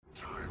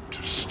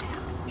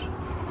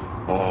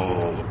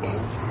all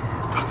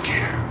over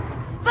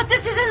again. But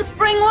this isn't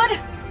Springwood!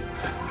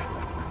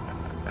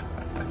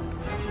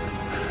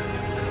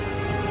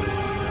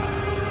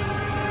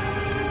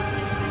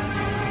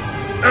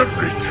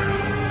 Every town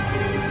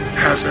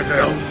has an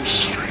Elm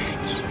Street.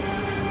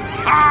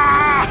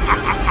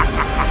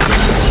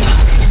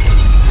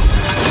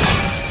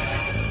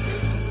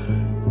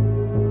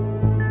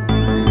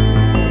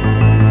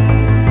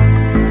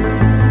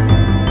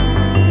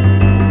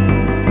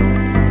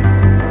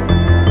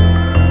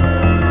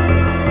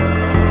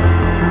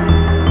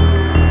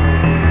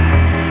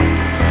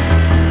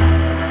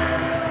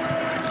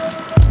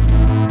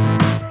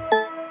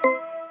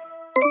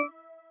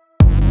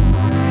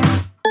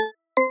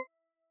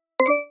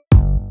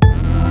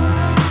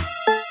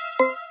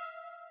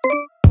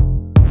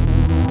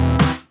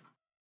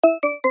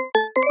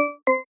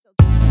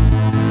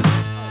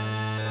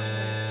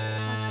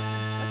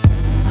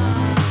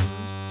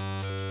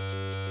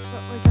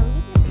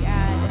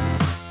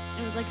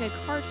 A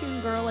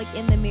cartoon girl like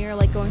in the mirror,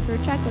 like going through a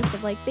checklist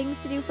of like things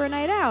to do for a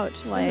night out.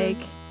 Like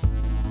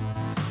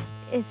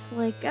it's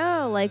like,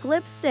 oh, like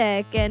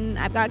lipstick, and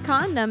I've got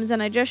condoms,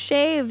 and I just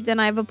shaved,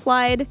 and I've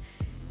applied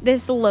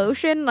this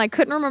lotion. I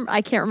can't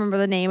remember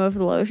the name of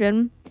the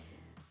lotion,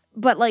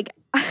 but like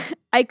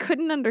I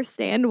couldn't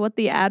understand what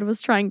the ad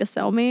was trying to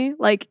sell me.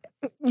 Like,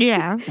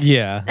 Yeah.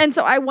 and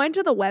so I went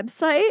to the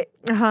website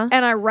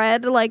and I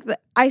read like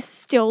I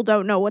still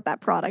don't know what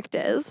that product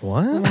is.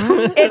 What?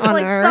 It's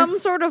like some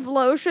sort of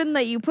lotion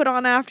that you put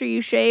on after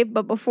you shave,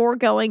 but before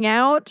going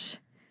out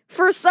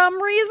for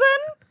some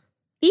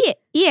reason.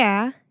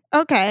 Yeah.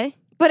 Okay.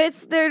 But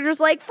they're just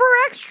like for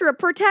extra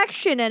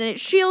protection and it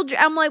shields you.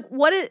 I'm like,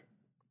 what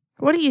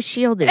What are you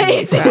shielding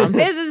is me from?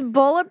 this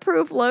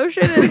bulletproof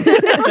lotion? Is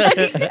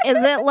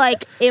it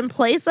like in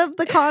place of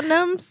the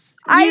condoms?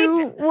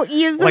 You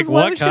use this Like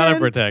lotion? what kind of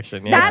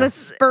protection? Yeah. That's a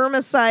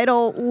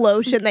spermicidal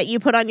lotion that you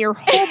put on your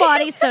whole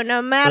body, so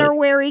no matter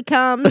where he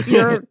comes,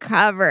 you're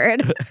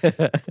covered.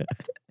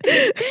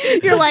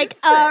 You're like,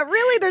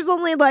 really? There's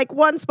only like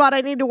one spot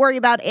I need to worry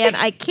about, and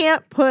I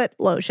can't put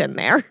lotion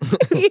there.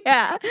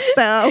 Yeah.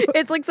 So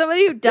it's like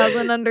somebody who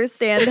doesn't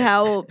understand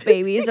how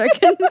babies are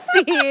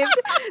conceived.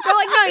 They're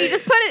like, no, you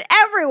just put it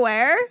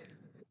everywhere,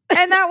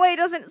 and that way it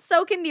doesn't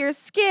soak into your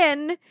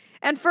skin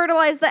and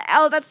fertilize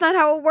that's not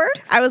how it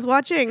works. I was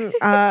watching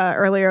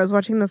earlier. I was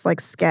watching this like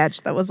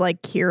sketch that was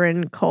like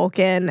Kieran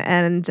Culkin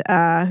and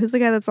who's the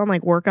guy that's on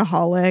like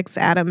Workaholics?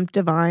 Adam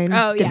Devine.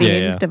 Oh, yeah.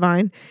 Devine.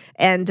 Devine.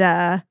 And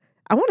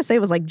I want to say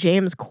it was like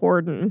James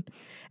Corden,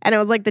 and it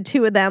was like the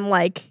two of them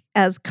like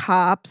as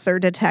cops or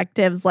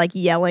detectives like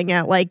yelling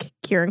at like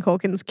Kieran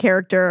Culkin's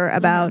character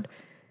about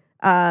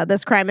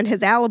this crime, and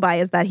his alibi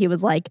is that he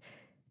was like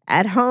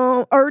at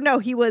home, or no,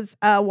 he was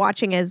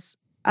watching his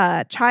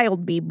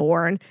child be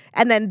born,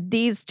 and then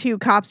these two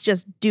cops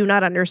just do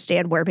not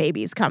understand where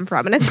babies come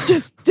from, and it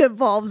just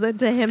devolves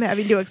into him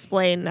having to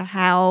explain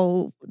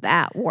how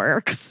that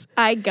works.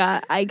 I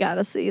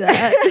gotta see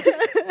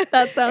that.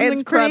 That sounds It's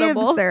incredible.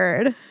 pretty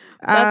absurd.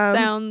 That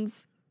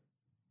sounds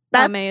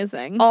that's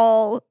amazing.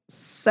 all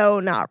so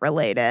not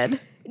related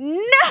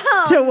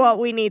No, to what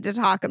we need to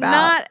talk about.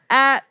 not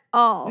at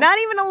all. Not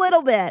even a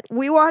little bit.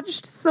 We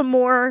watched some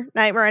more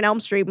Nightmare on Elm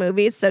Street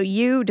movies, so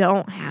you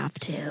don't have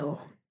to.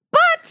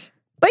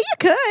 But you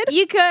could.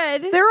 You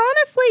could. They're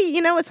honestly,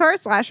 as far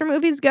as slasher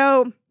movies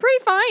go,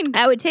 Pretty fine.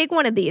 I would take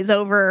one of these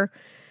over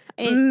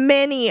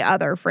many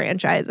other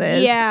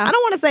franchises. Yeah. I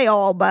don't want to say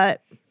all,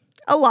 but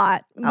a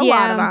lot. A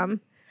lot of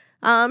them.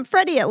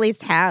 Freddy at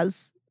least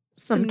has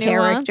some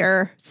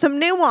character, some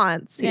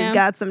nuance. Yeah. He's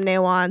got some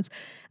nuance.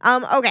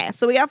 Okay,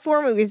 so we got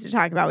 4 movies to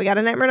talk about. We got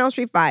A Nightmare on Elm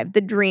Street 5,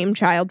 The Dream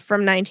Child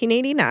from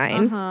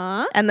 1989.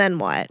 And then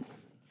what?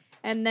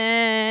 And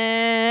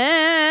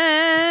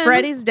then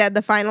Freddy's Dead,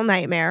 The Final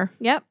Nightmare.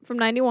 Yep, from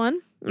 91.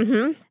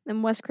 Mm-hmm.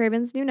 Then Wes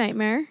Craven's New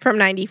Nightmare. From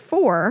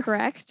 94.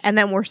 Correct. And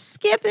then we're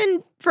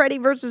skipping Freddy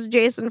versus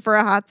Jason for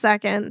a hot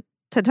second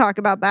to talk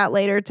about that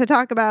later, to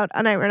talk about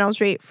A Nightmare on Elm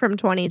Street from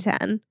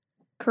 2010.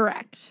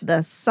 Correct.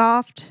 The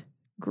soft,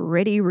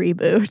 gritty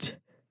reboot.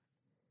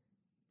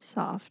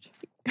 Soft.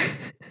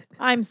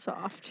 I'm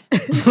soft.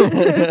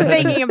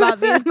 Thinking about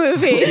these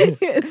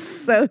movies. It's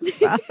so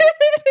soft.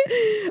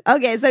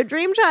 Okay, so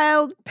Dream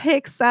Child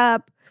picks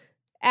up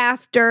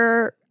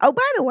after... Oh,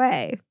 by the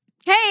way...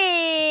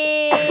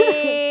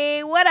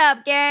 Hey, what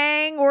up,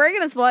 gang? We're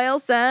going to spoil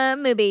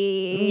some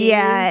movies.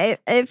 Yeah,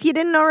 if you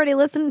didn't already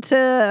listen to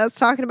us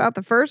talking about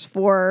the first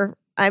 4,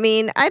 I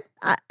mean,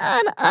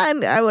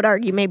 I would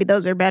argue maybe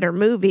those are better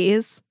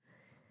movies.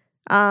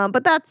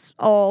 But that's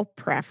all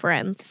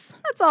preference.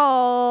 That's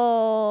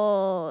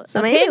all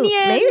So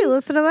opinion. maybe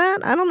listen to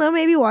that. I don't know.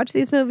 Maybe watch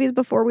these movies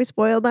before we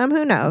spoil them.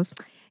 Who knows?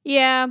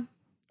 Yeah,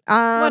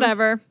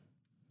 whatever.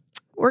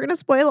 We're going to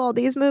spoil all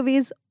these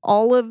movies,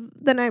 all of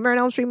the Nightmare on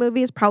Elm Street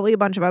movies, probably a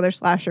bunch of other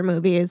slasher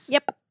movies.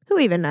 Yep. Who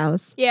even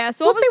knows? Yeah,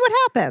 so we'll see what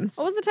happens.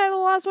 What was the title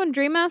of the last one?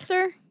 Dream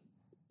Master?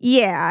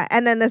 Yeah,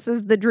 and then this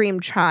is The Dream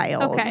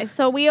Child. Okay,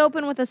 so we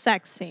open with a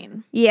sex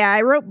scene. Yeah,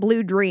 I wrote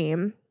Blue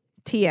Dream,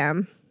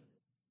 TM.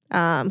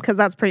 because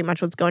that's pretty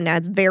much what's going down.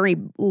 It's very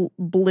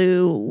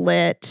blue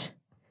lit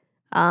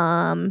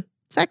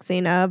sex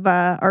scene of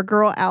our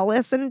girl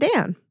Alice and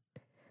Dan.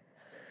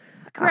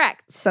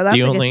 Correct. So that's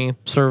the a good- only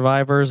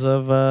survivors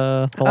of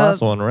the last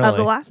one, really. of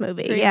the last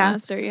movie. Dream Yeah.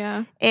 Master,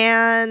 yeah.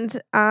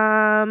 And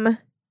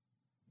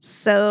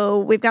so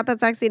we've got that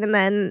sex scene, and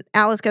then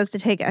Alice goes to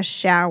take a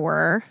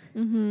shower.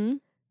 Mm-hmm.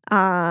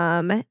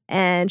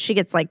 And she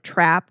gets like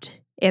trapped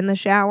in the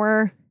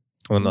shower.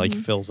 When like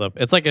Mhm. fills up.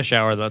 It's like a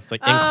shower that's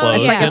like Oh, enclosed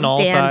It's like in a all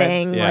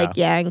standing, sides.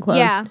 Yeah. like enclosed.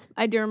 Yeah,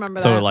 I do remember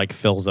So that. it like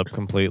fills up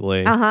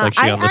completely. Uh-huh. Like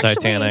she I on the actually-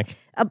 Titanic.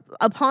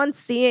 Upon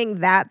seeing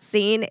that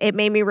scene, it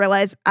made me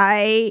realize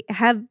I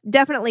have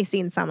definitely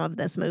seen some of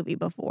this movie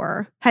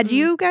before. Had Mm.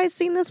 you guys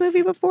seen this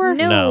movie before?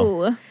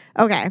 no.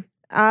 Okay.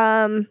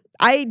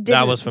 I did.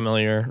 That was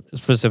familiar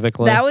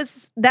specifically. That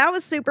was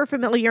super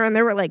familiar, and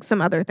there were like some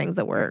other things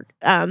that were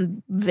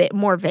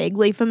more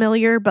vaguely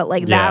familiar, but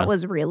like Yeah. that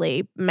was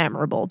really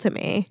memorable to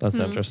me. That's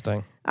Hmm.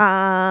 interesting.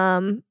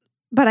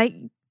 But I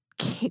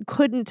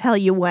couldn't tell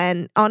you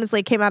when. Honestly,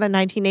 it came out in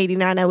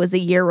 1989. I was a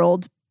year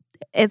old.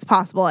 It's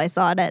possible I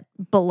saw it at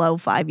below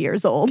 5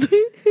 years old.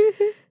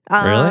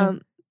 Really?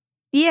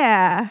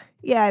 Yeah,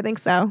 I think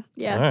so.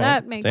 Yeah, All right.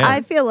 that makes Damn. sense.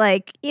 I feel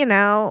like,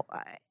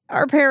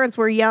 our parents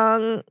were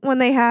young when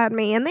they had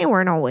me, and they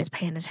weren't always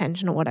paying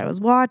attention to what I was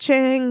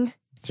watching.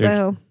 So you're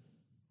So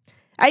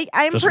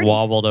I'm Just pretty.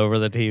 wobbled over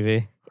the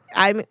TV.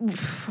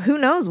 Who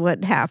knows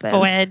what happened?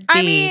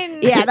 I mean,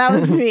 Yeah, that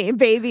was me,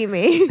 baby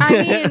me.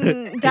 I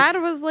mean, Dad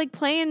was like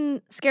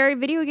playing scary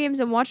video games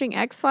and watching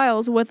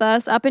X-Files with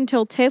us up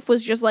until Tiff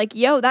was just like,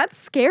 "Yo, that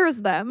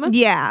scares them."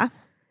 Yeah,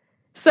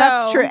 So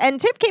that's true. And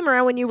Tiff came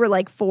around when you were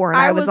like 4 and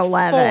I was was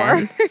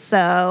 11. 4.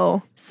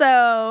 So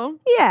So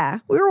yeah,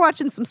 we were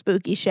watching some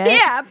spooky shit.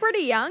 yeah,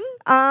 pretty young.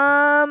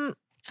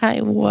 I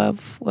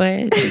love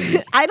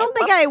Wedgie. I don't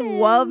think I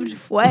loved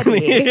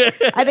Freddy.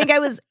 I think I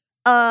was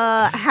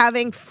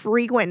having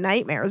frequent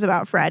nightmares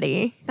about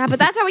Freddy. But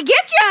that's how we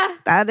get you.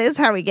 That is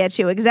how we get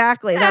you.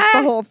 Exactly. That's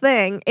the whole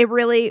thing. It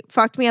really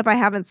fucked me up. I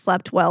haven't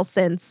slept well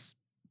since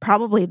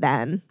probably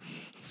then.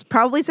 It's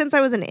probably since I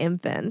was an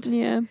infant.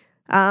 Yeah,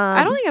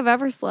 I don't think I've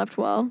ever slept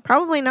well.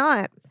 Probably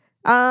not.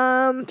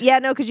 Yeah,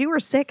 no, because you were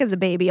sick as a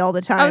baby all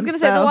the time. I was gonna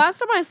say the so- last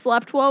time I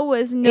slept well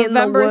was the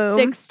November womb.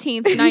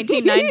 16th,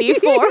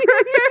 1994.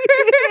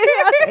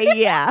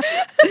 Yeah.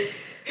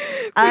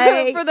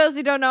 For those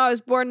who don't know, I was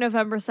born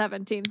November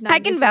 17th. I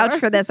can vouch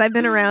for this. I've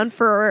been around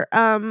for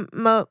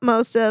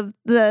most of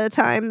the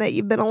time that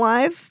you've been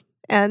alive,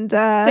 and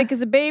Sick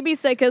as a baby,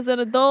 sick as an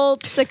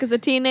adult, sick as a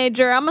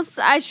teenager. I'm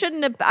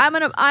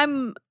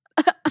an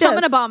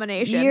just-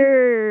 abomination.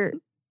 You're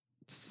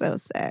so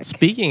sick.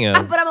 Speaking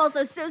of, But I'm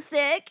also so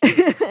sick.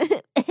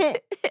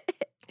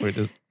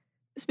 wait,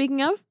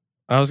 Speaking of,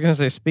 I was gonna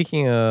say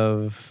speaking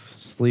of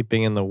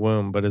sleeping in the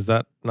womb, but is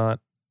that not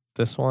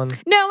this one?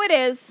 no, it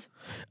is.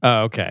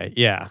 Oh, okay,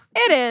 yeah.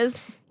 It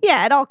is.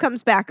 Yeah, it all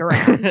comes back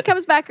around. It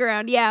comes back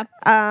around. Yeah.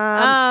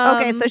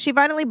 Okay, so she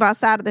finally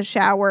busts out of the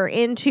shower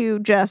into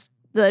just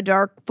the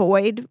dark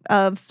void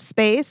of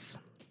space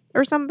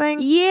or something.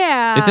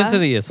 Yeah. It's into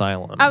the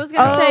asylum. I was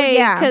gonna Oh, say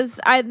yeah. because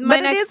my But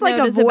it next is like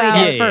note a is void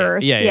about, at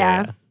first.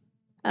 Yeah.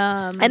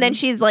 And then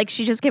she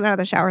just came out of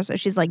the shower, so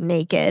she's like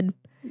naked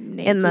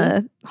in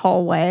the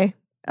hallway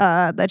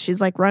that she's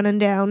like running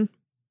down.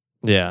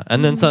 Yeah,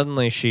 and then Mhm.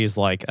 suddenly she's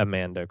like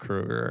Amanda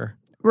Kruger.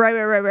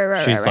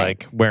 Right. She's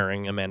like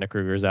wearing Amanda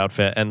Kruger's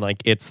outfit, and like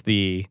it's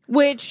the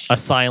which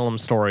asylum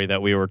story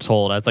that we were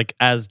told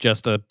as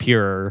just a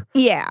pure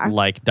yeah.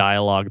 like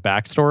dialogue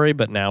backstory,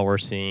 but now we're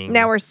seeing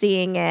Now we're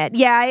seeing it.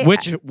 Yeah.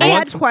 which I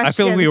had once, I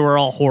feel we questions. were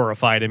all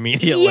horrified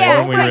immediately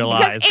Yeah, when we my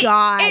realized.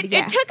 God, it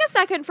yeah. took a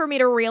second for me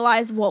to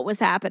realize what was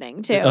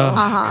happening too. Oh,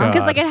 Uh-huh.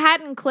 Because like God. it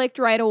hadn't clicked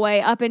right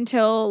away up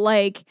until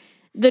like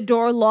the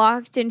door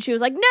locked and she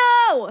was like,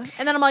 "No!"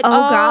 And then I'm like, Oh,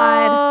 "Oh,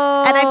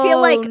 God. And I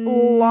feel like no."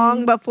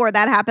 long before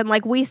that happened,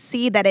 like we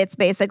see that it's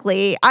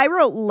basically, I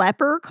wrote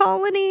leper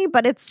colony,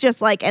 but it's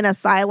just like an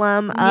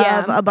asylum of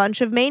Yeah. a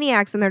bunch of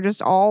maniacs, and they're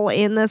just all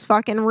in this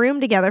fucking room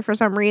together for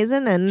some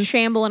reason. And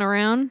shambling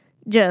around.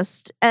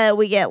 just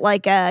we get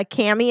like a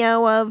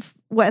cameo of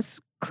Wes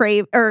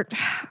Craven or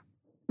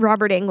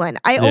Robert Englund.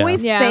 I Yeah.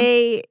 always Yeah.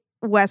 say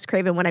Wes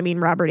Craven when I mean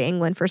Robert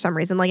Englund for some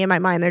reason. Like in my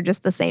mind, they're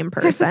just the same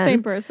person.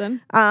 Same person.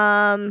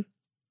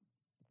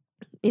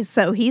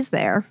 So he's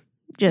there,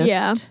 just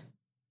Yeah.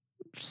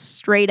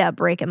 straight up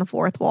breaking the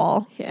fourth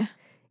wall. Yeah.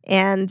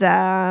 And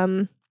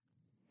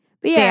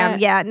But yeah, damn,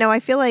 yeah, no, I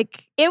feel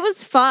like it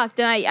was fucked,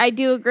 and I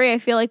do agree. I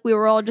feel like we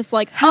were all just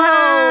like,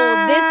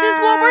 "Oh, this is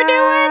what we're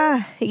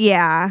doing."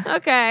 Yeah.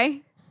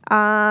 Okay.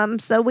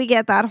 So we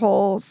get that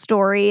whole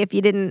story. If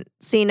you didn't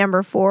see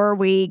number 4,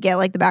 we get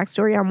like the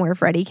backstory on where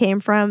Freddy came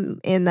from,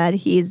 in that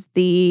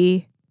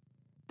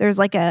there's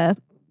like a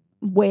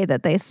way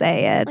that they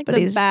say it, Like but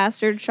the he's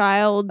bastard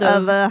child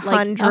of of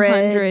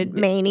 100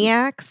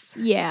 maniacs.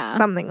 Yeah.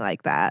 Something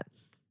like that.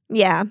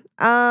 Yeah.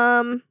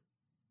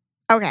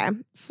 Okay.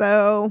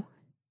 So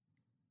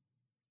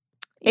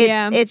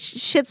Yeah.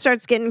 shit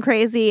starts getting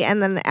crazy,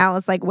 and then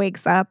Alice like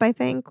wakes up, I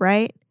think,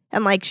 right?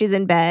 and like she's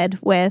in bed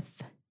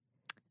with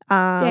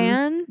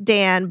Dan?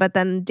 but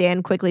then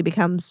Dan quickly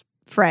becomes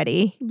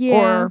Freddy.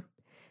 Yeah.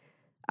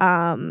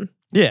 Or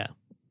Yeah.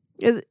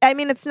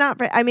 it's not.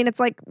 I mean, it's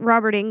like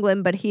Robert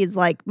Englund, but he's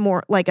like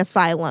more like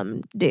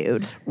asylum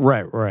dude.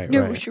 Right. Right.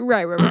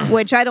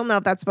 Which I don't know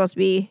if that's supposed to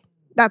be.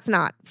 That's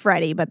not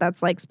Freddy, but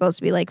that's like supposed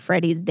to be like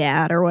Freddy's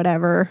dad or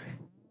whatever.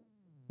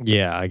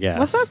 Yeah, I guess.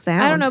 What's that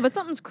sound? I don't know, but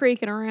something's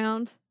creaking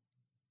around.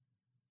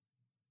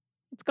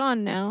 It's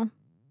gone now.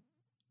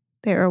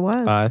 There it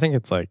was. I think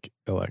it's like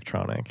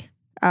electronic.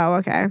 Oh,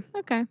 okay.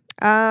 Okay.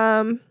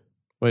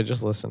 Wait,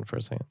 just listen for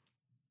a second.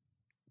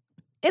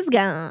 It's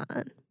gone.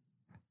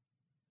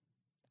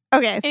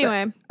 Okay,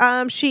 Anyway.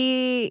 so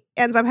she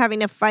ends up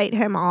having to fight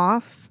him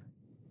off,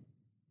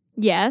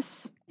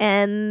 Yes.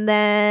 and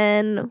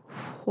then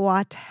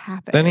what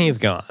happens? Then he's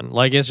gone.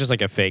 Like it's just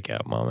like a fake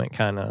out moment,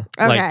 kind of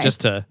Okay. like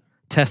just to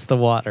test the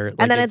water.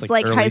 and then it's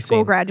like early high school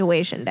scene.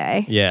 graduation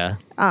day. Yeah,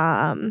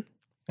 Um,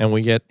 and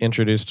we get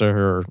introduced to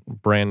her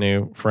brand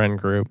new friend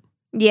group.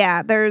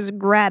 yeah, there's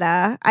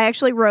Greta. I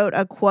actually wrote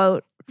a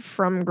quote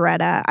from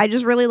Greta. I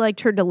just really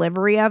liked her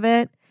delivery of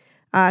it.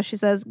 She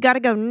says, "Gotta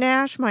go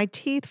gnash my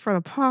teeth for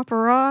the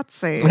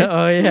paparazzi."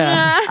 Oh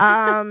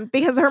yeah,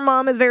 Because her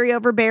mom is very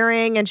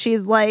overbearing and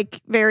she's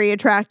like very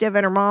attractive,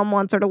 and her mom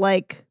wants her to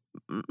like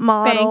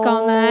model Bank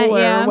on that, or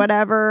yeah.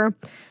 whatever.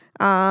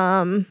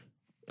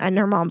 And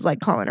her mom's like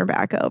calling her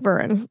back over,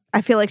 and I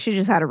feel like she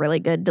just had a really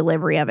good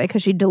delivery of it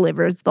because she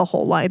delivers the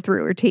whole line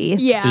through her teeth.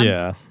 Yeah.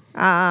 yeah.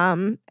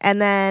 And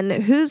then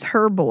who's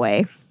her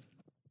boy?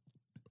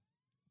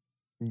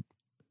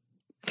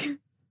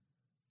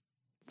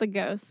 The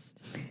ghost.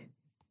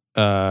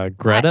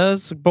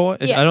 Greta's boy.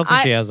 yeah, I don't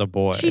think she has a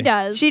boy. She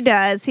does. She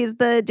does. He's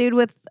the dude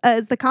with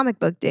is the comic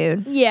book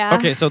dude. Yeah.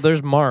 Okay, so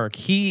there's Mark.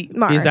 He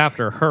Mark. is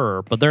after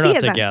her, but they're He not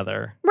is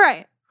together.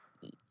 Right.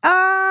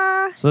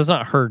 So that's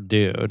not her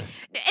dude.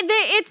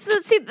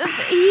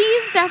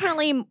 He's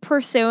definitely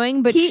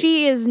pursuing, but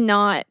she is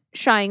not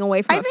shying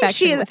away from I think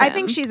affection she is. with I him.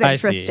 think she's I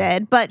see.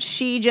 interested, but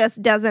she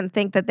just doesn't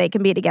think that they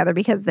can be together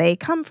because they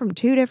come from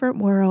two different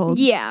worlds.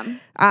 Yeah.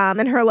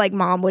 And her like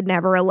mom would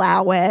never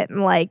allow it,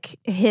 and like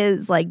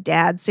his like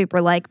dad's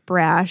super like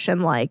brash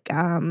and like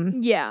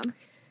Yeah.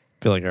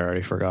 I feel like I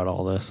already forgot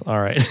all this. All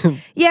right.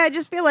 yeah. I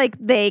just feel like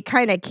they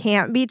kind of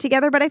can't be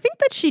together, but I think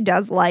that she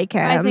does like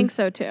him. I think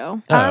so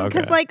too.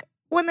 Because like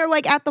when they're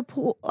like at the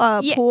pool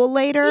pool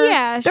later,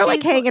 Yeah. they're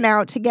like she's- hanging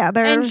out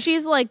together, And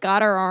she's like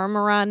got her arm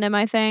around him,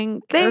 I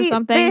think, or they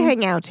something. they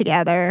hang out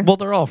together. Well,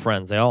 they're all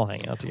friends. They all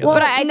hang out together. Well,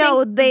 But I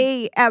no,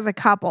 they as a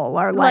couple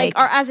are like,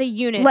 or as a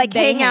unit, like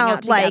they hang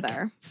out like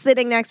together.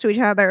 sitting next to each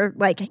other,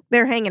 like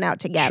they're hanging out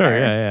together. Sure.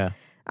 Yeah.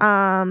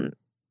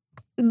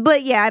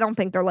 But yeah, I don't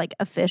think they're like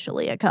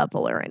officially a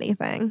couple or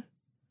anything.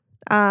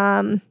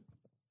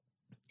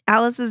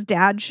 Alice's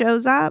dad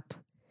shows up,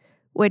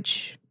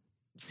 which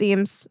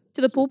seems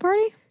To the pool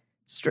party?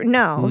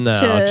 no, No,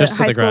 to just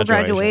to high the school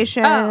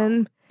graduation.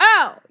 graduation.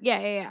 Oh,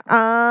 yeah.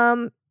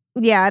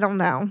 Yeah, I don't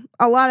know.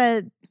 A lot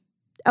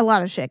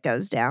of shit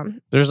goes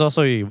down. There's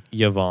also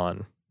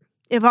Yvonne.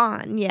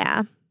 Yvonne,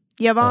 yeah.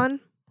 Yvonne?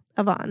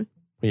 Yvonne.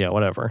 Yeah,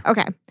 whatever.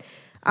 Okay.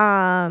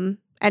 And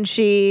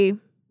she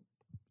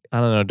I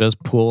don't know. Does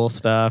pool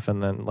stuff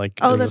and then like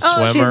Oh, is the, a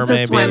swimmer she's the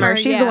maybe. swimmer.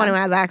 She's the Yeah. one who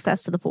has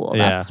access to the pool.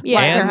 Yeah. That's Yeah.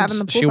 why And they're having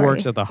the pool she party.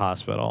 works at the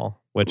hospital,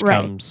 which Right.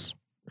 comes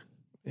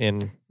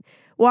in.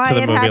 Why to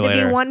the it movie had to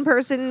later. be one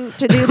person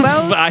to do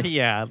both?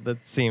 Yeah,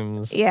 that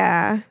seems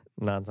Yeah.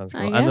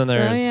 nonsensical. I And guess then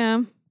there's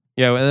so,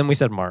 yeah, and then we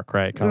said Mark,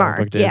 right? Comic Mark,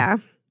 book dude. yeah.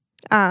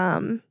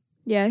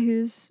 Yeah,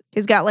 who's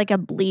He's got like a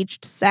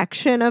bleached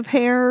section of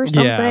hair or Yeah.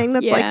 something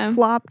that's Yeah. like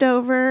flopped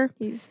over.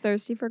 he's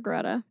thirsty for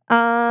Greta.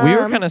 We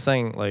were kind of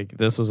saying like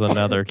this was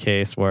another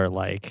case where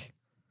like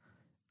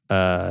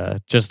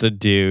just a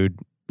dude,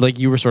 like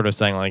you were sort of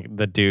saying like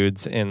the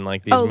dudes in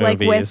like these movies. like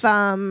with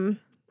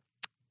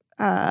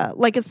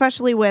like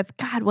especially with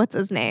God, what's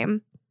his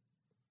name?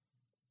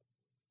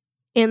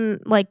 In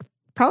like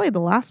probably the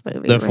last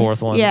movie. The right?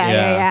 fourth one, Yeah,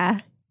 yeah. yeah.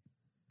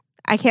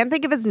 I can't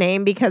think of his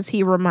name because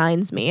he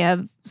reminds me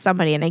of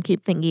somebody and I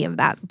keep thinking of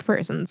that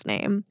person's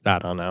name. I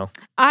don't know.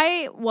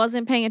 I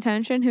wasn't paying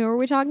attention. Who are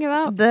we talking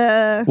about?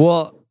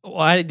 Well,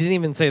 I didn't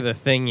even say the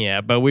thing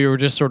yet, but we were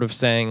just sort of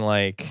saying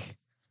like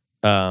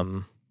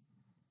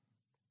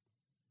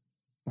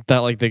that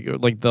like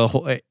the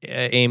whole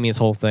Amy's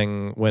whole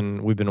thing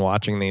when we've been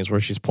watching these where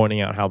she's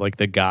pointing out how like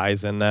the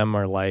guys in them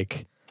are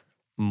like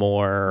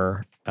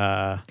more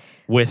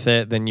with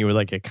it than you would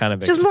like kind of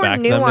just more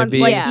expect them to nuanced. be.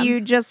 Like Yeah. you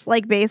just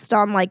like based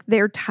on like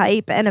their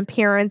type and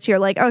appearance, you're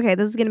like, okay,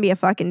 this is gonna be a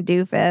fucking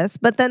doofus.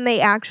 But then they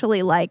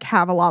actually like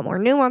have a lot more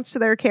nuance to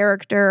their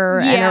character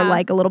and Yeah. are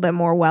like a little bit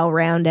more well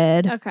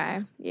rounded. Okay,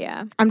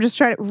 yeah. I'm just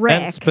trying to Rick.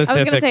 And I was gonna say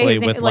specifically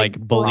his with name, like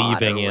like,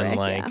 believing broader in Rick,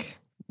 like yeah.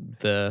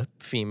 the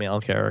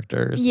female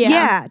characters. Yeah.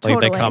 Yeah, Like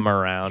totally. they come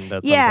around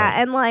at some Yeah,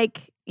 point. and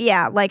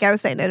like I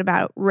was saying it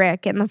about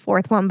Rick in the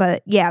fourth one,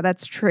 but yeah,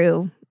 that's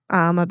true.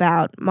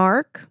 About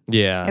Mark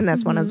Yeah. in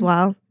this one as Mhm.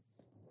 well.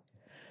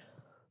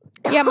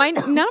 Yeah, none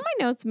of my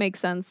notes make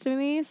sense to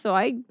me, so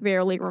I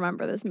barely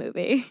remember this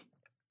movie.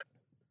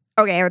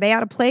 Okay, are they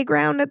at a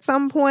playground at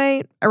some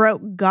point? I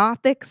wrote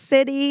Gothic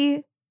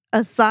City,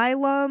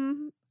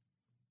 Asylum.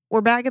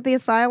 We're back at the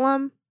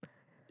asylum.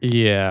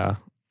 Yeah.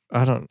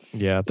 There's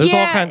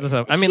all kinds of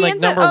stuff. I mean, she like,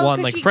 ends up- number oh, one,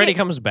 'cause like, she Freddy get-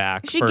 comes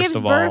back, She first gives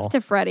of birth all. to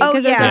Freddy. Oh,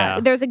 Because yeah.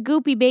 there's a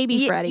goopy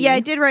baby Freddy. Yeah,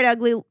 I did write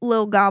ugly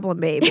little goblin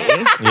baby.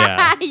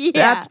 Yeah. yeah.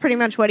 That's pretty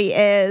much what he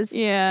is.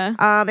 Yeah.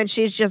 And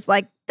she's just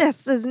like,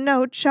 this is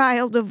no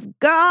child of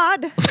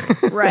God.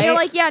 Right? You're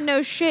like, yeah,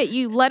 no shit.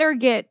 You let her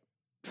get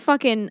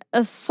fucking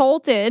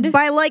assaulted.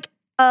 by like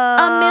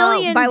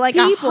million by like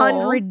people.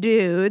 100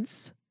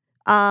 dudes.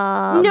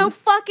 No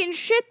fucking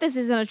shit. This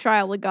isn't a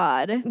child of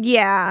God.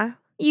 Yeah.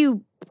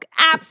 You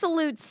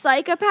absolute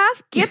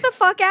psychopath. Get the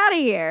fuck out of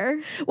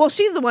here. Well,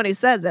 she's the one who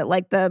says it,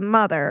 like the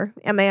mother,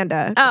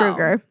 Amanda Oh.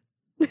 Kruger.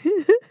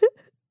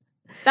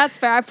 That's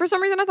fair. For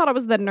some reason, I thought it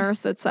was the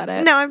nurse that said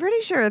it. No, I'm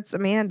pretty sure it's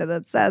Amanda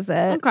that says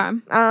it. Okay.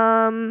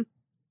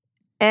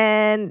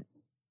 And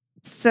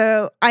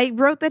so I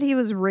wrote that he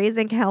was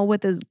raising hell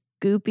with his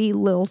goopy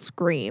little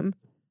scream.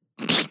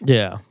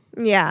 Yeah.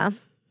 Yeah.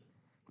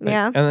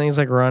 Yeah. And then he's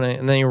like running,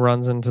 and then he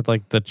runs into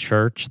like the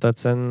church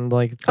that's in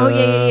like the... Oh,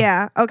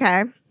 yeah.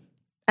 Okay.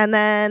 And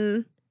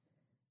then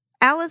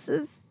Alice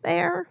is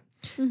there.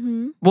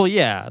 Mm-hmm. Well,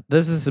 yeah,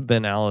 this has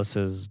been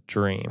Alice's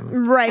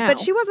dream. Right. But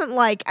Ow. she wasn't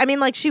like, I mean,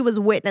 like she was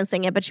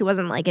witnessing it, but she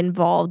wasn't like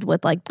involved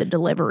with like the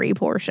delivery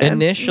portion.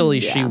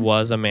 Initially, she Yeah.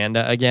 was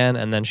Amanda again,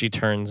 and then she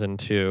turns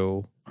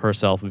into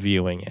herself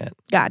viewing it.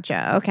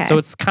 Gotcha. Okay. So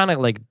it's kind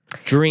of like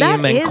dream That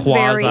and is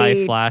quasi very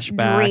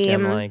flashback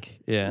dream. and like,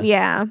 yeah.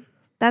 yeah.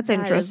 That's That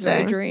is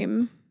very interesting.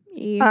 dream.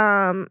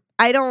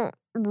 I don't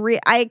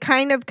I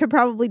kind of could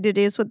probably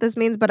deduce what this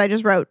means, but I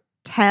just wrote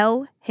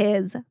tell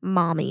his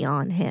mommy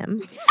on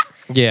him.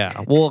 Yeah.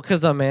 Well,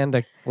 because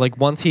Amanda, like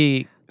once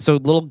so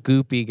little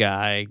goopy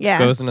guy Yeah.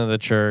 goes into the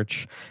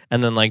church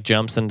and then like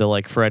jumps into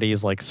like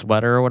Freddy's like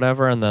sweater or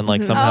whatever, and then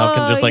like somehow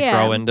can Oh, just like yeah.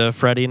 grow into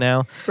Freddy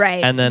now.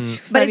 Right. And then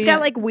but he's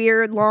got like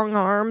weird long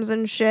arms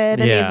and shit.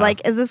 And Yeah. he's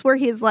like, is this where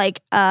he's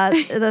like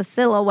the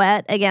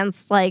silhouette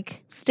against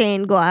like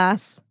stained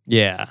glass?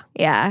 yeah.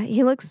 Yeah.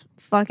 He looks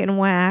fucking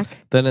whack.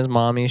 Then his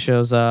mommy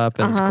shows up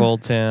and Uh-huh.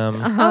 scolds him.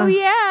 Oh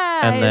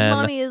yeah. And His then-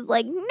 mommy is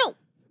like, no.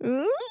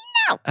 Mm.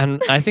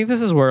 And I think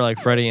this is where like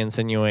Freddy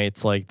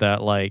insinuates like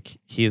that like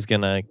he's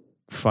gonna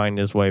find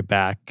his way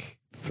back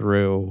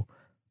through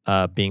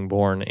being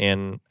born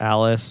in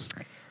Alice.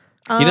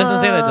 He doesn't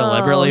say that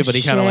deliberately, but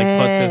he kind of like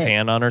puts his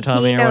hand on her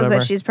tummy He or knows whatever.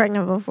 that she's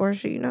pregnant before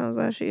she knows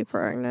that she's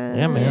pregnant.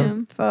 Yeah,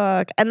 man.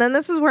 Fuck. And then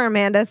this is where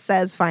Amanda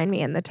says, "Find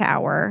me in the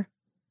tower,"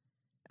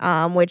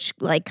 which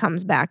like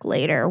comes back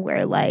later,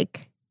 where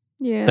like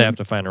Yeah. They have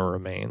to find her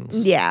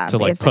remains. yeah, To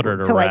like put her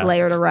to like lay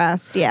her rest. to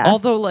rest. Yeah.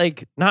 Although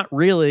like not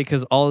really,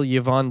 because all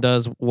Yvonne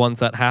does once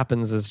that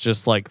happens is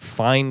just like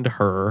find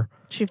her,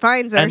 she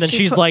finds her, and then she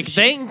she's put- like, she-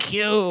 "Thank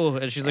you,"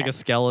 and she's like a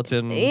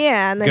skeleton.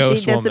 Yeah, and then she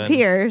ghost woman.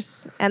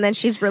 disappears, and then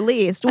she's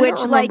released. I don't Which,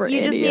 like, remember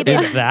you just any of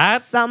needed Is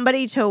that-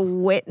 somebody to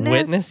witness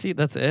Witness,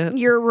 that's it.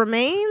 your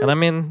remains. And I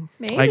mean,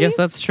 I Maybe. guess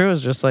that's true.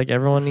 It's just like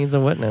everyone needs a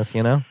witness,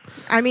 you know?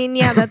 I mean,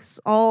 yeah, that's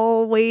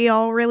all we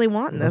all really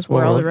want in That's this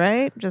what world, we're-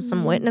 right? Just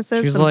some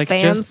witnesses, She's some like,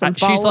 fans, some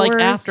followers. she's like,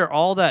 after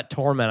all that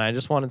torment, I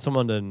just wanted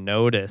someone to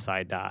notice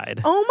I died.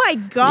 Oh my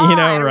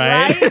god!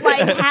 right?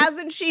 Like,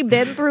 hasn't she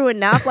been through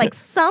enough? Like,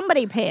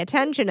 somebody pay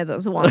attention to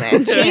this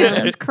woman.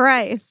 Jesus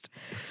Christ.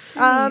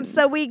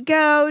 So we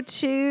go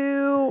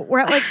to we're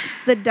at like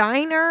the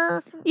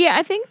diner. Yeah,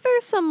 I think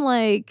there's some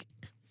like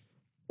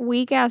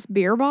weak ass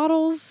beer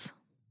bottles.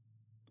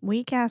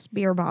 Weak ass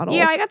beer bottles.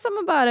 Yeah, I got some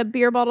about a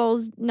beer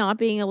bottles not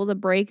being able to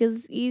break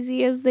as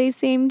easy as they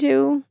seem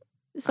to.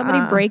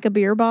 Somebody break a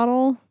beer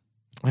bottle.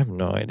 I have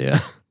no idea.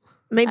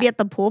 maybe at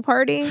the pool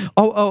party.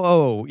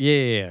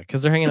 Yeah.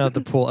 Because they're hanging out at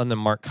the pool, and then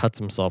Mark cuts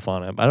himself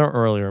on it. I don't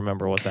really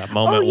remember what that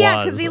moment Oh yeah,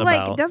 was. because he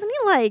about. like doesn't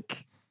he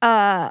like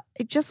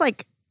it just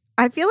like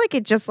I feel like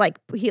it just like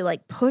he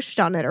like pushed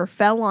on it or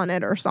fell on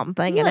it or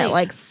something, and it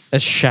like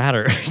It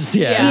shatters.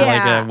 yeah,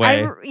 yeah, like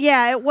a way.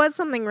 yeah, it was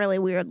something really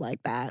weird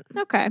like that.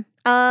 Okay.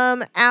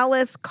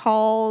 Alice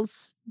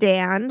calls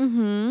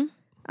Dan.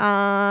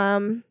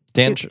 Mm-hmm.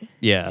 Dan, she,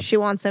 she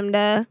wants him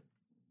to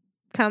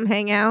come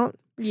hang out.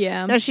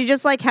 Yeah. No, she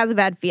just like has a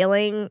bad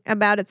feeling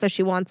about it, so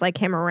she wants like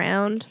him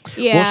around.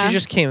 Yeah. Well, she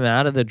just came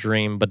out of the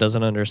dream, but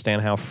doesn't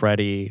understand how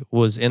Freddy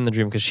was in the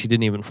dream because she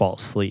didn't even fall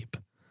asleep.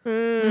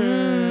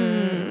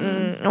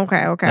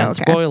 Okay. And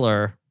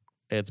spoiler,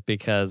 it's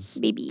because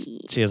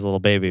Baby. she has a little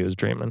baby who's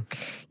dreaming.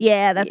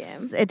 Yeah,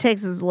 that's it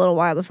takes us a little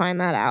while to find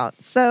that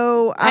out.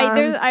 So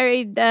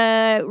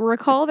I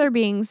recall there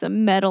being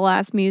some metal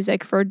ass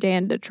music for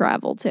Dan to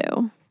travel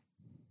to.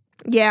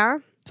 yeah.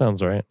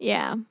 Sounds right.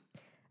 Yeah.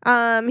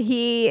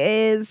 He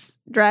is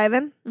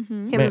driving.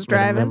 Mm-hmm. Him is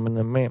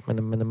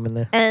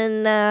driving.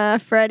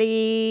 And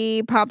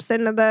Freddy pops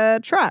into the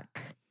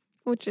truck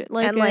Which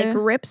and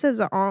rips his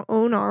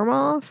own arm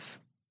off.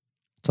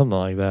 Something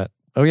like that.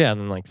 Oh yeah, and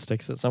then like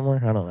sticks it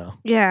somewhere. I don't know.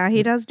 Yeah,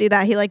 he does do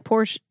that. He like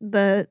pours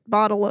the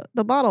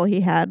bottle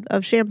he had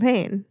of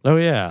champagne Oh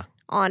yeah.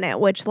 on it,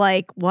 which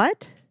like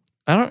what?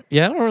 I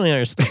don't really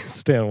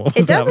understand what It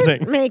was doesn't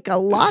happening. make a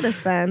lot of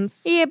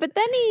sense. Yeah, but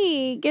then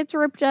he gets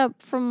ripped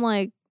up from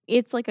like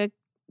it's like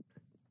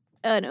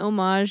an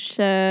homage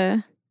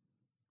to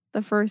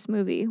the first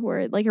movie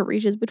where like it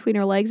reaches between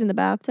her legs in the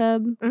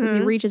bathtub because he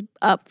Mhm. reaches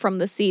up from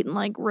the seat and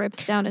like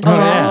rips down his Oh,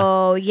 dress. yeah.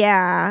 Oh,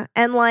 yeah.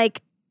 And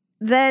like,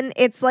 then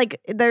it's like,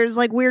 there's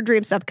like weird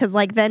dream stuff because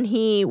like then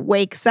he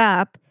wakes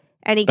up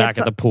and he Back gets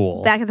at the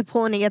pool. back at the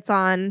pool and he gets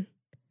on,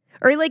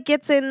 or he like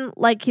gets in,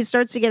 like he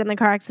starts to get in the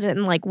car accident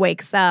and like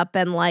wakes up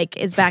and like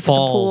is back Falls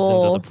at the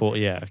pool. into the pool.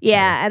 Yeah.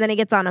 Yeah. And then he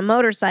gets on a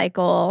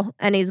motorcycle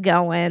and he's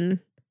going.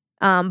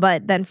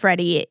 But then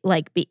Freddy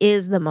like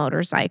is the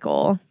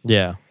motorcycle.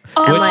 Yeah.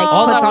 Oh, And, like,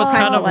 all puts that all was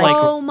kinds kind of, of like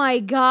oh my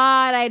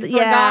god, I'd forgotten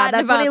Yeah,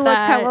 that's about when he looks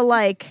that. hella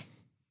like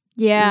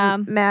Yeah.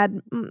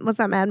 what's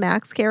that Mad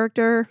Max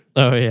character?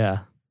 oh yeah.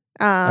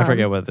 I Um,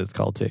 forget what it's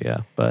called too. Yeah,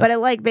 But it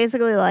like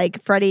basically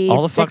like Freddy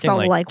All the sticks fucking, all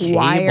the like, like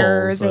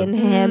wires cables in and-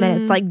 him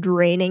and it's Mhm. like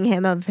draining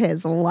him of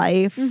his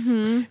life.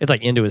 Mm-hmm. it's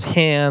like into his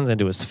hands,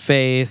 into his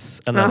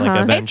face, and then like Uh-huh.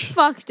 It's eventually.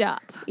 fucked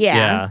up.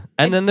 Yeah.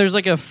 And then there's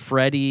like a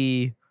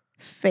Freddy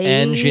Face.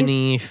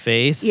 engine-y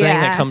face thing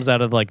that Yeah. comes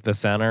out of like the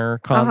center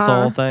console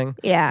Uh-huh. thing.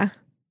 Yeah.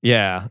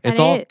 Yeah, it's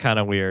And all it- kind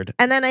of weird.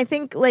 And then I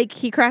think like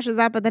he crashes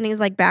out, but then he's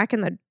like back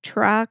in the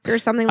truck or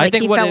something. Like I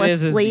think he what fell it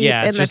is asleep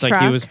yeah, in it's just the like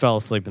truck. he fell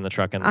asleep in the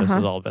truck, and this Uh-huh.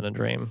 has all been a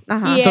dream.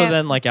 Uh-huh. Yeah. So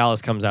then like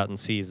Alice comes out and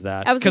sees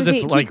that I was because gonna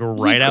it's say, like he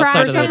right outside crashed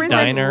of For the some reason,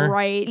 like, diner.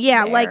 right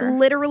Yeah, like there.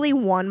 literally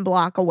 1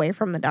 block away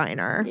from the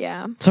diner.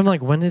 Yeah. So I'm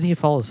like, when did he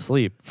fall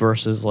asleep?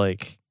 Versus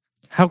like,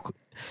 how?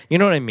 You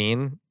know what I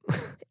mean?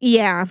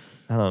 Yeah.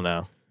 I don't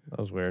know. That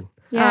was weird.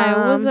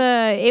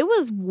 Yeah, it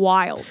was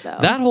wild though.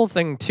 That whole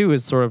thing too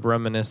is sort of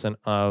reminiscent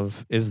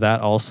of. Is that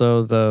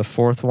also the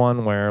fourth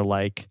one where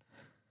like,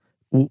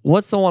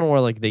 what's the one where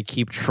like they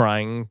keep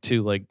trying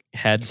to like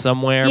head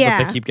somewhere, but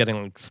Yeah. they keep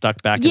getting like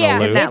stuck back yeah,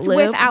 in a loop? that it's loop.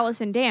 with Alice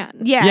and Dan.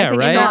 Yeah. Yeah, I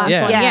think right? In so. the last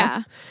Yeah. one. Yeah.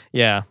 Yeah.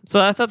 Yeah.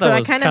 So I thought So that that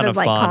was kind of is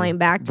like fun, calling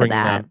back to bringing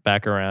that.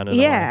 back around. In a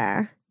way.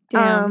 Yeah.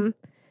 Damn.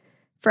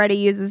 Freddy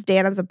uses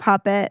Dan as a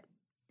puppet,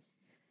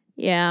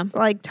 Yeah.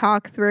 like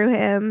talk through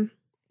him.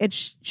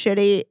 It's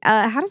shitty.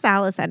 How does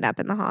Alice end up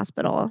in the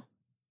hospital?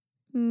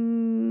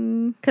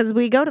 Mm, Because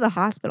we go to the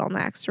hospital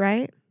next,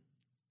 right?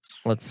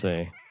 Let's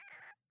see.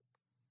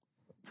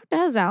 how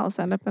does Alice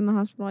end up in the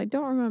hospital? I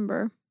don't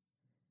remember.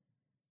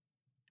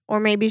 Or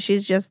maybe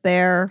she's just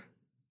there.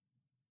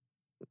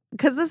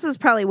 Because this is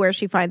probably where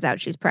she finds out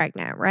she's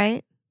pregnant,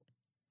 right?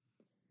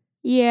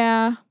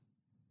 Yeah.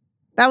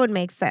 That would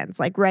make sense.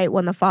 Like right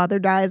when the father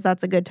dies,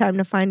 that's a good time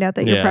to find out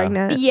that you're Yeah.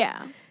 pregnant.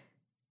 Yeah.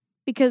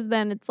 Because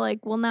then it's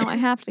like, well, now I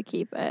have to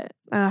keep it.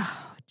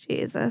 Oh,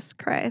 Jesus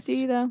Christ. Do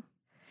you though?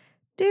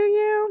 Do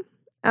you?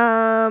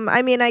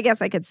 I mean, I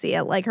guess I could see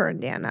it. Like her and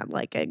Dan had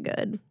like a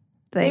good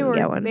thing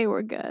going. They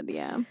were good.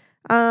 Yeah.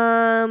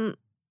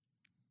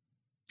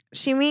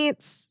 She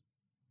meets.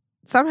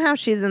 Somehow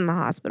she's in the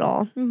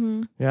hospital.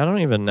 Mm-hmm. Yeah, I don't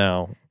even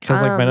know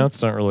because like my Um, notes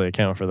don't really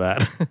account for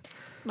that.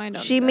 Mine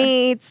don't She either.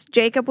 meets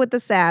Jacob with the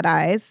sad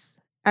eyes.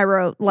 I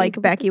wrote like Jacob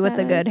with Becky the with the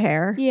sad good eyes.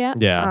 hair. Yeah.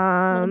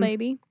 yeah. Little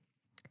baby.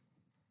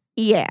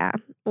 Yeah,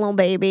 little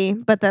baby.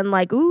 But then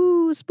like,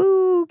 ooh,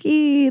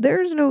 spooky.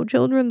 There's no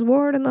children's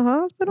ward in the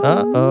hospital.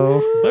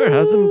 There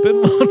hasn't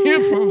been one here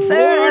for 40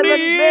 There hasn't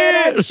been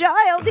a years.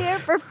 child here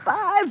for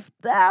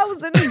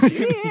 5,000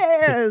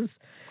 years.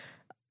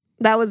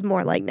 That was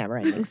more like Never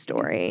Ending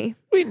Story.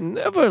 We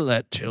never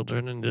let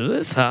children into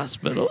this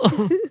hospital.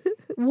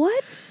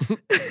 What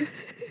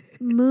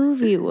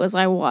movie was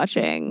I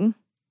watching?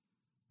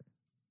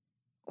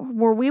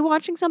 Were we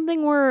watching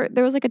something where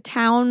there was like a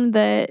town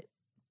that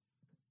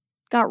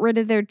got rid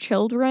of their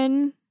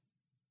children?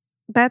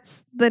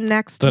 That's the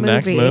next The movie.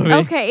 next movie?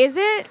 Okay, is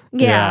it?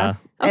 Yeah.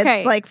 Okay.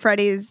 It's like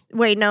Freddy's.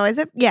 Wait, no, is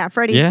it? Yeah,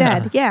 Freddy's Yeah.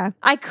 dead. Yeah.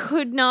 I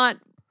could not.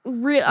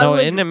 No,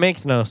 and it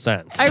makes no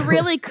sense. I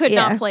really could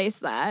Yeah. not place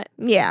that.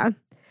 Yeah.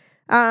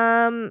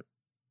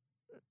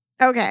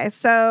 Okay,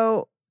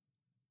 so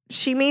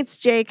she meets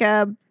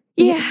Jacob.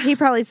 Yeah. He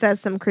probably says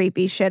some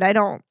creepy shit. I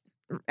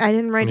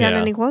didn't write down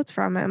Yeah. any quotes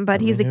from him,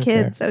 but I he's a mean, who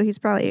kid, cares? so he's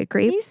probably a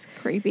creep. He's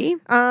creepy.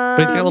 But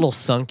he's got little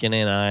sunken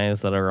in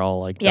eyes that are all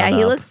like Yeah, done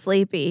he up. looks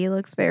sleepy. He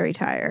looks very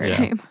tired. Yeah.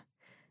 Same.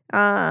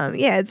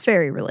 Yeah, it's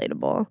very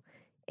relatable.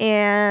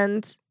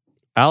 And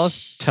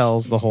Alice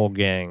tells the whole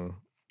gang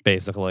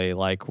basically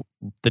like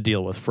the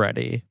deal with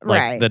Freddy like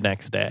Right. the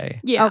next day.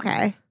 Yeah.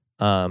 okay.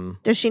 Um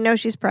Does she know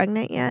she's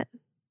pregnant yet?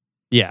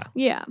 yeah.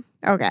 Yeah.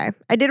 Okay.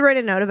 I did write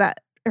a note about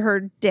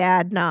her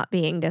dad not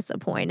being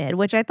disappointed,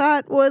 which I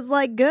thought was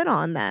like good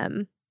on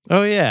them.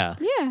 Oh yeah.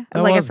 Yeah. As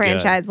That like a was good.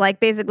 franchise. Like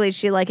basically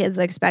she like is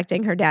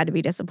expecting her dad to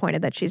be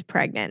disappointed that she's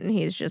pregnant and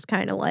he's just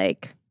kind of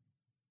like,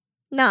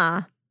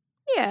 nah.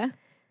 Yeah.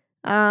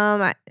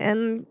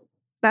 And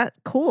that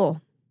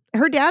cool.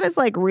 Her dad is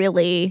like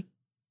really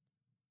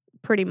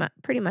pretty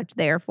much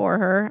there for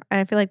her. And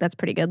I feel like that's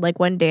pretty good. Like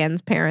when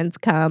Dan's parents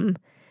come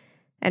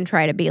and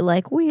try to be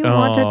like, we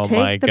want to Oh, my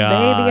take the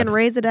God. baby and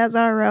raise it as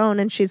our own.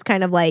 And she's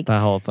kind of like,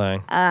 That whole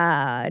thing.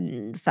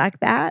 fuck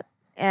that.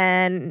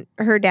 And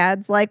her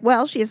dad's like,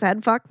 well, she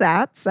said fuck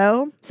that,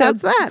 so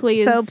that's that.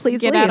 Please, so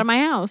please get leave. out of my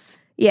house.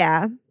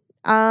 Yeah.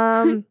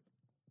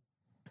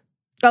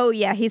 Oh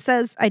yeah, he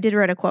says, I did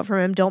write a quote from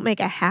him, don't make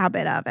a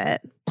habit of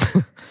it.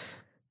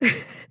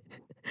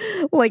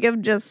 Like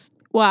of just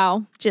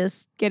Wow.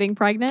 getting Getting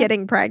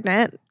pregnant?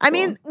 pregnant. I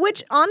mean,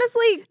 which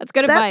honestly, That's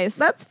good advice.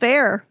 that's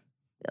fair.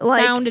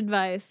 Like, Sound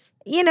advice.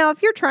 you know,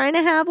 if you're trying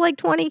to have like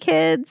 20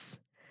 kids,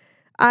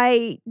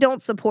 I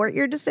don't support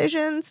your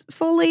decisions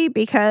fully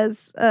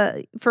because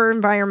for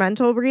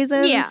environmental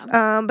reasons.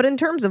 Yeah. But in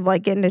terms of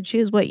like getting to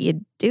choose what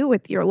you do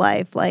with your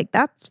life, like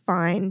that's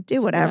fine.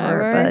 Do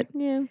whatever. But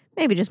yeah.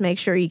 maybe just make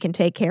sure you can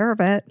take care of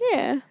it.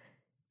 Yeah.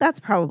 That's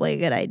probably a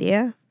good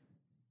idea.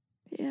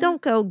 Yeah.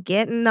 Don't go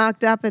getting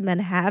knocked up and then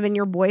having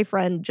your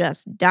boyfriend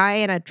just die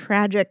in a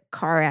tragic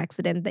car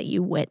accident that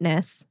you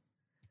witness.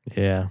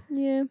 Yeah.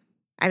 Yeah.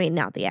 I mean,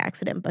 not the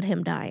accident, but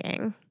him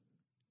dying.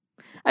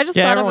 I just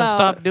Yeah, thought everyone about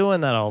stop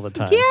doing that all the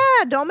time.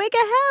 Yeah, don't make a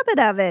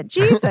habit of it.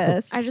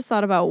 Jesus. I just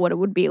thought about what it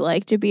would be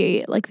like to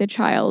be like the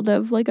child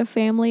of like a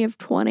family of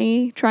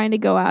 20 trying to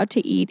go out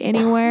to eat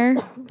anywhere.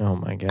 Oh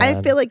my god. I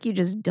feel like you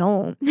just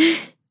don't.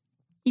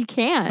 You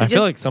can't. I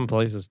feel like some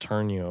places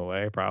turn you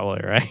away,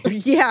 probably, right?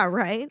 Yeah,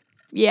 right.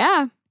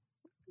 Yeah.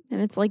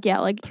 And it's like, yeah,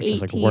 like They're 18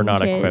 just like, we're not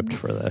kids. equipped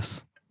for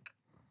this.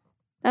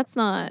 That's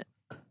not.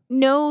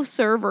 No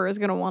server is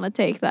gonna want to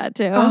take that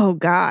too. Oh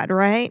God,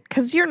 right?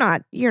 Because you're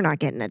not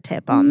getting a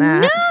tip on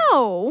that.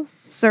 No,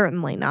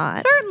 Certainly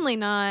not. certainly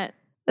not.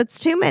 That's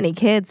too many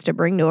kids to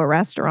bring to a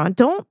restaurant.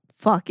 Don't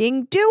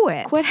fucking do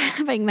it. Quit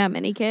having that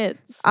many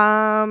kids.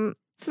 Um,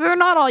 If they're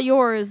not all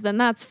yours, then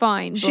that's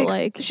fine. she But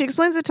like, she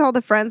explains it to all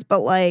the friends, but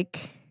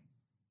like,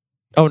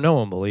 Oh, no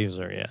one believes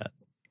her yet.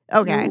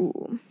 okay.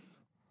 ooh.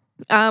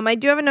 I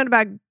do have a note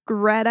about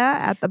Greta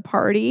at the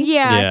party.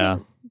 Yeah, Yeah. I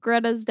think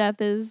Greta's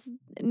death is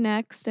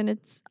next, and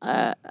it's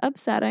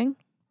upsetting.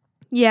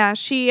 Yeah,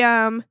 she's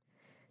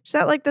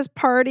at like this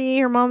party.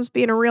 Her mom's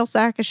being a real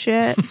sack of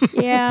shit.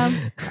 Yeah,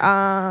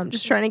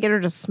 Just trying to get her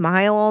to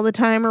smile all the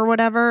time or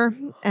whatever.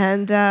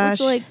 And which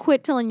like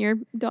quit telling your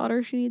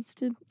daughter she needs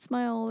to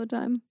smile all the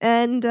time.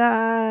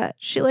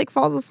 she like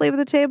falls asleep at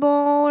the table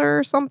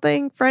or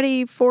something.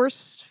 Freddie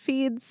force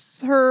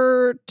feeds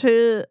her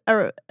to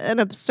an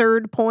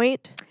absurd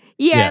point.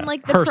 Yeah, and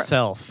like the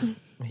herself.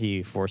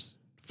 He force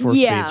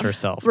Yeah. feeds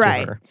herself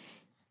Right. to her.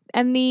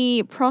 and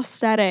the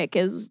prosthetic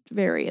is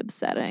very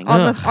upsetting.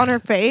 On her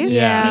face.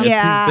 Yeah. It's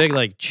Yeah. this big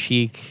like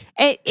cheek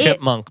It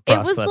chipmunk it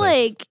was prosthetics.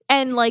 like,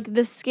 and like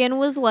the skin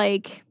was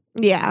like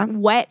Yeah.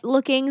 wet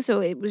looking,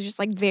 so it was just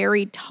like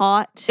very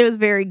taut. It was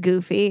very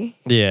goofy.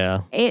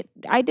 Yeah.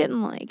 I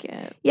didn't like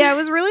it. Yeah, it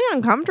was really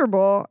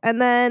uncomfortable. And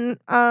then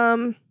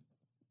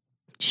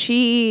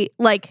she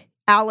like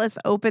Alice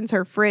opens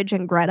her fridge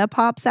and Greta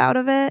pops out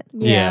of it.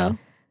 Yeah.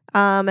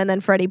 And then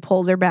Freddie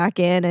pulls her back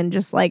in and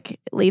just like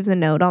leaves a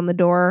note on the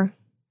door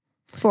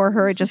for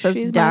her. It So just says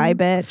she's die, my-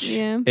 bitch.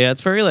 Yeah. Yeah,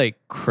 it's very like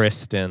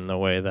Kristen, the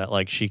way that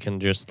like she can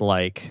just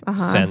like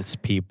sense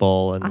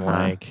people and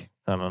like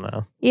I don't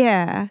know.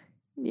 Yeah.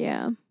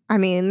 Yeah. I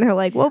mean, they're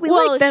like, well, we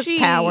Well, like this she-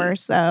 power,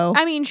 so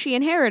I mean, she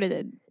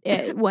inherited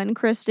it when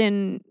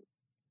Kristen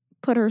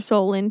put her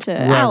soul into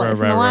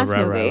Alice in the last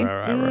movie.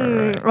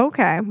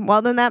 okay.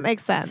 Well, then that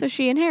makes sense. So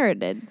she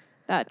inherited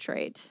that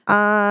trait.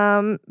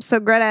 So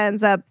Greta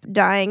ends up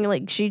dying,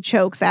 like she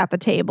chokes at the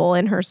table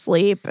in her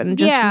sleep and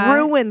just Yeah.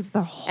 ruins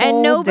the whole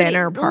And nobody,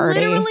 dinner party.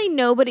 literally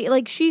nobody,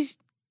 like she's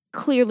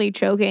clearly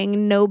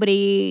choking.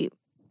 Nobody,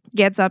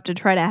 Gets up to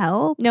try to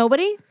help. not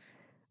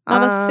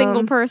a single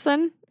Um,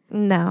 person.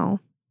 No.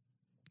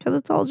 Because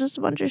it's all just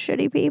a bunch of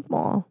shitty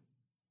people.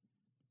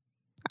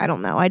 I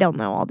don't know. I don't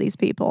know all these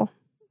people.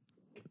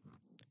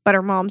 But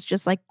her mom's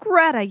just like,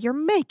 Greta, you're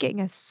making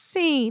a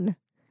scene.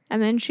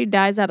 And then she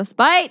dies out of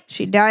spite.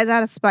 She dies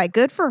out of spite.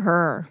 Good for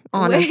her,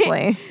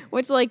 honestly.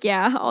 Which, like,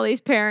 yeah, all these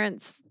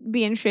parents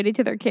being shitty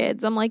to their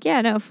kids. I'm like, yeah,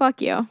 no,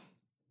 fuck you.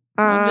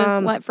 I'll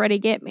just let Freddie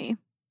get me.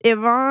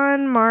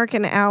 Yvonne, Mark,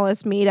 and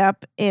Alice meet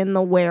up in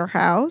the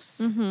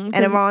warehouse. Mm-hmm.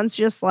 And Yvonne's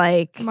just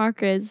like,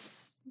 Mark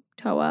is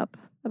toe up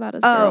about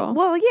his oh, girl.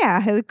 well, yeah,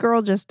 his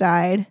girl just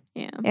died.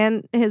 Yeah.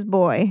 And his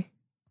boy.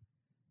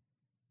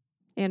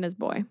 And his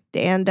boy.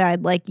 Dan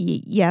died like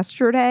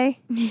yesterday.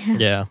 Yeah.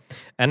 Yeah.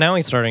 And now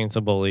he's starting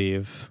to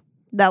believe.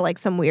 That like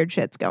some weird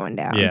shit's going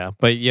down. Yeah.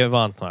 But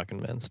Yvonne's not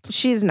convinced.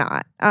 She's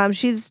not.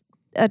 She's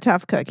a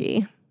tough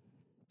cookie.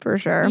 For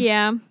sure.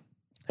 Yeah.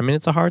 I mean,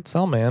 it's a hard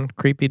sell, man.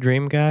 Creepy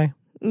dream guy.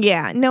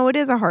 Yeah. No, it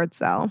is a hard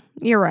sell.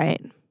 You're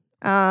right.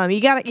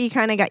 You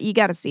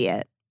gotta see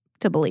it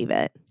to believe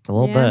it. A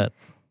little Yeah. bit.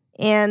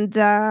 And She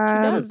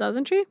does,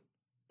 doesn't she?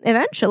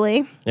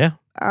 eventually. Yeah.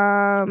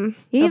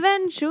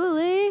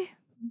 Eventually.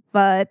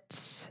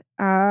 But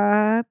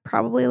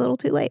probably a little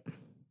too late.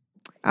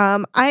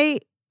 Yeah, I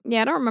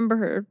don't remember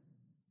her.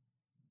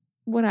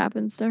 What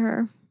happens to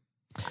her?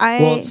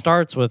 Well, it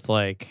starts with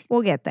like.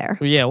 We'll get there.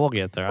 Yeah, we'll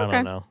get there. I Okay.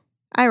 don't know.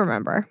 I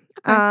remember.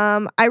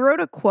 Okay. I wrote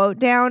a quote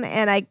down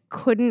and I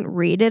couldn't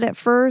read it at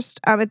first.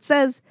 It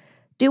says,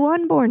 "Do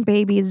unborn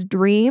babies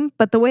dream?"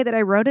 But the way that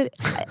I wrote it,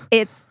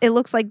 It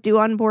looks like due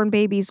unborn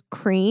baby's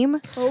cream.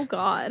 Oh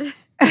God.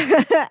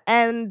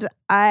 And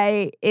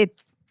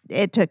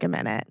it took a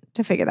minute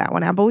to figure that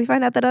one out. But we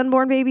find out that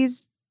unborn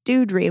babies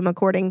do dream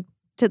according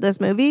to this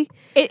movie.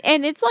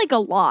 And it's like a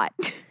lot.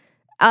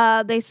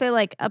 They say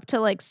like up to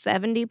like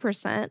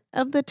 70%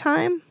 of the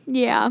time.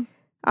 Yeah.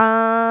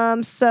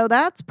 So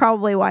that's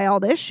probably why all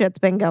this shit's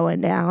been going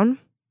down.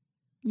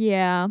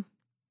 Yeah.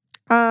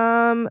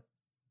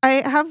 I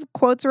have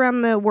quotes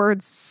around the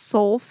word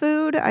soul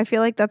food. I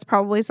feel like that's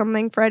probably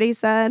something Freddie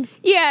said.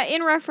 Yeah,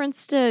 in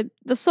reference to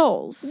the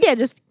souls. Yeah,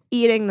 just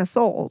eating the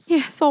souls.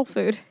 Yeah, soul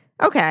food.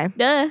 Okay.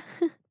 Duh.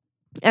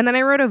 And then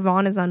I wrote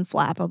Yvonne is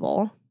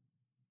unflappable.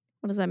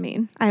 What does that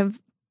mean?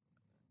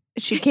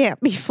 She can't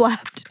be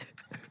flapped.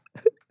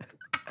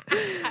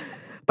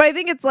 But I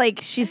think it's like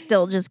she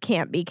still just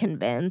can't be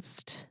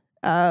convinced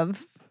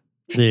of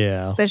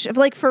Yeah.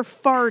 like for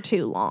far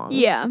too long.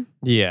 Yeah.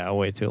 Yeah,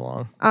 way too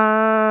long.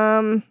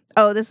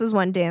 Oh, this is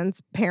when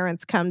Dan's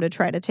parents come to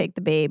try to take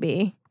the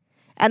baby.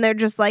 And they're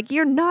just like,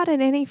 you're not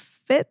in any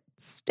fit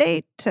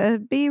state to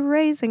be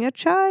raising a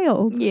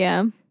child.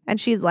 Yeah. And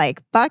she's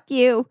like, fuck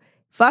you,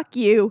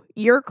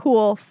 you're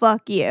cool,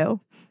 fuck you.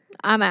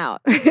 I'm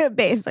out.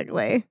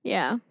 Basically.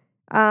 Yeah.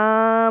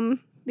 The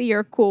The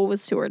you're cool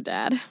was to her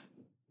dad.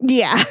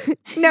 yeah.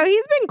 No,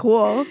 he's been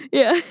cool.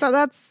 Yeah. So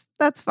that's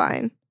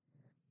fine.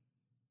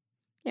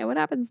 Yeah, what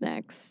happens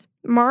next?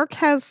 Mark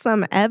has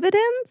some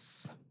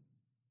evidence.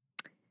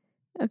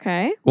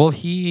 Okay. Well,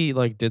 he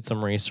like did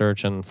some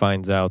research and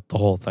finds out the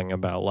whole thing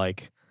about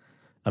like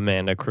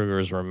Amanda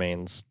Kruger's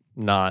remains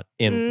not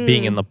in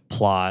being in the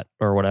plot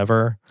or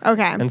whatever.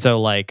 Okay. And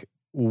so like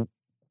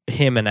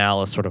him and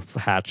Alice sort of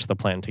hatch the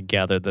plan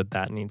together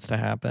that needs to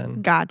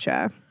happen.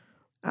 Gotcha.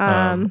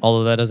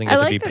 Although that doesn't I get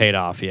to like be that- paid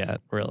off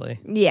yet, really.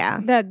 Yeah.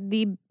 That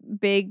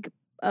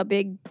a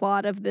big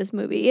plot of this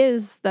movie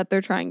is that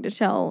they're trying to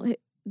tell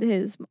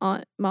his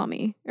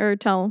mommy or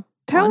tell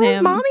on his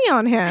him. mommy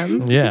on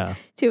him. Yeah.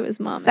 To his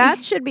mommy.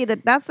 That should be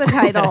that's the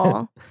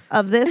title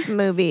of this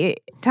movie.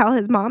 Tell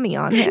his mommy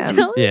on him.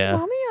 Tell his Yeah.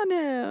 mommy on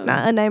him.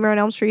 Not A Nightmare on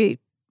Elm Street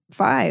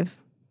 5.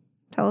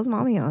 Tell his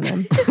mommy on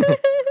him.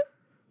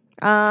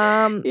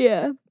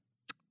 Yeah.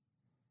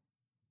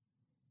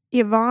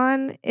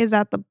 Yvonne is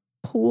at the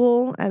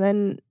pool and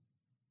then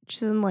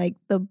she's in like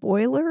the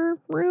boiler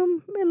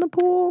room in the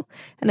pool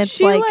and it's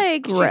she,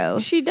 like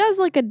gross. She does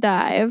like a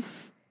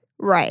dive.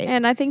 Right.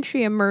 And I think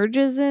she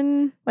emerges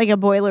in, Like a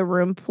boiler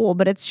room pool,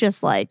 but it's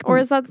just like or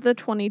is that the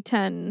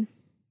 2010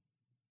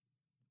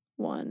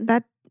 one?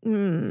 that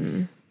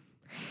You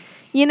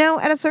know,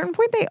 at a certain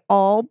point they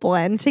all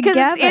blend Because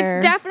together.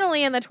 it's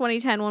definitely in the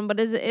 2010 one, but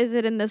is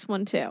it in this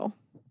one too?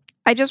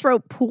 I just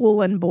wrote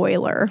pool and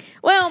boiler.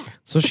 Well,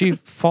 So she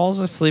falls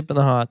asleep in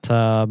the hot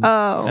tub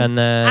Oh. and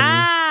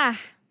then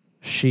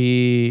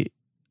she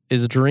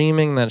is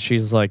dreaming that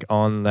she's like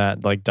on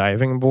that like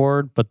diving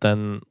board, but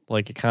then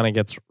like it kind of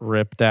gets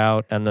ripped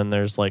out and then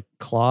there's like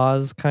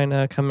claws kind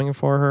of coming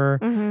for her.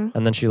 Mm-hmm.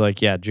 And then she like,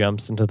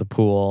 jumps into the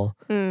pool.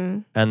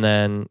 Mm. And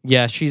then,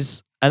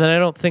 and then I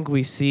don't think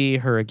we see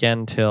her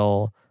again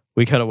till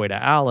we cut away to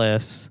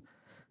Alice.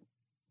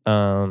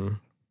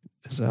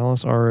 Is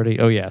Alice already?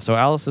 Oh yeah. So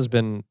Alice has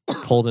been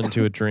pulled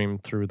into a dream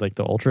through like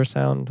the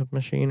ultrasound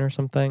machine or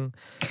something.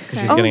 'Cause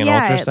she's Oh getting an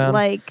yeah, ultrasound.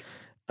 like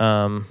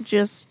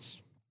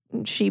Just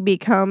she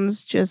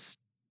becomes just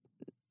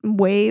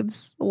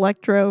waves,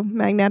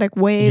 electromagnetic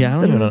waves. I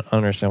don't and, even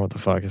understand what the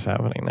fuck is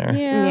happening there.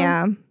 yeah.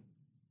 yeah.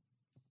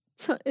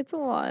 It's a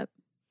lot.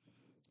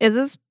 Is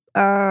this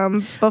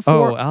before?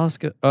 Oh, Alice.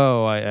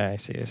 I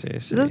see.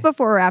 Is this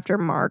before or after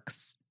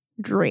Mark's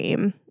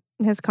dream,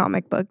 his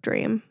comic book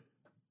dream?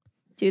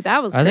 Dude,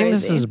 that was I crazy. think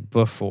this is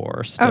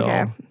before still.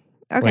 Okay.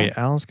 Okay. Wait,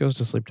 Alice goes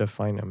to sleep to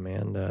find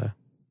Amanda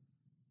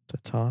to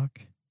talk.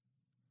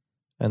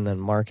 And then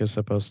Mark is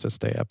supposed to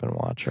stay up and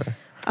watch her.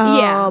 Oh,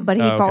 Yeah. but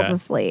he Oh, falls okay.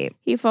 asleep.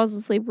 He falls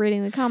asleep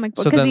reading the comic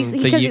book So because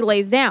then he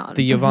lays down.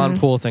 The Yvonne Mhm.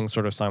 Poole thing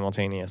sort of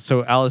simultaneous.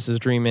 So Alice is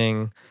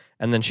dreaming,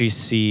 and then she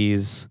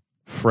sees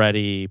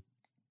Freddie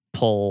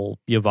pull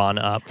Yvonne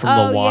up from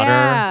the water.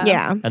 Yeah.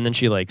 Yeah. And then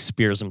she like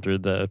spears him through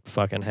the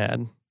fucking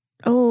head.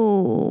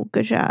 Oh,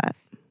 good shot.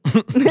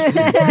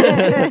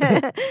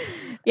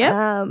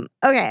 Yep.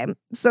 Okay.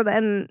 So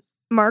then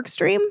Mark's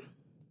dream.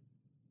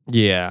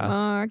 Yeah.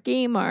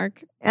 Marky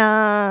Mark.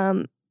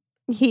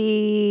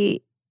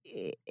 He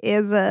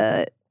is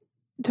a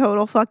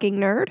total fucking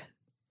nerd.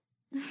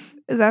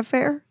 Is that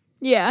fair?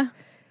 Yeah.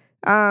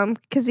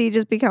 Because he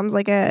just becomes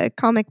like a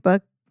comic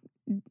book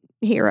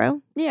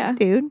hero Yeah.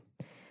 dude.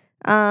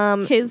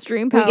 His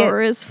dream we get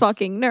power is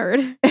fucking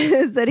nerd.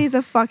 is that he's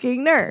a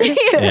fucking nerd.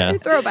 Yeah.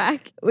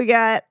 Throwback. We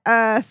got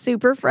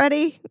Super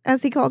Freddy,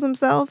 as he calls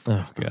himself,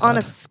 Oh god. on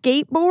a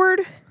skateboard.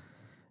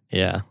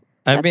 Yeah.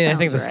 I That mean, I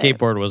think the sounds right.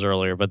 skateboard was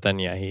earlier, but then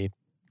he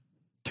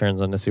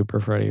turns into Super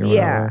Freddy or Yeah.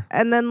 whatever.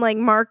 And then like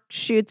Mark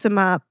shoots him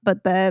up,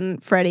 but then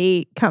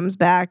Freddy comes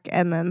back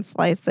and then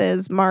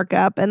slices Mark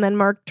up, and then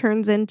Mark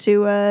turns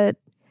into a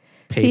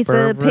piece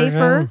of paper.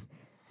 version?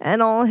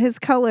 and all his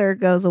color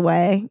goes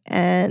away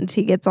and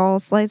he gets all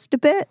sliced to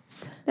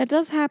bits. That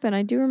does happen.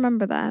 I do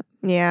remember that.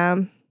 Yeah.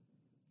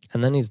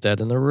 And then he's dead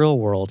in the real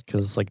world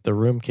because like the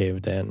room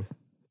caved in.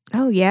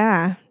 Oh,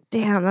 yeah.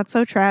 Damn, that's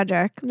so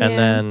tragic. Yeah. And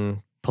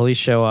then police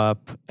show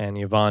up and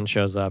Yvonne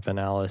shows up and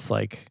Alice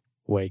like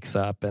wakes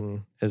up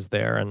and is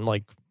there. And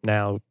like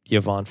now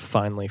Yvonne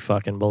finally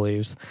fucking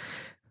believes.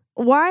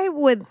 Why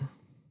would...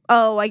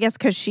 Oh, I guess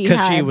because she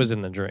was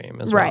in the dream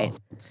as Right. well.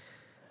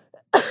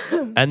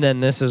 And then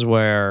this is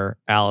where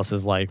Alice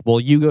is like, well,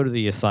 you go to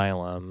the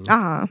asylum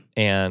Uh-huh.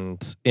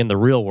 and in the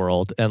real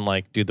world and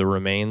like do the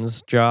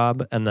remains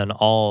job. And then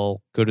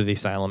I'll go to the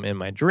asylum in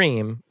my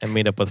dream and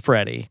meet up with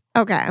Freddy.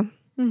 Okay.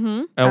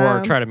 Mm-hmm.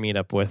 Or try to meet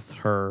up with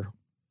her,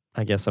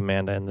 I guess,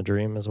 Amanda in the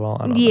dream as well.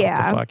 I don't know what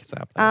the fuck is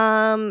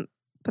happening.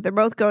 But they're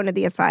both going to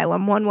the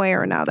asylum one way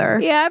or another.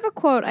 Yeah, I have a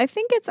quote. I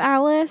think it's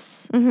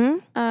Alice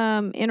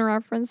Mm-hmm. in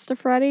reference to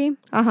Freddy.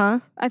 Uh-huh.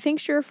 I think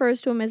she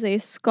refers to him as a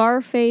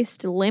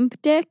scar-faced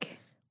limp dick.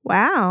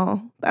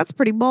 Wow. That's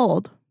pretty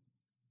bold.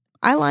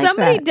 I like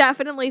Somebody that.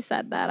 definitely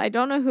said that. I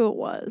don't know who it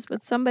was,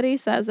 but somebody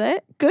says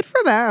it. Good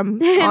for them,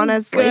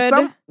 honestly.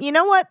 Good. You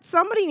know what?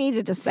 Somebody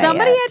needed to say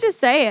Somebody it. had to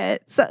say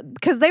it. So,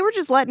 because they were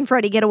just letting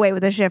Freddie get away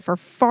with this shit for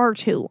far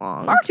too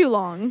long. Far too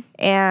long.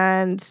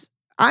 And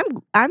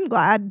I'm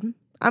glad.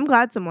 I'm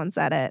glad someone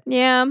said it.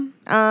 Yeah.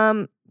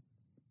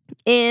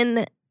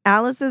 In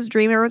Alice's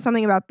dream, I wrote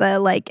something about the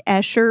like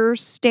Escher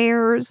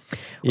stairs,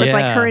 where it's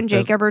like her and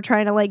there's- Jacob are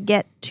trying to like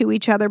get to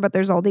each other, but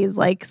there's all these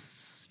like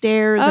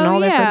stairs in Oh, all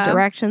different yeah.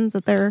 directions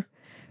that they're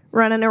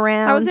running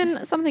around. I was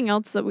in something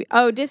else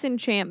that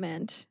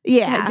Disenchantment.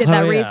 yeah, I did Oh,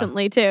 that yeah.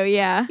 recently too.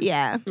 Yeah.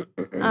 yeah,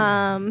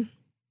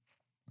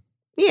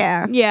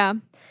 yeah. Yeah.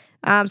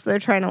 So they're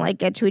trying to like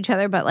get to each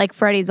other, but like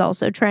Freddie's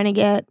also trying to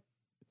get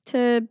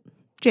To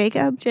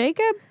Jacob.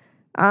 Jacob.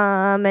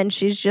 And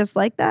she's just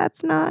like,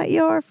 "That's not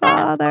your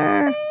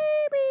father."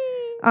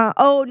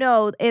 Oh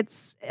no,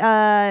 it's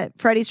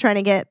Freddie's trying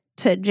to get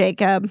to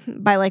Jacob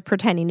by like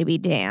pretending to be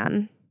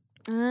Dan,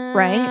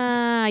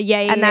 Right? Yeah.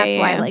 and that's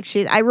why like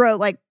I wrote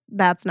like,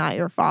 "That's not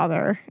your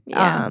father."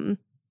 Yeah.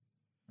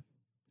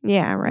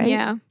 Yeah, right.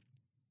 Yeah.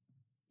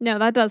 No,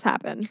 that does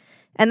happen.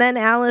 And then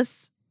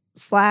Alice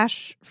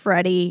 /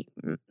 Freddie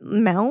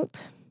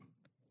melt.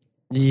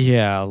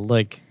 Yeah,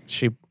 like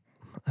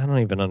I don't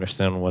even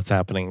understand what's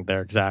happening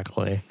there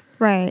exactly.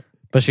 Right.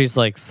 But she's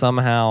like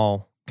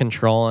somehow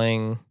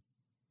controlling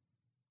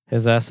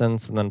his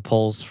essence and then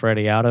pulls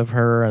Freddy out of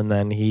her and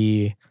then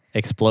he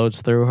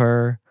explodes through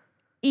her.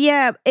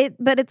 Yeah,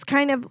 but it's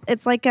kind of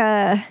it's like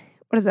a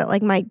what is it,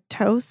 like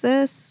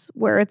mitosis,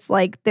 where it's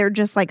like they're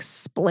just like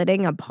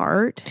splitting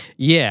apart.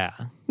 Yeah.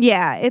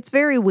 Yeah, it's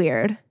very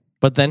weird.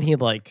 But then he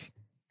like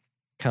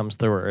comes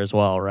through her as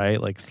well,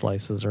 right? Like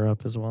slices her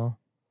up as well.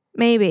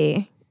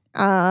 Maybe.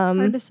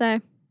 Hard to say.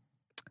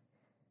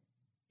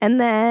 And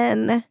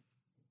then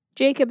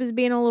Jacob is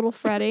being a little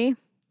Freddy.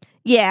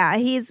 yeah,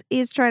 he's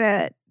trying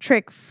to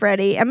trick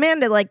Freddy.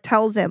 Amanda like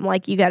tells him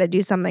like you got to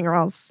do something or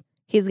else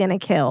he's gonna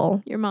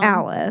kill Your mom.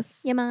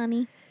 Alice. Your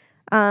mommy.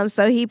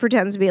 So he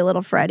pretends to be a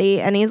little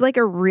Freddy, and he's like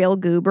a real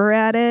goober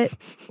at it.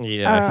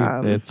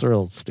 Yeah, it's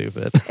real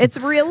stupid. It's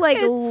real like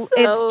it's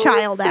so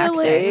child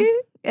silly.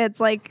 acting. It's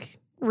like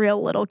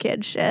real little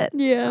kid shit.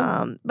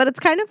 Yeah. But it's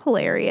kind of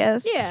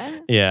hilarious. Yeah.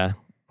 Yeah.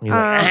 He's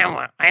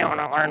like, I want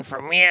to learn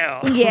from you.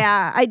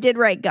 Yeah, I did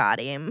write got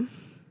him.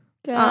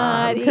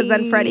 Because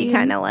then Freddy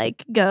kind of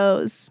like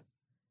goes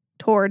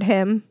toward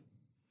him.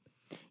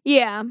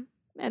 Yeah.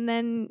 And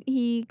then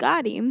he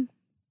got him.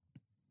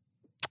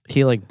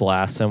 He like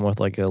blasts him with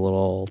like a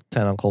little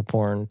tentacle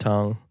porn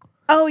tongue.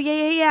 Oh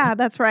yeah.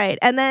 That's right.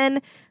 And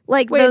then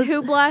like Wait, those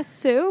who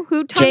blasts who?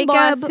 Who tongue Jacob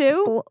blasts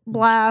who?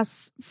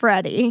 blasts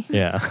Freddy,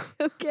 Yeah.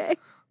 Okay.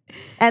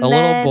 and a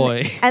then little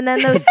boy. and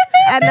then those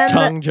and then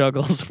Tongue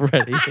juggles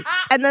Freddy.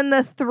 and then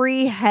the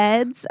three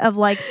heads of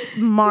like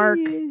Mark,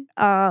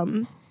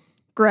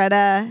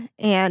 Greta,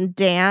 and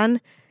Dan,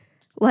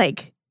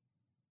 like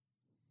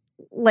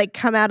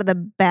come out of the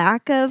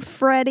back of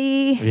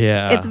Freddy.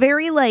 Yeah. It's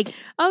very like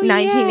Oh,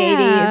 1980s,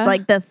 yeah.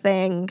 like The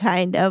Thing,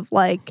 kind of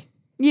like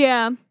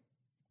Yeah.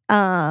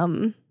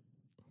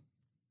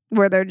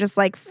 where they're just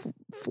like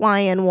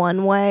flying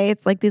one way.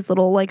 It's like these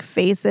little like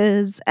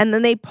faces, and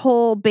then they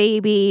pull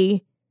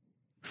baby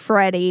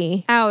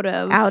Freddy Out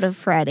of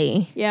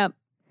Freddy, Yep.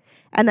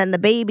 and then the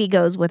baby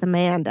goes with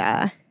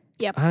Amanda.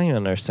 I don't even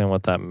understand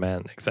what that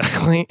meant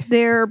exactly.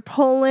 They're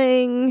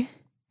pulling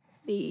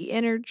The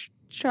inner the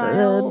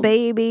child.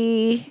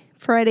 baby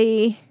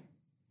Freddy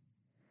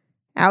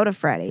out of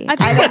Freddy. I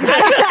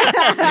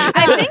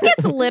think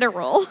it's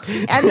literal.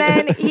 And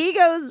then he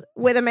goes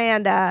with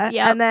Amanda,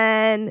 Yep. and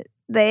then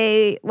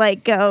they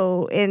like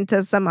go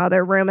into some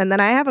other room. And then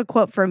I have a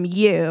quote from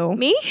you.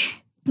 Me?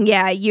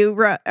 Yeah, you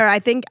wrote, or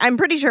I'm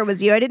pretty sure it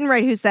was you. I didn't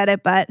write who said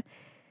it, but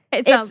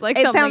It sounds like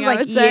something sounds I like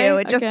would you. say.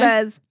 It just Okay.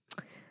 says,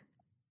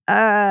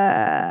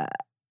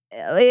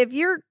 if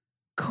you're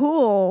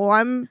cool,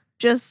 I'm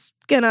just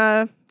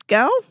gonna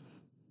go.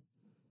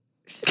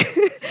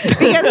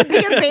 because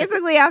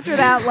basically after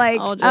that,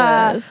 All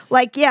jealous.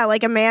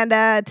 like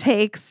Amanda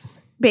takes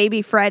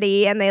baby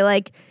Freddie and they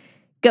like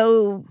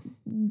go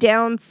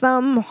down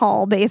some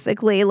hall,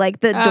 basically like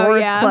the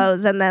doors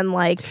close and then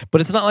like But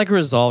it's not like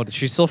resolved.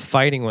 She's still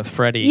fighting with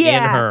Freddie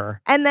in her.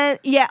 and then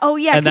And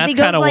because that's he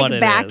goes kinda like what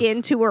it back is.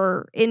 into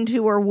her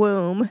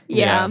womb.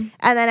 Yeah.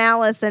 And then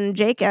Alice and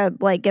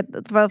Jacob like get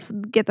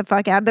the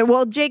fuck out of there.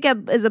 Well,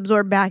 Jacob is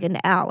absorbed back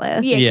into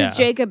Alice. Yeah, Yeah. because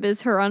Jacob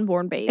is her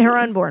unborn baby. Her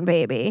unborn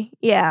baby.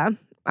 Yeah.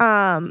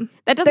 That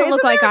doesn't There- look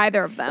isn't like there-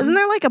 either of them. Isn't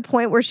there like a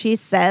point where she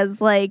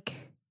says like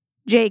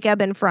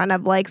Jacob in front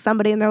of like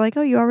somebody and they're like,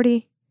 "Oh, you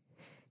already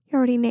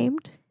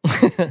named?"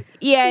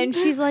 Yeah, and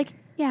she's like,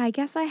 yeah, I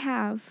guess I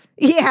have.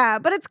 Yeah,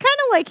 but it's kind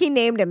of like he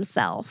named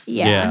himself.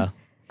 Yeah. Yeah.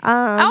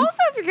 Also,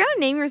 if you're gonna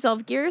name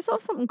yourself, give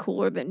yourself something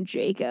cooler than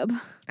Jacob.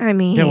 I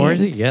mean, Yeah, where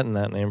is he getting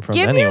that name from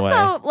Give anyway?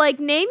 yourself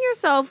name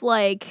yourself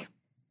like.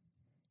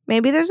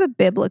 maybe there's a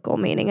biblical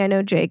meaning. I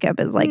know Jacob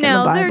is like in the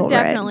No, Bible, there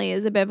right? definitely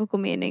is a biblical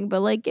meaning, but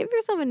like, give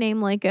yourself a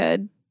name like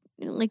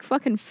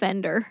fucking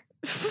Fender.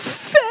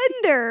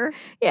 Fender,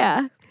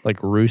 Yeah.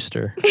 Like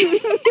Rooster.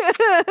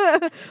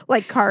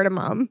 like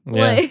cardamom.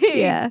 Yeah. Like,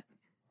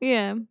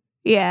 Yeah,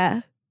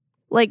 yeah,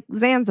 like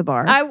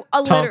Zanzibar.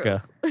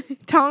 Tonka.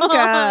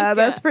 Tonka,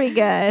 that's Tonka. pretty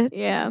good.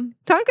 Yeah.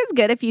 Tonka's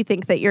good if you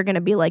think that you're going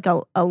to be like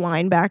a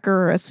linebacker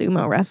or a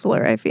sumo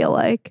wrestler. I feel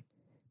like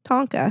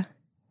Tonka.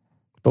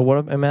 But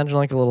imagine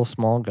like a little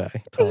small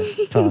guy.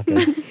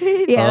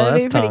 Tonka. Yeah, Oh,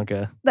 that's that'd be pretty.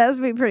 Tonka. That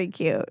would be pretty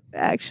cute,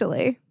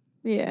 actually.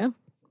 Yeah.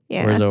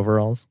 Yeah. Wears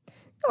overalls.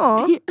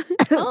 Aw.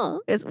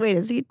 Oh.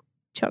 Is he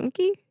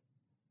chunky?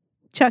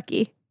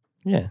 Chucky.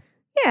 Yeah.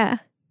 Yeah.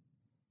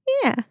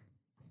 Yeah.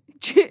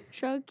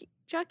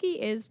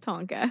 Chucky is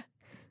Tonka.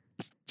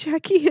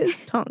 Chucky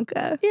is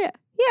Tonka. Yeah.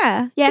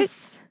 Yeah.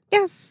 Yes.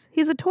 Yes.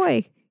 He's a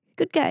toy.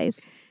 Good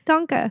guys.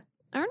 Tonka.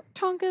 Aren't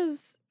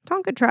Tonkas?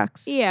 Tonka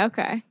trucks. Yeah.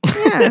 Okay.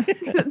 Yeah.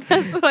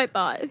 That's what I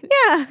thought.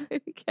 Yeah.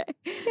 Okay.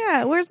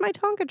 Yeah. Where's my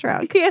Tonka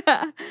truck? Yeah.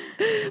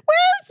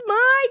 Where's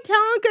my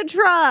Tonka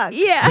truck?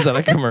 Yeah. Is that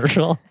a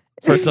commercial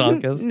for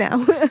Tonkas? No.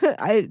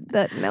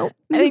 Nope.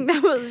 I think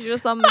that was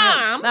just something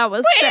that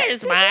was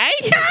Where's my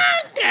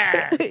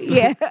Tonka?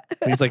 Yeah.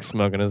 He's like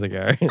smoking a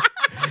cigar.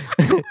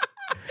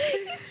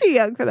 He's too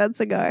young for that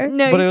cigar.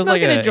 No, But he's it was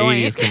like smoking an a joint.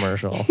 80s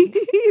commercial.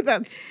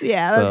 That's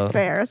So-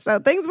 fair. So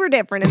things were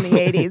different in the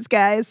 80s,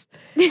 guys.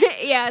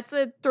 Yeah, it's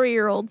a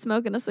 3-year-old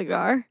smoking a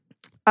cigar.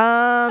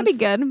 Um That'd be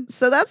good.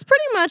 So that's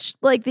pretty much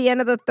like the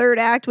end of the third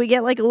act. We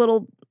get like a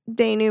little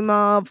denouement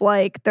of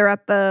like they're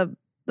at the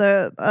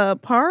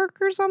park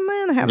or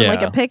something. They're having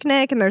like Yeah. a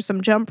picnic and there's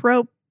some jump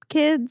rope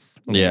kids.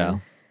 Yeah.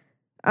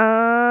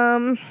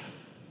 Um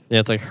Yeah,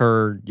 it's like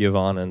her,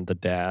 Yvonne, and the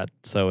dad.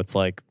 So it's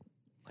like,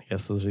 I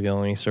guess those are the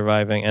only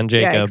surviving. And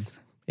Jacob yikes.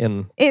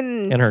 in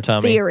in her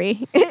tummy.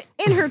 theory.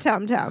 In her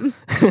tum tum.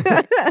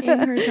 In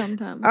her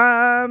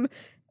tum-tum.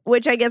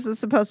 Which I guess is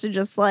supposed to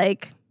just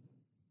like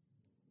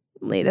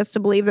lead us to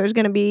believe there's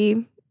going to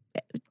be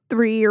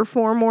 3 or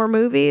 4 more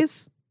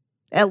movies,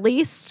 at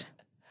least.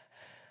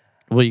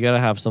 Well, you got to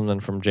have something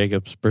from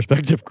Jacob's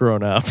perspective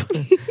growing up.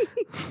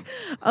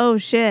 Oh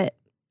shit,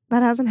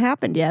 that hasn't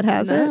happened yet,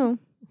 has it? No.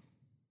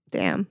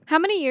 Damn. How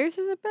many years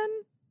has it been?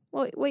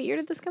 What year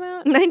did this come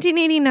out?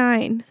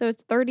 1989. So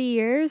it's 30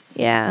 years?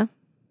 Yeah.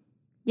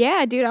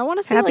 Yeah, dude, I want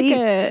to see Happy like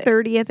a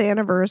 30th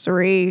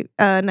anniversary.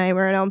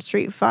 Nightmare on Elm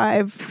Street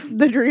 5,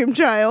 The Dream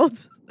Child.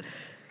 Just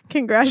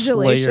Congratulations.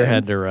 lay your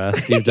head to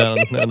rest. You've done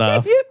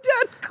enough. You've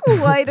done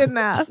quite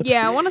enough.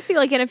 Yeah, I want to see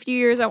like in a few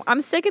years. I'm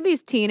sick of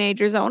these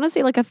teenagers. I want to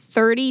see like a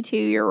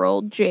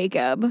 32-year-old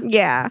Jacob.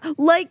 Yeah.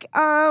 Like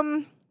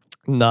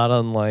Not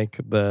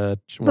unlike the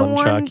the one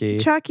one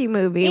Chucky.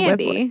 movie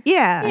Andy. with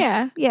yeah.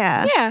 Yeah.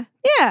 Yeah. Yeah.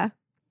 Yeah.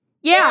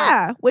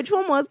 Yeah. Which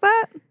one was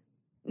that?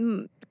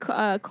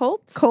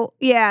 Colt?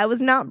 Yeah, it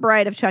was not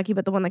Bride of Chucky,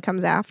 but the one that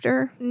comes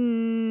after.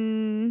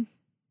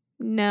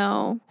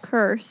 No.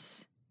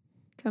 Curse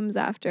comes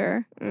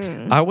after.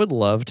 I would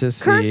love to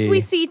see. Curse, we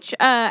see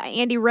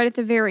Andy right at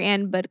the very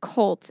end, but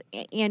Colt,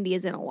 Andy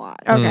is in a lot.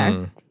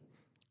 Okay.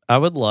 I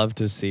would love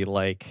to see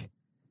like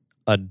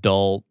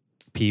adult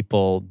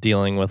people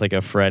dealing with like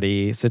a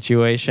Freddy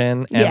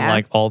situation, and Yeah.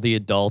 like all the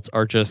adults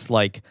are just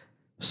like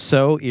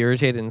so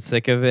irritated and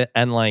sick of it,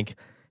 and like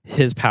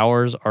his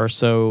powers are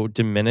so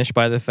diminished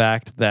by the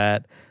fact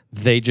that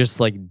they just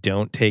like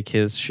don't take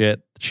his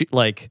shit.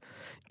 Like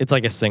it's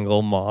like a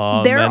single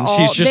mom, and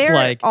she's just they're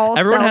like all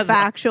everyone has.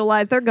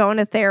 self-actualized. They're going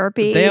to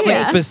therapy. They have like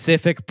Yeah.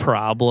 specific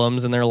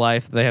problems in their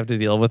life that they have to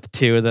deal with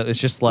too. That it's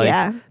just like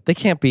Yeah. they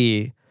can't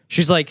be.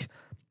 She's like,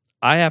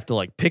 I have to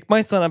like pick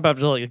my son up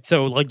after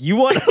like you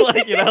want to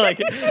like you know like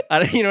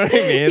you know what I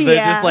mean? They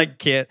Yeah. just like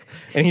can't.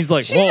 And he's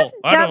like, She whoa, just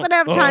I don't- doesn't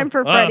have time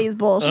for Freddy's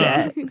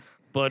bullshit.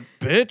 But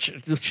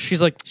bitch,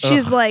 she's like,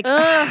 She's "Ugh, like,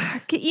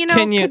 Ugh. could you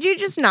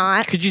just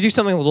not? could you do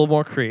something a little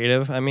more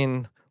creative? I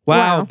mean,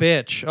 wow, Wow.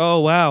 bitch.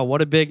 Oh wow,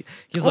 what a big.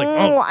 He's like,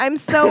 oh, oh, I'm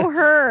so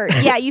hurt.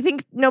 Yeah, you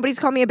think nobody's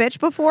called me a bitch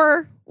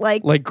before?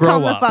 Like grow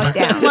calm up. the fuck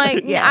down.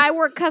 Like, yeah. I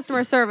work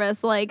customer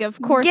service. Like,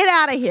 of course. Get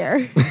out of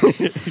here.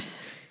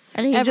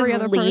 And he every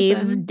just other leaves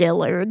person.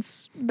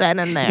 Dillard's then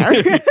and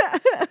there.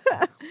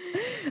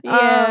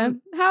 Yeah.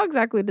 How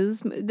exactly does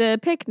the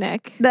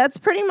picnic? That's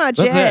pretty much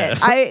That's it.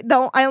 it.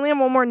 I only have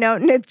one more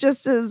note, and it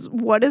just is,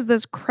 what is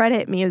this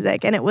credit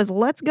music? And it was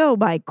 "Let's Go"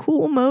 by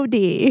Kool Moe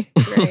Dee,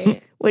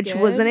 Great. which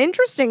was Good. an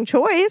interesting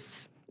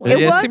choice.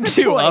 It was seemed a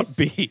too choice.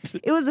 upbeat.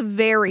 It was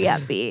very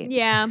upbeat.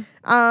 Yeah.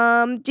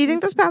 Do you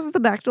think this passes the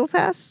Bechdel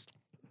test?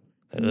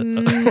 I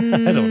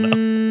don't know.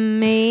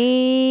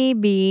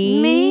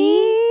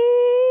 Maybe.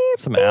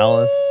 Some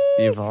Alice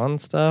Yvonne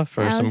stuff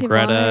or Alice some Yvonne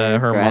Greta, or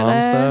her Greta.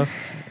 mom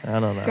stuff. I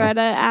don't know.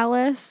 Greta,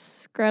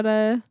 Alice,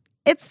 Greta.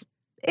 It's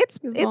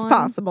Yvonne.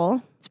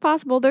 possible. It's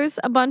possible. There's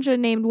a bunch of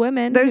named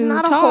women. There's who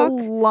not a talk.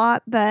 whole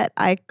lot that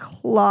I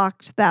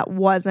clocked that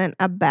wasn't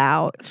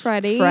about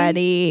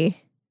Freddie.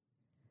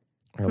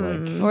 Or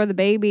like, Or the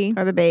baby.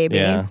 or the baby.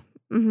 yeah,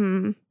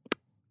 Mm-hmm.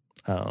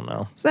 I don't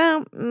know.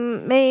 So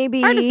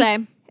maybe Hard to say.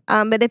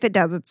 But if it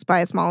does, it's by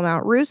a small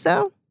amount.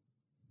 Russo?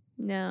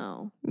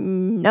 No.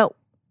 No.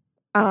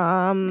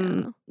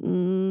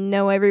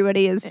 No,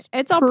 everybody is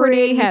It's all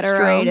pretty hetero.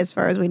 straight as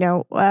far as we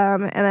know.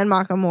 And then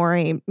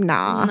Makamori,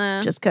 nah.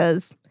 Nah. Just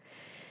because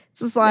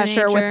it's a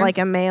slasher with nature. like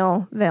a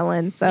male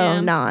villain, so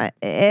Yeah. not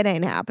it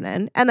ain't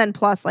happening. And then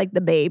plus like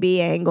the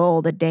baby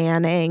angle, the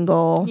Dan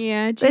angle.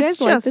 Yeah. Do you It's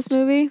guys like this just-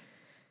 movie?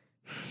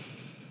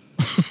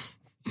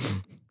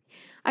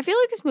 I feel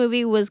like this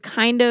movie was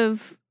kind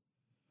of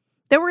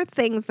There were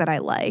things that I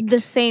liked. the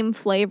same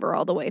flavor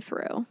all the way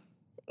through.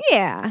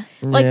 Yeah.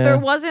 Like Yeah. there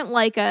wasn't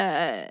like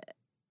a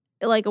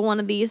one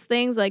of these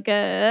things like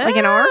Like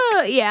an arc?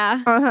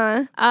 Yeah.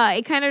 Uh-huh.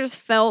 It kind of just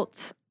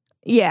felt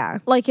Yeah.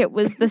 like it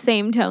was the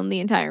same tone the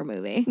entire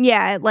movie.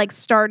 Yeah. It like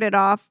started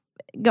off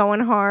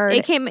going hard.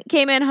 It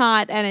came in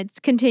hot and it's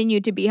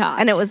continued to be hot.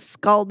 and it was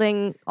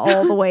scalding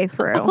all the way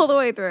through. all the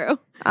way through.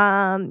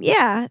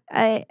 Yeah,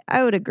 I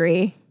would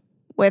agree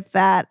with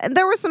that. And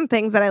there were some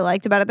things that I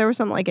liked about it. There were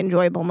some like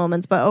enjoyable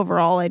moments, but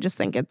overall I just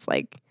think it's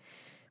like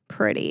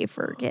pretty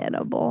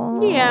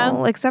forgettable.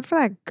 Yeah. Except for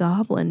that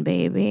goblin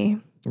baby.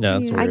 Yeah,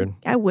 that's Yeah. weird.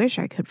 I wish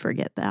I could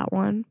forget that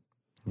one.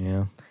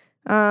 Yeah.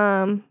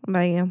 What about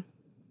you?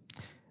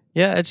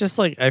 Yeah, it's just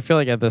like I feel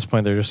like at this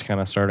point they're just kind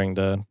of starting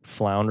to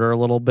flounder a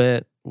little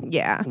bit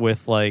Yeah.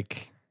 with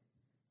like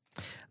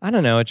I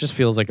don't know, it just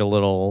feels like a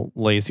little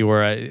lazy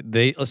where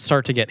they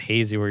start to get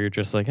hazy where you're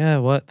just like,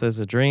 what? There's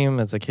a dream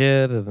as a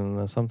kid and then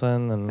there's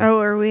something and Oh,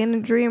 are we in a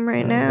dream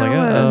right Yeah, it's now?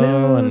 like,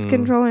 uh-oh, Who's and-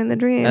 controlling the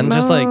dream? and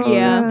just like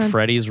Yeah. God.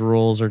 Freddy's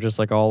rules are just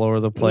like all over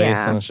the place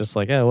Yeah. and it's just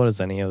like, what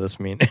does any of this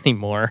mean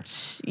anymore?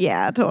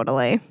 Yeah,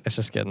 totally. It's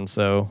just getting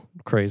so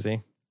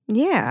crazy.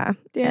 Yeah.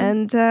 Yeah.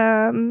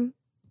 And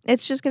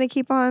it's just going to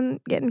keep on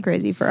getting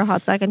crazy for a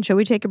hot second. Should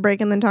we take a break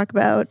and then talk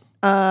about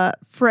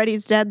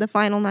Freddy's Dead, The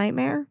Final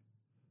Nightmare?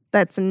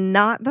 That's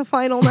not The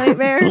Final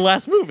Nightmare. The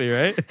last movie,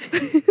 right?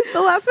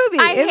 The last movie.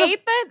 I is a-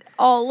 hate that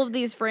all of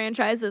these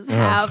franchises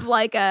have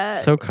like a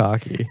So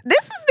cocky.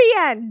 This is the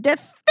end.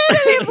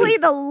 Definitively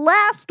the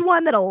last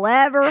one that'll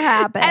ever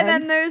happen. and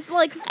then there's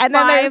like And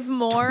then five there's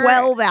more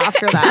 12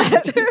 after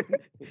that.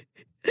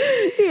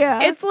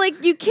 Yeah. It's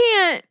like you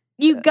can't.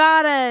 You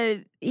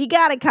gotta. You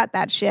got to cut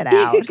that shit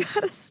out. You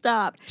gotta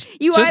stop.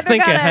 You Just either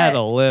think gotta, ahead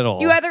a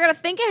little. You either gotta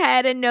think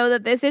ahead and know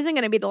that this isn't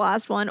gonna be the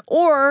last one,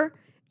 or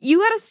you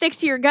gotta stick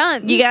to your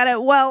guns. You gotta,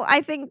 well,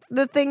 I think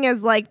the thing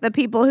is like the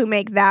people who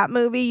make that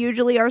movie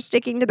usually are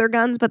sticking to their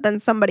guns, but then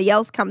somebody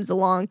else comes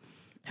along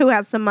who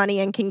has some money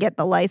and can get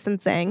the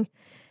licensing.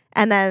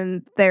 And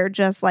then they're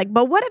just like,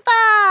 but what if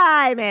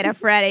I made a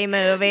Freddy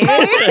movie?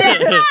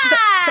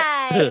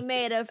 I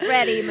made a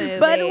Freddy movie.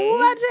 But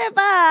what if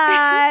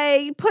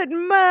I put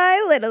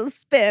my little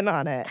spin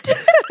on it?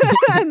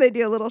 And they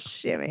do a little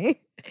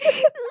shimmy.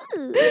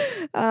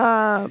 So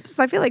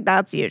I feel like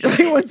that's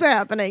usually what's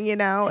happening, you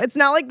know? It's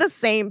not like the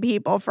same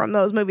people from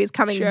those movies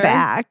coming Sure.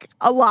 back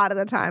a lot of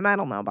the time. I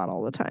don't know about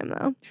all the time,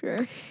 though.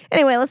 Sure.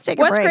 Anyway, let's take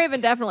a Wes break.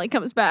 Craven definitely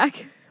comes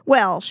back.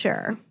 Well,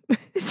 sure.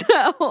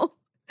 So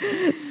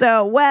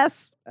So,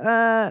 Wes,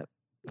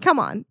 come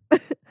on.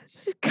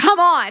 come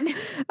on.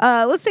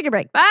 Let's take a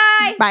break.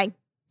 Bye. Bye.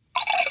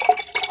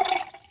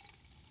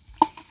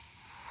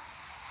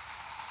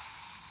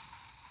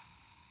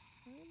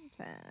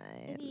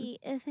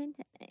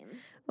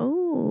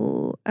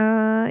 Oh,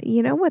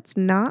 you know what's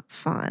not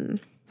fun?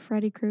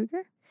 Freddy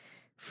Krueger.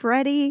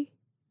 Frederick,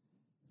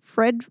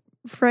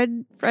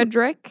 Frederick.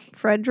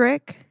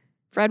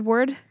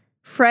 Fredward.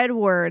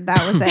 Fredward.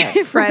 That was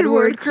it.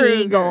 Fredward Fredward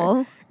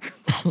Kegel.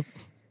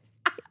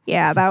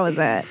 Yeah, that was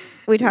it.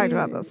 We talked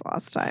about this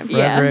last time.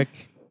 Yeah.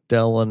 Frederick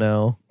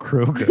Delano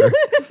Krueger.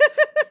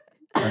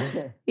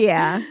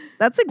 Yeah,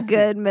 that's a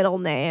good middle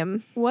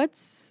name.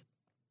 What's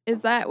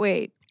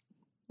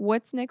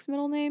Nick's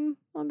middle name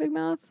on Big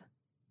Mouth?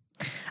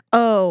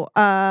 Oh,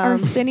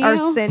 Arsenio?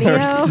 Arsenio.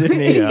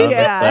 Arsenio.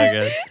 Yeah. That's so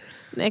good.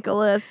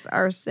 Nicholas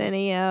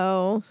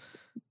Arsenio.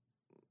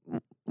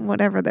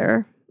 Whatever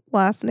their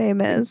last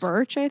name is.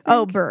 Birch, I think.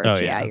 Oh, Birch. Oh,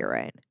 yeah. yeah. You're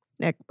right.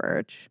 Nick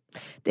Birch.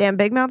 Damn,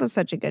 Big Mouth is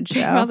such a good show.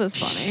 Big Mouth is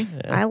funny.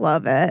 I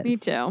love it. Me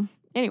too.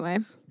 Anyway.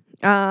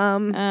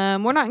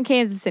 Um. We're not in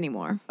Kansas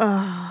anymore. Oh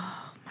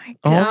my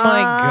Oh my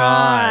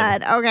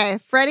god. Okay,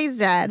 Freddy's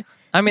dead.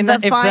 I mean, The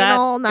that, if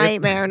Final that,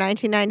 Nightmare,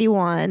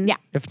 1991. Yeah.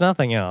 if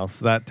nothing else,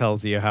 that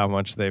tells you how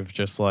much they've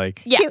just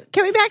like. Yeah.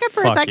 Can we back up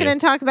for a Fuck second you. and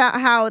talk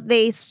about how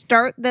they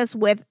start this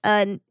with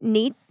a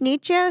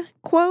Nietzsche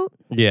quote?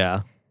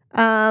 Yeah.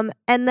 And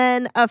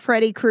then a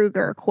Freddy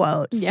Krueger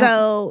quote. Yeah.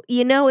 So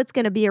you know it's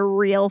gonna be a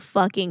real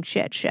fucking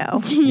shit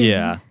show.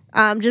 Yeah.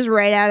 Just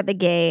right out of the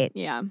gate.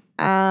 Yeah.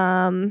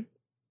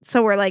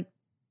 So we're like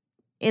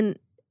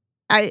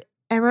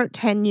I wrote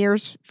 10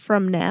 years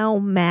from now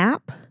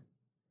map.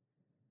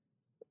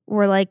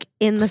 We're like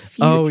in the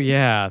future. Oh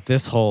yeah,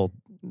 this whole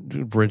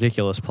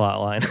ridiculous plot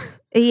line.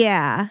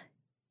 Yeah.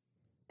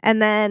 And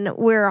then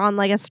we're on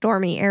like a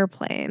stormy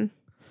airplane.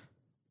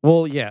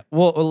 Well, yeah.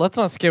 Well, let's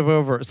not skip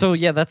over. So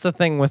yeah, that's the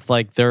thing with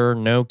like there are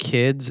no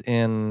kids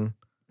in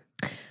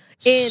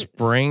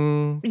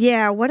spring.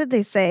 Yeah, what did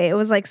they say? It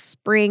was like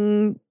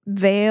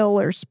Springvale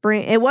or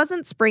Spring. It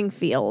wasn't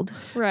Springfield,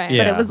 Right.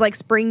 Yeah. but it was like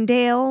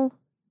Springdale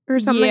or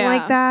something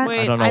like that. Wait,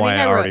 I don't know why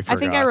I already I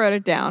think I forgot. wrote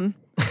it down.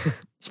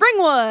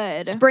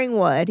 Springwood.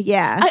 Springwood,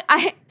 yeah.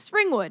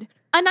 Springwood.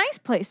 A nice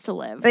place to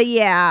live.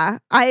 Yeah.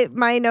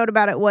 My note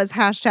about it was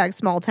hashtag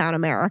small town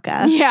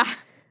America. Yeah.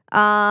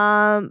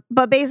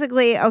 But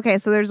basically, okay,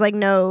 so there's like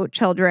no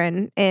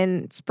children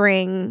in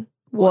Springwood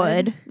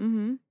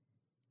Mm-hmm.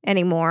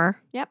 anymore.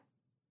 Yep.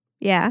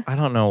 Yeah. I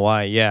don't know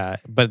why. Yeah,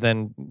 but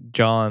then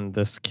John,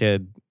 this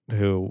kid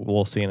who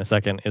we'll see in a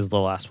second, is the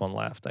last one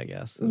left. I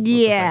guess. is what the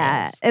thing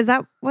Yeah. is. Is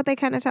that what they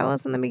kind of tell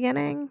us in the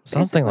beginning?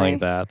 Something basically? like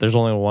that. There's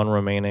only one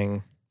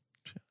remaining.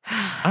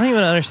 I don't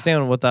even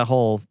understand what that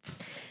whole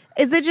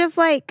Is it just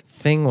like,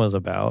 thing was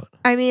about.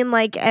 I mean,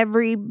 like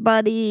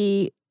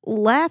everybody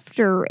left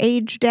or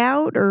aged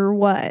out or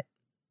what?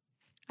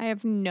 I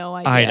have no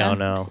idea. I don't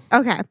know.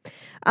 Okay.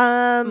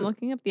 I'm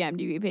looking up the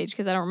IMDb page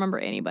because I don't remember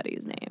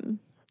anybody's name.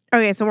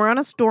 Okay, so we're on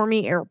a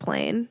stormy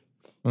airplane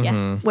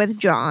Yes. with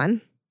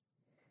John.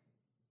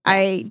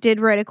 I Yes. did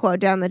write a quote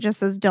down that just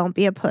says, "Don't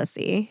be a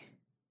pussy."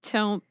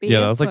 Don't be. Yeah,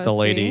 a that was like the pussy.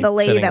 lady. The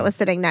lady Sitting- that was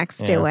sitting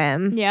next to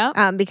him.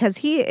 Yeah. Because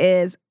he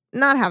is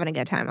not having a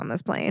good time on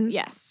this plane.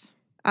 Yes.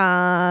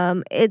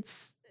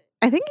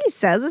 I think he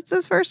says it's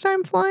his first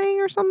time flying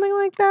or something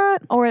like that.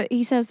 Or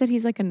he says that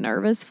he's like a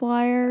nervous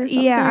flyer. Or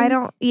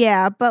something.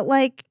 Yeah, but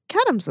like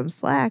cut him some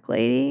slack,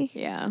 lady.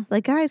 Yeah.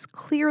 Like guy's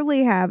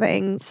clearly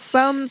having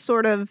some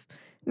sort of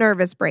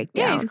nervous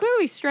breakdown. Yeah, he's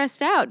clearly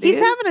stressed out, dude. He's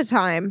having a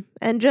time,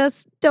 and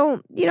just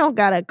you don't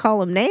gotta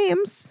call him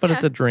names. But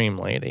it's a dream,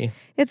 lady.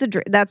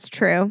 That's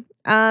true.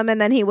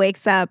 And then he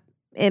wakes up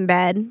in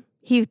bed.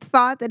 He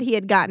thought that he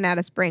had gotten out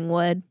of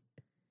Springwood,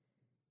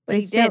 But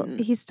he didn't.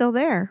 He's still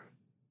there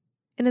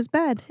in his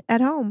bed at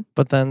home.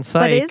 But then,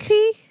 psych. But is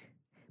he?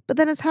 But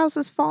then his house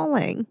is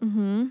falling,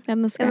 Mm-hmm.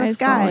 And the sky is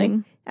sky.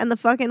 falling. and the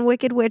fucking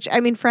wicked witch. I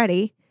mean,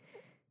 Freddy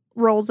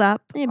rolls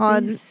up Yeah,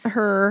 on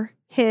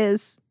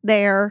but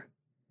their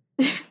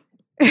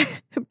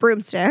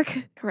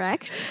broomstick.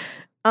 Correct.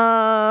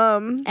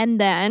 Um, And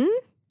then,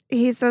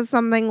 he says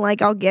something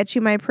like, "I'll get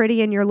you, my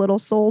pretty, and your little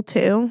soul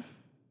too."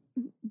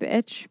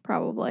 bitch,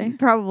 probably.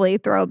 Probably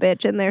throw a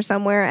bitch in there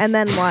somewhere. And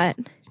then what?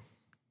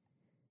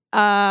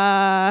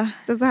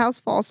 Does the house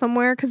fall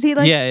somewhere? Because he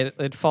yeah,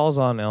 it falls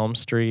on Elm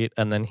Street,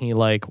 and then he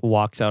like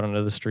walks out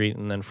into the street,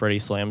 and then Freddy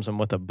slams him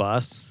with a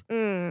bus.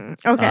 Okay.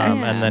 Yeah.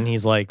 And then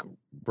he's like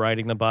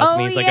riding the bus,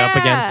 and Oh, he's like up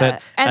against it, yeah.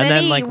 and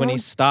then he like when he w-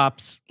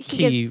 stops, he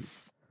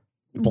gets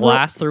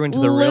blasts through into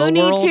the real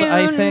Looney world.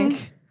 I Tune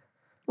think.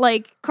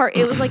 like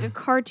it was like a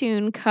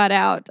cartoon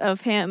cutout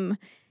of him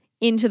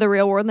into the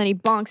real world, and then he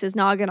bonks his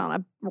noggin on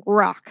a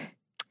rock.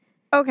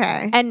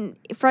 Okay. And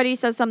Freddy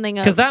says something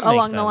 'Cause that makes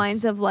along the sense.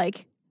 lines of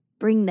like,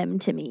 "Bring them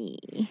to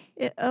me."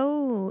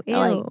 Oh, ew.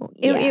 Like, Ew,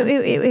 yeah. ew,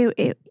 ew, ew, ew,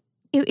 ew.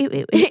 Ew, ew,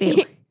 ew, ew,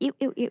 ew. Ew,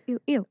 ew, ew, ew,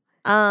 ew.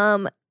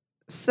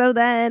 So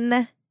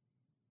then,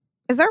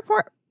 is there a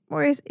part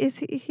where is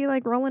he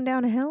like rolling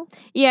down a hill?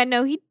 Yeah,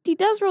 no, he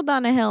does roll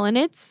down a hill, and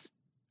it's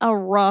a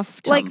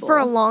rough tumble. Like for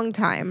a long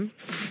time.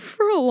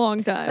 for a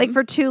long time. Like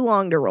for too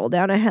long to roll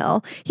down a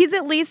hill. He's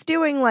at least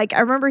doing like, I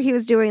remember he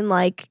was doing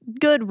like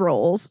good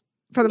rolls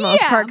for the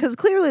most Yeah. part, because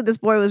clearly this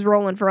boy was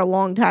rolling for a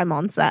long time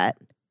on set.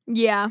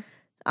 yeah,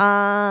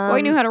 boy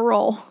knew how to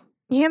roll.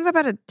 He ends up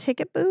at a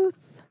ticket booth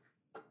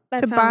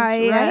That to sounds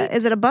buy. right.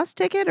 Is it a bus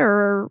ticket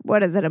or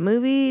what is it? A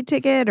movie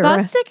ticket or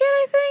Bus ticket,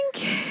 I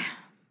think.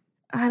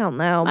 I don't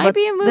know. Might but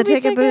be a movie the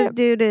ticket ticket. booth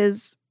dude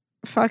is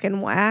fucking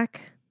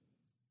whack.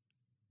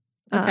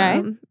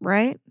 Okay.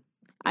 Right.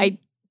 I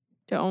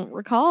don't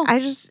recall. I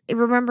just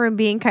remember him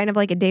being kind of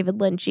like a David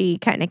Lynchy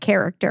kind of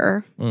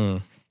character.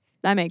 Mm.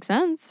 That makes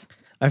sense.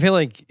 I feel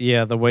like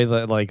the way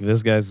that like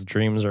this guy's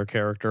dreams are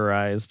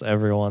characterized,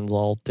 everyone's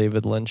all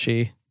David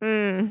Lynchy.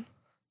 Mm.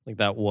 Like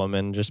that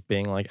woman just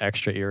being like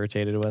extra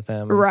irritated with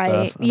him. And Right. Stuff.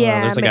 I don't know,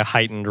 Yeah, there's like but- a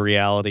heightened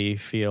reality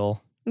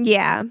feel.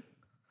 Yeah,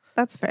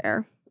 that's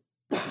fair.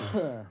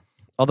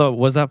 Although,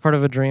 was that part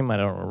of a dream? I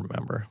don't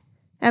remember.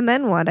 And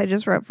then what? I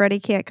just wrote Freddie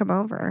can't come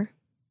over.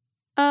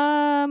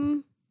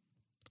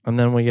 And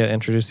then we get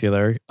introduced to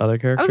the other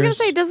characters. I was gonna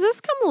say, does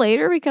this come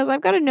later? Because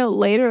I've got a note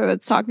later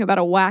that's talking about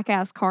a whack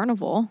ass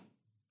carnival.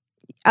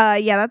 Yeah,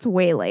 that's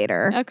way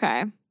later.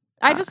 Okay.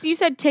 You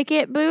said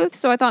ticket booth,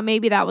 so I thought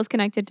maybe that was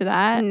connected to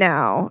that.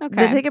 No.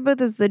 Okay. The ticket booth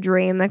is the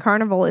dream. The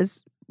carnival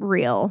is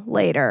real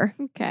later.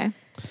 Okay.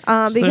 So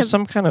Because there's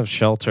some kind of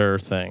shelter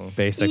thing,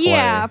 basically.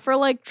 Yeah, for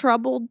like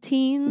troubled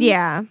teens.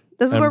 yeah,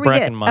 this is And where we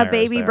get Breckenmeyer a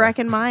baby is there.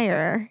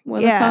 Breckenmeyer.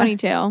 With yeah. a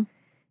ponytail.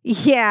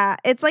 Yeah,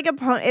 it's like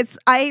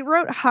I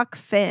wrote Huck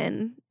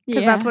Finn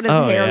because that's what his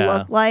Oh, hair yeah.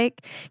 looked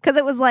like. Because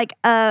it was like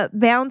a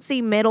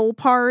bouncy middle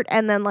part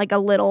and then like a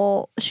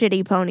little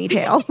shitty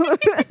ponytail.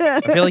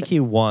 I feel like he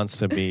wants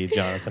to be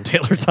Jonathan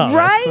Taylor Thomas.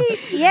 Right?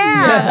 Yeah,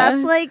 Yeah.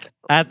 that's like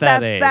At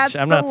that age. that's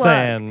I'm the not look.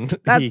 saying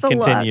That's he the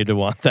look. continued to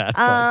want that.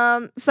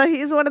 but- So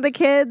he's one of the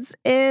kids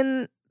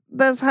in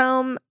this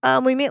home.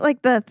 We meet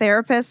like the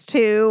therapist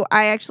who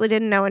I actually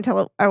didn't know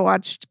until I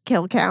watched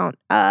Kill Count.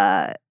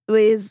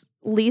 Is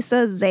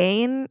Lisa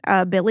Zane,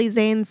 Billy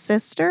Zane's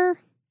sister?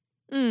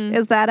 Mm.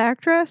 Is that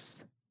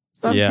actress? So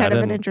that's Yeah, I kind of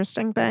an didn't-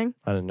 interesting thing.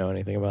 I didn't know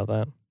anything about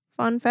that.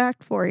 Fun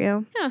fact for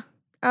you.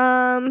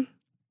 Yeah.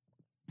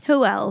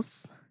 Who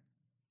else?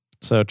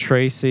 So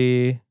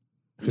Tracy,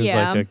 who's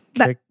Yeah. like a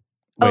That- kick.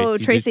 Wait, you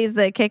did- Tracy's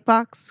the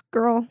kickbox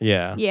girl.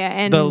 Yeah. Yeah,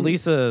 and The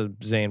Lisa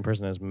Zane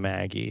person is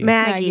Maggie.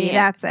 Maggie, Maggie.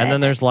 that's it. And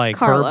then there's like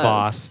Carlos. her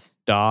boss,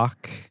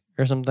 Doc,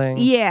 or something.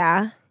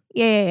 yeah.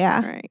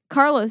 Right.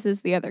 Carlos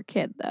is the other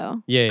kid,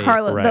 though. Yeah.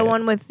 Carla, right. the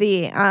one with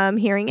the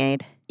hearing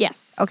aid.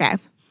 Yes. Okay.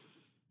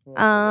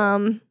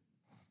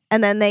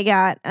 And then they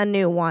got a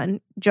new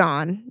one,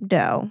 John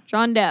Doe.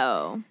 John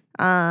Doe.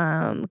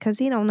 Because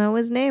he don't know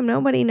his name.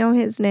 Nobody know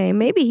his name.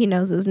 Maybe he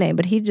knows his name,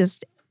 but he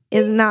just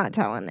is not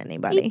telling He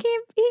anybody.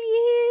 can't.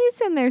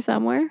 He's in there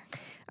somewhere.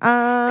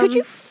 Could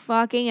you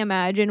fucking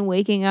imagine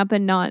waking up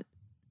and not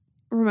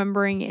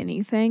remembering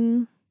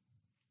anything?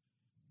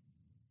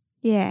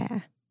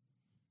 Yeah.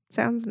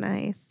 Sounds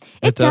nice.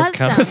 It does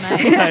kinda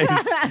sound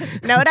nice.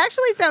 No, it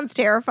actually sounds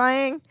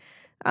terrifying.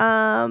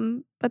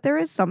 But there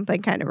is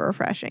something kind of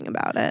refreshing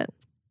about it.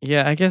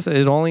 Yeah, I guess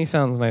it only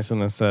sounds nice in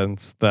the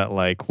sense that,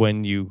 like,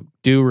 when you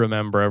do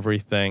remember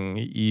everything,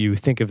 you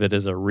think of it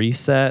as a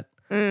reset.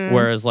 Mm.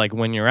 Whereas, like,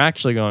 when you're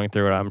actually going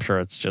through it, I'm sure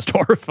it's just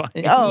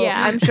horrifying. Oh,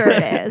 Yeah. I'm sure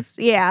it is.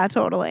 Yeah,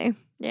 totally.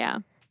 Yeah.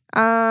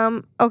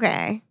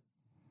 Okay.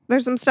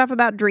 There's some stuff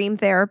about dream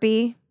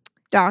therapy.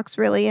 Doc's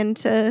really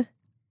into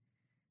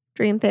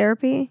dream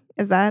therapy.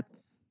 Is that?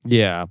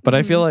 Yeah, but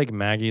I feel Mhm. like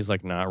Maggie's,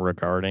 like, not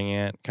regarding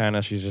it. Kind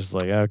of, she's just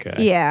like, okay.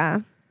 Yeah.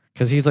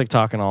 Because he's, like,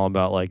 talking all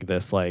about, like,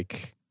 this,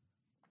 like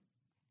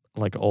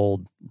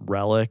old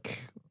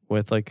relic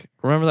with, like,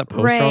 remember that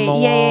poster Right. on the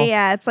Yeah, wall?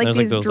 yeah. It's like There's,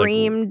 like, these those, like,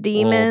 dream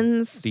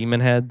demons. Demon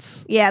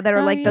heads. Yeah, that are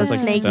Oh, like those yeah.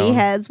 Like snaky stone.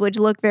 heads, which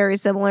look very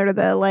similar to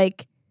the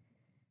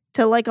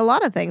to a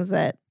lot of things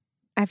that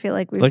I feel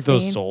like we've Like seen.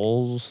 those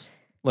souls,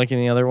 like in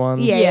the other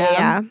ones. Yeah, Yeah.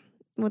 yeah,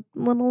 with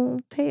little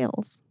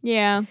tails.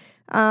 Yeah.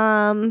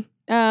 John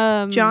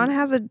John.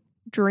 has a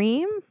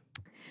dream.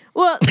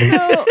 Well,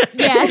 so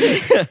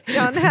yes.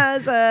 John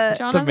has a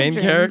John the has a main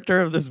dream.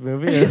 character of this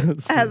movie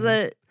is has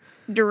a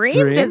dream.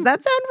 Dream? Does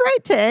that sound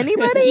right to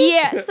anybody?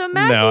 Yeah. So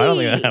Maggie. No, I don't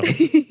think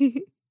that happens.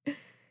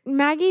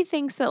 Maggie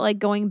thinks that like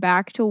going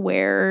back to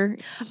where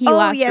he Oh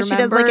last yeah, she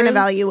does like an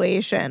remembers-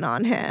 evaluation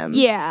on him.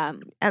 Yeah,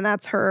 and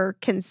that's her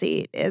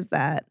conceit is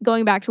that.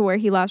 going back to where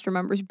he last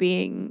remembers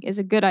being is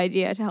a good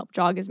idea to help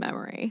jog his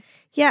memory.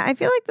 Yeah, I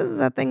feel like this is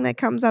a thing that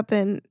comes up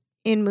in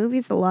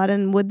movies a lot.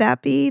 And would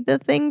that be the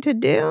thing to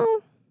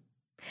do?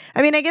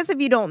 I mean, I guess if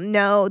you don't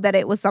know that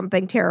it was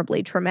something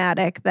terribly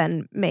traumatic,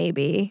 then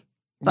maybe.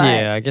 But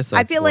yeah, I guess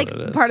that's I feel what like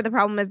it is. part of the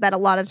problem is that a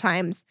lot of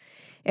times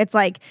it's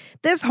like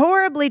this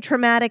horribly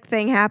traumatic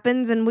thing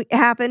happens and we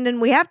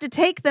have to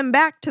take them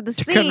back to the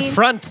to scene.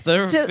 confront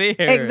their to- fears.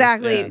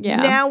 Exactly. Yeah.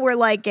 Now we're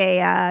like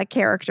a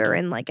character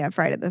in like a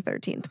Friday the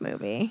 13th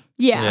movie.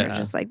 Yeah, Yeah. We're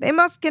just like they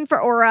must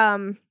confront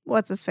or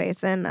what's his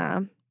face in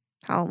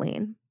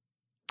Halloween.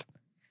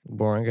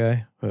 Boring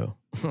guy. Who?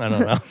 I don't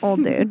know.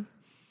 Old dude.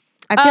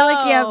 I feel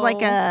like he has like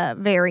Oh. a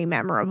very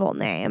memorable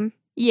name.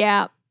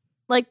 yeah,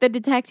 like the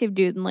detective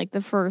dude in like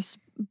the first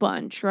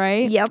bunch,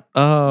 right? Yep.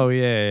 Oh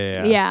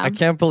yeah. Yeah. I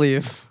can't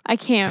believe. I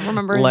can't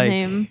remember his Like,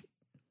 name.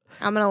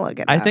 I'm gonna look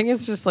it I up. think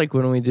it's just like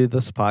when we do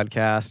this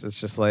podcast, it's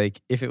just like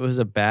if it was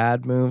a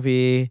bad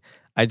movie,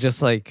 I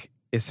just like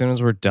as soon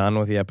as we're done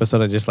with the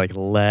episode, I just like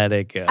let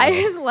it go. I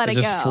just let it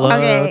just go.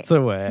 floats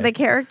away. the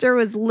character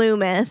was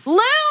Loomis.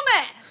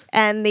 Loomis,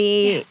 And the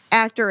Yes.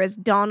 actor is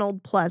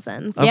Donald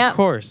Pleasance. of Yep.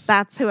 course.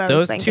 That's who I was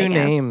Those thinking two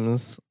of.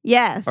 names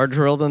Yes. are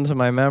drilled into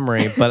my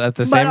memory, but at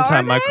the But same are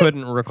time, I they?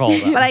 couldn't recall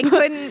them. But I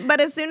couldn't.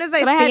 But as soon as I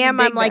But I had see to him,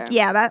 I'm dig like, there.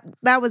 yeah,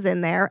 that was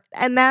in there,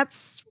 and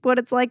that's what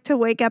it's like to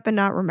wake up and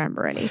not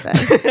remember anything.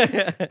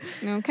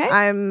 Okay.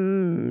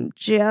 I'm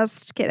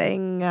just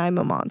kidding. I'm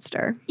a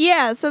monster.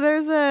 Yeah, so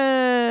there's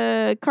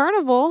a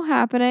carnival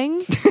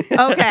happening.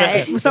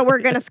 Okay, so we're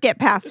gonna skip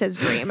past his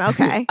dream.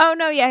 Okay. Oh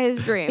no, yeah,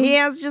 his dream. He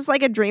has just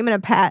like a dream in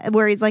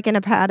where he's like in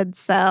a padded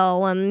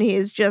cell and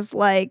he's just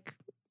like,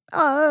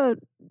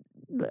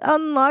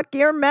 unlock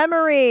your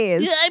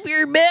memories. I'm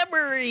your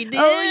memory, dude.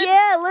 Oh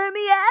yeah, let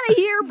me out of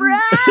here,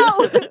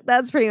 bro.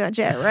 That's pretty much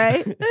it,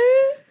 right?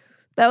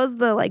 That was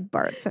the like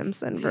Bart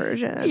Simpson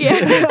version. Yeah.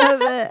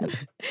 of it.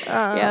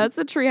 Yeah, that's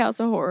the Treehouse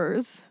of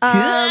Horrors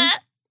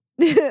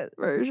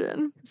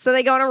version. So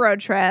they go on a road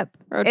trip.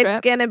 Road It's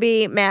trip. gonna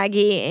be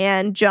Maggie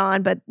and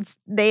John, but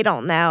they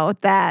don't know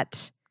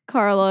that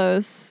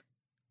Carlos,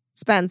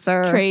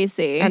 Spencer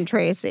Tracy. and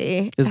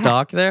Tracy Is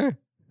Doc there?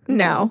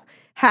 no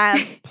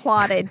have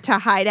plotted to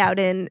hide out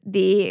in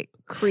the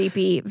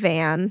creepy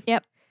van.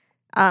 Yep.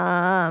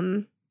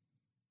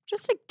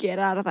 Just to get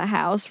out of the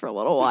house for a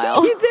little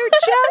while. They're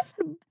just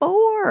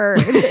bored.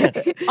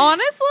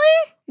 Honestly?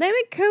 They've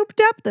been cooped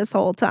up this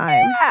whole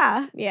time.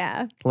 Yeah.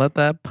 Yeah. Let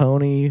that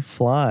pony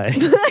fly.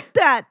 Let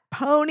that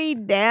pony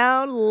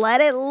down.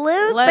 Let it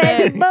loose, Let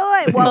baby it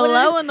boy.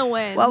 Blow in the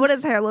wind. What would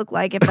his hair look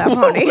like if that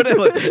pony?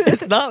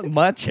 It's not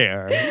much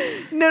hair.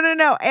 No.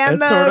 And It's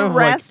the sort of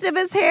like- rest of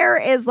his hair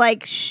is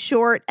like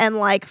short and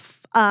like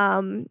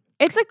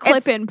It's a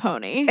clip-in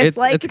pony. It's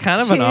like it's kind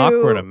of an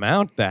awkward too-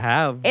 amount to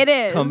have. It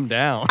is. Come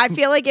down. I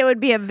feel like it would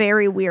be a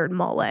very weird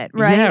mullet,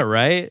 right? Yeah,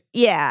 right.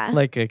 Yeah.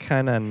 Like a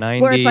kind of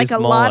 90s Where it's like a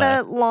lot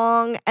mullet of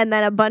long and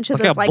then a bunch of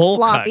Like this a like bowl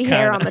floppy cut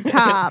hair kinda. on the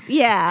top.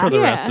 Yeah. for the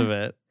Yeah. rest of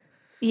it.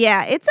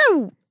 Yeah. It's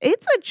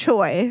a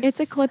choice. It's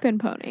a clip-in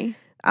pony.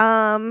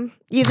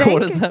 You think?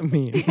 What does that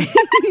mean?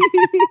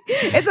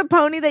 It's a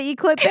pony that you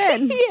clip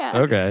in. Yeah.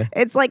 Okay.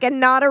 It's like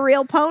not a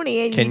real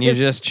pony. And Can you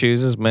just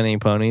choose as many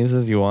ponies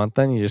as you want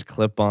then? You just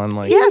clip on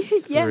like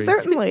Yes, Yes. three.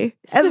 certainly.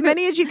 As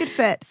many as you could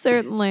fit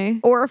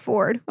Certainly. or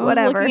afford. I was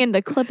Whatever. looking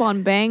into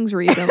clip-on bangs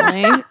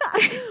recently.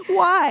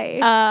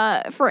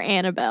 Why? For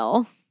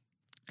Annabelle.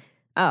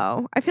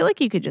 Oh, I feel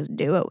like you could just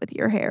do it with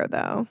your hair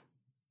though.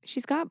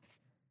 She's got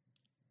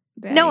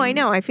bangs. No, I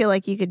know. I feel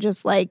like you could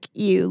just like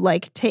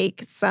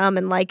take some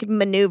and like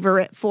maneuver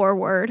it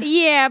forward.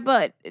 Yeah,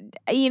 but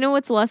you know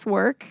what's less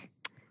work?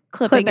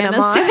 Clipping Clipping in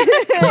them a on. set,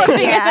 clipping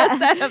in Yeah. a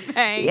set of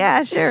bangs.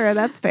 Yeah, sure,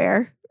 that's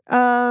fair. Okay,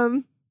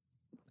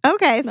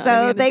 Not even so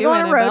gonna they do go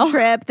on a road Annabelle.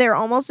 trip. They're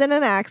almost in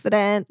an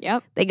accident.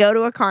 Yep. They go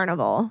to a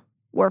carnival.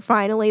 We're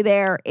finally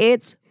there.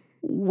 It's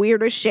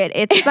weird as shit.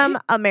 It's some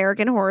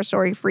American Horror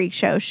Story freak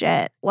show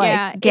shit.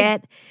 Like, Yeah,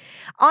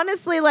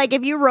 honestly, like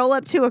if you roll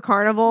up to a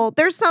carnival,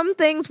 there's some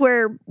things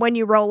where when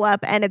you roll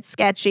up and it's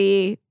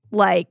sketchy,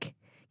 like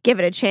give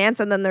it a chance,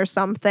 and then there's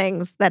some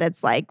things that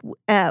it's like,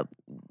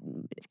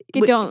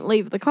 we- Don't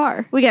leave the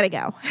car. we gotta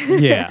go.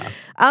 Yeah.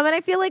 And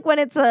I feel like when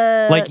it's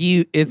a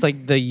it's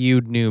like the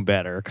you knew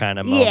better kind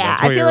of moments. yeah,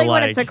 I where feel you're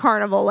like when it's a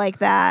carnival like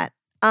that,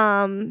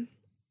 no.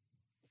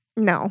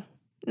 Yeah.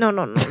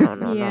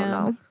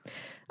 No.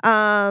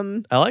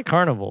 I like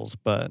carnivals,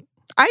 but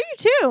I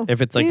do too.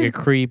 if it's like a Dude.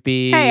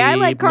 creepy Hey, I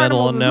like middle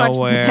carnivals of as much as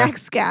the nowhere.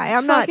 next guy.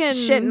 I'm not Fucking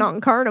shitting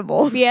on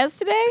carnivals.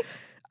 Fiesta Day?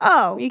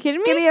 Oh, Are you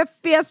kidding me? give me a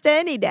fiesta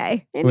any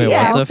day. Wait,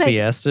 Yeah, what's I'll a take-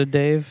 fiesta,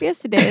 Dave?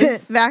 Fiesta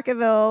Days.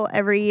 Vacaville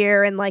every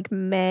year in like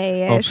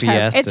May-ish. Oh,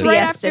 has Fiesta It's right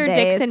Fiesta after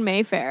days. Dixon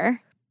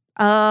Mayfair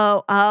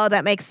Oh,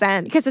 that makes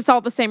sense. because it's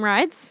all the same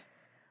rides.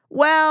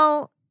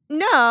 Well,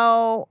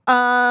 no,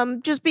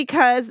 just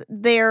because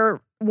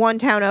they're one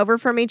town over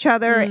from each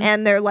other Mhm.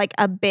 and they're like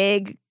a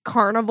big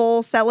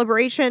carnival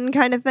celebration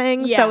kind of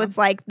thing. So Yeah. it's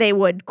like they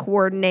would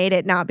coordinate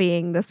it not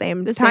being the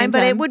same The time, same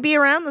but it time. would be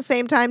around the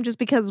same time just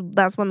because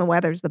that's when the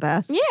weather's the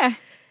best. Yeah.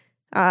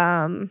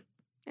 And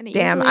And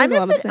damn, usually I is a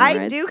lot miss of it. the same I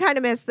rides. do kind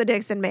of miss the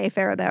Dixon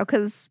Mayfair though,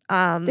 because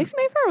Dixon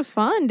Mayfair was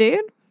fun, dude.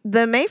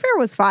 the Mayfair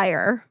was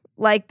fire.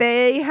 Like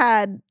they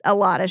had a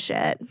lot of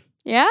shit.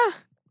 Yeah.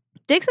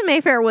 Dixon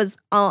Mayfair was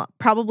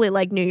probably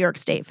like New York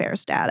State Fair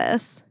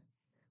status,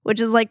 which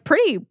is like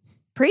pretty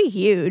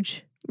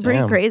huge, pretty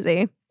Damn.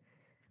 crazy.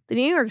 The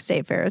New York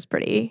State Fair is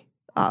pretty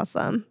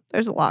awesome.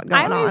 There's a lot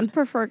I going always on.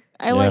 prefer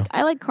I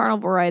like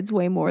carnival rides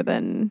way more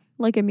than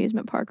like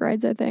amusement park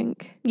rides, I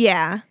think.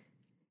 Yeah.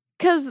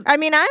 Cuz I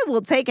mean, I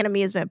will take an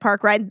amusement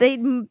park ride. They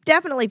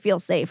definitely feel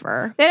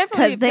safer they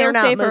definitely because they're feel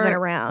not safer. moving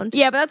around.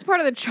 Yeah, but that's part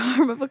of the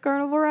charm of a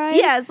carnival ride.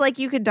 Yeah, it's like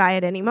you could die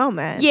at any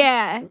moment.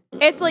 Yeah.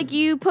 It's like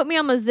you put me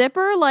on the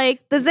zipper,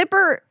 like The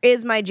zipper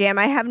is my jam.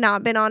 I have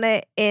not been on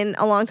it in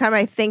a long time.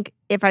 I think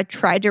if I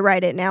tried to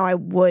ride it now, I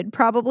would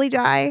probably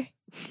die.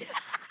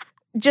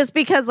 Just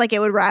because like it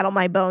would rattle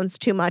my bones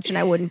too much and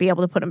I wouldn't be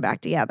able to put them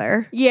back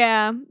together.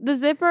 yeah, the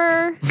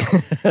zipper,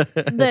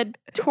 the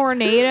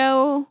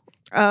tornado,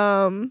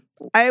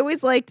 I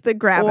always liked the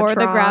Gravitron. or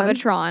the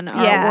gravitron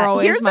were Yeah,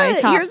 always my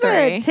top here's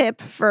three. a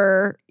tip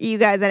for you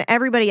guys and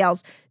everybody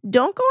else.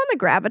 Don't go on the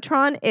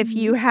Gravitron if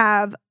you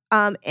have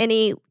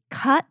any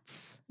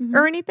cuts Mhm.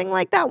 or anything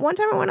like that. One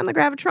time I went on the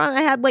Gravitron and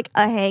I had like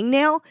a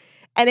hangnail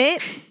and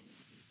it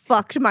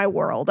fucked my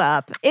world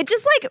up. It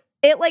just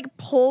like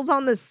pulls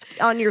on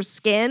on your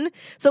skin,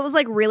 so it was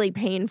like really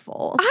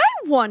painful. I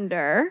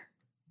wonder,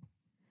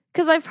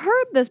 because I've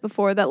heard this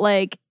before that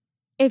like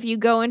if you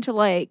go into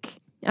like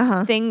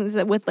Uh-huh. things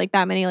that with like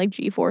that many like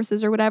G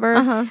forces or whatever,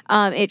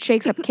 Uh-huh. it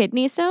shakes up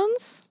kidney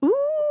stones. Ooh.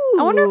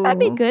 I wonder if that'd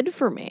be good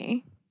for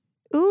me.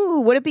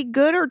 Ooh, would it be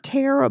good or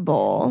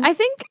terrible? I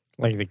think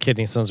Like the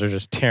kidney stones are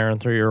just tearing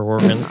through your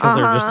organs because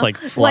they're just like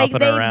flopping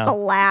like they around.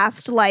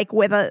 blast like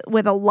with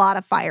a lot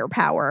of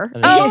firepower.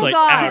 And they're Oh, just like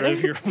God. out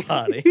of your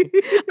body.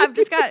 I've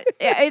just got.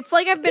 It's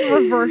like I've been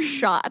reverse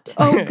shot.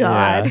 Oh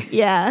God,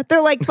 yeah.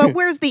 They're like, but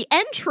where's the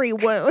entry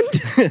wound?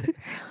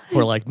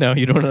 We're like, no,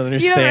 you don't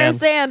understand. You don't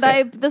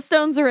understand. The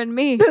stones are in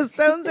me. The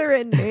stones are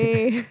in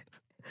me.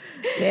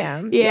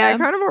 Damn. Yeah.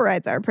 Carnival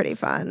rides are pretty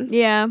fun.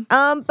 Yeah.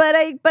 But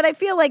I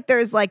feel like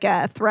there's like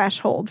a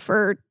threshold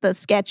for the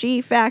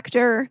sketchy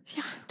factor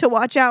to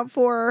watch out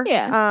for.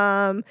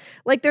 Yeah.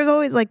 Like there's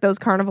always like those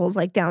carnivals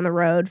like down the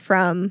road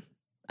from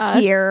Us.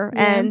 here,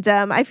 Yeah. and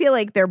I feel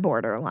like they're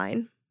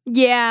borderline.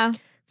 Yeah.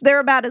 They're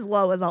about as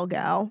low as I'll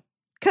go.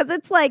 Cause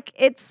it's like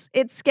it's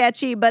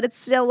sketchy, but it's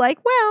still like,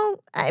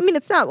 well, I mean,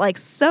 it's not like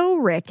so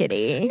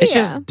rickety. It's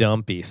Yeah. just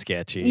dumpy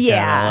sketchy.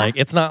 Yeah. Like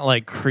it's not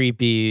like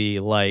creepy,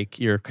 like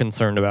you're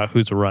concerned about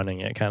who's running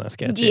it kind of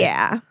sketchy.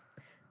 Yeah.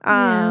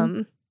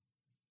 Yeah.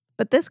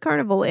 But this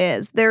carnival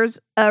is.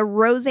 There's a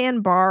Roseanne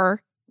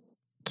Barr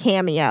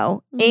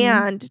cameo Mhm.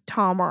 and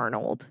Tom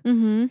Arnold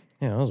Mm-hmm.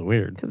 Yeah, that was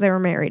weird. because they were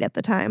married at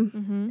the time.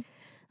 Mm-hmm.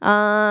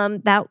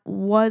 That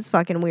was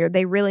fucking weird.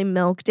 They really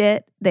milked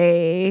it.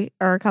 They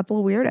are a couple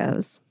of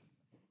weirdos.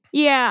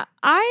 Yeah.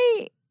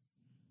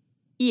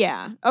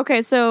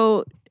 Okay.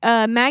 So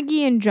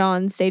Maggie and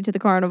John stayed to the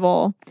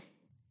carnival.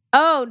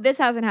 Oh, this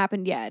hasn't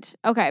happened yet.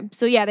 Okay.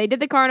 So yeah, they did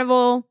the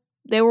carnival.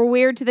 They were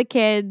weird to the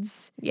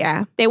kids.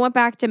 Yeah. They went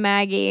back to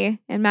Maggie,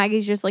 and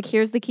Maggie's just like,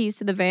 here's the keys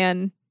to the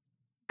van.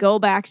 Go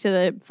back to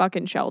the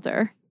fucking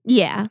shelter.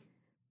 Yeah.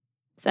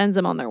 Sends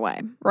them on their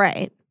way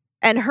Right.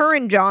 And her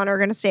and John are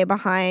going to stay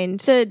behind.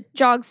 to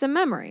jog some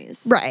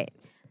memories. Right.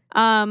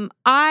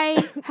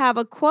 I have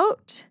a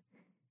quote,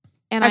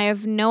 and I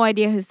have no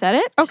idea who said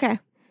it. Okay.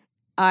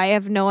 I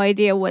have no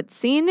idea what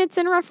scene it's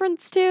in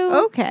reference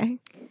to. Okay.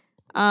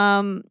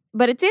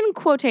 But it's in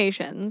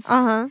quotations.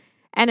 Uh-huh.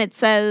 And it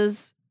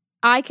says,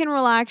 I can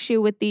relax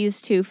you with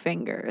these two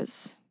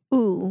fingers.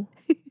 Ooh.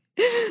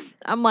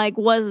 I'm like,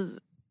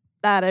 was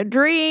that a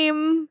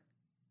dream?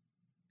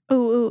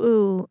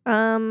 Ooh.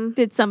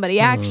 Did somebody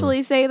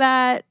actually say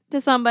that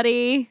to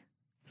somebody?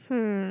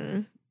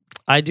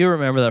 I do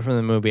remember that from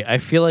the movie. I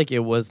feel like it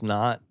was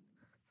not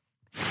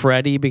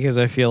Freddy because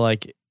I feel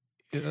like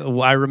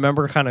I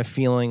remember kind of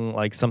feeling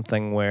like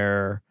something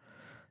where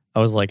I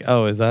was like,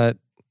 oh, is that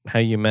how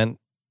you meant?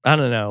 I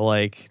don't know.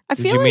 Like, I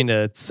did feel you like- mean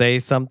to say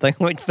something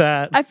like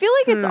that? I feel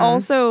like it's Hmm.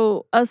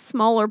 also a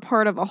smaller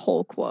part of a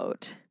whole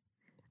quote.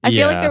 I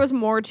feel like Yeah. there was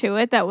more to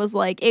it that was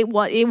like it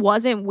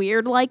wasn't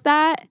weird like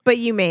that, But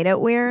you made it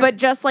weird. but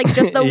just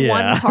the Yeah.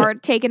 one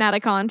part taken out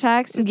of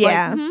context. It's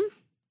Yeah. like,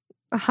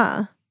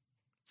 uh-huh.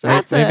 So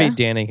that's Maybe a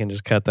Danny can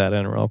just cut that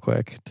in real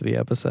quick to the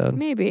episode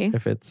maybe.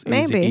 if it's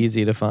Maybe.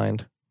 easy to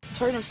find. It's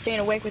hard enough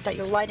staying awake without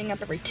you lighting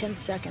up every 10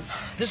 seconds.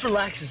 This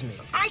relaxes me.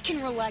 I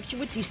can relax you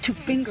with these two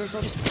fingers.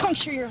 I'll just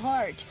puncture your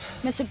heart.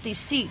 Mess up these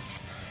seats.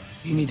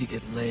 You need to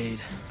get laid.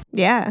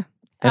 Yeah.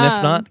 And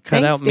if not,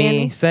 cut thanks, out me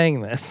Danny.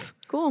 saying this.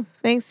 Cool.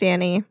 Thanks,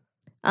 Danny.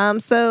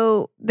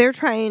 So they're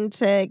trying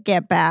to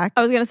get back.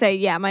 I was gonna say,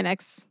 yeah, my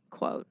next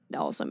quote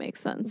also makes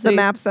sense. The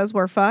map says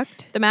we're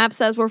fucked. The map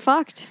says we're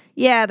fucked.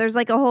 Yeah, there's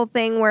like a whole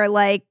thing where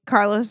like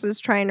Carlos is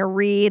trying to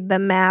read the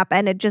map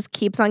and it just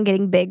keeps on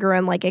getting bigger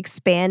and like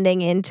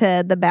expanding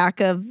into the back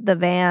of the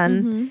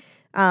van Mhm.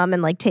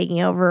 and like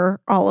taking over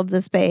all of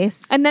the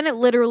space. And then it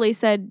literally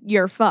said,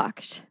 "You're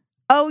fucked."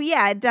 Oh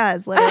yeah, it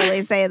does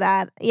literally say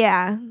that.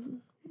 Yeah.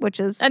 Which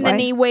is And then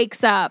why- he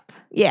wakes up.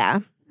 Yeah.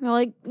 We're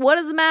like, "What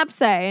does the map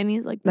say?" And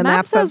he's like, The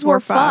map says we're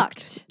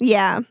fucked.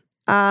 Yeah.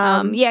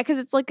 Yeah, because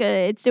it's like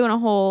it's doing a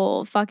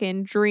whole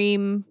fucking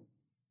dream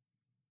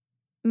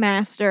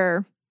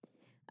master,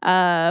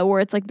 where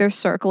it's like they're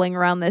circling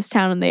around this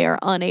town and they are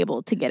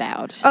unable to get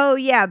out. Oh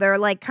yeah, they're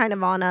like kind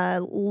of on a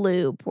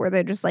loop where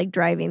they're just like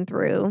driving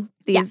through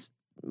these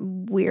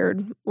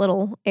weird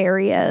little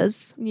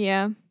areas.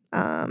 Yeah,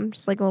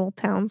 Just like a little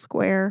town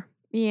square.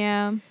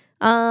 yeah.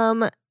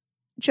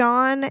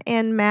 John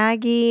and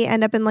Maggie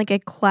end up in like a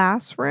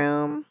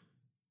classroom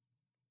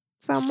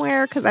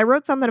somewhere because I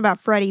wrote something about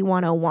Freddy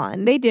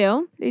 101. They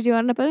do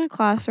end up in a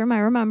classroom. I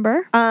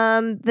remember.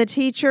 The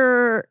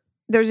teacher,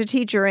 there's a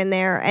teacher in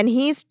there and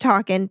he's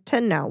talking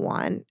to no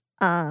one.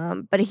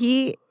 But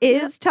he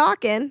is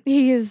talking.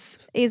 He is.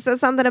 He says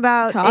something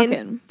about Talking.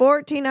 in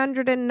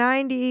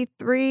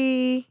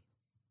 1493,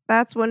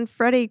 that's when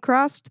Freddy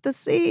crossed the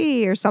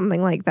sea or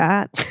something like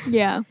that.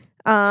 Yeah.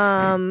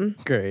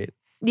 Great.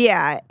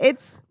 Yeah,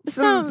 it's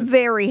Sound-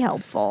 very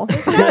helpful.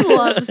 Dad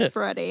loves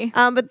Freddy.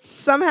 But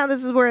somehow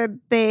this is where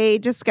they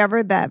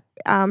discovered that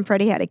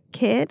Freddy had a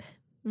kid.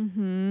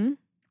 Mm-hmm.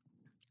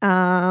 Was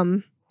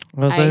that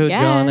I who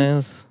John guess.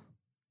 is?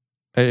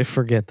 I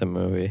forget the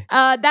movie.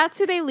 That's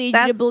who they lead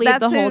you to believe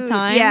the whole who-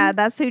 time. Yeah,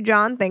 that's who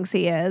John thinks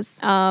he is.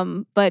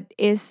 But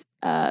is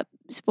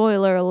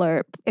spoiler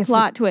alert, It's-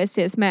 plot twist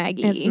is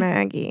Maggie. It's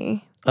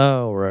Maggie.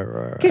 Oh,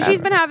 right. Because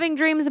she's been having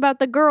dreams about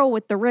the girl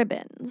with the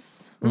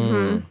ribbons.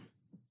 Mhm.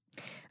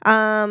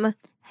 And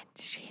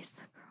she's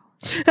the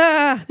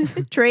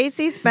girl.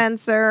 Tracy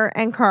Spencer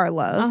and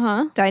Carlos,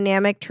 Uh-huh.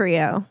 dynamic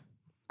trio.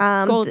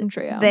 Golden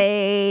trio.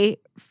 They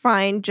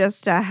find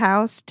just a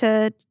house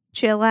to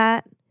chill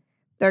at.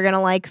 They're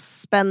gonna like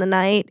spend the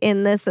night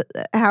in this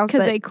house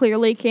because they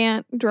clearly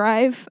can't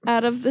drive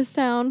out of this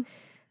town.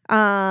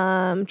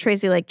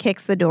 Tracy like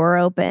kicks the door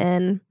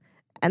open,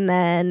 and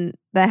then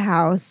the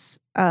house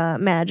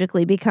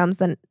magically becomes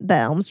the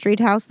Elm Street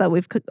house that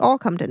we've all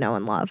come to know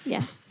and love.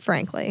 Yes.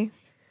 Frankly.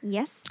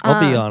 Yes.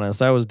 I'll be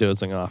honest, I was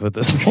dozing off at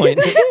this point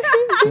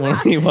when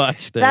we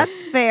watched it.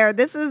 That's fair.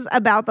 This is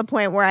about the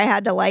point where I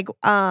had to like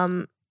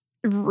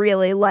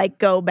really like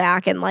go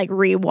back and like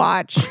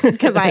rewatch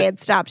because I had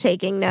stopped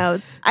taking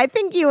notes. I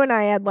think you and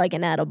I had like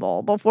an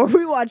edible before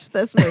we watched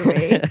this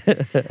movie.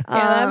 Yeah,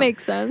 that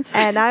makes sense.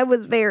 And I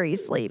was very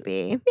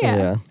sleepy.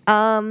 Yeah.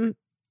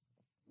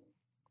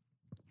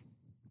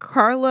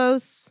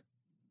 Carlos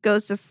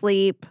goes to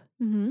sleep.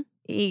 Mm-hmm.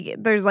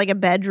 There's like a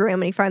bedroom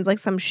and he finds like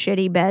some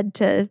shitty bed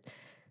to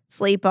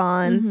sleep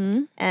on,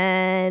 Mm-hmm.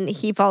 and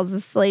he falls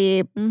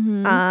asleep.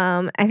 Mm-hmm.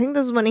 I think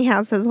this is when he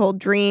has his whole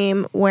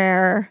dream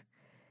where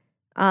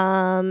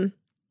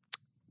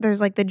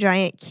there's like the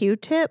giant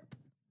Q-tip.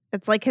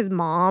 It's like his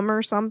mom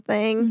or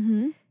something,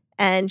 Mm-hmm.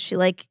 and she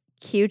like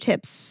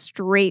Q-tips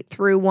straight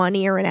through one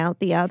ear and out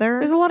the other.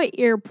 There's a lot of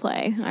ear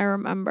play, I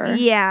remember.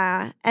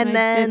 Yeah, and I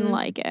then didn't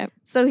like it.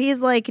 so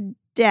he's like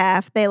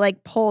deaf. They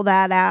like pull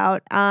that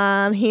out.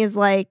 He's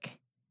like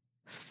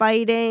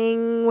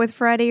fighting with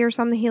Freddy or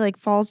something. He like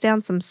falls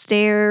down some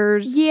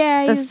stairs.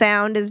 Yeah, The he's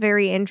sound is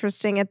very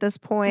interesting at this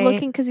point.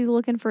 looking because he's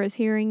looking for his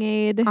hearing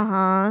aid.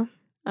 Uh-huh.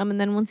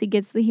 And then once he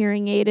gets the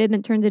hearing aided,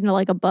 it turns into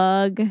like a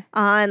bug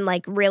And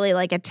like really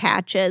like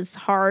attaches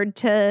hard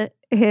to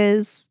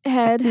his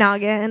head,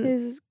 noggin.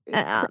 his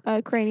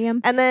Uh,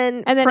 cranium. and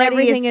then and then Freddy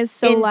everything is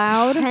so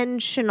loud.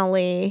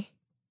 intentionally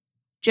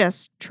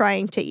just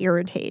trying to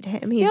irritate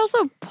him. He also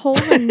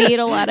pulls a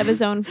needle out of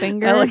his own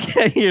finger. I like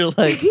how you're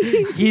like,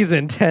 he's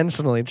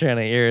intentionally trying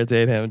to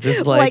irritate him.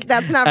 Just like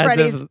that's not as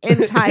Freddy's if-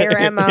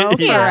 entire MO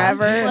Yeah.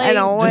 forever Like- and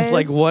always. just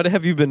like, what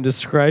have you been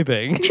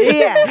describing?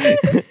 Yeah.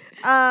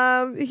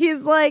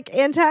 He's like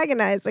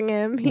antagonizing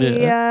him.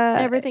 He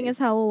Everything is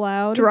hella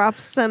loud.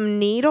 drops some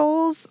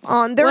needles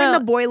on. They're in Well,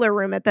 the boiler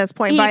room at this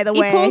point, He- by the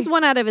way. He pulls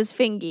one out of his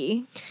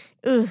fingy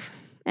Ugh.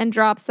 and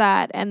drops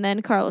that, and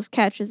then Carlos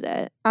catches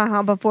it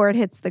Before it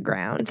hits the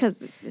ground.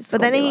 because it's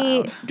But then gonna be he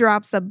loud.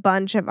 drops a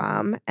bunch of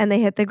them and they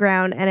hit the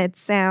ground and it Can't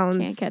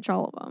sounds, catch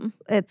all of them.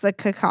 it's a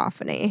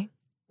cacophony.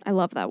 I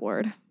love that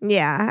word.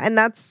 Yeah. And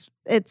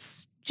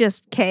it's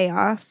just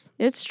chaos.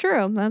 It's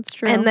true. That's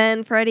true. And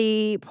then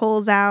Freddy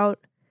pulls out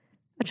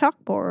a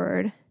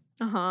chalkboard.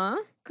 uh-huh.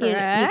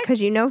 Correct.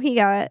 Because you know he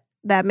got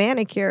that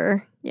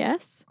manicure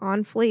Yes.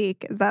 on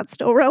fleek. Is that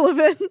still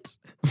relevant?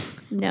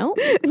 No.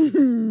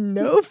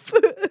 Nope.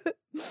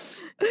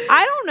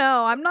 I don't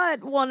know. I'm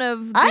not one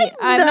of the,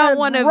 I'm not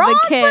one of wrong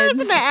the kids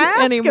person to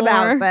ask anymore.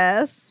 about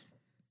this.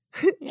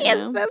 You Is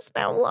know? this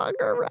no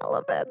longer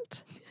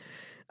relevant?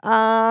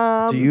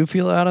 Do you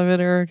feel out of it,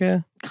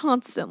 Erica?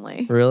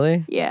 Constantly.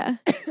 Really? Yeah.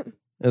 Do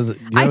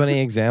you have any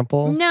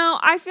examples? No,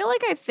 I feel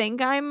like I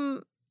think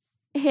I'm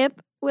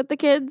hip with the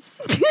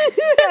kids.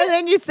 and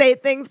then you say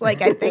things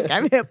like, I think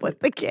I'm hip with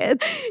the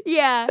kids.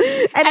 Yeah. And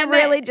it then-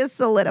 really just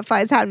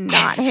solidifies how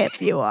not hip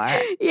you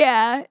are.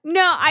 Yeah.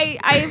 No,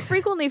 I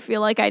frequently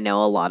feel like I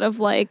know a lot of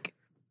like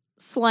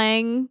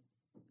slang,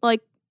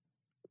 like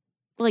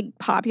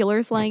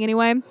popular slang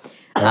anyway.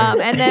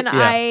 And then Yeah.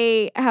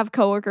 I have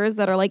coworkers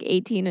that are like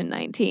 18 and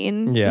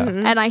 19. Yeah.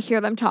 Mhm. And I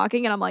hear them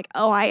talking and I'm like,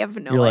 oh, I have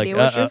no You're like, idea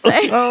what you're uh-oh.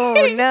 saying. Oh,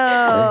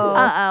 no.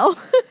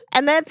 Uh-oh.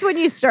 And that's when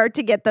you start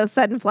to get those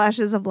sudden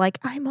flashes of like,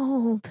 I'm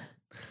old.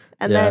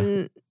 And Yeah.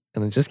 then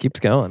And it just keeps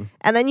going.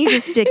 you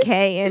just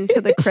decay into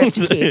the crypt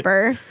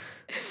keeper.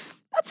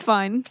 That's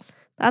fine.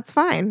 That's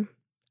fine.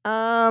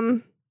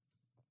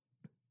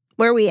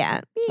 Where we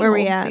at? Where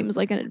we Old at? Seems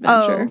like an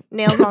adventure. Oh,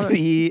 nails on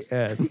the The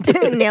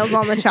end. nails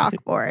on the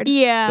chalkboard. Is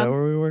Yeah, that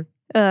where we were?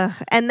 Ugh.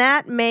 And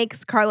that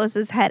makes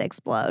Carlos's head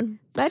explode.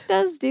 that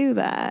does do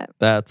that.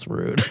 That's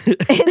rude.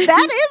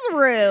 That is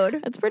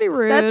rude. That's pretty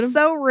rude. That's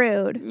so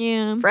rude.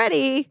 yeah.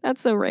 Freddie.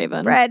 That's so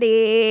Raven.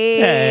 Freddie.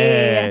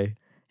 Hey.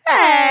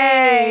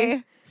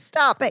 Hey.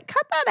 Stop it.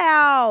 Cut that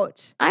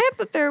out. I have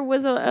that there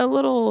was a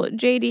little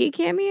JD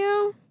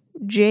cameo.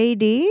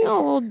 JD?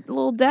 Oh,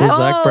 little Was Depp.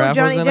 Zach Braff was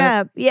Johnny in it?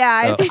 Depp.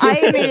 Yeah, Oh. I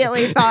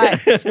immediately thought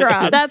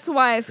Scrubs. That's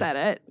why I said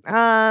it.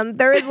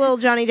 There is a little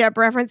Johnny Depp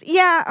reference.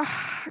 Yeah,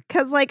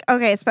 because like,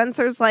 okay,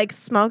 Spencer's like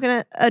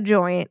smoking a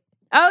joint,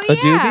 Oh A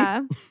doobie?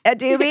 yeah, a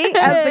doobie,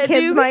 as the A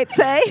kids doobie? might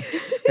say,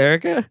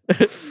 Erica?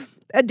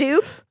 a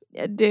doob.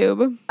 a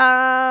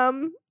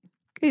doob.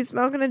 He's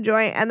smoking a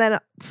joint and then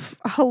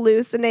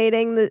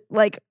hallucinating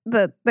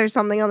there's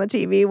something on the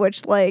TV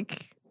which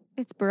like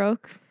It's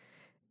broke.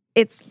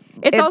 it's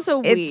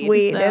also it's weed,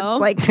 weed. so- It's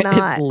like It's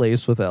not.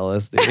 laced with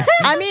LSD.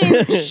 I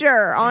mean,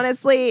 sure.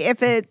 Honestly,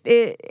 if it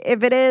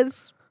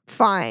is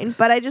fine,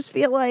 but I just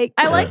feel like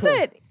I like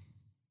that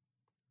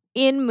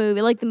in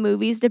movie, like the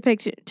movies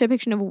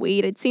depiction of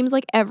weed. It seems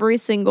like every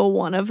single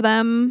one of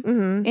them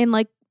Mhm. in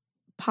like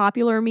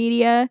popular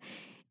media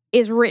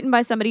is written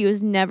by somebody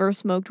who's never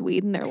smoked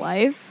weed in their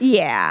life.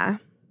 Yeah.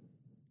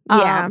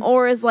 Yeah.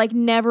 or is like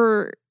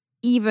never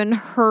even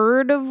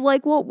heard of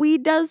like what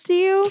weed does to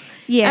you.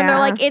 Yeah. And they're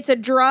like, it's a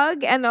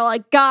drug, and they're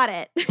like, got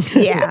it.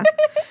 yeah.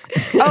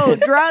 Oh,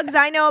 drugs.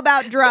 I know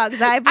about drugs.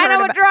 I've heard I know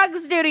what about-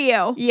 drugs do to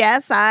you.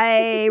 Yes,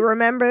 I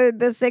remember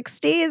the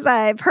 60s.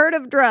 I've heard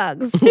of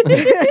drugs. No,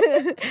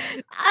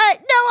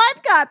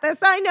 I've got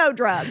this. I know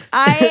drugs.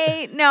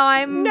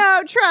 I'm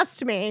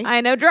Trust me.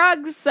 I know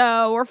drugs,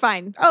 so we're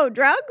fine. Oh,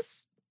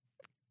 drugs?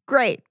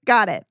 Great.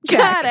 Got it.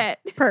 Got Check.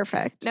 it.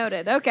 Perfect.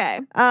 Noted. Okay.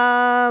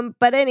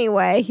 But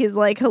anyway, he's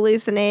like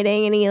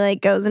hallucinating and he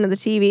like goes into the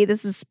TV.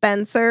 This is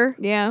Spencer.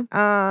 Yeah.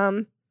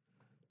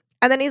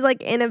 And then he's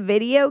like in a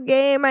video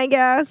game, I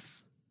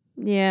guess.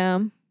 Yeah.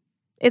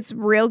 It's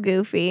real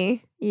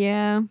goofy.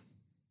 Yeah.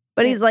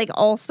 But he's like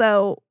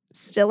also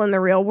still in the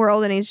real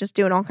world and he's just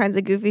doing all kinds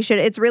of goofy shit.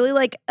 It's really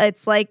like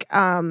it's like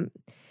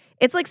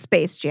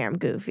Space Jam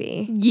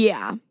goofy.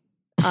 Yeah.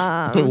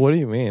 What do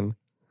you mean?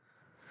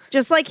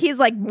 Just like he's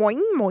like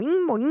boing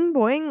boing boing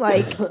boing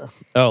like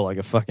Oh, like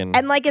a fucking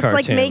and like it's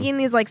like cartoon. making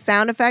these like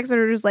sound effects that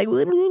are just like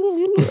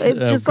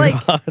it's Oh, just like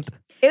God.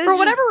 it was For just-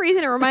 whatever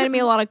reason, it reminded me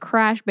a lot of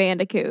Crash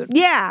Bandicoot.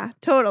 yeah,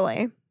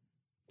 totally.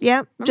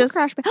 Yep. Remember Just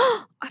Crash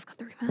I've got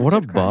the remastered What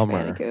a Crash bummer.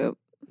 Bandicoot.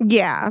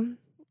 yeah.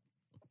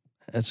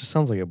 It just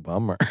sounds like a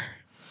bummer.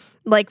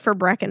 Like for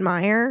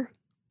Breckenmeyer.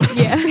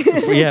 Yeah.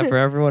 Yeah, for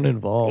everyone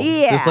involved.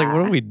 Just like, Yeah.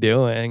 what are we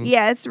doing?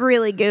 Yeah, it's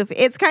really goofy.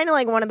 It's kind of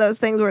like one of those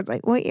things where it's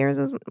like, what year is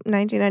this?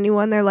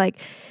 1991. They're like,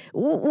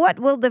 what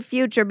will the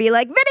future be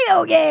like?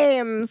 Video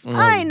games. Oh,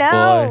 I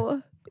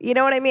know. You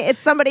know what I mean?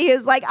 It's somebody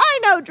who's like, I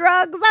know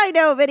drugs. I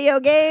know video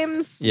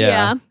games.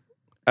 Yeah.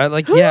 I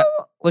like, Who- yeah.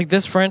 Like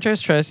this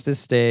franchise tries to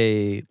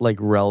stay like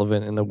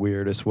relevant in the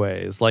weirdest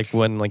ways. Like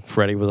when like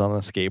Freddy was on the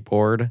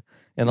skateboard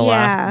in the Yeah.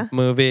 last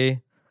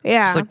movie.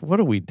 Yeah. It's like, what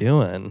are we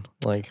doing?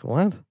 Like,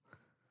 what?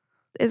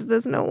 Is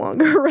this no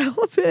longer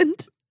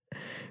relevant?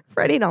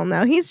 Freddie don't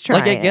know. He's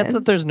trying. Like, I get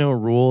that there's no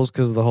rules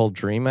because of the whole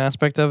dream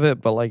aspect of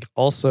it, but like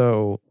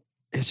also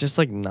it's just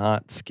like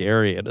not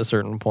scary at a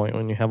certain point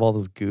when you have all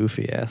this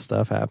goofy ass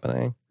stuff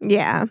happening.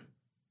 Yeah.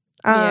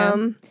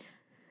 Yeah.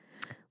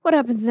 What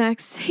happens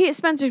next?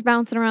 Spencer's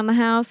bouncing around the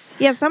house.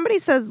 Yeah, somebody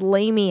says,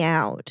 lay me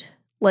out.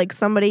 Like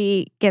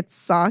somebody gets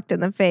socked in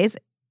the face.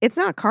 It's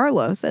not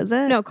Carlos, is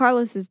it? No,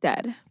 Carlos is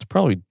dead. It's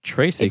probably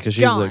Tracy It's because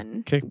she's a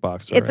John.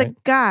 kickboxer. It's right? a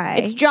guy.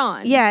 It's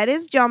John. Yeah, it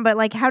is John, but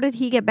like, how did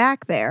he get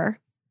back there?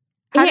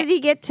 How Hi- did he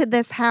get to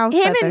this house?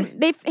 Him that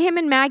they're- and him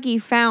and Maggie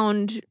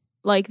found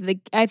like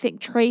I think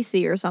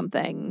Tracy or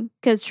something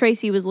because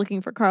Tracy was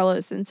looking for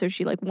Carlos and so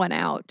she like went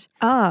out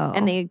oh,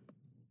 and they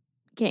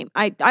came.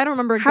 I don't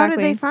remember how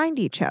exactly. did they find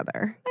each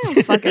other? I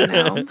don't fucking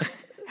know.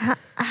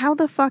 How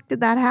the fuck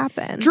did that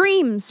happen?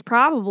 Dreams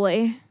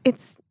probably.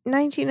 It's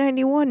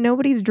 1991.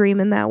 Nobody's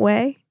dreaming that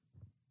way.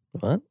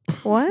 What?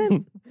 What?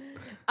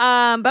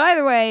 But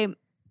either way,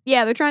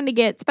 yeah, they're trying to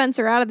get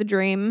Spencer out of the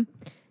dream.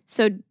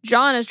 So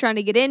John is trying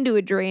to get into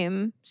a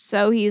dream.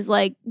 So he's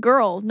like,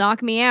 "Girl,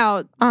 knock me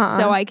out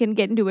so I can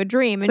get into a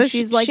dream." And So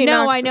she's she like,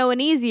 "No, knocks- I know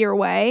an easier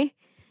way."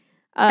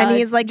 And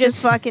he's like,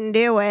 just fucking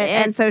do it.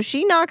 And so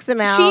she knocks him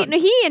out.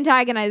 He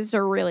antagonizes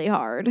her really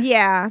hard.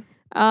 Yeah.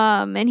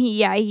 And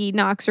he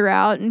knocks her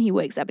out and he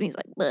wakes up and he's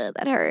like, "Ugh,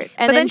 that hurt."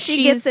 And But then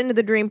she gets into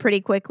the dream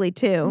pretty quickly,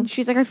 too.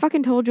 she's like, "I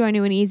fucking told you I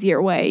knew an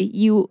easier way,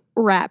 you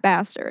rat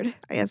bastard."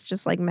 I guess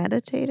just like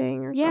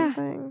meditating or Yeah.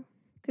 something.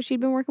 Because she'd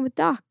been working with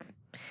Doc.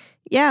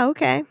 Yeah,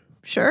 okay.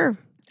 Sure.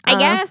 I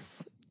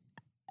guess.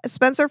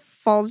 Spencer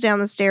falls down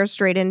the stairs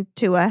straight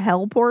into a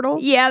hell portal.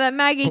 Yeah, that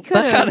Maggie could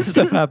That kind of have.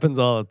 stuff happens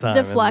all the time. in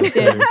this Deflected.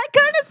 series. That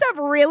kind of stuff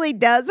really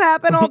does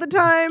happen all the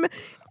time.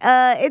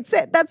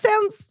 That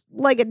sounds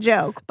like a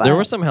joke, but There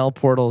were some hell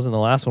portals in the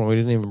last one we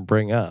didn't even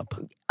bring up.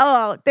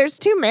 oh, there's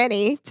too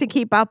many to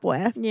keep up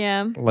with.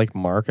 Yeah. Like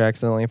Mark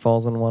accidentally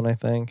falls in one, I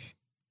think.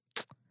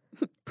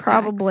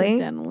 Probably.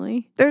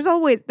 Accidentally. There's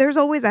always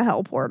a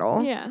hell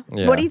portal. Yeah.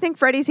 Yeah. What do you think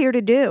Freddy's here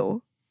to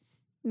do?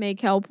 Make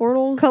hell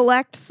portals.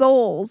 Collect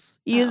souls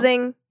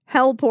using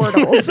hell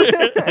portals.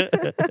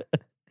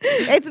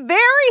 It's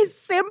very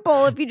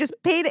simple if you just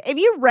if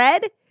you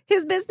read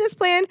his business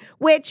plan,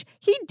 which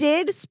he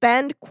did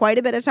spend quite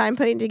a bit of time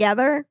putting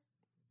together,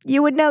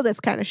 you would know this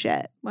kind of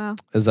shit. Wow.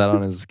 Is that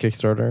on his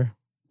Kickstarter?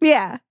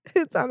 Yeah,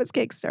 it's on his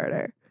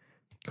Kickstarter.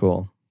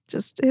 Cool.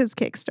 Just his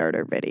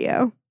Kickstarter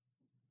video.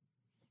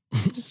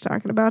 Just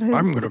talking about his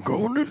gonna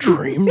go into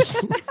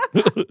dreams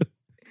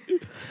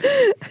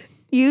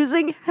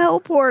using hell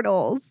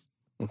portals.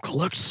 and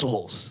collect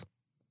souls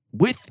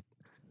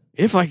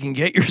if I can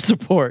get your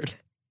support.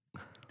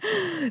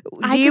 I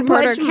Do you could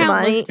murder pledge countless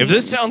money? people. If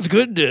this sounds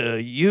good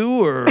to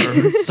you or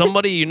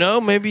somebody you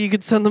know, maybe you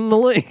could send them the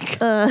link.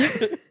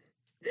 Pass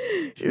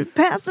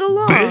it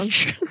along.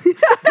 Bitch.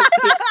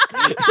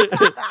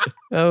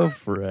 Oh,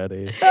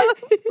 Freddy.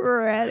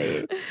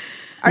 Ready.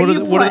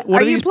 What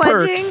are these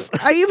pledging? perks?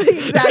 Are you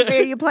exactly?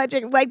 Are you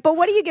pledging? Like, but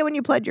what do you get when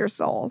you pledge your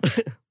soul?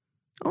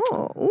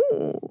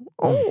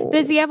 Oh.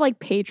 Does he have like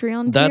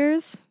Patreon That-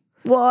 tiers?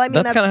 Well, I mean,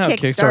 That's that's kinda how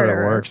Kickstarter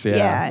Kickstarter works,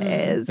 yeah.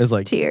 it is. It's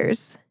like-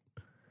 tiers.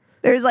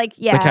 There's like,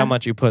 yeah. It's like how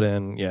much you put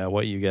in, yeah,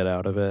 what you get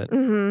out of it.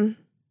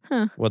 Mm-hmm.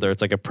 Huh. Whether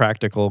it's like a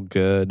practical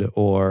good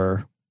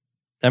or,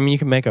 I mean, you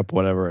can make up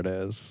whatever it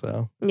is.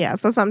 So Yeah,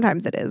 so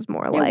sometimes it is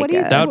more Yeah, like what do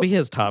you- that would be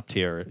his top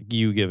tier.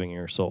 You giving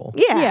your soul.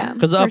 yeah, Yeah.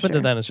 Because for up sure. into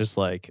then it's just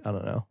like, I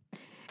don't know.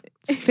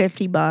 It's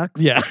 $50.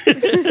 Yeah.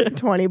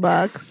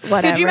 $20,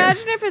 whatever. Could you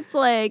imagine if it's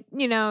like,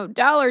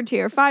 $1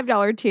 tier,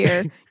 $5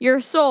 tier, your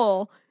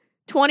soul,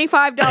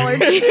 $25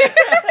 tier?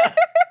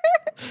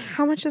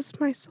 How much is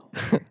my soul?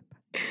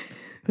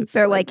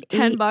 They're like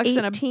 $10 and a box of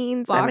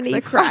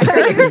 18.75.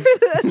 crackers.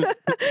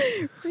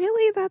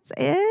 Really? That's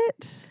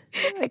it?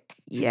 Like,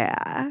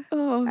 yeah.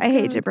 Oh, I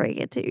hate to God. break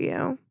it to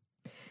you.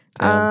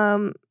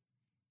 Damn.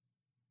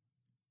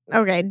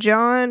 Okay,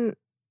 John.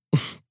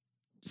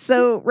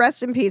 So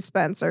rest in peace,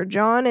 Spencer.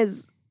 John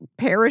is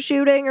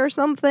parachuting or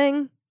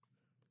something,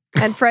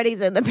 and Freddy's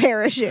in the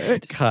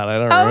parachute. God, I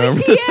don't Oh,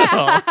 remember this at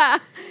all. yeah.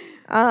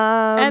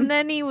 And And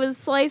then he was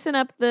slicing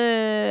up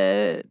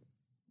the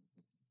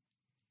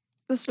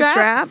the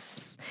straps.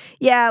 straps.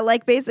 Yeah,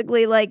 like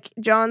basically, like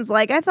John's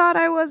like, I thought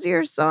I was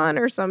your son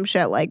or some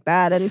shit like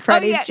that, and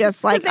Freddy's yeah,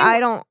 just 'cause like, they- I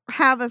don't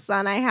have a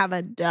son, I have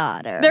a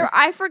daughter.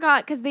 I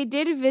forgot because they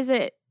did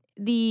visit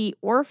the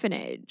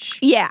orphanage.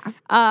 Yeah,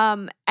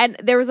 And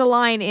there was a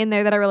line in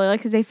there that I really like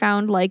because they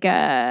found like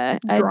a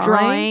Drawing?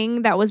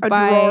 drawing that was a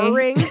by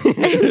drawing,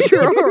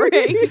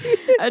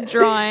 a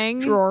drawing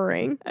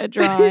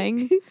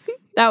drawing.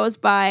 that was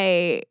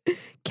by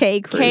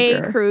K. Kay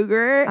Kruger.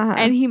 Kruger, Uh-huh.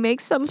 and he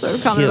makes some sort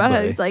of comment Yeah, about how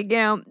boy. he's like,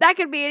 that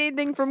could be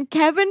anything from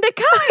Kevin to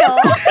Kyle.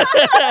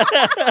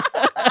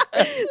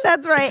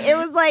 That's right. It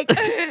was like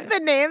the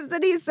names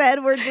that he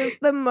said were just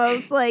the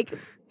most like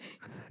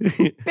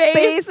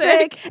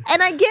basic.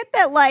 And I get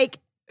that, like,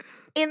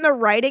 in the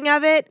writing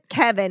of it,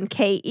 Kevin,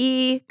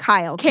 K-E,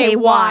 Kyle,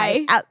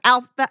 K-Y,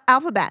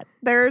 alphabet.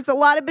 There's a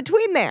lot in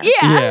between there.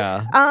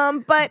 Yeah. Yeah.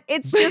 But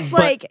it's just But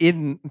like,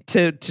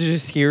 to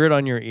just hear it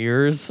on your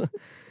ears,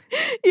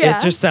 Yeah.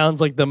 it just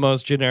sounds like the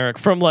most generic.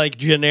 From like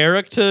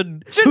generic to who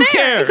Generic.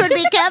 cares? it could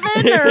be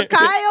Kevin or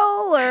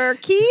Kyle or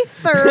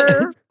Keith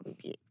or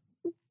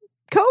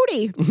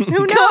Cody.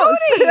 Who knows?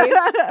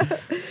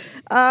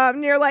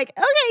 And you're like,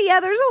 okay, yeah,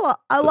 there's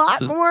a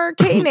lot more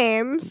K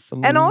names,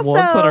 and also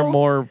ones that are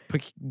more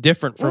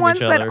different from ones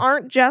each other. that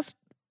aren't just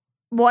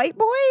white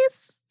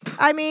boys.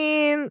 I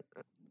mean,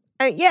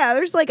 yeah,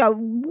 there's like a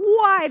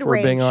wide For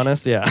range. being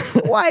honest, yeah.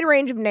 Wide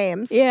range of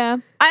names. Yeah.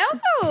 I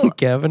also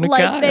Kevin and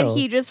like Kyle. that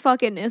he just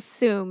fucking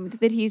assumed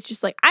that he's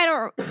just like, I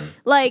don't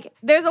like,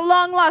 there's a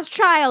long lost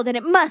child and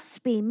it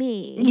must be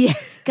me. Yeah.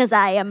 Because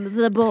I am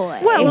the boy.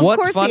 Well, of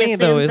What's course he funny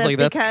though assumes is this like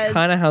that's because-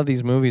 kind of how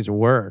these movies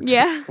work.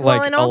 yeah. Like,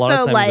 well, and a lot of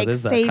also times it like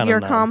is that kind of savior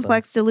nonsense.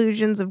 complex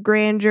delusions of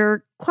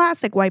grandeur,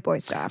 classic white boy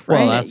stuff, right?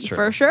 Well, that's true.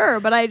 For sure.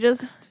 But I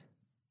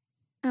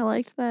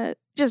liked that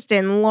Just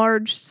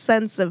enlarged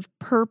sense of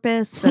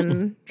purpose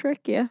and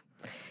trick, yeah.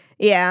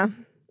 yeah.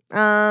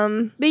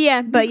 But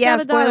yeah. But he's yeah,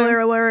 got a daughter. spoiler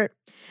alert.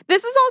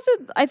 This is also,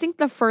 I think,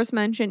 the first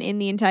mention in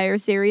the entire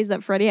series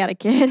that Freddy had a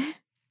kid.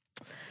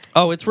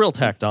 Oh, it's real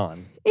tacked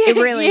on. It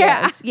really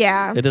yeah. is.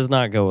 Yeah. It does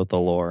not go with the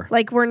lore.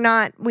 Like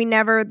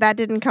that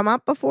didn't come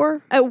up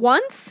before. At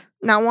once?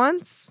 Not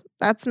once.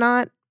 That's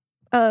not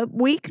a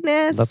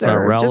weakness That's not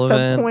or just a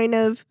relevant. point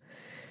of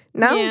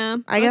no. Yeah,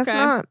 I guess okay.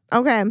 not.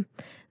 Okay.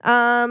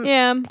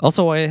 Yeah.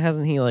 Also, why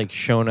hasn't he like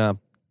shown up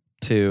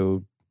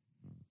to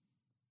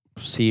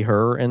see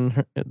her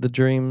in the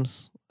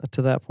dreams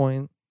to that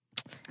point?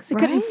 Because he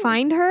couldn't Right.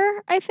 find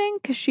her, I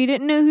think, because she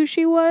didn't know who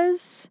she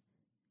was.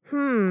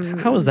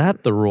 How is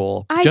that the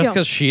rule? I Just don't-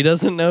 because she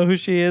doesn't know who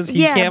she is,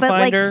 he yeah, can't but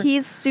find like her?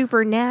 he's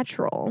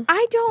supernatural.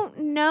 I don't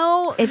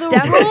know It the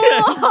doesn't-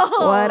 rules.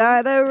 What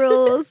are the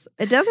rules?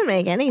 It doesn't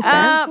make any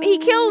sense. He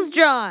kills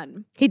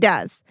John. He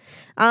does.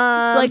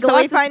 like So we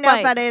lots of find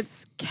out that spikes.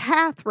 it's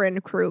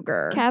Catherine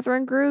Kruger.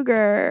 Catherine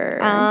Kruger.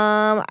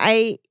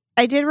 I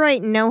did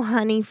write no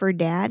honey for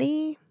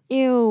daddy.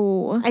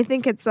 Ew. I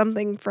think it's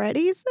something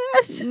Freddie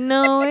said.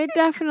 No, it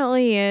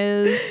definitely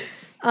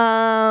is.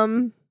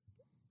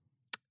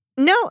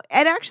 No,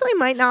 it actually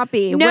might not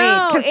be. No,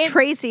 Wait, because it's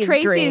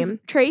Tracy's dream.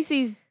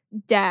 Tracy's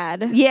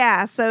dad.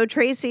 Yeah, so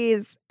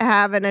Tracy's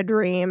having a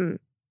dream.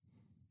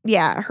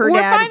 Yeah, her We're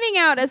dad. finding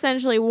out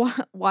essentially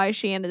why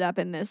she ended up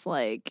in this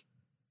like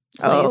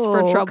place for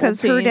trouble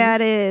because her teens.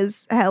 dad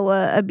is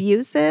hella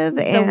abusive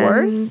and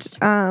worst.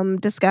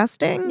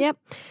 disgusting. Yep.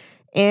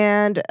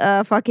 And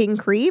a fucking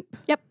creep.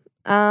 Yep.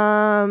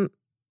 Um,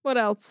 What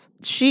else?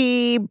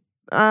 she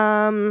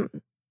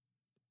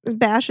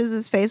bashes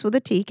his face with a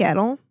tea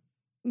kettle.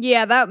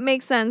 Yeah, that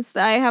makes sense.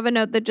 I have a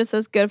note that just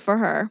says good for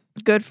her.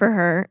 Good for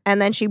her.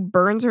 And then she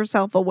burns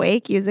herself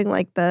awake using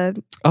like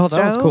the Oh,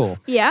 that was stove. cool.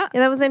 Yeah.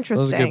 Yeah, that was That was a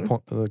interesting.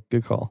 good point.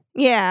 Good call.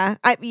 Yeah,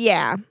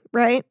 yeah,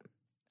 right.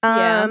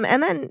 Yeah.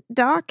 And then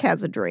Doc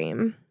has a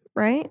dream,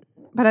 right?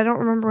 But I don't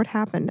remember what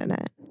happened in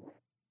it.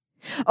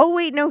 Oh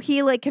wait, no,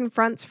 he like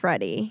confronts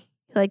Freddy.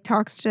 He like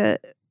talks to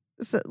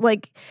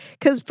like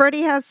because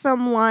Freddy has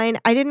some line.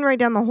 I didn't write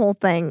down the whole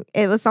thing.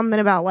 It was something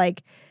about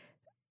like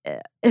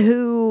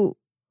who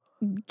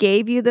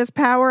gave you this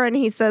power, and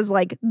he says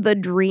like the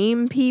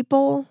dream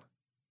people.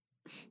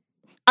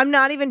 I'm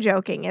not even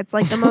joking. It's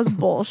like the most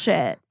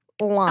bullshit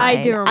line.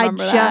 I do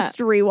remember I just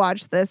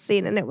rewatched this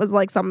scene and it was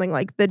like something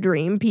like the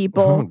dream Oh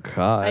people.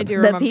 God. I do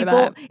The remember people,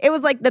 that. it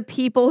was like the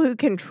people who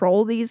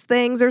control these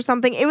things or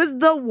something. It was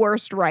the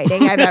worst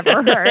writing I've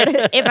ever heard,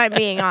 if I'm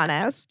being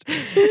honest.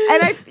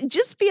 And I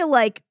just feel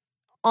like,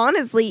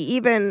 honestly,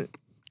 even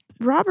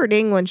Robert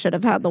Englund should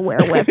have had the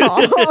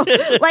wherewithal.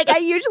 Like, I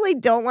usually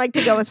don't like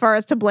to go as far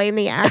as to blame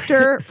the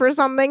actor for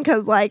something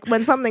because, like,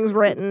 when something's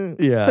written,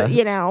 Yeah.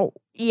 you know,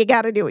 you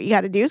got to do what you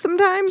got to do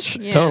sometimes.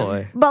 Yeah.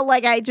 Totally. But,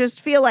 like, I just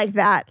feel like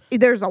that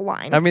there's a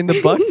line. I mean,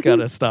 the buck's got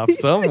to stop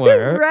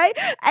somewhere. Right?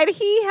 And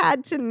he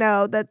had to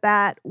know that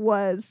that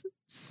was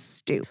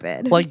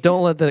stupid. Like,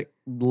 don't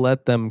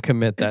let them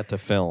commit that to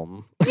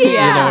film. yeah.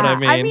 You know what I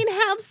mean? I mean,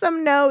 have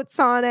some notes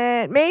on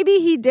it. Maybe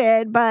he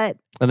did, but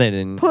And they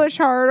didn't. push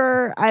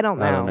harder. I don't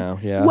know. I don't know.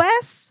 Yeah.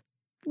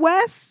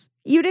 Wes,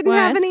 you didn't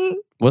have Wes? any?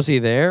 Was he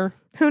there?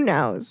 Who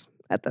knows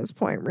at this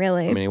point,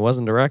 really? I mean, he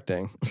wasn't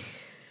directing.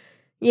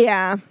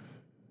 yeah.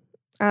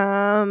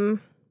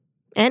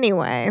 Anyway,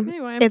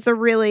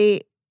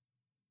 Anyway.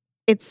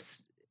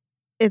 it's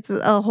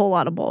a whole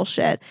lot of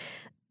bullshit.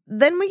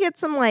 Then we get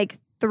some like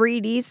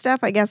 3D stuff,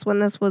 I guess, when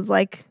this was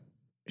like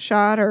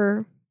shot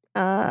or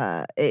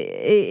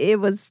it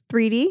was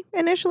 3D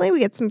initially. We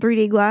get some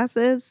 3D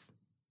glasses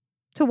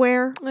to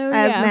wear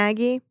as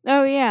Maggie.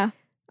 Oh, yeah.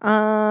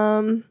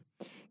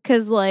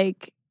 Because,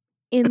 like,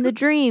 in the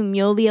dream,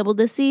 you'll be able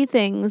to see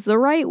things the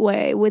right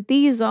way with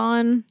these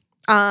on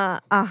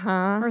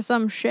Uh-huh. or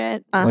some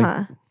shit.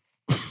 Uh-huh.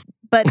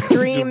 But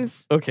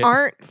dreams Okay.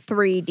 aren't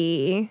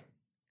 3D.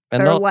 And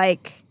They're al-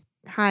 like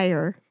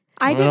higher.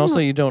 I and didn't. also,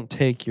 you don't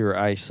take your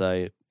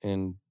eyesight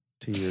into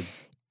your.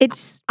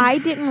 It's I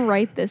didn't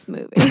write this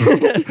movie.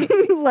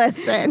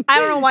 listen. I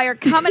don't know why you're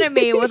coming at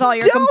me with all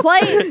your Don't-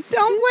 complaints.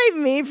 Don't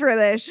blame me for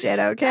this shit,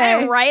 I okay?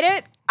 didn't write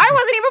it. I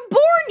wasn't even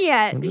born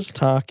yet. I'm just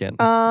talking.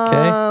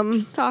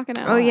 Just talking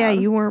out Oh yeah,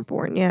 loud. you weren't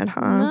born yet,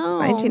 huh? No.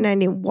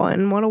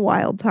 1991. What a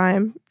wild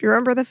time. Do you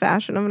remember the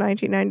fashion of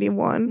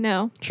 1991?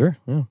 No. Sure.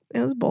 Yeah. It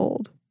was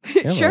bold.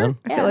 Yeah, Sure. man.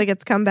 I feel like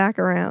it's come back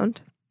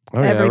around.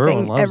 Oh, yeah,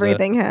 everyone loves it.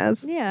 everything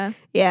has. Yeah.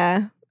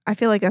 Yeah. I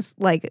feel like that's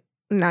like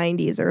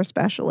 90s are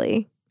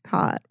especially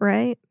hot,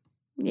 right?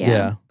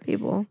 Yeah.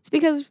 People. It's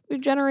because of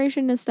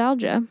generation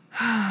nostalgia.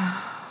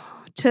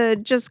 To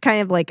just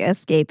kind of like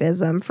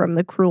escapism from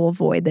the cruel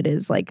void that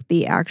is like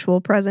the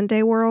actual present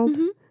day world.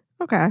 Mhm.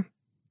 Okay.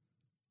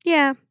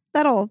 Yeah,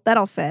 that'll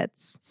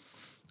fits.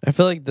 I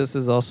feel like this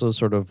is also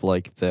sort of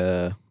like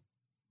the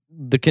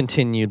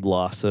continued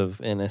loss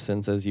of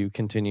innocence as you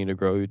continue to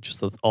grow.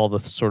 Just all the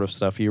sort of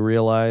stuff you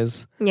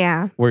realize,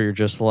 Yeah. where you're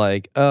just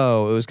like,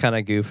 oh, it was kind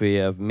of goofy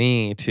of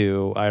me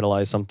to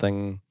idolize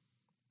something,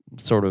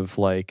 sort of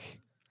like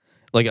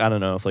I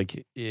don't know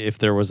if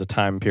there was a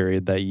time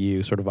period that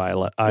you sort of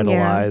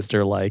idolized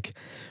or like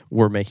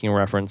were making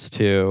reference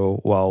to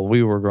while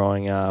we were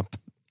growing up.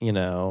 You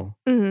know,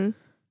 Mm-hmm.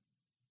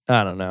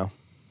 I don't know.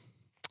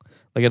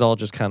 Like it all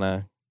just kind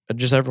of,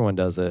 just everyone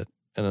does it.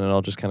 And then it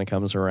all just kind of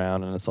comes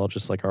around and it's all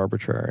just like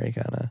arbitrary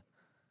kind of.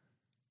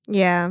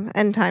 Yeah,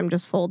 and time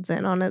just folds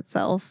in on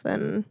itself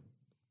and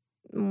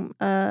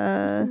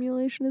The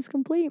simulation is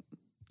complete.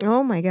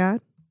 oh my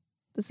god.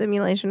 The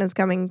simulation is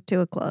coming to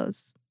a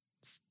close.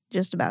 It's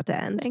just about to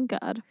end. Thank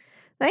God.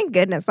 Thank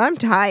goodness. I'm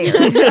tired.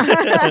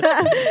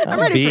 I'm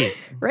ready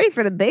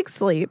for the big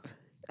sleep.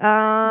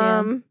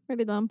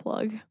 Ready to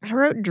unplug. I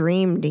wrote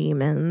dream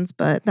demons,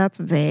 but that's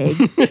vague.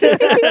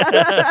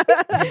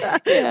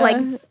 Yeah. Like,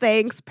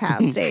 thanks,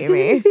 past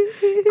Amy.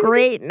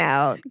 Great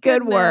note.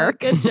 Good work.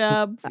 Good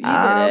job. You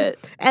Um, did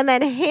it. And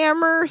then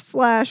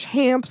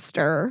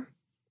hammer/hamster.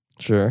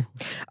 Sure.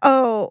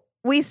 Oh,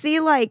 we see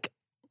like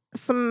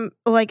some,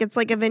 like, it's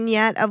like a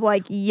vignette of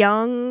like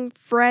young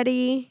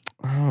Freddy.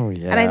 Oh,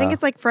 yeah. And I think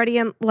it's like Freddy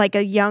and like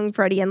a young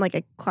Freddy in like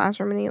a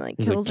classroom and he like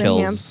He's like, kills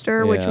kills- a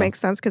hamster, which yeah. makes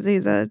sense because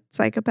he's a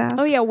psychopath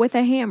Oh, yeah, with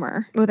a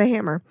hammer. with a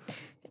hammer.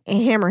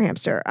 A hammer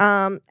hamster.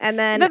 And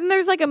then Then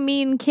there's like a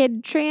mean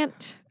kid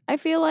chant, I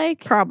feel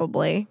like.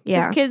 probably, 'Cause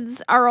yeah.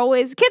 kids are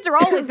always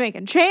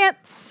making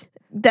chants.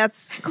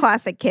 That's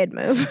classic kid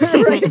move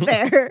right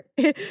there.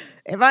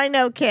 If I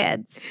know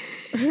kids,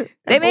 They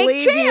and make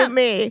believe you chants.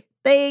 me,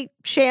 they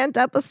chant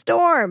up a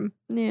storm.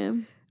 Yeah.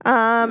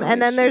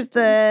 And then there's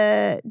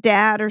chanting. the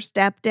dad or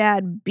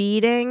stepdad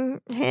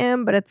beating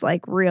him, but it's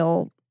like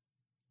real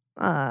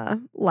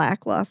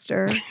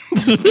lackluster.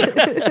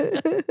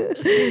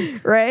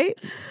 Right?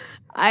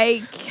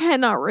 I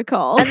cannot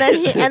recall. And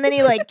then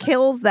he like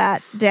kills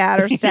that dad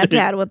or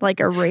stepdad with like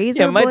a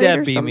razor Yeah, my blade dad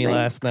or beat something. me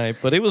last night,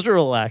 but it was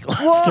real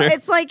lackluster. Well,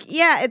 it's like,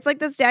 yeah, it's like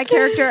this dad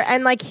character,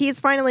 and like he's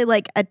finally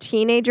like a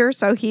teenager,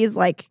 so he's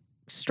like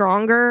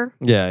stronger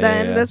yeah,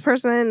 than this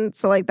person.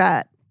 So like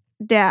that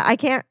dad, I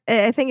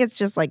think it's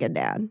just like a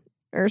dad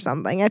or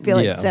something. I feel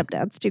like Yeah.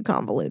 stepdad's too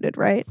convoluted,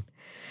 right?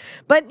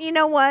 But you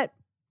know what?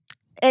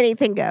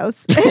 Anything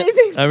goes.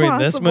 Anything's I mean, possible.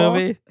 this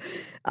movie?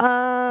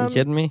 You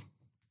kidding me?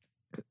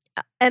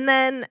 And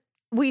then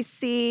we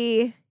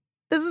see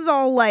this is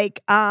all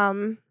like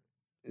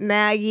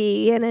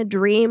Maggie in a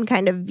dream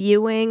kind of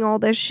viewing all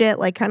this shit,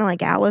 like kind of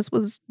like Alice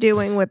was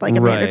doing with like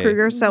Amanda Right.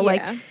 Kruger. So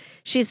like Yeah.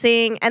 she's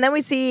seeing, and then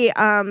we see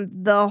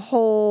the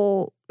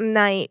whole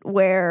night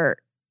where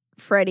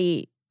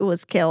Freddy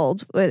was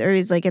killed, or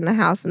he's like in the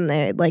house and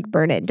they like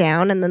burn it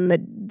down, and then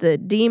the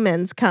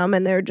demons come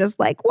and they're just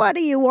like, what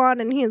do you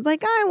want? And he's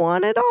like, I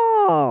want it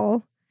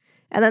all.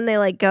 And then they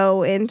like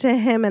go into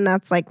him, and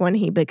that's like when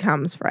he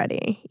becomes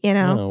Freddy, you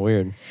know? Oh,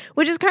 weird.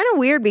 Which is kind of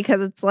weird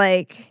because it's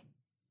like,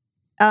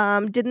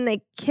 didn't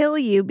they kill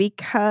you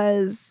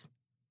because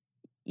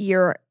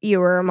you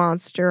were a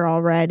monster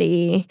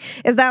already?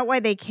 Is that why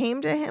they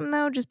came to him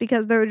though? Just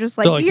because they were just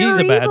like, So, like, you're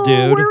he's a bad evil,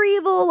 dude. we're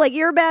evil, like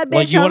you're a bad bitch,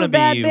 Like, you I'm wanna a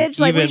bad be bitch,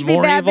 like we even should be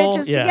more bad evil?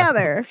 bitches Yeah.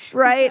 together,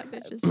 right? Yeah,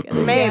 bitches together.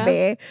 Yeah.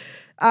 Maybe.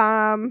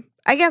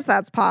 I guess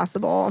that's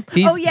possible.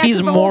 He's 'cause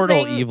he's the whole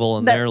mortal thing- evil,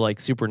 and the- they're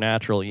like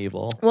supernatural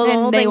evil. Well, the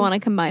whole And they thing, want to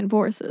combine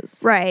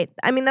forces. right?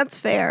 I mean, that's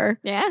fair.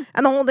 Yeah.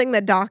 And the whole thing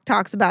that Doc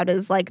talks about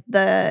is like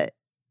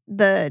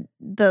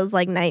those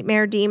like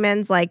nightmare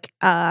demons, like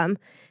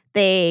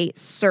they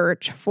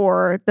search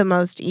for the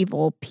most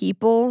evil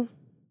people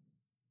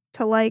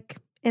to like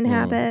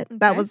inhabit.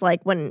 That Okay. was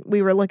like when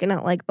we were looking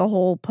at like the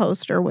whole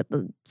poster with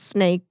the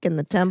snake in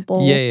the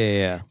temple.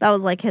 Yeah. That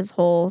was like his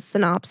whole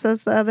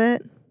synopsis of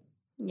it.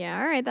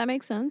 Yeah. All right. That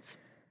makes sense.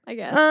 I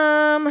guess.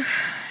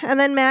 And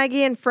then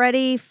Maggie and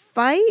Freddy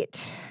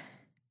fight.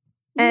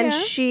 And Yeah.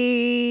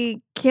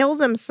 she kills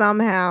him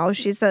somehow.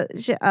 She said,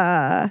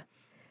 it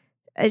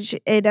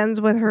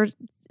ends with her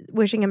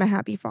wishing him a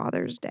happy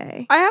Father's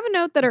Day. I have a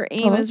note that her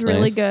aim that's is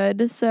really nice.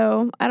 good.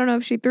 So I don't know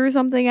if she threw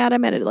something at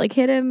him and it like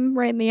hit him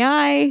right in the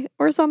eye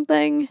or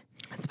something,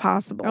 It's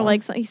possible. or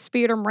like he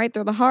speared him right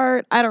through the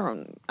heart. I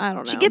don't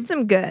know. she gets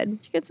him good.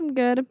 She gets him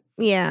good.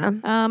 Yeah.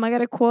 I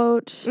got a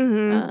quote.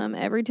 Mhm.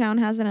 Every town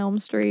has an Elm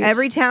Street.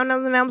 Every town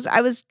has an Elm Street.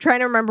 I was trying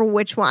to remember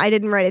which one. I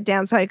didn't write it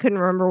down, so I couldn't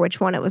remember which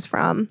one it was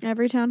from.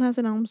 Every town has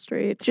an Elm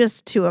Street.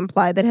 Just to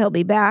imply that he'll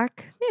be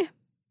back. Yeah.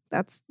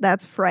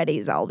 That's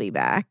Freddy's I'll be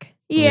back.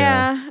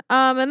 Yeah.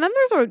 And then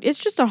it's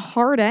just a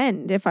hard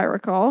end, if I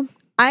recall.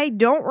 I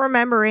don't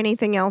remember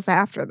anything else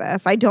after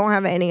this. I don't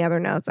have any other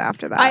notes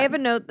after that. I have a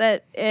note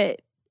that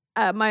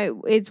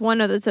it's one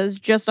note that says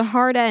just a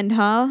hard end,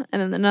 huh?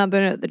 And then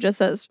another note that just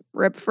says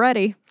rip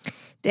Freddy.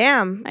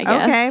 Damn. I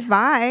guess. Okay,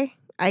 bye.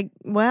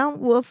 Well,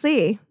 we'll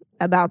see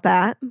about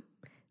that.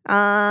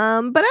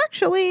 But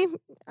actually,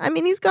 I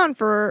mean, he's gone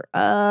for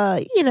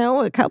a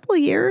couple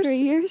of years 3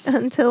 years.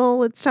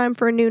 until it's time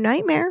for a new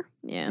nightmare.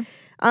 Yeah.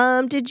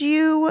 Did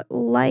you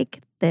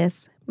like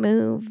this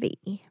movie?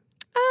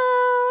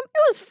 It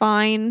was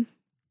fine.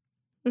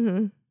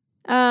 Mm-hmm.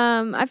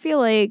 I feel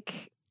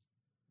like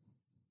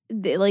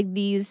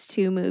these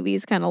two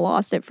movies kind of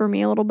lost it for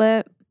me a little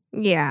bit.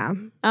 Yeah.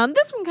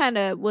 This one kind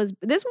of was.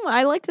 This one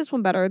I liked this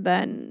one better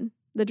than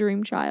The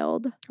Dream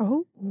Child.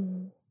 Oh.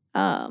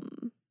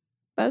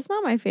 But it's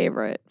not my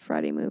favorite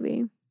Freddy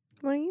movie.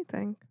 What do you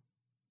think?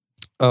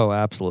 Oh,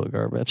 absolute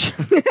garbage.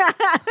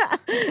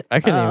 I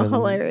couldn't even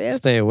hilarious.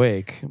 stay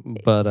awake.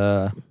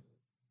 But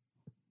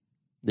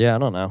yeah, I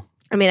don't know.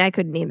 I mean, I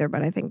couldn't either,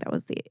 but I think that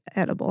was the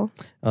edible.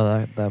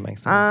 Oh, that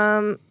makes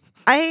sense.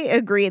 I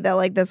agree that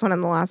like this one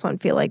and the last one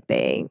feel like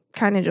they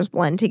kind of just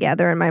blend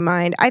together in my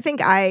mind. I think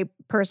I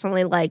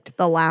personally liked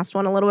the last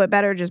one a little bit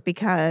better just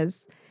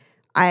because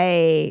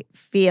I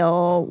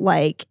feel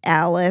like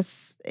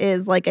Alice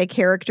is like a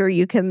character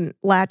you can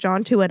latch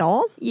onto at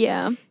all.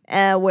 Yeah.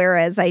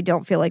 Whereas I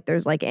don't feel like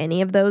there's like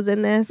any of those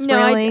in this No,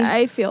 really.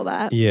 I feel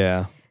that.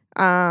 Yeah.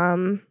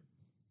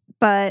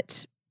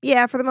 But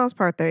yeah, for the most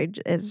part, there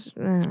is.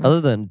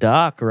 Other than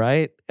Doc,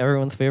 right?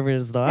 Everyone's favorite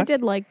is Doc. I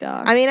did like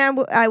Doc. I mean,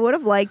 I would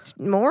have liked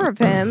more of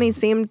him. He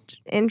seemed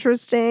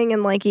interesting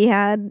and like he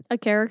had a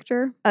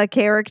character. a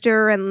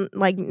character and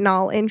like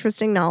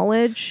interesting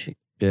knowledge.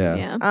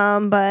 Yeah.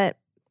 But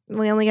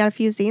we only got a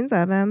few scenes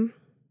of him,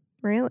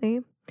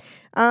 really.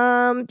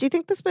 Do you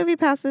think this movie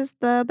passes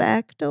the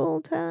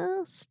Bechdel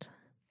test?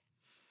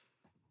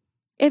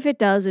 If it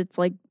does, it's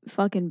like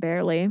fucking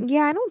barely.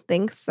 Yeah, I don't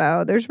think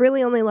so. There's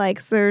really only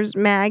there's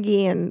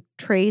Maggie and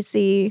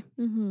Tracy.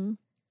 Mm-hmm.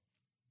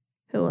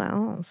 Who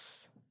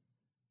else?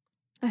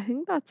 I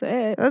think that's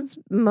it. That's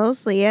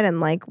mostly it. And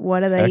like,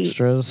 what do they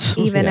Extras.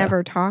 even Yeah.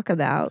 ever talk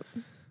about?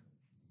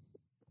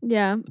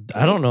 Yeah.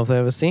 I don't know if they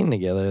have a scene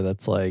together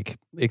that's like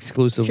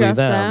exclusively Just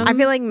them. I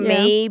feel like Yeah.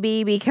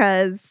 maybe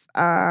because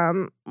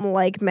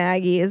like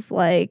Maggie is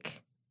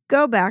like,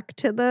 go back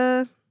to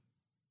the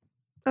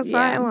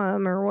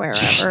asylum or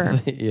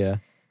wherever. Yeah.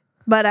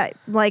 But I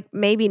like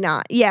maybe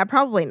not. Yeah,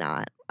 probably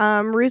not.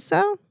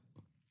 Russo?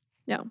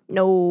 No.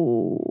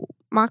 No.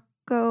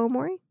 Mako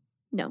Mori?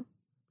 No.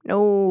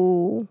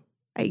 No.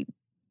 I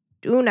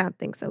do not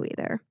think so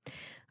either.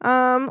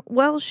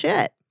 Well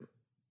shit.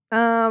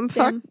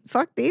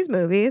 Fuck these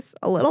movies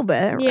a little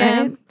bit,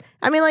 Yeah. right?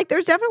 I mean, like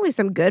there's definitely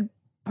some good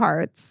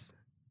parts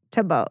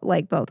to both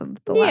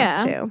of the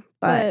last two.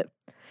 But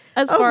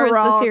as far as the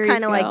overall, series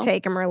kind of like go,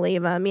 take them or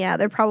leave them. Yeah,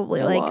 they're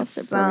probably They like lost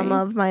it for some me.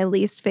 of my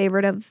least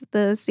favorite of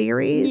the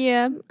series.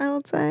 Yeah. I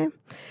would say.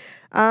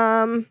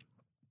 Do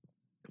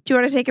you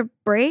want to take a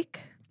break?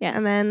 Yes.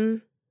 And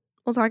then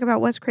we'll talk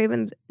about Wes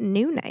Craven's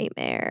New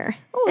Nightmare.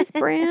 Oh, it's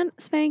brand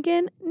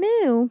spanking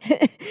new.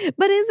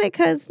 But is it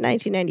because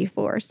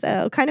 1994?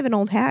 So kind of an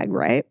old hag,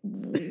 right?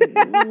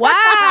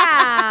 Wow.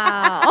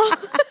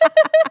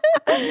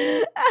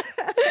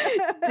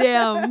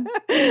 Damn.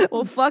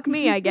 Well, fuck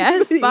me, I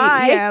guess.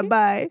 Bye. Yeah,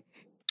 bye.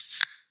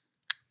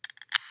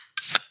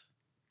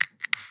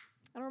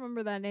 I don't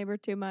remember that neighbor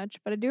too much,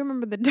 but I do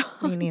remember the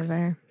dogs. Me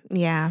neither.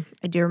 Yeah,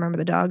 I do remember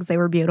the dogs. They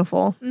were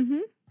beautiful. Mm-hmm.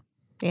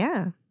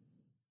 Yeah.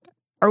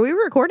 Are we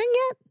recording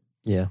yet?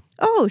 Yeah.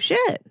 Oh,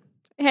 shit.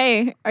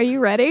 Hey, are you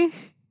ready?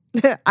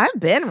 I've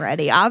been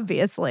ready,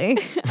 obviously.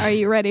 Are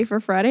you ready for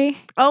Freddy?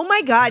 Oh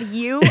my God,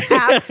 you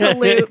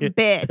absolute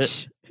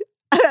bitch.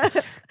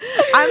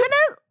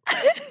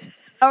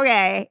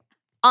 Okay.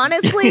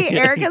 Honestly,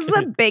 Erica's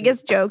the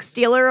biggest joke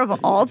stealer of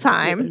all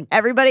time.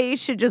 Everybody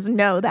should just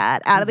know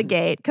that out of the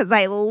gate because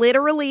I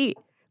literally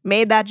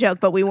made that joke,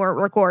 but we weren't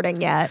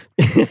recording yet.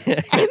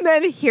 And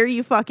then here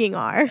you fucking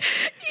are.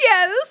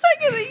 Yeah, the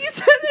second that you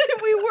said that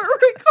we were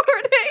recording,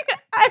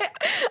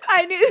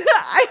 I knew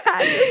that I had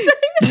to say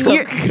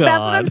it. Oh, That's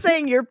what I'm God.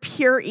 saying. You're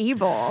pure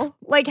evil.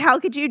 Like, how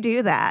could you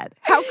do that?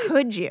 How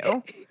could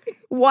you?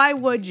 Why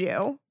would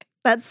you?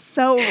 That's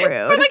so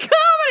rude. For the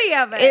comedy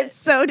of it. It's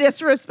so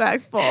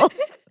disrespectful.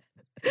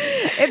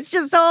 It's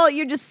just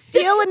you just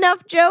steal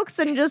enough jokes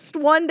and just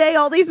one day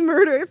all these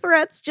murder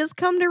threats just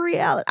come to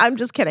reality. I'm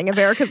just kidding. If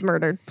Erica's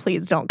murdered,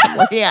 please don't come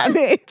looking at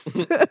me.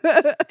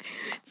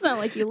 It's not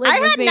like you live I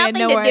with had me and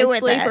nothing know to where do I with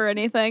sleep it. or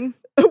anything.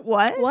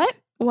 What? What?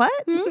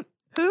 What? Hmm?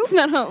 Who? It's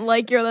not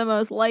like you're the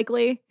most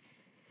likely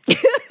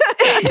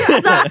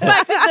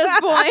suspect at this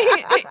point.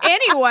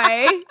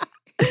 Anyway.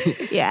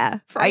 Yeah.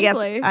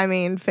 Frankly. I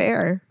mean,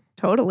 fair.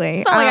 Totally.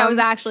 It's not like I was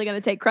actually going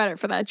to take credit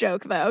for that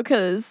joke, though,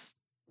 because...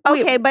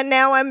 Okay, but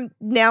now I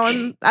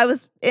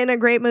was in a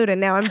great mood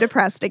and now I'm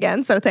depressed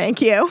again, so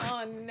thank you.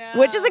 Oh, no.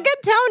 Which is a good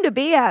tone to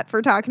be at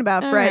for talking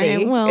about All Freddy.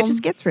 right, well, it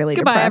just gets really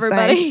Goodbye, depressing.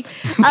 everybody.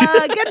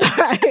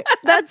 Goodbye.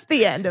 That's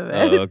the end of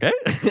it. Okay.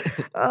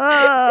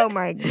 Oh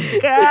my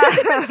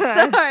God.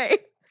 Sorry.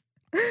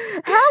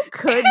 How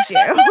could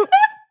you?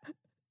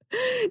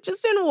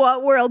 Just in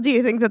what world do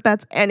you think that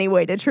that's any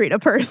way to treat a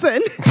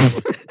person?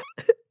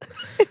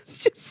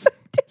 It's just so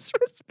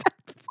disrespectful.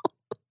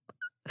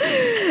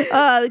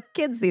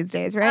 Kids these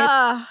days,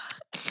 right?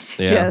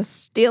 Yeah.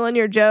 Just stealing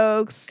your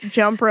jokes,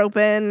 jump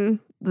roping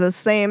the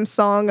same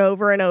song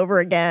over and over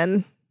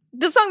again.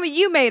 The song that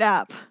you made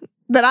up.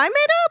 That I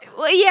made up?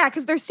 Well, yeah,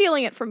 because they're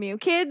stealing it from you.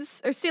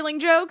 Kids are stealing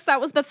jokes.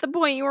 That was the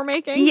point you were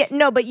making. Yeah,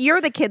 no, but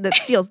you're the kid that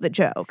steals the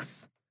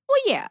jokes. Well,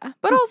 yeah,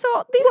 but also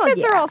these Well,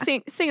 kids are all yeah.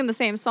 singing the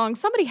same song.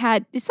 Somebody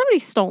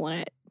stolen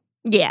it.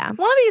 Yeah.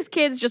 One of these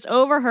kids just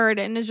overheard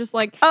it and is just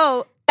like,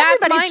 Oh,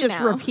 That's everybody's mine just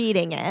now.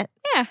 repeating it.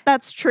 Yeah.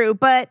 That's true,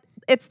 but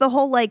it's the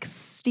whole like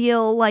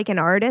steal like an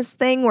artist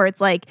thing where it's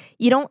like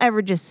you don't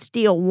ever just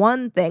steal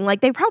one thing.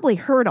 Like they probably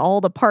heard all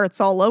the parts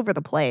all over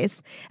the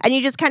place and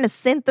you just kind of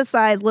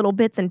synthesize little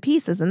bits and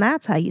pieces and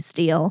that's how you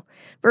steal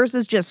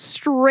versus just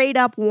straight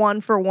up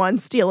one for one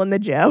stealing the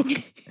joke.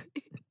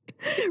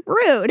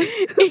 Rude.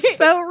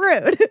 So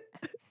rude.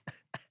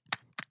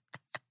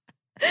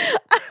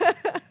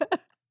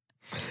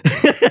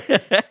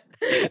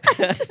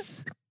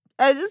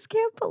 I just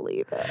can't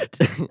believe it.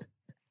 this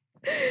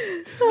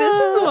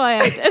is why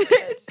I did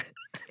it.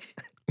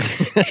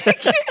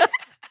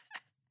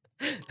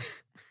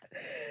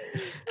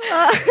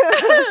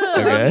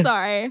 I'm Okay.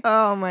 sorry.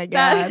 Oh my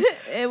That, God.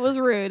 it was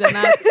rude, and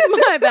that's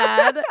my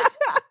bad.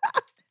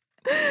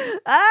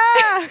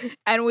 Ah,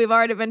 And we've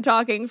already been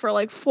talking for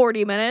like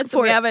 40 minutes.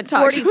 And we haven't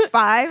talked.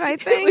 45, I we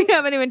think.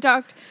 haven't even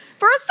talked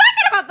for a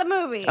second about the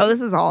movie. Oh,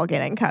 this is all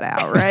getting cut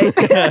out, right?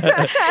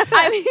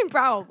 I mean,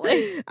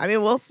 probably. I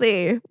mean, we'll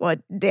see what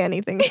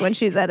Danny thinks when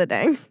she's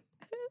editing.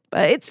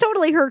 But it's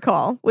totally her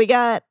call. We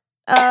got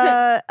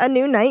a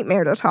new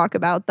nightmare to talk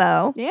about,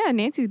 though, Yeah,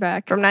 Nancy's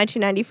back. from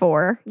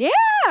 1994. Yeah,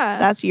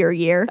 That's your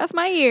year. that's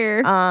my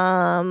year.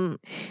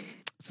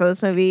 So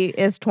this movie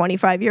is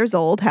 25 years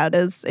old. How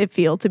does it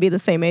feel to be the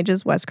same age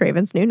as Wes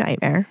Craven's New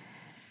Nightmare?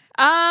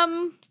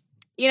 Hadn't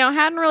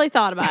really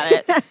thought about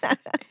it.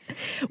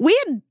 We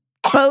had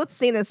both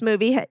seen this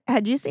movie.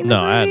 Had you seen this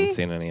No, movie? I hadn't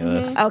seen any of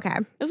this. Okay.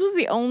 This was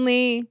the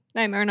only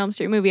Nightmare on Elm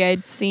Street movie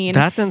I'd seen.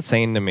 That's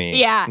insane to me.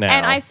 Yeah, now.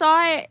 and I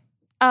saw it.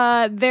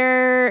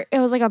 It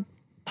was like a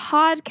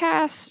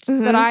podcast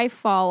Mhm. that I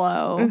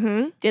follow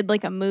Mm-hmm. did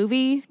like a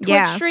movie Twitch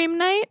Yeah. stream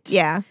night.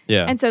 Yeah.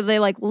 Yeah. And so they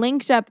like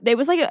linked up. It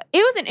was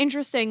an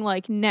interesting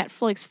like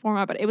Netflix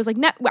format, but it was like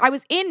I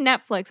was in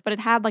Netflix, but it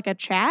had like a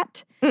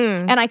chat,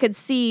 Mm. and I could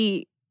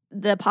see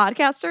the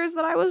podcasters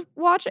that I was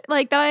watching,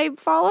 like that I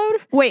followed.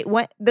 Wait,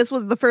 what? This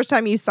was the first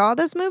time you saw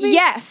this movie?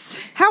 Yes,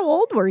 How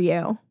old were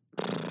you?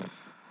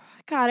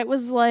 God, it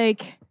was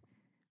like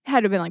it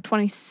had to have been like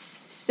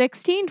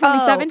 2016,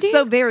 2017. Oh,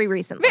 so very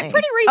recently.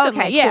 Pretty recently,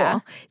 Okay, yeah.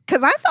 cool.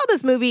 Because I saw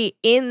this movie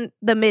in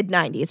the mid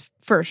 90s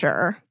for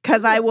sure.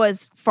 Because I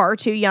was far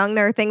too young.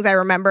 There are things I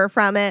remember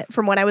from it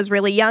from when I was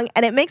really young.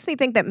 And it makes me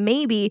think that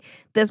maybe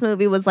this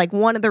movie was like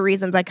one of the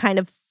reasons I kind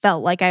of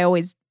felt like I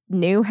always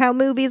knew how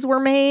movies were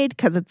made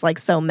because it's like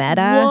so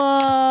meta.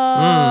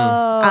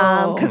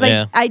 Whoa. Because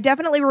Yeah. I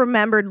definitely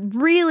remembered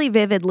really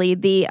vividly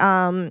the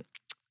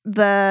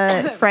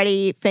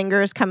Freddy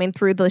fingers coming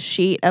through the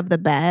sheet of the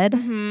bed,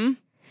 Mhm.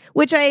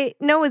 which I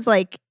know is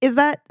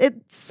that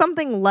it's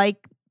something like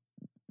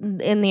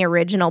in the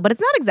original, but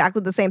it's not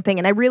exactly the same thing.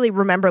 And I really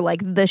remember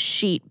like the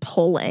sheet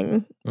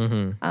pulling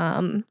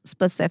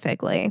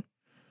specifically,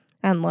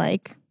 and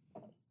like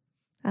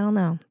I don't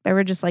know, there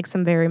were just like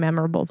some very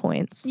memorable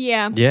points.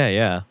 Yeah.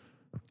 Yeah.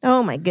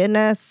 Oh my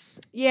goodness,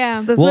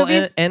 Yeah. this Well,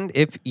 movie's and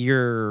if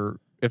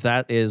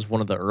that is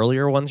one of the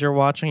earlier ones you're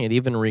watching, it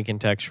even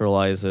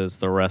recontextualizes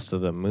the rest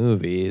of the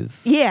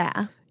movies.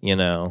 yeah. You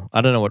know,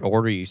 I don't know what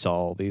order you saw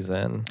all these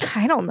in.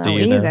 I don't know Do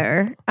you know?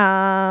 either.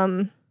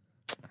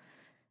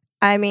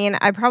 I mean,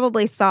 I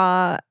probably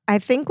saw, I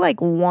think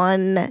like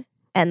 1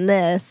 and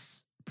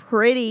this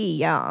pretty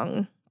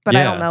young, but I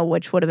Yeah. don't know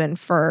which would have been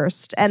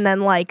first. And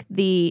then like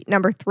the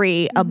number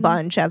 3, a Mhm.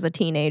 bunch as a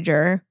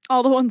teenager.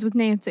 All the ones with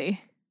Nancy.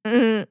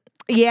 Yeah.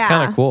 It's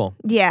kind of cool.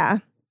 Yeah.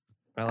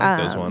 I like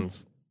those Um,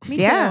 ones. Me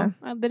Yeah.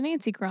 too. The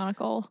Nancy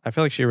Chronicle. I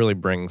feel like she really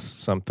brings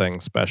something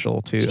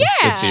special to Yeah.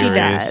 the She She series.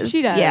 does.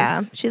 She does.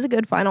 Yeah. She's a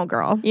good final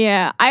girl.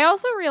 Yeah. I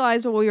also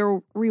realized while we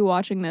were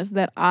rewatching this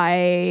that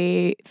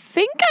I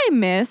think I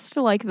missed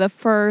like the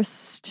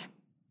first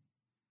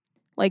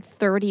like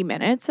 30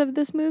 minutes of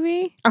this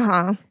movie.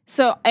 Uh-huh.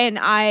 So, and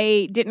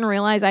I didn't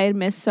realize I had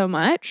missed so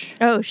much.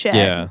 Oh, shit.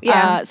 Yeah.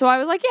 Yeah. So I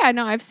was like, yeah,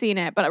 no, I've seen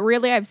it. But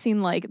really, I've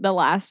seen like the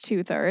last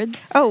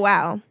 2/3. Oh,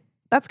 wow.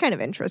 That's kind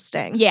of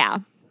interesting. Yeah.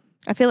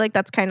 I feel like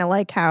that's kind of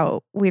like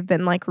how we've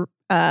been like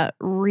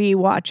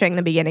rewatching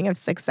the beginning of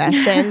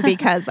Succession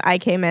because I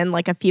came in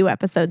like a few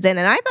episodes in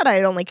and I thought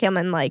I'd only come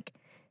in like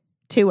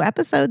 2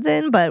 episodes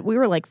in, but we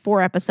were like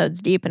 4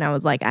 episodes deep and I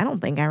was like, I don't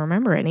think I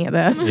remember any of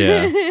this.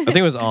 Yeah. I think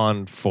it was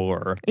on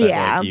 4. That,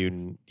 Yeah. Like,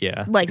 you,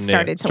 Like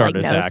started to like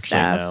know actually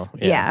stuff. know.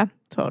 Yeah,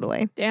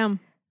 totally. Damn.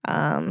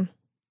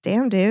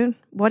 Damn, dude.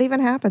 What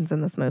even happens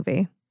in this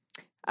movie?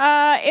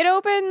 It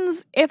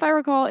opens, if I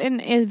recall,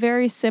 in a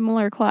very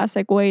similar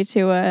classic way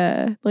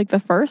to like the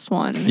first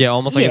one. Yeah,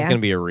 almost like it's Yeah. going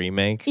to be a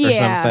remake or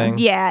Yeah. something.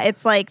 Yeah,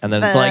 it's like And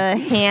then the it's like,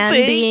 hand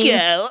being,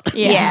 out.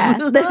 yeah.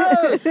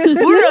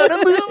 We're on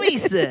a movie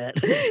set.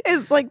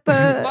 It's like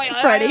the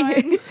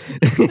Freddy.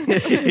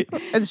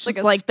 It's Like just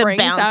a like the spring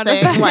sound bouncing,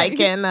 effect. like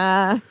in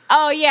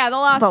Oh yeah, the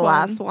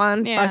last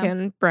one. Yeah.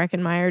 Fucking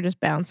Breckenmeyer just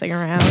bouncing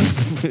around.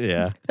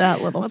 Yeah.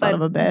 That little With son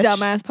that of a bitch.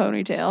 dumbass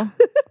ponytail.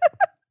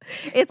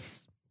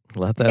 It's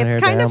Let that hair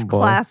kind down, of boy.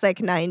 classic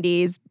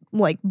 '90s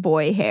like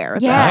boy hair.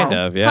 Yeah. Kind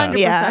of, yeah.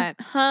 100%.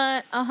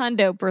 Yeah.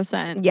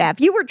 100%. Yeah, if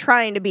you were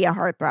trying to be a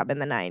heartthrob in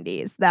the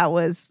 '90s, that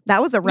was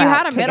a route You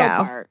had a to middle go.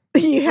 part.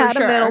 You for had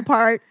sure. a middle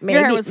part. Maybe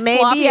hair was maybe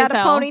floppy you had as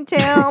a hell.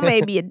 ponytail.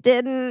 Maybe you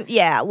didn't.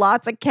 Yeah,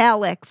 lots of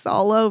calyx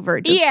all over.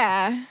 Just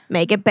Yeah.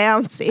 make it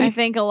bouncy. I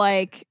think of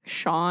like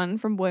Sean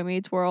from Boy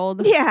Meets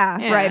World. yeah,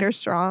 Yeah. Ryder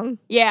Strong.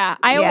 Yeah.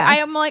 Yeah. I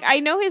am like, I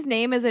know his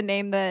name is a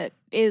name that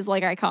is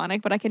like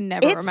iconic, but I can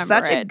never It's remember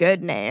such it. a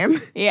good name.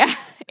 Yeah.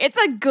 It's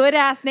a good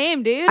ass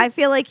name, dude. I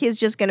feel like he's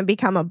just going to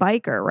become a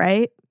biker,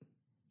 right?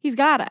 He's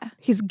gotta.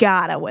 He's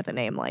gotta with a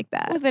name like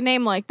that. With a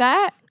name like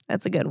that.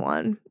 That's a good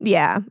one.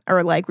 Yeah.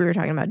 Or like we were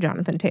talking about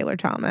Jonathan Taylor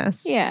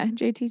Thomas. Yeah.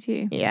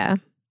 JTT. Yeah.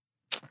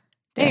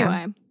 Damn.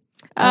 Anyway.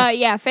 Uh,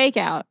 Yeah. Fake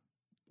out.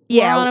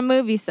 Yeah. We're on a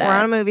movie set. We're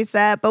on a movie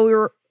set, but we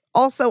were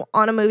also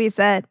on a movie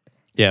set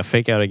Yeah,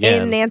 fake out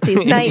again. in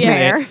Nancy's Yeah,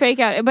 Nightmare. it's fake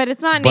out. But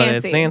it's not but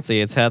Nancy. it's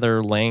Nancy. It's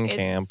Heather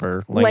Langenkamp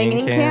or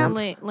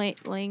Langenkamp.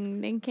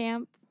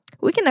 Langenkamp.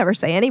 We can never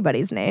say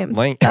anybody's names.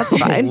 Lang- That's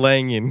fine.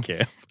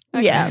 Langenkamp.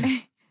 Yeah.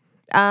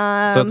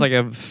 So it's like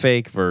a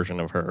fake version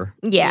of her.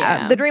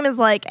 yeah. Yeah. The dream is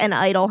like an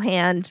idle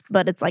hand,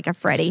 but it's like a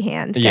Freddy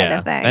hand kind Yeah.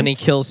 of thing. And he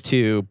kills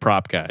 2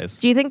 prop guys.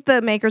 Do you think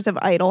the makers of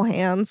Idle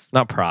Hands?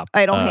 Not prop.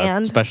 Idle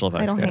hand. Special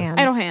effects Idle guys. hand.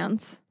 Idle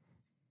hands.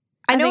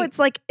 I know think- it's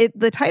like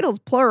the title's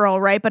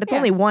plural, right? But it's Yeah.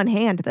 only one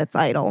hand that's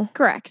idle.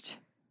 Correct.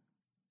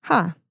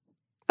 Huh.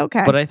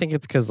 Okay. But I think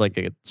it's because like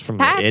it's from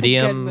That's the a good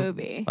idiom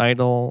movie.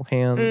 idle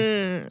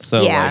hands.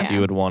 So yeah. like you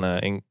would want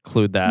to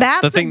include that.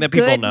 That's the thing a that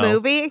people good know.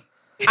 movie.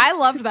 I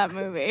loved that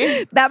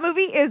movie. That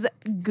movie is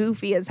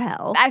goofy as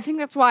hell. I think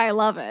that's why I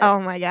love it. Oh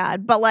my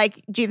god. But like,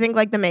 do you think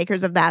like the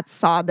makers of that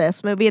saw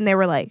this movie and they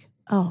were like,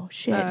 oh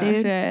shit, Oh,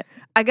 dude. shit.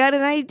 I got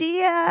an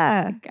idea.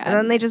 Got And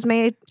then they just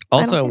made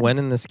Also, Idle when Hands.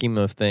 in the scheme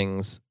of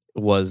things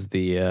was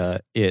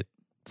the it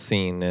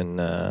scene in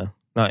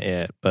not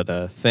it,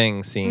 but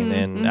thing scene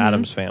in mhm.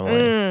 Adam's Family?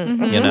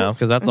 Mhm. You know,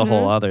 because that's a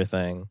whole Mhm. other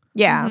thing.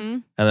 Yeah.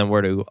 Mhm. And then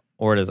where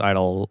does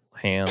idle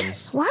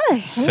hands A lot of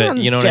hands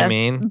you know what I just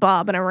mean?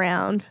 bobbing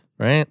around.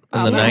 right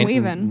in the Bobbing and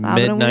weaving.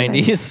 Bobbing and mid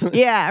weaving. 90s?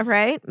 Yeah,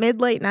 right?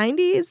 Mid-late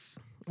 90s?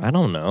 I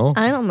don't know.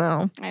 I don't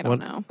know. I don't What-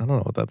 know. I don't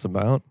know what that's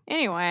about.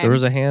 Anyway. There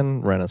was a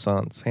hand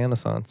renaissance.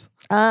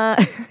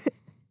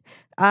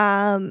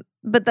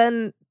 But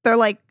then they're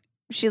like,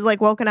 she's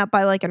like woken up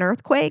by like an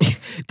earthquake.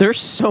 There's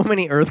so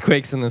many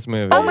earthquakes in this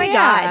movie. Oh my yeah.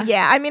 god.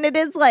 Yeah. I mean, it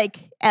is like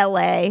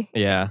LA.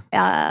 Yeah.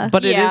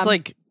 But it Yeah. is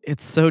like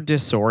it's so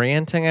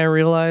disorienting, I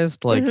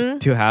realized. Like Mhm.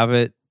 to have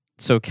it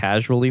so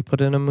casually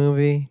put in a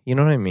movie. You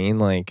know what I mean?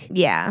 Like,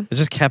 Yeah. it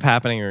just kept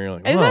happening, and you're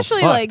like, oh,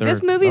 Especially fuck, like this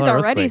there- movie's another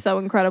already earthquake. so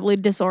incredibly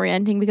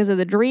disorienting because of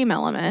the dream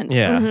element.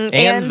 Yeah, Mhm.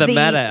 and the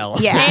meta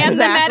element. Yeah, And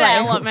the meta exactly.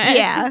 element.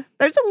 Yeah.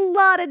 There's a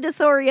lot of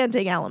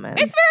disorienting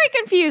elements. It's very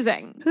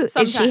confusing. Who, is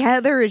sometimes. she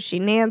Heather? Is she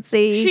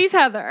Nancy? She's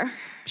Heather.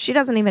 She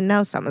doesn't even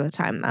know some of the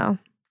time, though.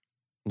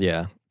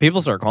 Yeah.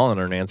 People start calling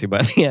her Nancy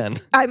by the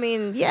end. I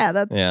mean, yeah,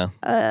 that's Yeah.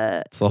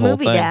 It's the whole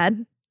movie thing.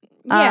 dad.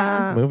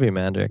 Yeah. Movie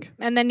magic.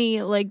 And then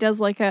he like does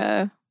like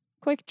a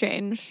quick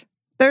change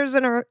There's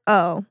an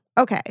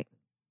okay. in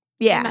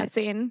Yeah, that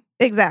scene.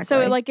 exactly.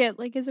 So like it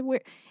like is it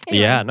weird?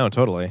 Anyway. Yeah, no,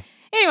 totally.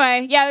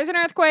 Anyway, yeah, there's an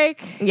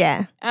earthquake.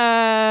 yeah.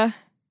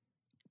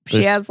 She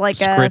There's has like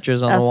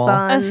scritches a on the wall.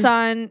 son. A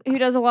son who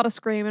does a lot of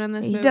screaming in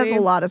this He movie. does a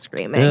lot of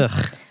screaming.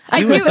 Ugh. I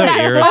He do was so that.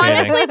 irritating.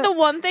 Honestly, the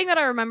one thing that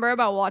I remember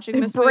about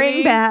watching this Bring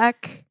movie,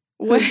 back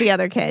who's the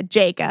other kid?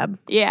 Jacob.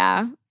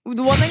 yeah,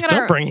 the one thing that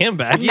Don't bring him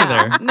back No,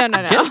 either.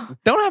 no,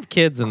 Don't have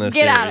kids in this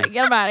Get series. out,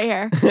 get him out of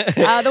here.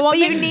 The one But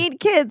you thing, need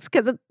kids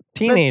because it's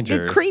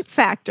Teenagers. the creep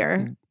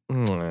factor.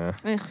 Mm.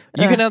 Ugh.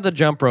 You can have the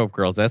jump rope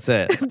girls. That's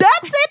it. That's it. They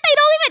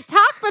don't even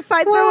talk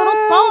besides their little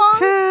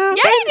song.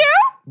 yeah, you do.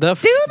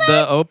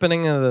 The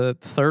opening of the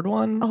third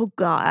one, Oh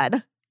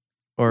God.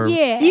 or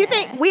Yeah, You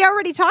think we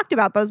already talked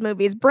about those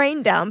movies?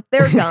 Brain dump.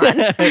 They're gone.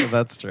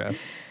 That's true.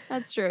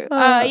 that's true.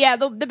 Uh, Yeah,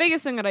 the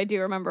biggest thing that I do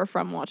remember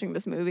from watching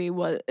this movie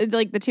was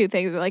like the two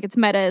things are like it's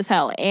meta as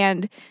hell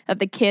and that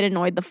the kid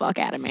annoyed the fuck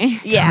out of me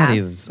Yeah. God,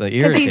 he's because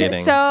irritating.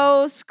 he's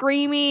so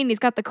screamy and he's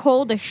got the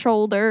coldest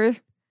shoulder.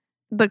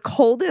 The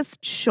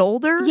coldest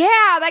shoulder.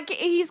 Yeah,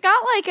 he's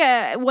got like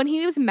a when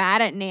he was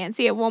mad at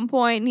Nancy at one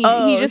point, he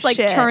Oh, just like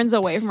shit. turns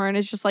away from her and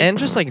is just like and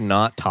just like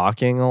not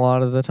talking a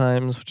lot of the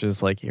times, which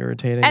is like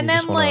irritating. and You then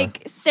just wanna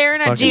like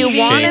staring at fucking Do you TV.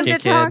 want him shake to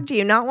a kid. talk? Do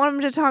you not want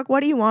him to talk? What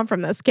do you want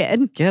from this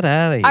kid? get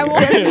out of here. I want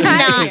Just him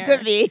outta not here.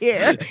 to be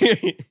here.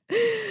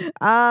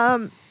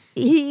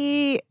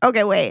 He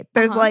okay. Wait.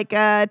 There's Uh-huh. like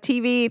a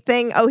TV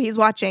thing. Oh, he's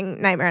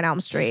watching Nightmare on Elm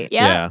Street.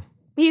 Yeah. Yeah.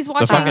 He's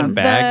watching fucking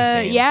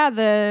bag scene. Yeah,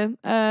 the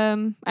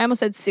I almost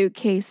said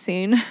suitcase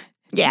scene.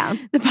 Yeah.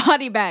 The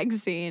body bag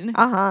scene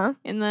Uh huh.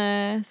 in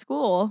the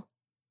school.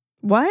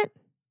 What?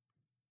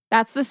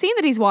 That's the scene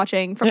that he's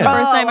watching from Yeah. the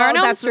first Nightmare on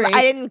Elm that's Street.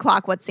 I didn't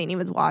clock what scene he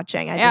was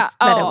watching. I Yeah, just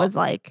that it oh. was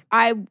like,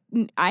 I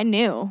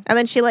knew. and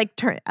then she like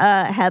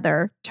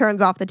Heather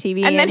turns off the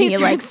TV, And then he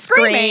like starts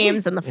screaming.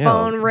 screams, and the Yeah.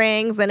 phone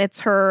rings, and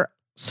it's her.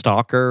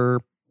 Stalker.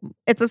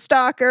 It's a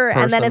stalker,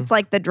 and then Person. it's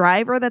like the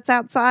driver that's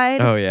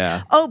outside. Oh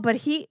yeah. Oh, but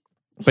he's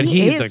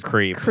He's a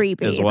creep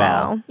creepy as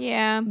well. though.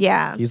 Yeah.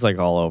 Yeah. He's like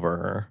all over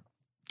her.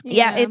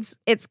 Yeah,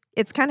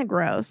 it's kind of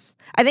gross.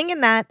 I think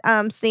in that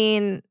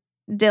scene,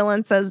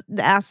 Dylan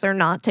asks her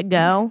not to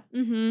go.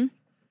 Mm-hmm.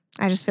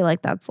 I just feel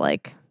like that's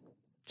like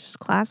just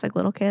classic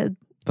little kid.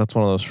 That's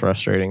one of those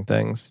frustrating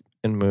things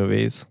in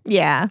movies.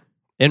 Yeah.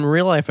 In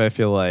real life, I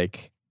feel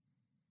like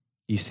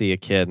you see a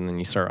kid and then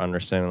you start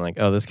understanding like,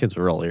 oh, this kid's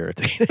real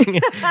irritating.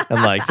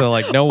 And like, so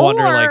like no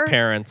wonder Or like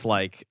parents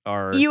like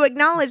are You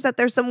acknowledge that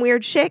there's some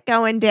weird shit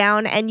going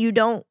down and you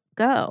don't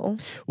go.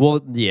 well,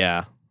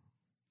 yeah.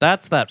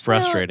 That's that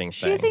frustrating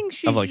she thing thinks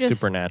she's of like just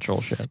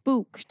supernatural shit.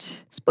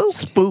 spooked Spooked.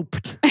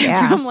 Spooked.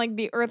 Yeah. from like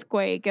the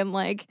earthquake and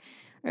like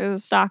there's a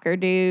stalker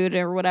dude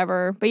or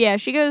whatever. But yeah,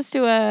 she goes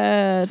to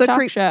a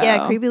talk show.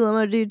 Yeah, creepy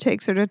limo dude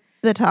takes her to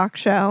the talk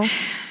show.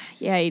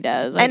 Yeah, he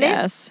does, I And it-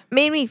 guess.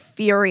 Made me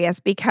furious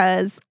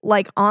because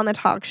like on the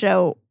talk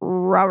show,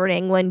 Robert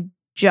Englund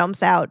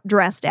jumps out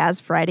dressed as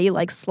Freddy,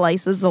 like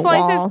slices the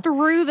Slices wall.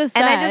 through the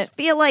set. And I just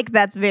feel like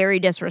that's very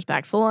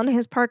disrespectful on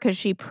his part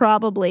because you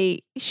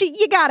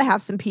gotta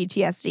have some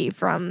PTSD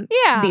from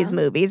yeah. these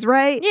movies,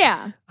 right?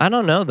 Yeah. I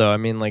don't know though. I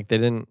mean, like they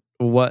didn't.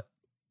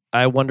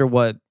 I wonder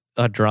what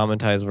a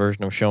dramatized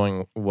version of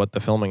showing what the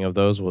filming of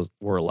those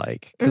were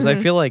like. Because I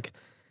Mhm. feel like,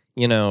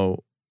 you know,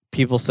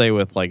 people say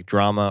with like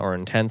drama or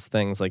intense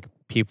things, like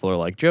people are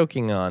like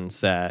joking on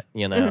set,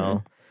 you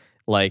know,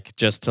 like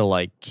just to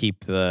like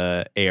keep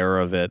the air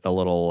of it a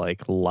little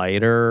like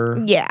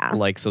lighter, Yeah.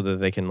 like so that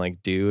they can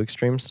like do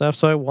extreme stuff.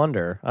 So I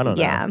wonder. I don't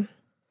know. Yeah.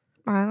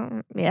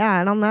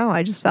 I don't know.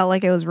 I just felt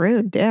like it was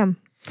rude. Damn.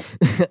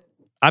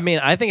 I mean,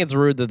 I think it's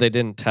rude that they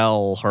didn't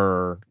tell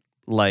her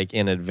like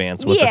in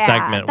advance what the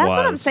segment that's was.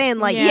 what I'm saying.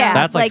 Like, Yeah. yeah,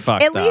 That's, like,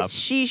 fucked at least up.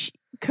 she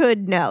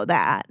could know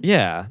that.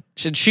 Yeah,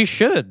 she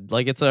should.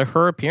 Like, it's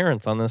her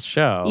appearance on this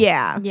show.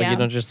 Yeah. It's like you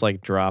don't just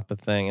like drop a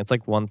thing. It's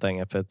like one thing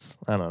if it's,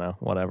 I don't know,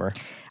 whatever.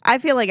 I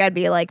feel like I'd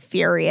be like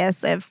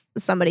furious if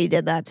somebody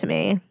did that to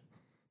me.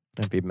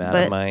 I'd be mad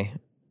But- at my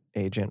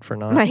agent for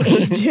not My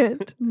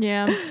agent.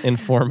 Yeah.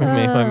 informing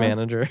me, my Uh,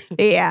 manager.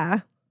 Yeah.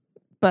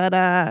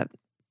 But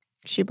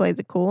she plays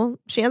it cool.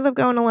 She ends up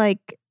going to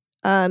like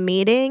a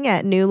meeting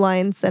at New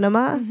Line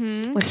Cinema,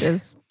 Mhm. which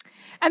is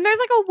And there's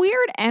like a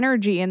weird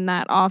energy in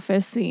that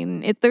office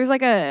scene. It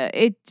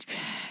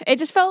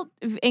just felt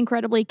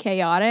incredibly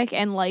chaotic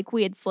and like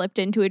we had slipped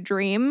into a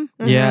dream.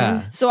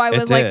 Yeah. So I It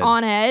was like did.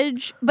 on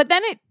edge. But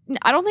then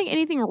I don't think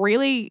anything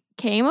really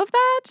came of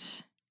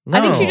that.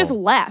 I think she No. just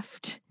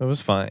left. It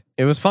was fine.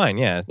 It was fine.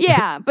 Yeah.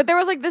 Yeah, but there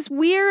was like this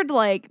weird,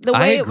 like the I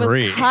way it was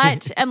agree.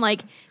 cut, and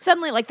like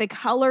suddenly like the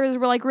colors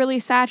were like really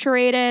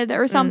saturated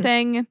or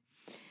something.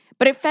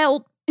 But it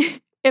felt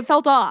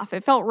off.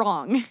 It felt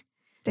wrong.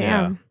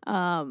 Damn.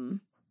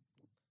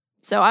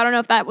 So I don't know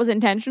if that was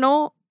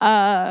intentional.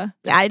 I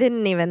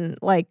didn't even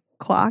like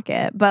clock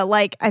it, but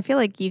like I feel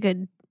like you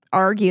could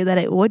argue that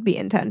it would be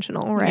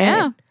intentional, right?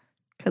 Yeah.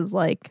 Because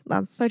like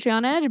that's Put you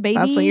on edge, baby.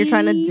 what you're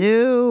trying to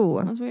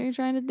do. That's what you're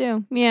trying to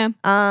do. Yeah.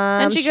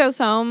 And she goes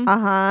home.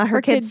 Her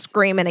her kid's kid's-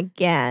 screaming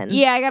again.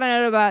 Yeah, I got a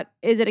note about,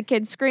 is it a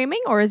kid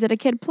screaming or is it a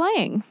kid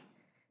playing?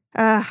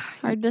 Uh,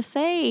 Hard to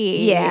say.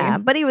 yeah,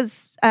 but he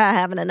was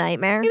having a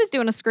nightmare, He was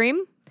doing a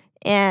scream.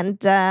 and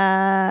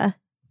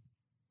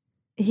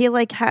he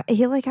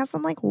has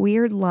some like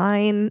weird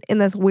line in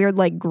this weird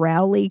like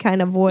growly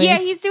kind of voice. Yeah,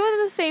 he's doing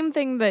the same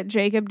thing that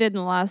Jacob did in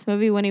the last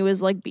movie when he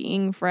was like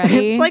being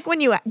Freddy. It's like when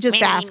you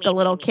just ask a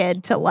little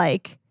kid to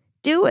like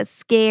do a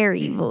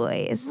scary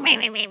voice,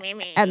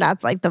 and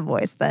that's like the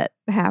voice that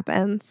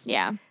happens.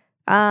 yeah.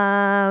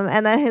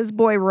 And then his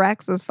boy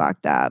Rex is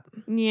fucked up,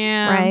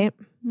 Yeah. right?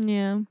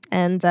 Yeah.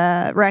 And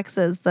Rex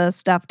is the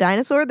stuffed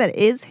dinosaur that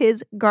is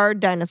his guard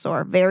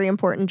dinosaur. Very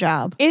important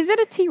job. Is it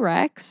a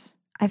T-Rex?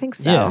 I think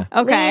so. Yeah.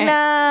 Okay.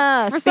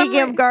 Lena, For some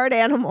speaking of rea- guard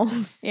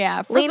animals,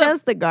 Yeah.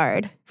 Lena's the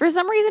guard. For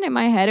some reason in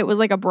my head it was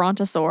like a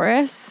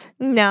Brontosaurus.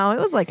 No, it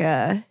was like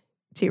a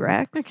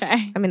T-Rex.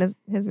 Okay. I mean, his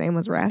name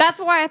was Rex. That's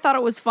why I thought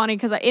it was funny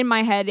because in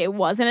my head it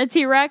wasn't a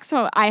T-Rex,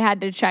 so I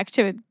had to check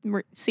to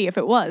see if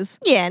it was.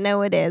 Yeah,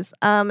 no, it is.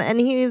 And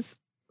he's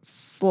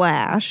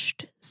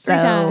slashed. So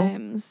 3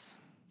 times.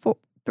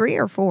 3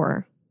 or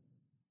 4?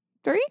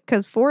 3?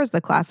 Because 4 is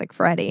the classic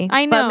Freddy.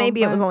 I know, but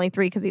maybe it was but- only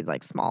 3 because he's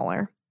like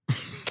smaller.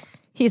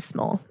 He's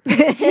small.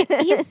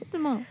 He's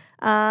small.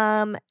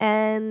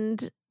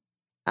 And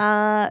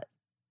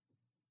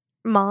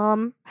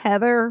mom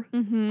Heather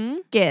Mm-hmm.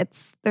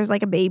 there's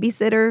like a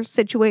babysitter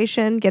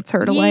situation, gets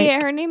her to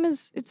like her name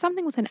is, it's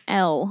something with an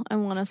L, I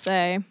want to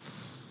say.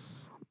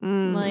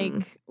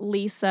 Like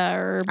Lisa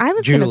or I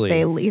was gonna Julie.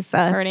 say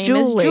Lisa. her name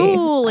is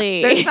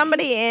Julie. There's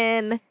somebody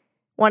in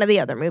one of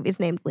the other movies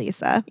named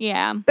Lisa.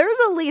 Yeah. There's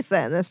a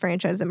Lisa in this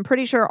franchise. I'm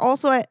pretty sure.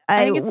 Also, I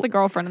think it's the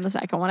girlfriend in the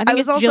second one. I think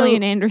was it's also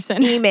Gillian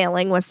Anderson.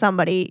 emailing with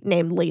somebody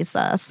named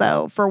Lisa,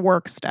 so for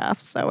work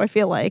stuff. So I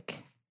feel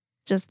like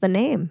just the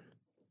name,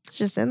 it's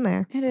just in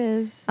there. It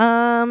is.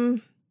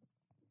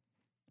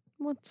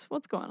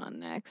 What's going on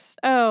next?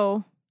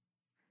 Oh,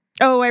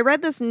 I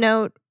read this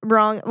note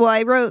wrong. Well,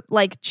 I wrote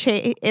like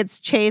it's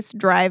Chase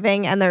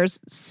driving, and there's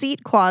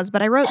seat Claus,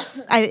 but I wrote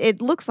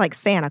it looks like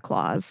Santa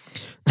Claus.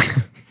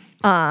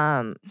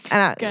 And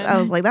I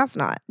was like,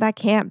 that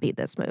can't be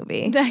this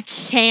movie. that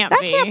can't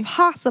That be. can't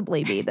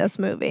possibly be this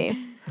movie.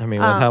 I mean,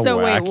 with how So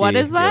wait, wacky what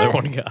is the other that?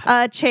 one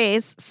got.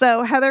 Chase.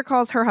 So Heather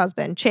calls her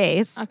husband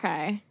Chase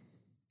Okay.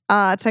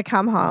 to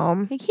come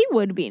home. I think he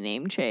would be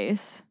named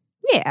Chase.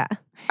 Yeah.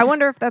 I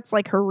wonder if that's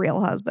like her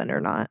real husband or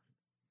not.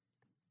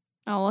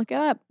 I'll look it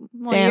up.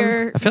 While Damn.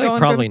 you're I feel going like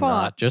through probably the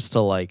plot. not, just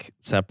to like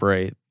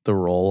separate the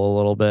role a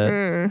little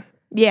bit.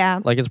 Yeah.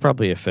 Like it's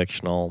probably a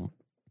fictional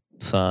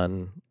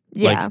son.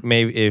 Yeah. Like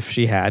maybe if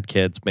she had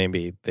kids,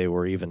 maybe they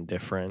were even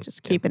different.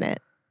 Just keeping it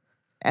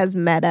as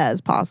meta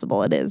as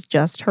possible. It is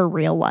just her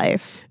real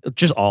life.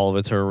 Just all of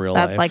it's her real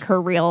That's life. like her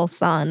real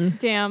son.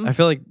 Damn. I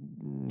feel like,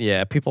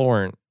 yeah, people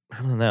weren't. I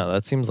don't know.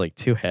 That seems like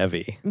too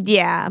heavy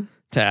Yeah.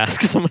 to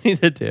ask somebody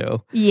to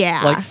do.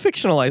 Yeah. Like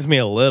fictionalize me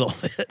a little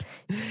bit.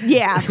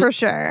 Yeah, for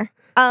sure.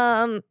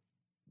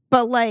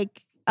 But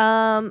like,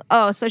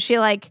 so she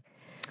like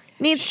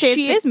needs Chase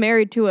She to- is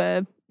married to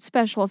a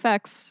special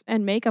effects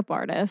and makeup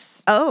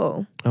artist.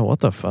 Oh, Oh, what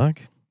the fuck?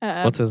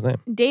 Uh, What's his name?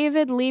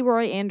 David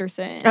Leroy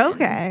Anderson.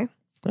 okay.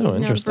 Oh, He's known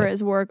for interesting.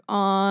 his work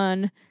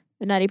on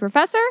The Nutty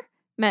Professor,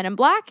 Men in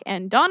Black,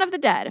 and Dawn of the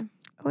Dead.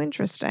 Oh,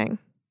 interesting.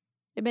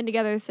 They've been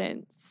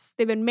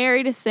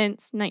married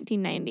since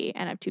 1990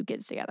 and have 2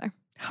 kids together.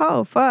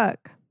 Oh,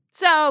 fuck.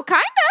 So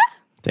kind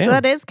Damn. So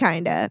that is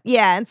kind of,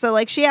 yeah. And so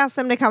like she asks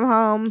him to come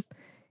home.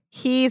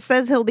 He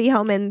says he'll be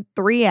home in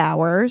 3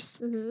 hours.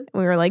 of.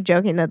 We were like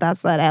joking that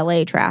that's that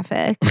LA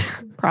traffic,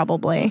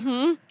 probably.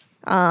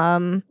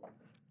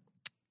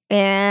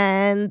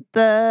 And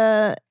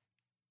the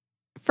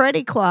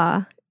Freddy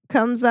Claw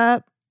comes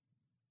up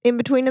in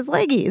between his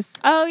leggies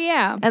Oh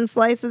yeah, and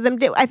slices him.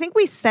 I think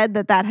we said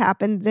that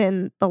happened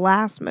in the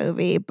last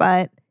movie,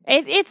 but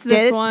it's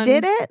this one.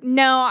 Did it?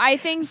 No, I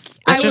think It's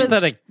I just was.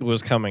 that it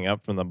was coming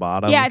up from the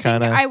bottom. Yeah, I think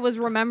kinda. I was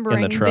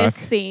remembering truck. this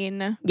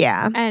scene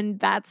yeah, and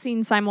that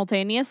scene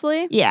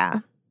simultaneously. yeah.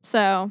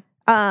 So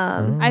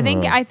I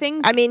think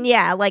I mean,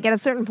 yeah, like at a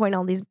certain point,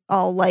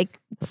 all like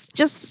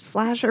just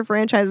slasher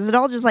franchises, it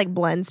all just like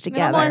blends it all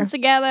together. blends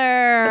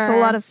together. It's a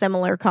lot of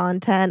similar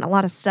content, a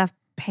lot of stuff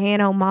paying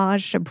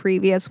homage to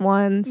previous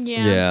ones.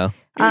 yeah.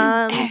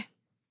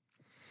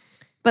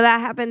 But that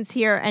happens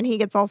here, and he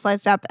gets all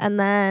sliced up, and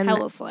then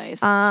Hella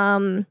sliced.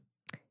 I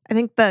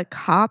think the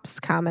cops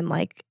come and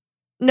like,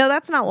 no,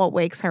 that's not what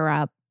wakes her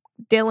up.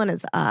 Dylan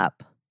is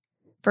up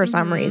for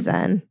some Mhm.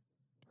 reason,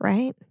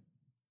 right?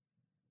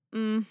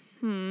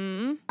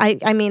 Mm-hmm.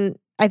 I mean,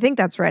 I think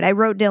that's right. I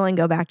wrote Dylan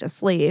go back to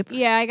sleep.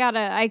 Yeah,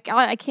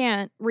 I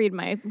can't read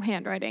my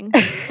handwriting.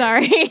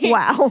 Sorry.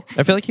 Wow.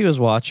 I feel like he was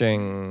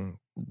watching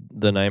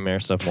the nightmare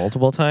stuff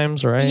multiple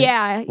times, right?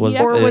 Yeah. Was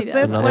he Or definitely was it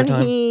does. this another when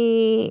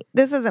time?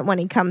 this isn't when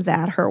he comes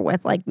at her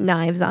with like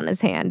knives on his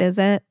hand, is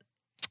it?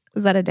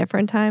 Is that a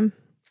different time?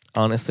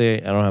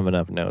 Honestly, I don't have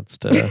enough notes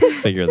to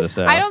figure this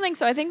out. I don't think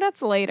so. I think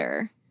that's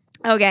later.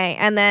 Okay,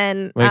 and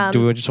then Wait,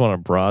 do we just want to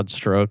broad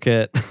stroke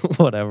it?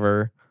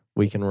 Whatever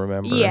we can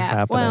remember Yeah.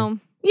 happening. Well,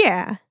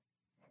 yeah.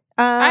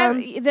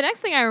 the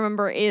next thing I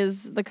remember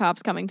is the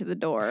cops coming to the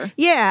door.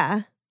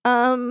 Yeah.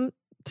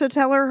 To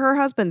tell her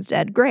husband's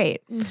dead.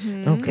 Great.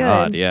 Mhm. Oh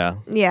God, yeah.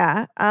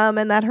 Yeah.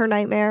 And that her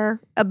nightmare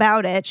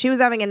about it. She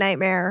was having a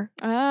nightmare.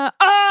 Yeah,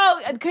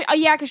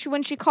 because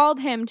when she called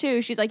him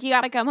too, she's like, "You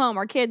got to come home.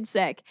 Our kid's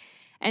sick,"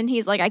 and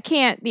he's like, "I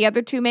can't. The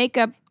other two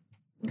makeup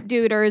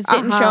duders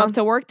didn't show Uh-huh. up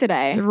to work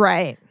today."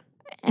 Right.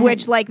 And-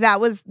 Which like that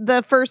was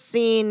the first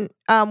scene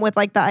with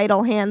like the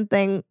idle hand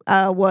thing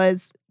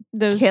was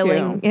those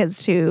killing two.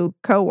 his two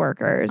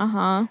coworkers.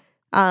 Uh-huh.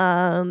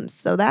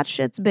 So that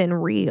shit's been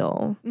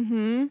real.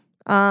 Mm-hmm.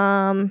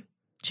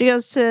 She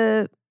goes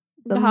to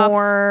the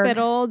morgue.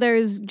 hospital.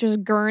 There's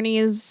just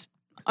gurneys,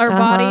 our Uh-huh.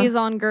 bodies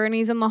on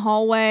gurneys in the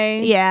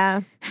hallway.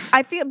 Yeah.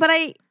 But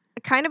I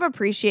kind of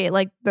appreciate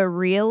like the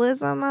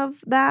realism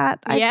of that.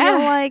 I Yeah.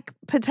 feel like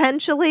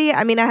potentially,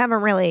 I mean, I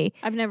haven't really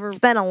I've never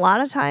spent a lot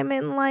of time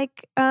in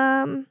like,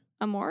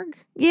 a morgue.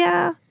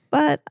 yeah,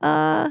 but,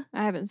 I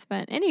haven't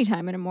spent any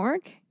time in a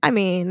morgue. I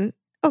mean,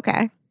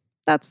 okay.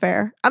 That's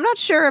fair. I'm not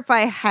sure if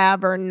I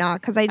have or not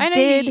because I know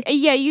did.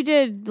 you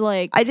did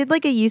like I did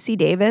like a UC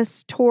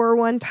Davis tour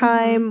one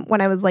time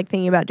when I was like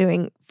thinking about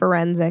doing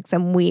forensics,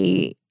 and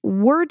we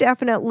were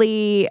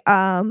definitely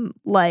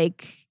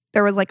like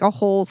there was like a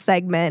whole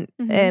segment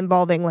Mhm.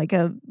 involving like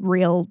a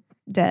real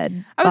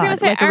dead. I was gonna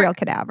say, like a real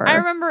cadaver. I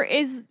remember.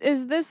 Is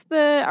this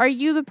the? Are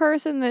you the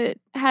person that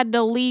had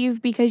to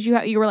leave because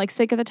you were like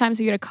sick at the time,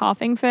 so you had a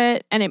coughing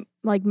fit and it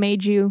like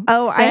made you?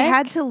 Oh, I sick?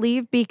 had to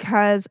leave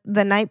because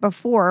the night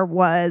before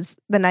was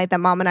the night that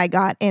Mom and I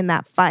got in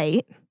that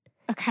fight,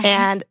 Okay.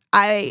 and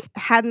I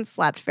hadn't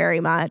slept very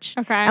much.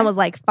 Okay. And was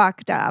like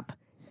fucked up.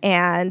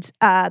 And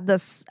and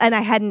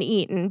I hadn't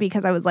eaten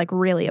because I was like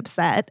really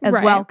upset as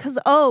Right. well. Cause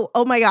oh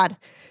my God,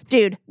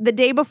 dude, the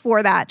day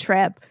before that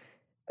trip,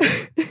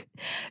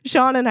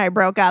 Sean and I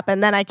broke up,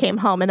 and then I came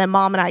home, and then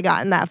Mom and I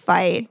got in that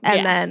fight. And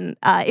Yeah. then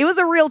it was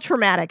a real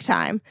traumatic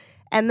time.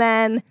 And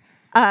then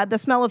the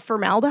smell of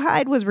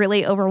formaldehyde was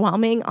really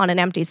overwhelming on an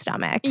empty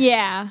stomach.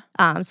 Yeah.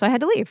 So I had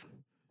to leave.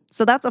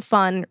 So that's a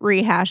fun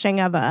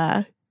rehashing of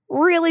a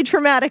really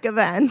traumatic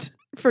event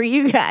for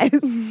you guys.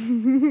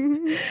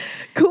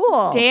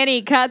 Cool.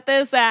 Danny, cut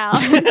this out.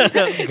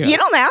 You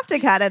don't have to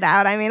cut it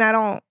out. I mean, I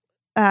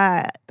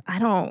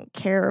don't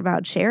care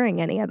about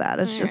sharing any of that.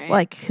 It's just All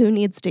right. like who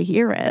needs to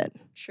hear it.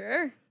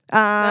 Sure.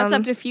 That's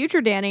up to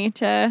future Danny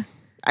to.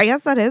 I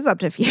guess that is up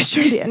to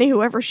future Danny,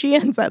 whoever she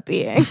ends up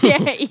being.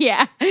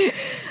 Yeah.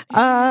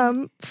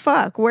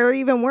 Fuck. Where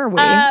even were we?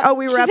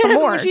 We were she's at the in-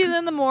 morgue. She's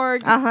in the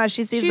morgue.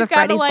 She sees She's the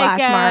got to Freddy slash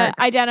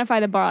marks. identify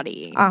the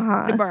body.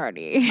 The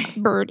body.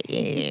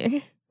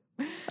 Birdie.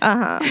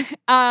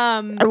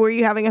 Were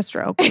you having a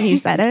stroke when you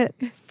said it?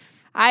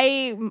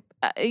 I,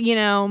 Maybe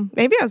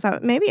I was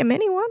maybe a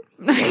mini one.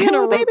 I'm not Maybe a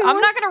little baby I'm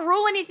one. not gonna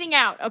rule anything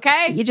out.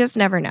 Okay. You just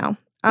never know.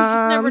 You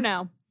just never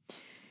know.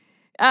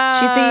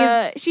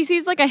 She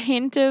sees like a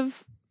hint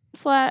of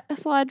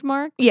sludge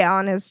marks. Yeah,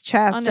 on his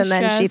chest, On his and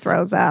then she chest.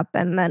 throws up,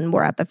 and then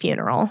we're at the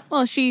funeral.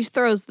 Well, she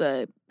throws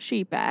the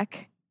sheet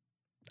back.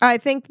 I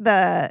think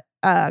the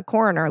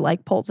coroner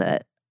like pulls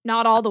it.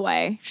 Not all the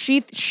way.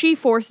 She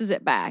forces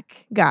it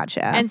back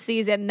Gotcha. and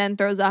sees it and then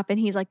throws up. And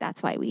he's like,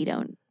 "That's why we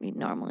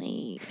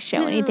normally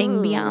show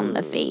anything beyond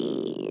the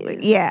face."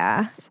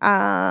 yeah,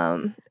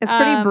 it's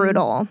pretty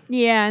brutal.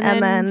 Yeah, and,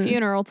 And then then-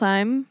 funeral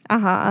time.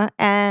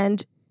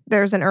 And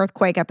there's an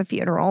earthquake at the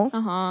funeral.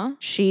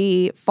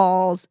 She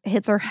falls,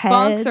 hits her head.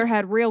 Bonks her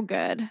head real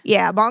good.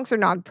 Yeah, bonks her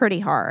nog pretty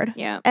hard.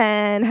 Yeah.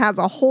 And has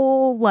a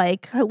whole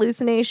like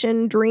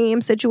hallucination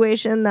dream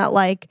situation that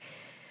like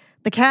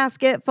the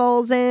casket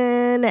falls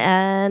in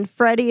and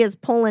Freddie is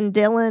pulling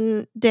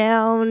Dylan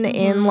down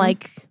in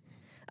like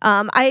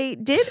I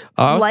did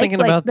I was like, thinking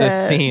like, about the,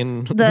 this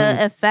scene.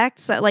 the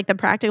effects, like the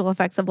practical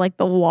effects of like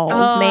the walls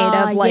made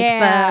of like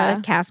yeah.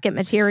 the casket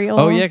material.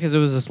 Oh yeah, because it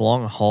was this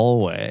long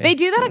hallway. They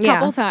do that a Yeah.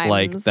 couple times.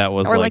 like that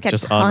was Or like, like a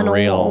just tunnel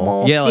unreal.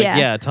 almost, Yeah, like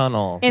yeah. a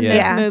tunnel. in yeah.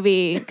 this Yeah.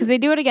 movie because they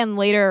do it again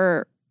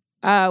later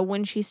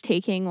when she's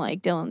taking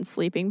like Dylan's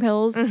sleeping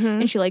pills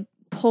Mhm. and she like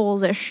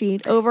pulls a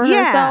sheet over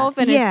Yeah, herself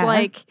and yeah. it's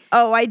like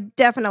Oh, I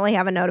definitely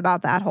have a note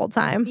about that whole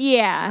time.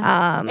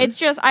 yeah. It's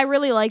just I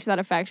really liked that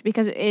effect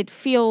because it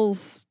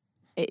feels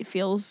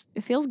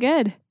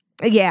good.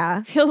 Yeah.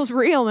 It feels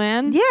real,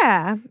 man.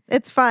 Yeah,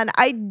 it's fun.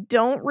 I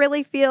don't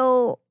really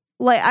feel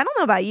like, I don't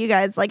know about you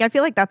guys. Like, I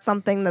feel like that's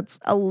something that's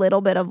a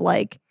little bit of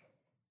like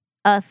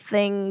a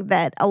thing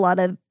that a lot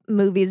of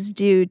movies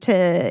do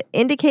to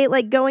indicate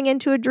like going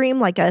into a dream,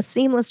 like a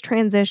seamless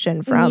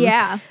transition from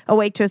yeah.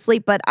 awake to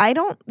asleep. But I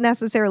don't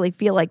necessarily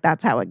feel like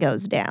that's how it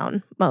goes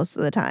down most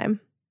of the time.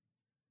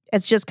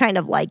 It's just kind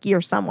of like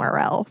you're somewhere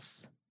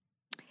else.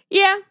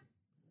 Yeah.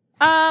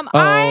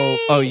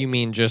 Oh, you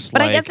mean just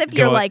But like I guess if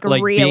you're like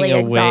really being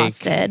awake,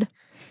 exhausted.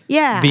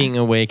 Yeah. being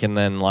awake and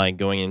then like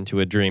going into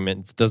a dream,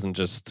 it doesn't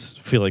just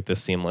feel like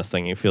this seamless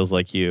thing. It feels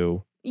like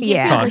you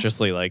Yeah. feels like-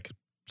 consciously like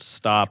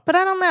stop. But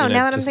I don't know. you know,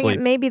 Now that I'm to thinking, sleep.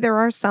 maybe there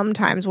are some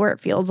times where it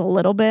feels a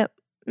little bit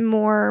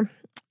more,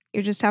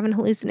 you're just having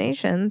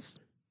hallucinations.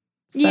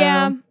 So,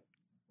 Yeah.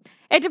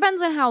 It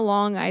depends on how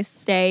long I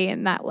stay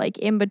in that like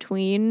in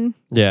between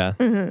Yeah,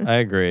 mhm. I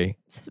agree.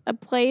 a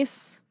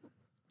place,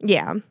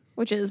 Yeah.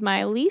 which is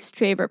my least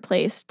favorite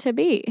place to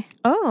be.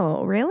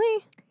 Oh,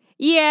 really?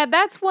 Yeah,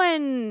 that's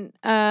when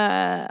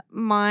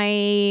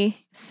my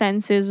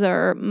senses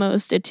are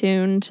most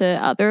attuned to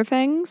other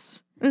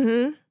things.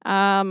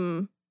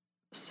 Mm-hmm.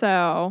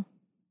 So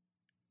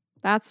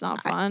that's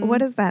not fun. What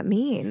does that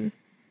mean?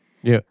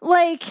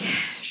 like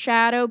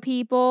shadow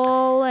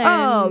people and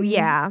Oh,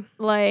 yeah.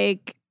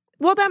 like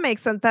Well, that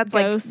makes sense. That's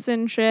like ghosts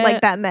and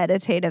shit. that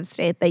meditative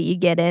state that you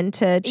get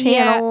into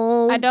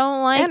channel. I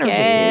don't like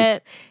energies.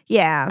 it.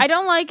 Yeah. I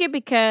don't like it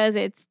because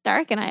it's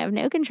dark and I have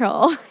no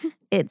control.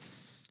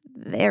 It's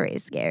very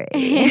scary.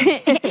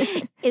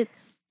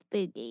 It's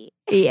spooky.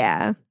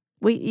 Yeah.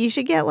 You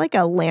should get like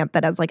a lamp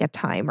that has like a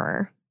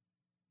timer.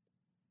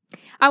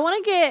 I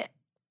want to get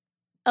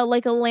a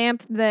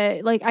lamp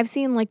that like I've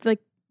seen like the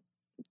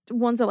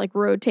ones that like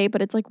rotate,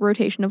 but it's like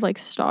rotation of like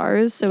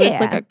stars, so it's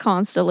like Yeah. a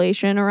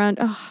constellation around.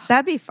 Oh,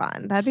 That'd be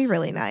fun. That'd be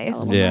really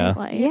nice. Yeah.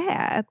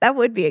 Yeah, that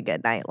would be a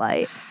good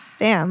nightlight.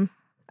 Damn.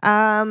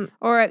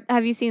 Or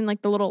have you seen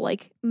like the little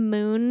like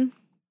moon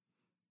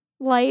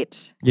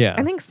light? Yeah.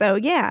 I think so.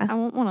 Yeah. I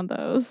want one of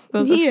those.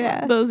 Those are Yeah.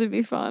 fun. Those would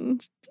be fun.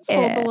 Just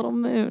hold Yeah. the little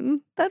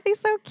moon. That'd be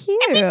so cute.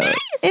 nice.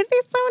 It'd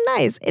be so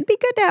nice. It'd be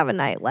good to have a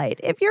nightlight.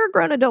 If you're a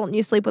grown adult and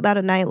you sleep without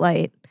a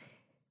nightlight,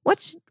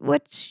 what's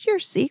your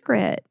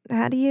secret?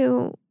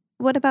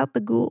 What about the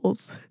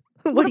ghouls?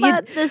 What do you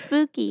about the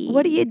spooky?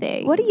 what do you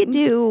things?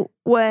 do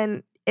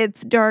when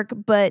it's dark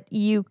but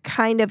you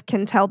kind of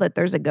can tell that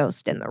there's a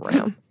ghost in the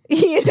room?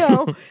 You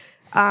know?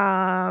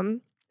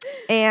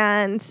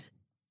 And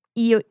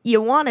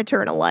you want to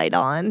turn a light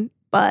on,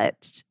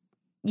 but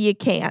you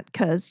can't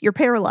because you're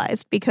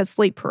paralyzed because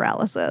sleep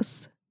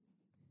paralysis.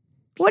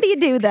 What do you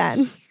do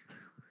then?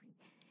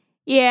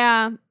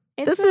 Yeah.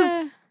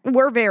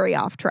 We're very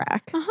off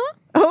track.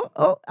 Uh-huh.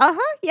 Oh,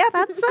 yeah,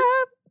 that's pretty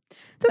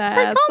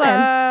That's common.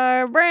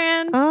 our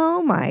brand.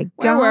 Oh my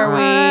Where god. were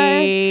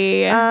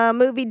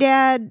we? Movie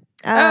dad.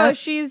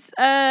 She's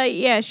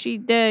she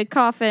the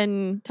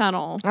coffin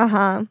tunnel.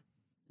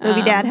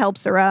 Movie dad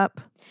helps her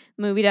up.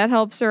 Movie dad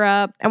helps her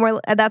up.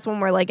 And that's when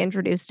we're like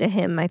introduced to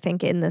him, I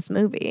think, in this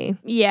movie.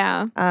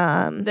 Yeah.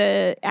 Um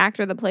The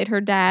actor that played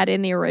her dad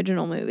in the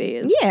original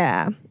movies.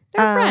 Yeah.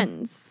 They're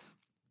friends.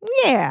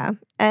 Yeah.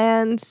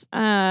 And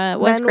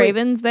Wes then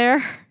Craven's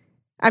there.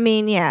 I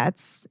mean, yeah,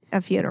 it's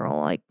a funeral.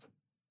 Like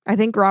I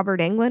think Robert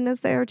Englund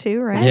is there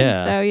too, right?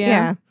 Yeah. So yeah.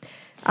 Yeah.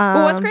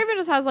 Well, Wes Craven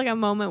just has like a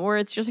moment where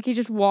it's just like he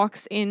just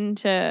walks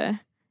into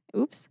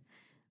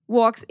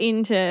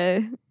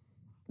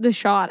the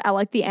shot at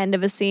like the end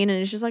of a scene and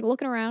it's just like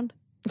looking around.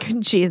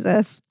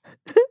 Jesus.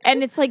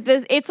 And it's like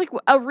this, it's like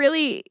a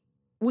really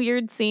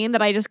weird scene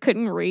that I just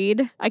couldn't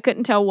read. I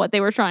couldn't tell what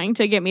they were trying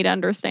to get me to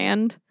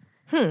understand.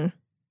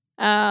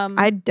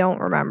 I don't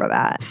remember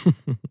that.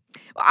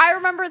 I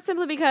remember it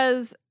simply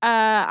because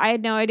I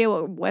had no idea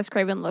what Wes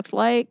Craven looked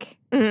like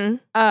Mhm.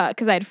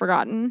 because I had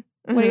forgotten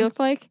what he Mhm. looked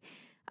like.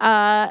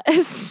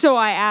 So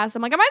I asked,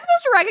 I'm like, am I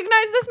supposed to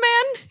recognize this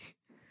man?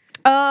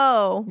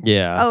 Oh.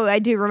 Yeah. Oh, I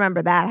do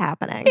remember that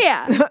happening.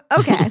 Yeah.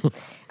 Okay.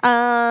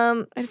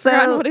 I'd forgotten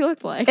So what he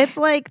looked like. it's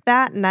like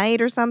that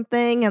night or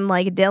something, and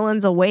like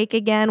Dylan's awake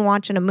again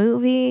watching a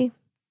movie,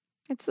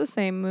 It's the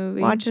same movie.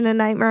 watching A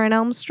Nightmare on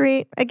Elm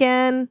Street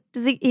again.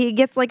 Does he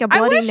gets like a I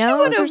bloody wish you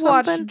would nose or have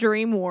watched something?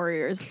 Dream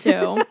Warriors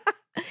too.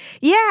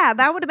 Yeah,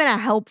 that would have been a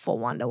helpful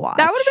one to watch.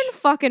 That would have been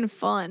fucking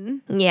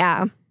fun.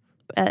 Yeah,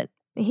 but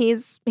he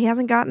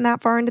hasn't gotten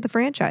that far into the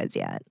franchise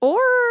yet. Or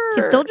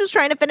He's still just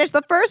trying to finish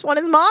the first one.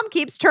 His mom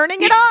keeps turning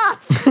it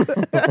off.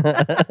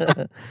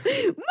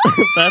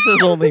 That's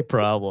his only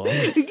problem.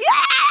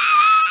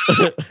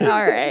 all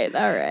right.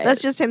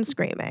 That's just him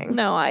screaming.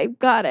 no, I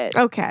got it.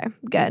 Okay,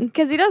 good.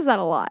 Because he does that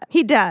a lot.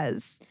 He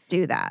does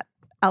do that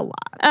a lot.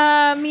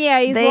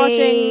 Yeah, he's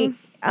watching.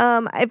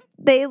 If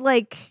they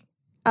like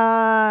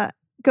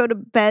go to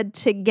bed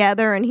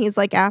together and he's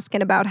like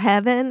asking about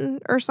heaven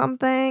or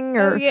something,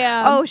 or Oh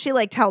yeah. she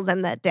like tells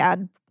him that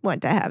dad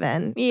went to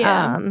heaven.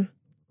 Yeah.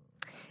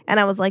 And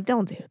I was like,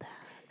 don't do that.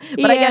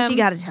 But I guess you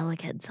Yeah. got to tell a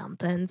kid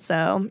something.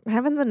 So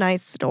heaven's a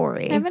nice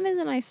story. Heaven is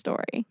a nice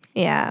story.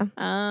 Yeah.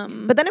 But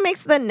But then it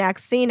makes the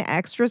next scene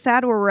extra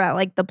sad where we're at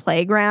like the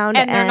playground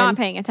and they're not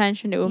paying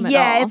attention to him at all.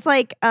 yeah, it's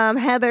like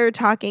Heather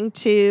talking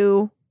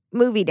to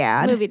movie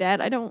dad. movie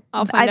dad.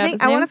 I'll find I out think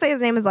his I want name. to say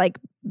his name is like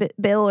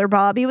Bill or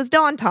Bob. He was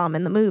Don Tom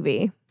in the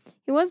movie.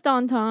 He was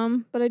Don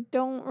Tom, but I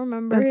don't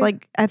remember. That's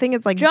like, I think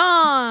it's like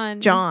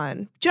John.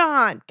 John.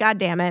 God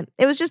damn it.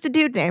 It was just a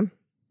dude name.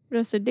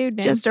 Just a dude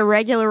name. Just a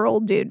regular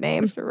old dude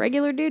name. Just a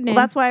regular dude name.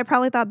 Well, that's why I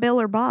probably thought Bill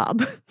or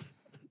Bob.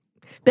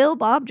 Bill,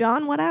 Bob,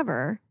 John,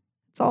 whatever.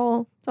 It's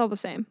all, the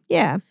same.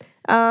 yeah.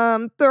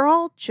 They're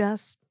all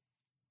just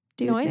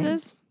dude Noises.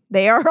 names.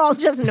 They are all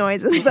just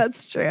noises.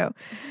 That's true.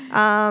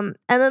 And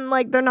then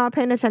like they're not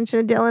paying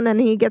attention to Dylan,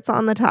 and he gets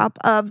on the top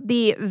of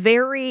the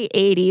very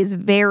 80s,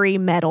 very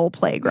metal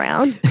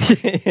playground.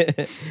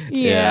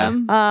 Yeah.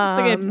 It's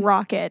like a Um,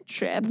 rocket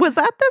ship. was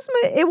that this?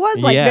 It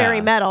was like Yeah.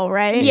 very metal,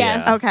 right?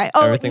 Yes. Okay.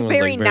 Oh, Everything was,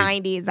 very like, very-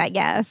 90s, I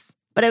guess.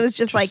 But it was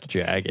just like,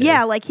 jagged.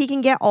 yeah, like he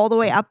can get all the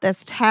way up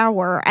this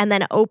tower and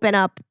then open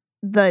up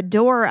the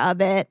door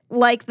of it.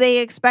 Like they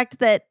expect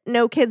that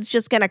no kid's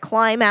just gonna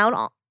climb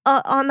out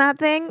on that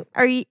thing.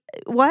 Are you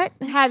what?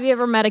 Have you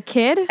ever met a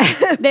kid?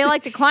 They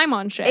like to climb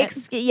on shit.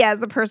 As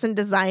the person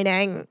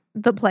designing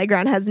the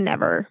playground has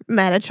never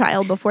met a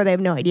child before, they have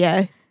no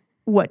idea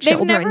what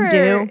children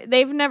do.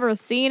 They've never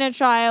seen a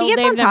child. He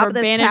gets They've on top never of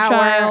this been tower, a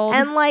child.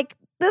 and like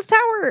this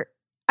tower,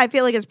 I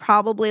feel like is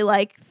probably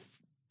like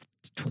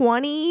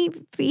 20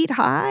 feet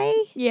high.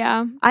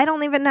 yeah. I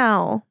don't even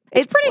know.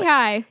 It's pretty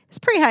high. It's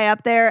pretty high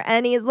up there,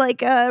 and he's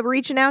like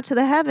reaching out to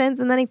the heavens,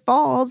 and then he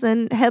falls,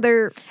 and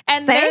Heather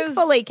And there's-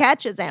 thankfully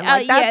catches him.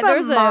 Like yeah, that's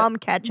there's a a mom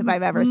catch if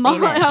I've ever Mom-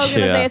 seen I it. was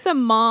gonna Yeah. say it's a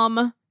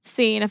mom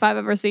scene if I've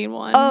ever seen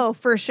one. Oh,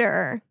 for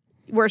sure.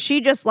 Where she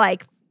just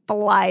like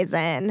flies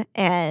in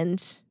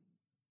and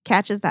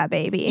catches that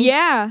baby.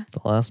 yeah. The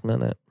last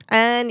minute.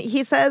 And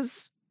he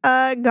says,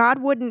 God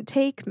wouldn't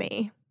take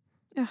me,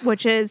 Ugh.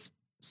 which is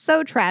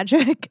so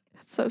tragic.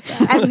 That's so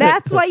sad. And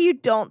that's why you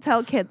don't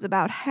tell kids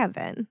about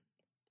heaven.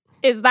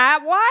 Is that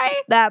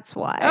why? That's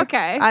why.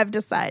 Okay. I've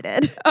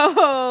decided.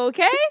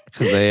 Okay.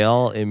 Because they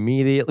all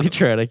immediately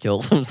try to kill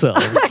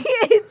themselves.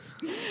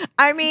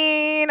 I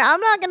mean,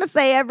 I'm not going to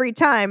say every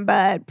time,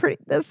 but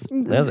this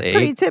That's is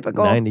pretty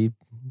typical.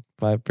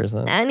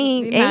 95%.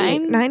 98,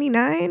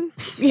 99?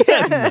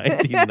 Yeah.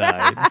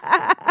 99.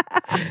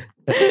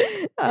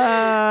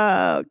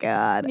 Oh,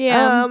 God.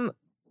 Yeah.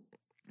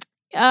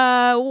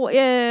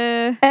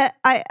 Yeah.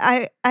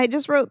 I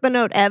just wrote the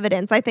note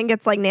evidence. I think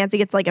it's like Nancy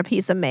gets like a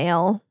piece of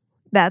mail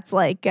that's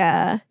like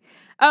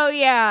Oh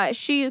yeah,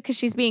 because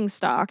she's being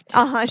stalked. she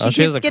She keeps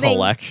has a getting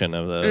collection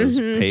of those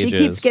pages. she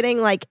keeps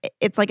getting like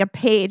it's like a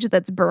page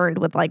that's burned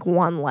with like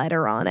one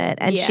letter on it,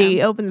 and Yeah.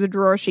 she opens a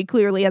drawer. She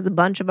clearly has a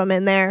bunch of them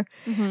in there.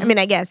 Mhm. I mean,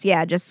 I guess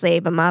just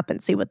save them up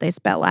and see what they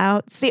spell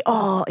out. See,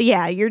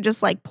 you're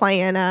just like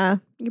playing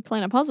You're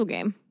playing a puzzle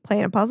game.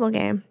 a puzzle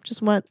game.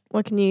 Just what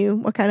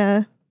kind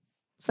of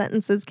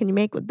sentences can you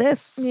make with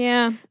this?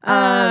 Yeah.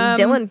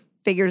 Dylan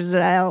figures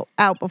it out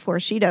before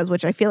she does,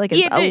 which I feel like is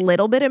Yeah, a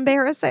little bit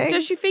embarrassing.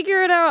 Does she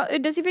figure it out?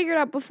 Does he figure it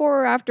out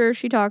before or after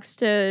she talks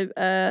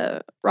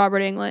to Robert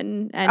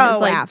Englund and is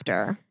like,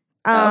 after.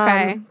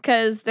 okay,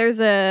 because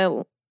there's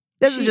a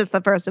This is just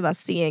the first of us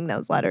seeing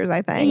those letters,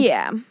 I think.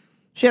 yeah,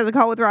 She has a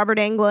call with Robert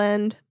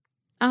Englund.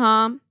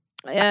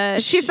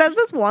 She says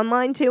this one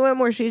line to him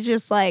where she's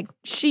just like,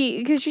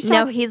 because she's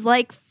no, he's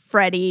like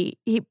Freddy.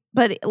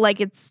 But like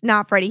it's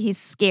not Freddy, he's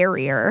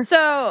scarier.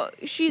 So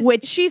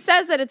Which- she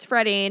says that it's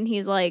Freddy, and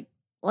he's like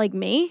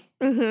me,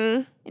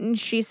 Mm-hmm. and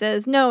she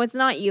says, no, it's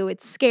not you,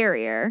 it's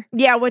scarier,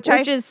 Yeah, which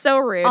I is so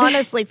rude.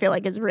 honestly feel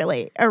like is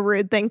really a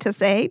rude thing to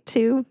say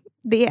to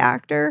the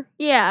actor.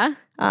 Yeah,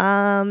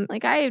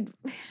 It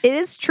it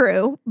is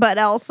true, but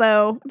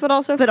also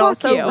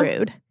fuck you.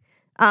 rude.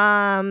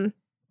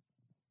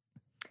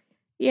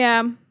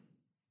 Yeah.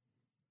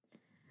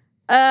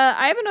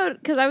 I have a note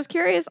because I was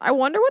curious. I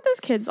wonder what this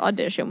kid's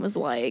audition was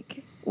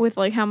like with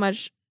like how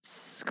much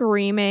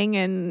screaming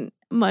and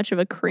much of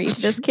a creep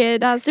this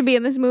kid has to be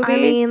in this movie. I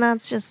mean,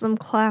 that's just some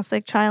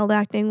classic child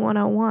acting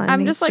 101. I'm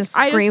He's just like,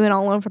 screaming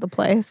all over the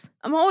place.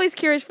 I'm always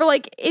curious for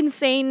like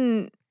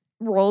insane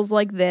roles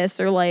like this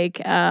or like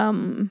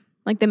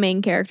the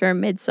main character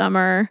in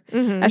Midsommar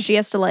Mhm. as she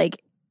has to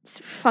like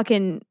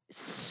fucking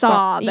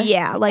sob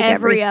Yeah, like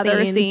every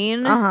other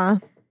scene. Uh-huh.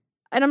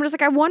 And I'm just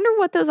like, I wonder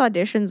what those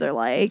auditions are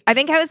like. I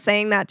think I was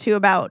saying that too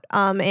about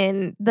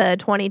in the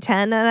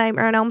 2010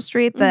 Nightmare on Elm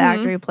Street, the Mhm.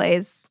 actor who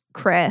plays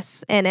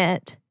Chris in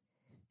it,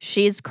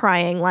 she's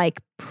crying like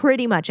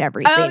pretty much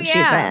every scene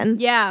she's in.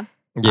 Yeah.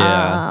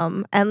 Yeah.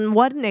 And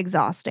what an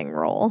exhausting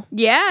role.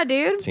 Yeah,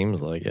 dude.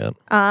 Seems like it.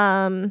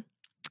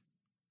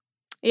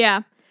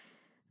 Yeah.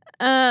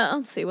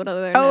 Let's see what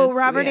other. Oh, notes do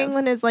Robert we have?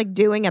 Englund is like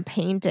doing a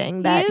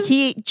painting that is?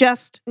 he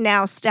just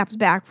now steps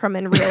back from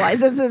and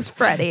realizes is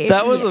Freddie.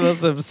 That was the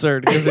most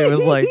absurd because it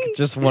was like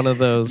just one of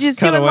those just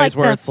doing cutaways like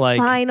where the it's like,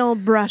 final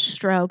brush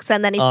strokes,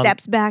 and then he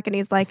steps back and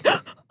he's like,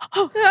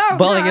 Oh,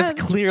 but like God.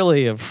 it's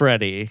clearly a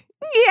Freddy.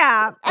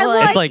 yeah, and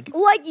Like- like,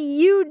 It's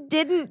you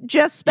didn't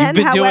just spend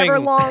been however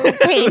doing- long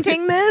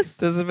painting this.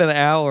 This has been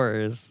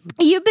hours.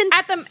 You've been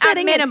at sitting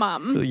in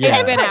minimum. Yeah.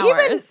 It's been Even-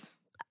 hours.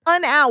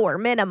 an hour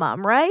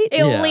minimum, right?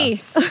 At Yeah.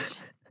 least.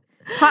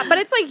 But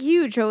it's like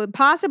huge. So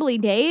possibly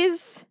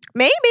days.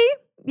 Maybe,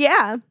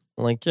 yeah.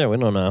 Like, yeah, we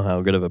don't know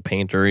how good of a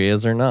painter he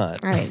is or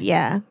not. All right,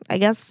 yeah. I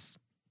guess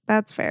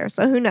That's fair.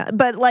 So who knows?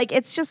 But like,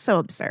 it's just so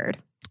absurd.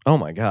 Oh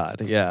my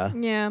god, yeah.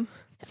 Yeah.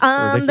 It's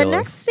The ridiculous.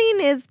 next scene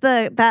is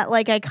that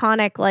like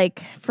iconic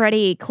like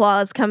Freddy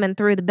claws coming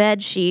through the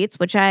bed sheets,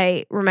 which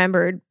I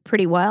remembered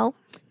pretty well.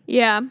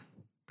 Yeah.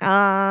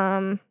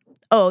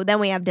 Oh, then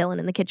we have Dylan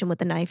in the kitchen with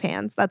the knife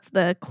hands. That's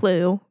the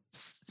clue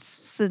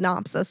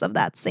synopsis of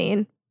that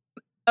scene.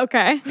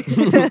 Okay.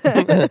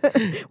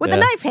 With the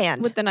knife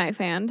hand. With the knife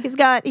hand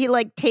he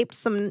like taped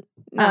some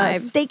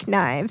Knives. steak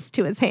knives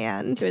to his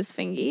hand, to his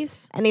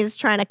fingies. and he's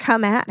trying to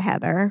come at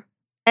Heather,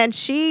 and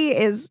she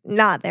is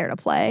not there to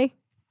play.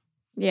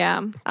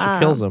 Yeah. She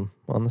kills him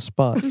on the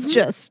spot.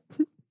 Just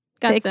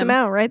Guts takes him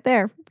out right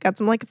there. Guts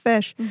him like a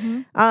fish.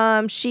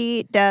 Mhm.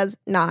 She does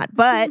not.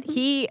 But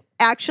he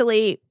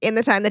actually, in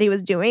the time that he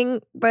was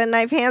doing the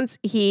knife hands,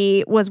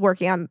 he was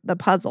working on the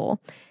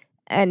puzzle.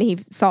 And he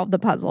solved the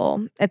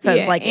puzzle. It says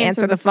Yeah, like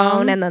answer the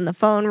phone, and then the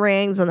phone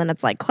rings, and then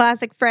it's like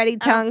classic Freddy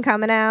tongue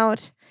coming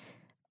out.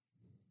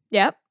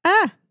 Yep.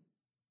 Ah,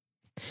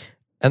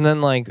 And then,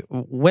 like,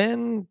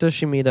 when does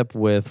she meet up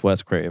with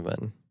Wes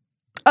Craven?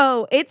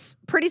 oh, it's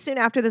pretty soon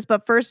after this.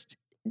 But first,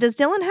 does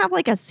Dylan have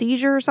like a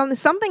seizure or something?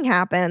 Something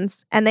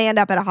happens, and they end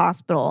up at a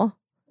hospital.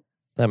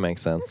 That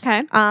makes sense.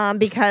 Okay.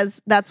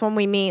 Because that's when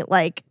we meet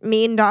like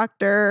Mean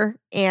Doctor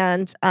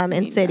and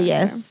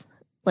Insidious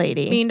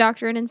lady. Mean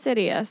Doctor and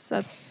Insidious.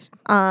 That's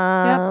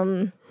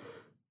And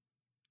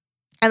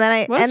then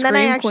I What a and then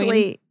I scream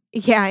actually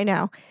yeah, I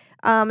know.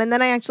 And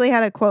then I actually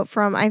had a quote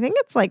from, I think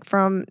it's like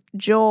from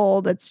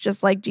Joel, that's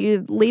just like, do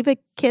you leave a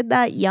kid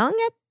that young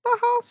at the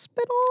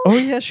hospital? Oh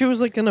yeah, she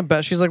was like gonna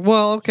bet. She's like,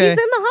 well, okay. He's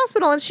in the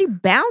hospital, and she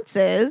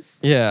bounces.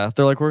 Yeah,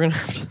 they're like, we're gonna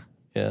have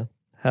to,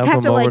 have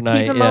him to like overnight.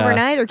 keep him yeah.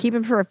 overnight or keep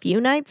him for a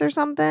few nights or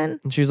something.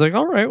 And she's like,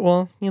 all right,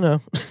 well,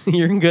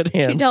 you're in good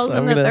hands. She tells I'm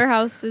them that gonna their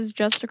house is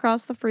just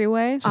across the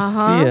freeway, which just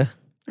Uh-huh.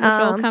 see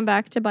ya. will come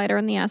back to bite her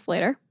in the ass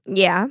later.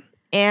 Yeah.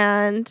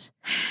 And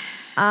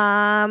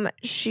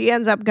she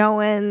ends up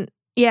going,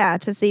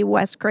 to see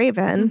Wes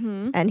Craven,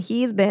 Mhm. and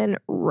he's been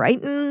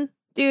writing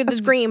Dude, a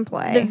the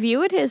screenplay.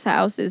 view at his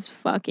house is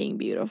fucking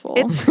beautiful.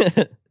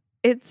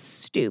 It's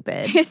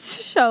stupid. It's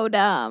so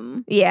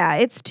dumb. Yeah,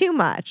 it's too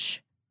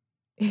much.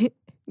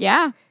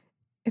 Yeah.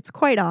 It's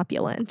quite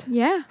opulent.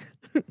 Yeah.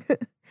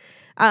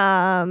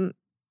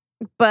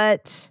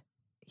 But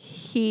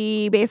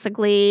he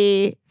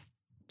basically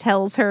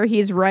tells her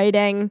he's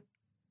writing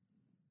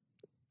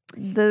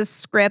the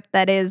script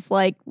that is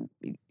like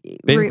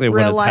Basically, what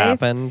real has life.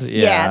 happened.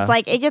 Yeah, it's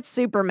like it gets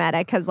super meta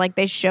because like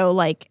they show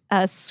like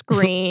a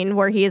screen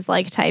where he's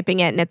like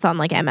typing it, and it's on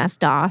like MS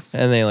DOS.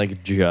 and they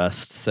like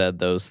just said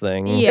those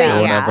things. Yeah.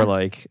 Or whatever.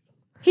 Like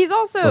He's the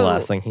also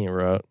last thing he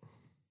wrote.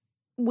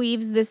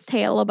 weaves this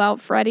tale about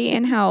Freddy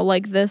and how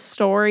like the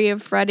story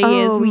of Freddy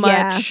is Oh, yeah.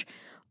 much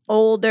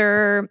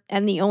older,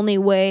 and the only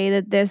way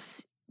that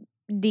this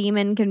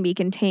demon can be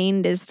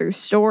contained is through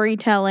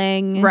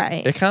storytelling.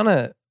 Right. It kind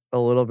of a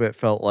little bit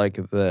felt like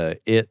the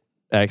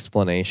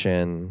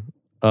explanation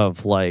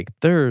of like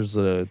there's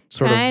a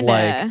sort of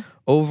like Kinda.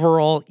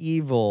 overall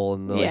evil,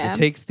 and like Yeah. it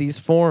takes these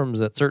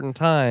forms at certain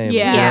times.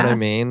 You know Yeah. what I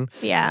mean?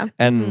 Yeah.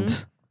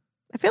 And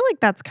I feel like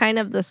that's kind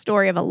of the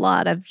story of a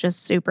lot of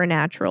just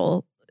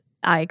supernatural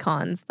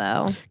icons,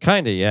 though.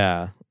 kind of,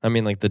 yeah. I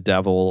mean, like the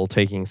devil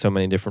taking so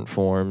many different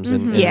forms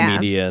in Mhm. Yeah.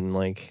 media and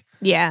like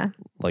Yeah.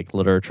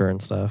 literature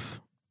and stuff.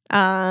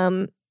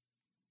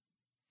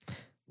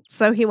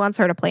 So he wants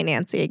her to play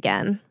Nancy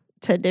again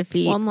to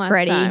defeat One last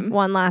Freddy time.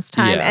 one last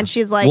time. Yeah. And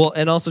she's like, well,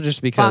 and also just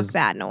fuck because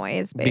that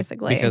noise, be-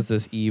 basically. because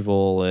this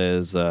evil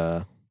is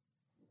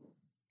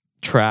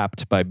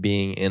trapped by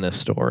being in a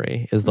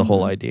story is the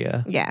whole Mhm.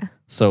 idea. yeah.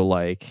 So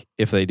like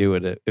if they do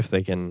it, if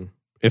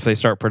they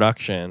start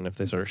production, if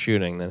they start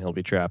shooting, then he'll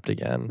be trapped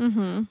again.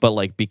 Mm-hmm. But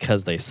like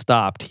because they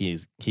stopped,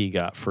 he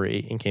got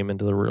free and came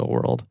into the real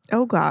world.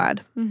 Oh,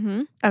 God.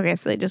 Mm-hmm. Okay,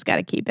 so they just got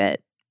to keep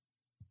it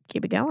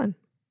going.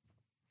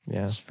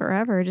 Yeah. Just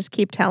forever. Just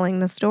keep telling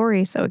the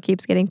story so it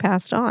keeps getting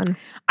passed on.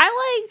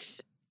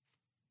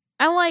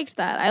 I liked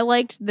that. I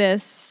liked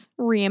this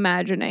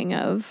reimagining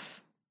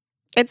of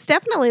It's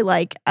definitely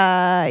like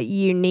a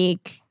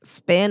unique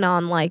spin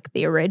on like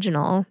the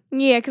original.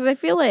 because I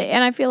feel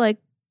like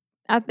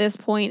at this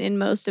point in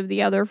most of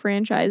the other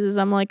franchises,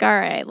 I'm like, all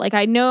right, like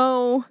I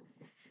know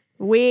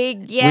We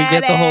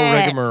get the whole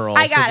rigmarole.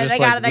 I got So it, just, I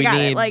got it, I we got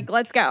need- it. Like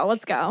let's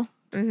go.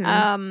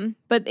 Mhm.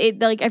 But it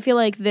like I feel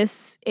like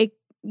this it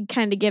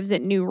kind of gives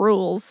it new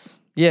rules.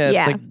 Yeah, it's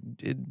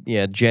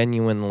Yeah. like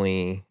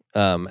genuinely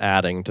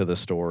adding to the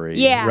story.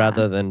 Yeah.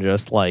 Rather than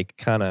just like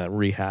kind of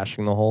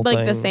rehashing the whole Like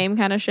thing. the same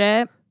kind of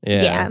shit.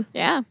 Yeah.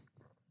 Yeah.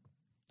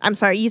 I'm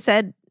sorry, you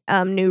said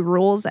New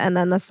Rules and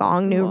then the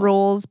song New Well,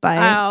 Rules by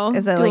oh,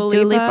 is it Dua like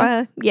Dua Lipa?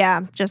 Lipa?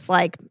 Yeah, just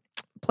like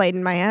played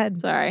in my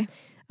head. Sorry.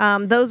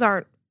 Those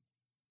aren't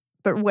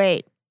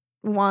wait.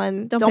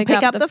 One, don't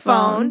pick up the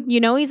phone. You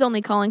know he's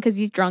only calling because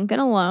he's drunk and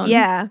alone.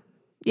 Yeah.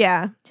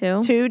 Yeah.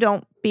 Two. Two,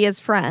 don't Be his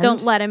friend.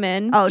 Don't let him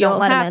in. Oh, don't You'll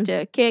let him have in.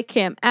 to kick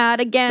him out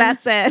again.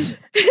 That's it.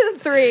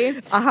 3.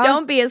 Uh-huh.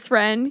 Don't be his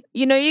friend.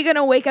 You know you're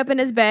gonna wake up in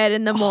his bed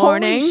in the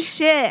morning. Holy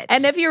shit.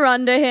 And if you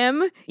run to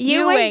him,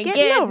 You ain't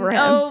getting over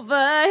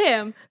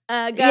him.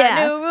 I got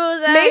Yeah. new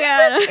rules.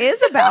 Maybe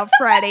this is about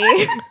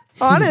Freddie.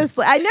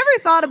 Honestly, I never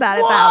thought about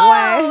it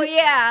that way.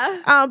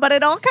 yeah. But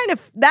it all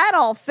that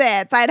all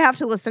fits. I'd have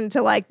to listen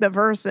to like the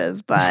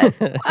verses, but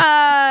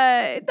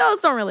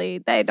Those don't really.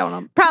 They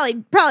don't.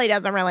 probably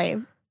doesn't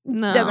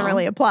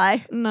really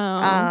apply.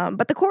 No.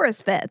 But the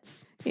chorus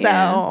fits. So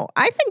Yeah.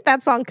 I think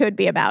that song could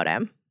be about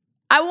him.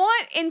 I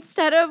want,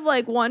 instead of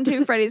like 1,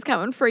 2, Freddy's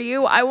coming for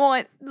you, I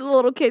want the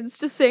little kids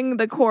to sing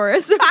the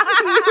chorus of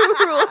New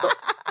Rule.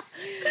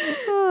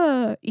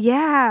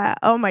 Yeah.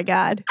 Oh my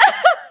God.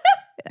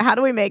 How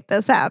do we make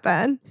this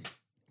happen?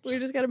 We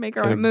just gotta make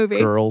our Get a own movie.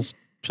 Girls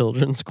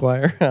children's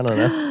choir. I don't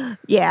know.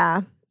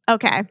 Yeah.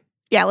 Okay.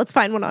 Yeah, let's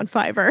find one on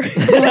Fiverr.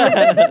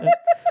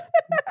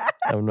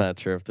 I'm not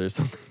sure if there's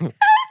something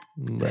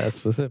that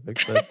specific,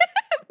 but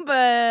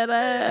But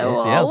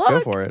yeah, let's go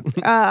for it.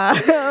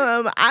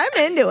 I'm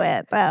into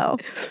it though.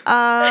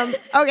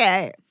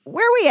 Okay,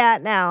 where are we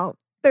at now?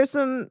 There's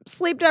some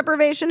sleep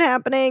deprivation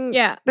happening.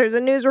 Yeah. There's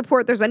a news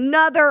report. There's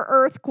another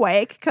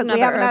earthquake because we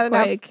Another haven't had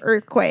enough earthquake.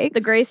 earthquakes.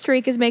 The gray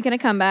streak is making a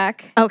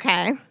comeback.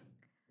 Okay.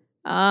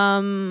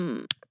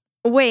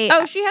 Wait.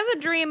 Oh, she has a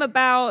dream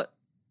about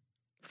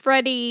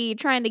Freddie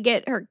trying to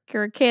get her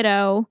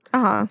kiddo.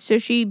 Uh-huh. So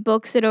she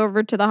books it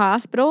over to the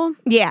hospital.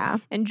 Yeah.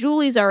 And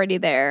Julie's already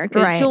there.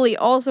 Because Right. Julie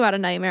also had a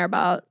nightmare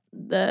about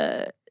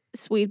the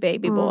sweet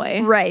baby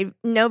boy. Right.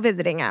 No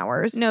visiting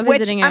hours. No Which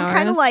visiting I'm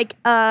kind of hours.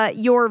 like,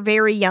 your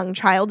very young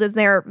child is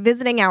there.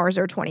 Visiting hours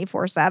are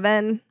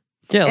 24/7.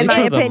 Yeah, at In least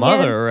my for the opinion-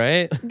 mother,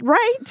 right?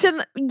 Right.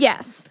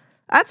 Yes.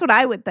 That's what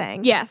I would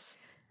think. Yes.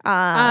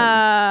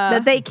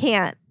 That they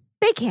can't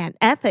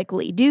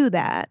ethically do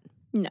that.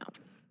 No.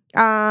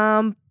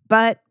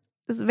 But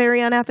this is a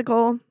very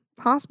unethical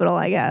hospital,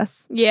 I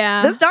guess.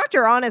 Yeah. This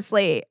doctor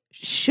honestly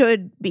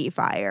should be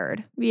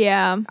fired.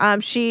 Yeah.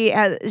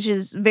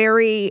 She's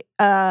very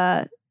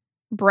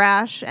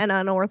brash and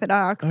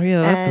unorthodox. Oh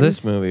yeah, that's and-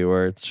 this movie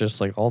where it's just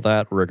like all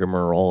that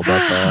rigmarole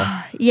about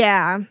the.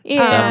 Yeah.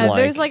 Yeah. Them,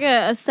 There's like- like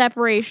a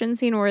separation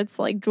scene where it's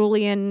like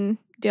Julie and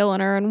Dylan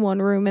are in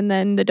one room and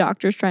then the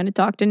doctor's trying to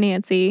talk to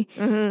Nancy.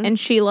 Mhm. And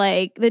she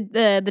like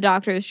the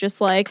doctor is just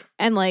like,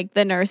 and like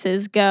the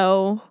nurses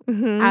go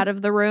Mhm. out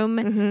of the room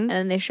Mhm. and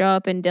then they show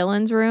up in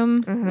Dylan's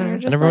room. And, they're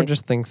And just everyone like-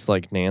 just thinks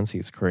like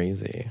Nancy's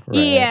crazy. Right?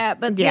 Yeah,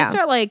 but Yeah. they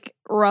start like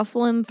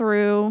rustling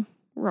through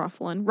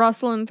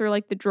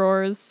like the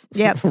drawers.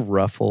 Yep.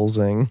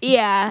 Rufflesing.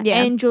 Yeah.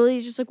 Yeah. And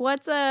Julie's just like,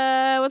 what's going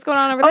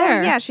on over Oh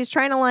there? yeah, she's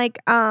trying to like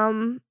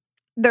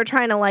they're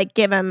trying to like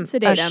give him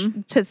Sedate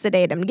him. to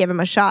sedate him, give him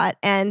a shot.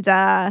 And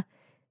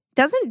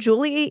doesn't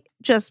Julie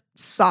just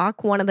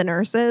sock one of the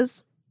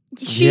nurses?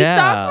 She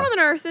socks Yeah. one of the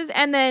nurses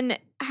and then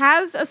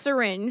has a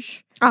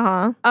syringe.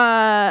 Uh-huh.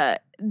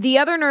 The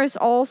other nurse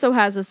also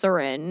has a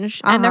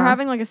syringe, and they're Uh-huh.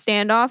 having like a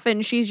standoff.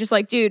 And she's just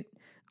like, "Dude,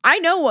 I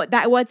know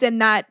what's in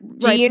that.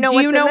 Do you know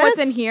what's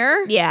in in this?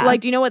 here? Yeah.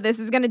 Like, do you know what this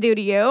is gonna do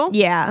to you?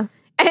 Yeah.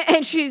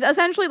 And she's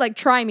essentially like,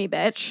 "Try me,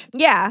 bitch."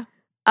 Yeah.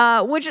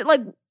 Which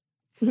like,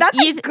 that's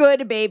You a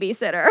good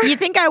babysitter. You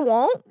think I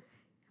won't?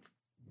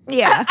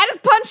 Yeah. I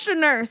just punched a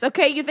nurse.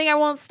 Okay, you think I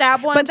won't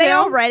stab one? But they too?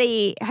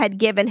 already had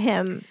given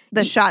him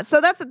the shot. So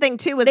that's the thing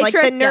too, was They like the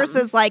tricked nurse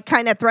him. is like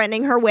kind of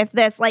threatening her with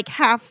this like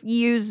half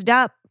used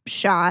up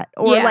shot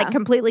or Yeah. like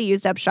completely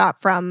used up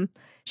shot from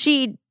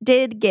she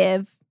did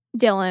give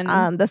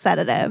Dylan. the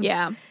sedative.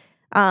 Yeah.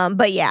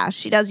 But yeah,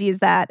 she does use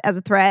that as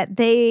a threat.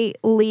 They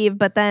leave,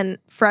 but then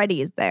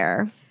Freddie's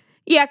there.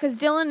 Yeah, because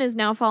Dylan is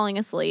now falling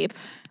asleep.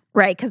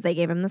 Right, because they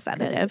gave him the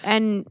sedative.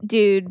 And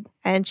dude,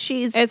 And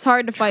she's it's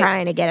hard to fight.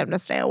 trying to get him to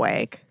stay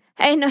awake.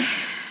 And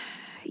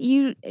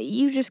you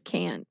just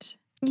can't.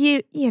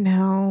 You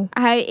know.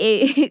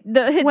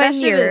 That When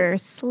shit you're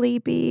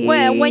sleepy.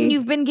 when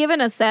you've been given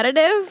a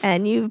sedative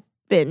and you've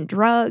been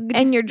drugged.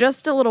 and you're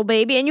just a little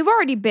baby and you've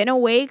already been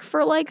awake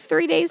for like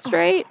 3 days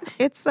straight.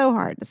 It's so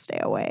hard to stay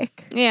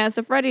awake. Yeah,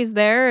 so Freddie's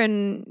there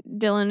and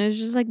Dylan is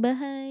just like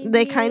behind.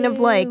 They kind of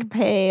like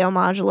pay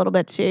homage a little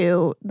bit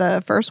to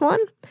the first one.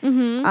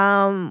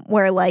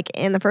 Where like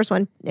in the first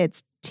one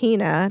it's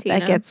Tina. Tina.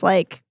 That gets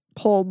like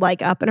pulled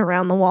like up and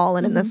around the wall,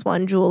 and in Mm-hmm. this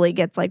one Julie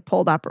gets like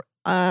pulled up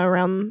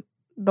around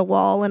the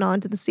wall and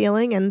onto the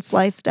ceiling and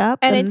sliced up.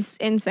 and it's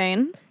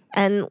insane.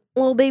 and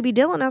little baby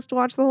Dylan has to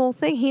watch the whole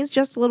thing. He's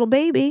just a little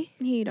baby.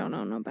 He don't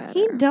know no better.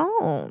 He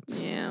don't.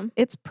 Yeah.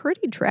 It's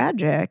pretty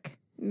tragic.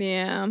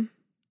 Yeah.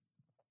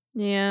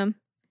 Yeah.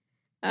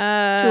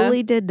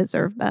 Julie did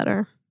deserve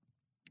better.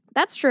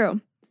 That's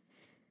true.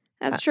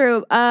 That's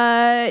true.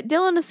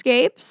 Dylan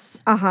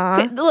escapes.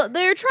 Uh-huh.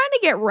 They're trying to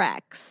get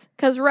Rex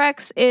because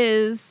Rex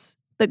is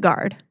The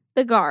guard.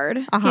 the guard.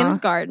 Uh-huh. Him's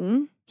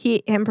garden.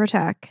 Him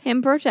protect.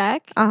 Him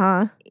protect.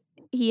 Uh-huh.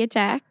 He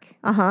attack.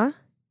 Uh-huh.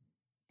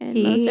 And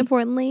He- most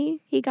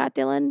importantly, he got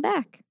Dylan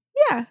back.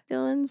 Yeah.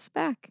 Dylan's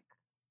back.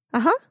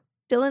 Uh-huh.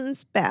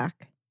 Dylan's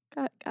back.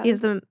 Got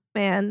He's him. the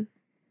man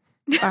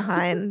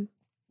behind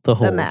The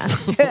holes. the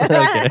mask.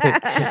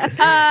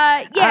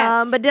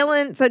 Yeah. But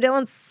Dylan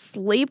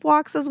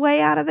sleepwalks his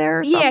way out of there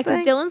or something? Yeah,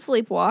 because Dylan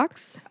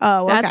sleepwalks.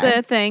 Oh, okay. That's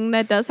a thing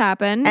that does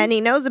happen. And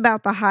he knows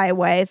about the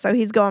highway, so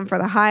he's going for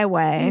the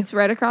highway. He's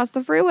right across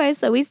the freeway,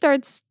 so he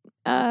starts.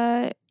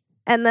 And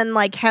then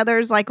like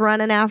Heather's like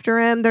running after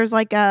him. There's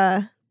like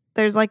a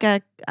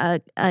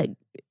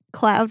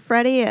Cloud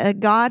Freddy, a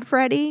God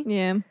Freddy.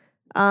 Yeah.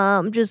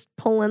 Just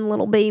pulling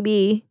little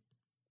baby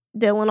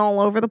Dylan all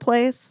over the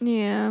place.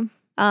 Yeah.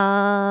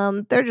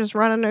 They're just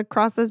running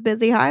across this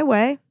busy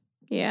highway.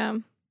 Yeah.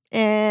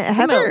 And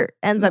Heather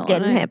ends up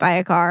getting Melanie. hit by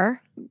a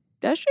car.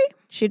 Does she?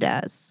 She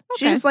does.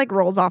 She Okay. just like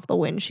rolls off the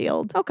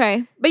windshield.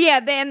 Okay. But yeah,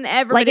 then Like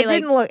everybody it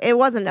didn't look. It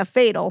wasn't a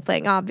fatal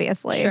thing,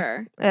 obviously.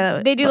 Sure.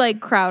 They They do like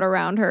crowd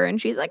around her, and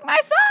she's like, "My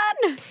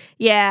son."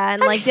 Yeah,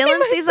 and Have like you seen Dylan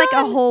my sees like a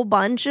son? whole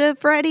bunch of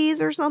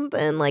Freddies or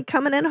something like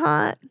coming in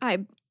hot.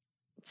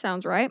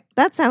 Sounds right.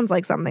 That sounds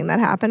like something that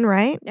happened,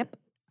 right? Yep.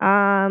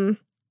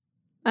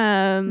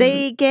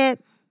 They get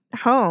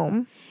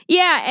home.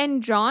 Yeah,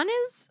 and John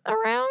is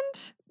around.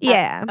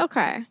 Yeah.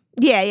 Okay.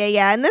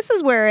 Yeah. And this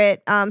is where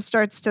it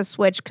starts to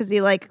switch because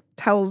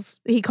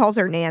he calls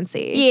her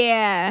Nancy.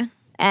 Yeah.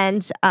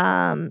 And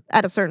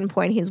at a certain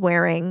point he's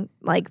wearing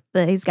like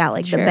he's got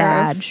like Sheriff. the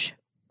badge.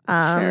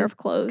 Sheriff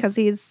clothes. Because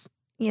he's,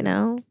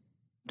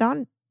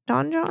 Don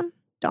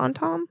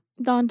Tom?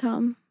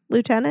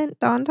 Lieutenant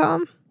Don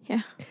Tom?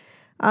 Yeah.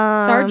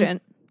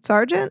 Sergeant?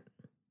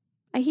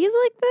 He's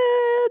like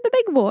the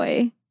big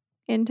boy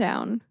in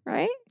town,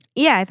 right?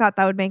 Yeah, I thought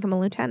that would make him a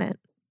lieutenant.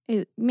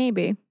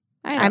 Maybe.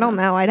 I don't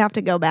know. I'd have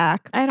to go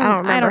back. I don't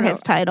remember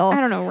his title. I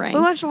don't know ranks.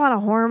 We watched a lot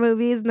of horror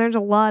movies and there's a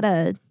lot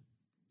of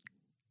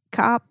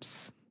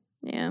cops.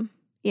 Yeah.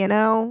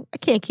 I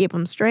can't keep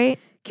them straight.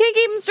 Can't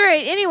keep him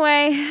straight.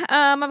 Anyway,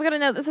 I've got a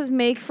note that says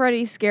make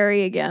Freddy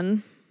scary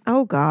again.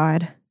 Oh,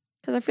 God.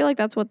 Because I feel like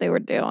that's what they were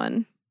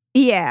doing.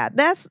 Yeah,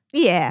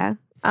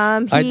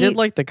 I did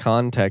like the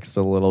context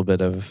a little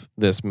bit of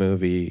this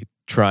movie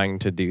trying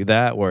to do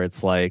that, where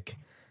it's like,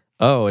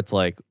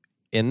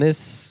 in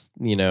this,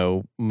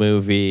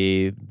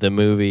 movie, the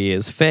movie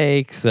is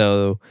fake.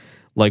 So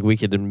like we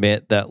could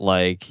admit that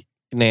like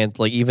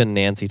even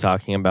Nancy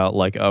talking about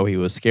like, oh, he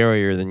was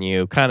scarier than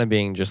you, kind of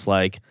being just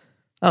like,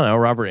 I don't know,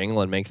 Robert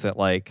Englund makes it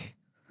like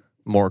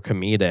more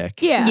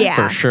comedic. Yeah.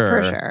 For For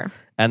sure. sure.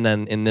 And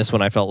then in this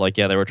one, I felt like,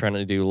 they were trying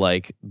to do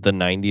like the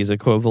 90s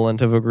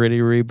equivalent of a gritty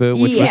reboot,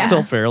 which was Yeah.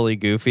 still fairly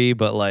goofy,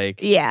 but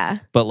like, Yeah.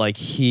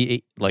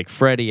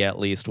 Freddie at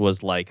least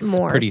was like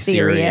More pretty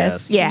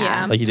serious.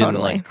 Yeah. Like he didn't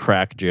totally. like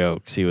crack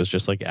jokes. He was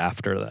just like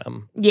after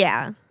them.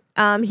 Yeah.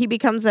 He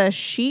becomes a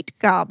sheet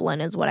goblin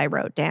is what I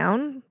wrote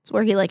down. It's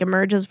where he like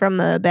emerges from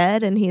the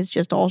bed and he's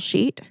just all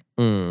sheet,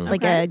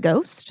 like Okay. a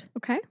ghost.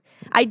 Okay.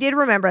 I did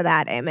remember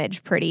that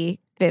image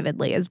pretty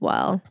vividly as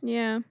well.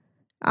 Yeah.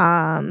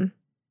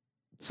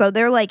 So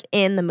they're like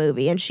in the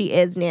movie and she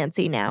is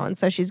Nancy now. And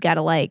so she's got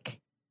to like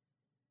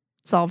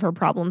solve her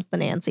problems the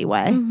Nancy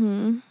way.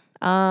 Mm-hmm.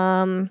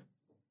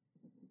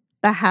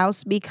 The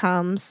house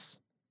becomes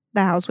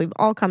the house we've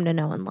all come to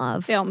know and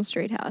love. The Elm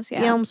Street house.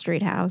 Yeah. The Elm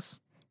Street house.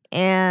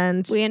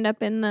 And We end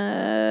up in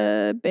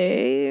the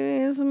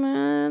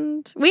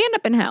basement. We end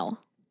up in hell.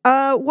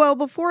 well,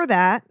 before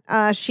that,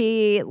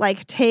 she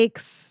like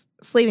takes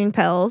sleeping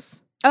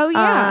pills. Oh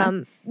yeah.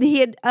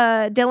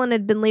 Dylan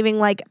had been leaving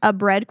like a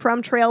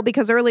breadcrumb trail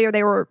because earlier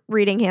they were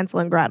reading Hansel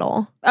and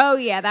Gretel. Oh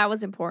yeah, that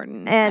was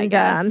important. I And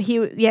guess.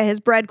 his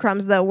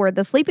breadcrumbs though were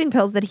the sleeping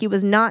pills that he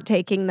was not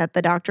taking that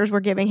the doctors were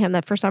giving him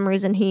that for some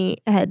reason he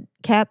had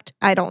kept.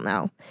 I don't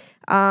know.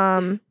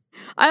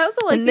 I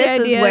also like and the this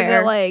is idea where-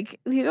 that like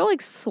these are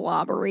like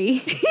slobbery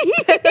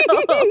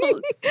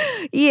pills.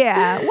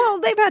 Yeah. Well,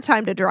 they've had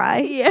time to dry,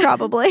 Yeah.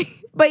 probably.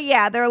 But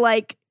yeah, they're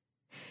like,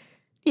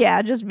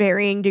 just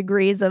varying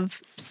degrees of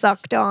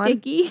sucked on.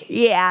 Sticky.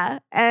 Yeah.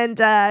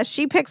 And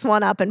she picks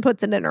one up and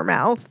puts it in her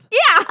mouth.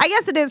 Yeah. I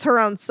guess it is her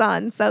own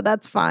son, so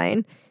that's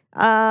fine.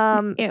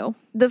 Ew.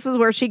 This is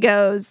where she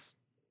goes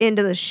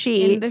into the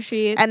sheet. In the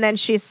sheets. And then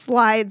she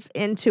slides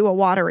into a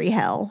watery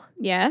hell.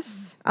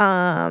 Yes.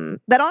 That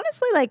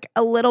honestly, like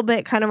a little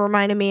bit kind of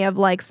reminded me of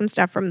like some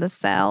stuff from The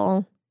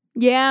Cell.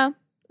 Yeah.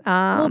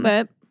 A little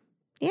bit.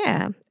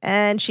 Yeah.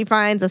 And she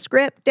finds a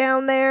script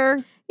down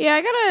there. Yeah,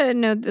 I got a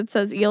note that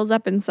says eels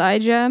up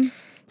inside you.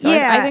 So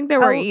Yeah, I think there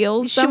were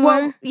eels She,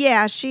 somewhere.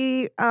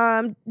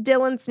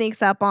 Dylan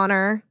sneaks up on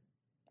her.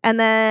 And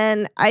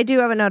then I do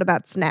have a note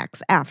about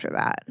snacks after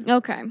that.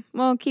 Okay.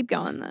 Well, keep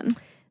going then. She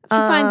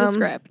finds a Um,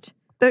 script.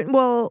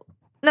 No,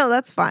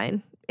 that's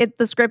fine.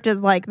 The script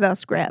is like the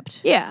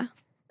script. Yeah.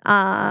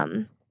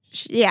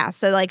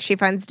 So like she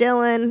finds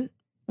Dylan.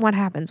 What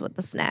happens with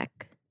the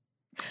snack?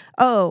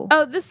 Oh,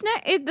 Oh, the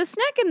snack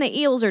and the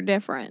eels are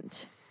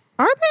different.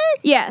 are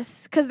they?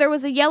 Yes, because there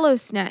was a yellow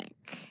snack,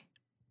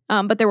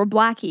 but there were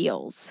black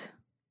eels.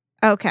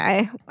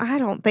 Okay. I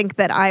don't think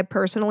that I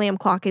personally am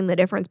clocking the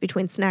difference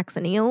between snacks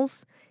and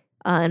eels.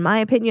 In my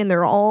opinion,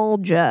 they're all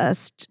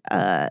just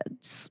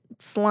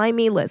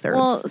slimy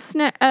lizards.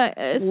 Well,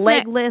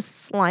 Legless,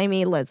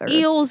 slimy lizards.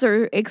 eels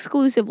are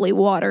exclusively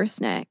water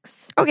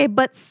snakes. Okay,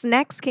 but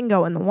snakes can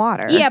go in the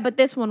water. Yeah, but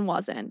this one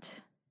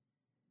wasn't.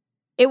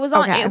 It was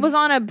on. Okay. It was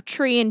on a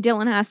tree, and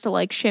Dylan has to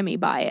like shimmy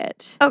by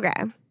it Okay.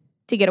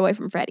 to get away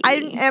from Freddy.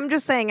 I'm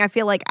just saying, I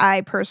feel like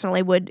I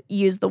personally would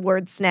use the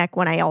word snack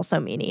when I also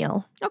mean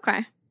eel.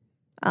 Okay.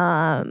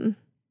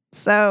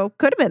 So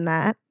could have been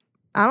that.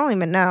 I don't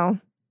even know.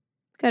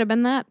 Could have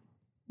been that.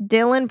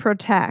 Dylan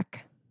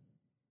Protect.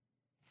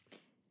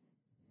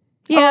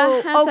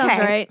 Yeah, that sounds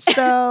right.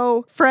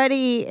 So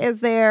Freddy is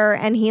there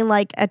and he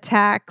like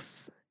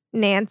attacks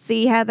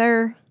Nancy,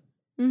 Heather.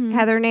 Mhm.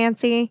 Heather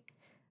Nancy.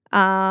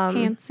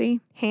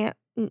 Fancy.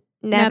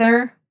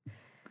 Nether.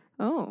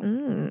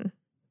 Oh.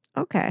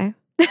 Okay.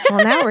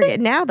 Well, now we're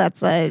getting, now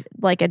that's a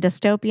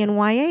dystopian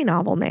YA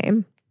novel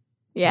name.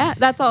 Yeah,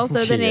 that's also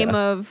the Yeah. name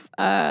of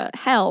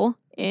hell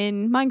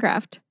in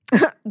Minecraft.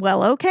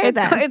 Well, okay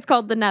then. It's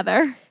called the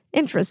Nether.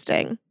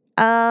 Interesting.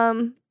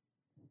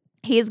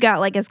 He's got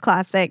like his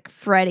classic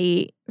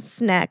Freddy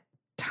snack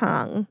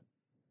tongue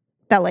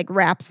that like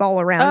wraps all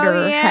around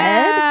her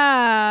head.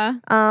 Yeah.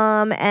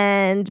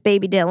 And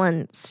Baby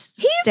Dylan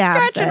He's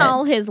stabs stretching it.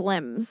 all his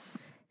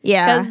limbs.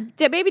 Yeah. Because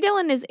Baby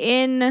Dylan is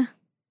in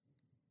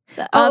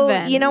the Oh,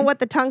 oven. you know what?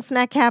 The tongue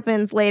snack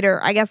happens later.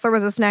 I guess there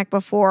was a snack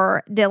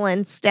before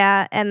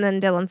Dylan and then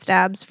Dylan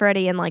stabs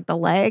Freddy in like the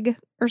leg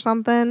or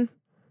something,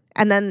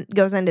 and then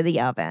goes into the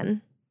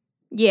oven.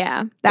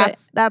 Yeah.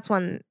 but That's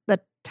when the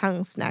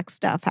tongue snack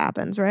stuff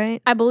happens,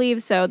 right? I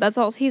believe so. That's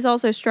also he's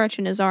also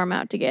stretching his arm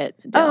out to get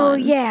Oh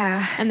Dylan.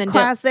 yeah, And then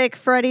classic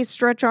Freddy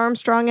Stretch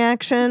Armstrong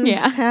action.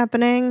 Yeah.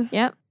 happening.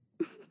 Yep.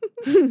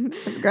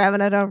 Just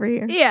grabbing it over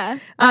here. Yeah.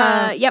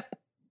 Yep.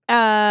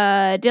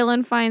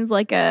 Dylan finds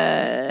like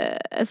a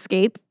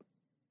escape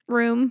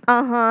room.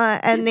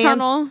 And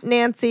Tunnel.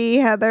 Nancy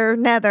Heather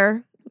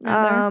Nether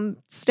Nether.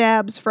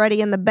 stabs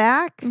Freddy in the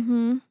back.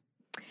 Mm-hmm.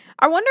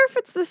 I wonder if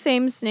it's the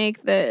same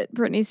snake that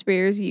Britney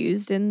Spears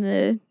used in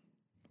the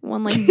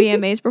one like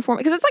VMAs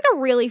performance, because it's like a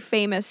really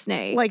famous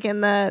snake. Like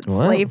in the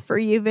Wow. Slave for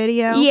You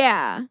video.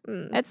 Yeah.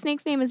 Mm. That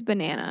snake's name is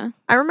Banana.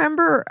 I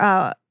remember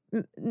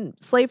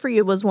Slave for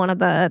You was one of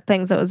the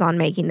things that was on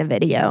Making the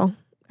Video.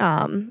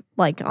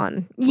 Like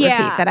on repeat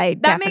that I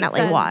That makes definitely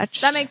sense.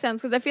 watched. That makes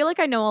sense because I feel like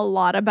I know a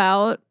lot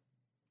about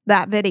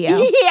that video.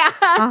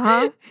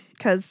 Yeah.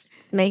 Because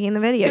Making the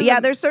Video. 'Cause Yeah,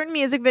 I'm- there's certain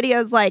music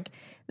videos like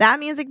that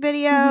music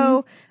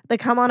video, the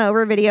Come On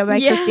Over video by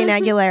Yeah. Christina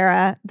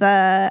Aguilera,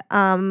 the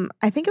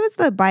I think it was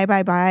the Bye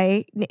Bye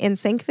Bye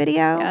NSYNC video.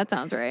 Yeah, that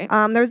sounds right.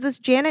 There was this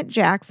Janet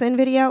Jackson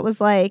video. It was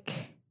like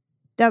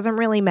Doesn't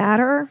Really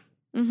Matter.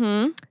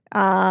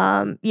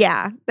 Mm-hmm.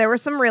 Yeah, there were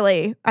some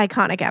really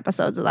iconic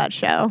episodes of that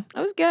show.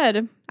 That was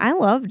good. I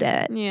loved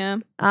it. Yeah.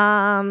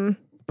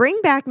 Bring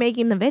back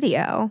Making the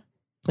Video.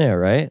 Yeah,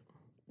 right.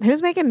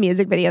 Who's making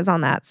music videos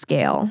on that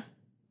scale?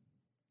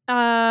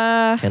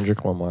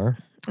 Kendrick Lamar.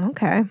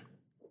 Okay.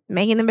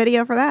 Making the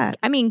video for that.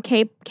 I mean,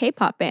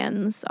 K-pop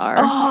bands are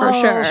for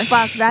sure.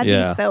 Fuck, that'd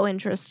Yeah. be so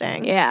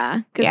interesting.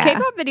 Yeah, because Yeah.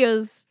 K-pop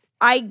videos,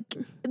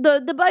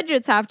 the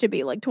budgets have to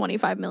be like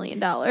 $25 million.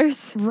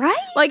 Right?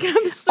 Like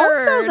absurd.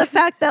 Also the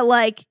fact that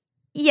like,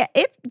 yeah,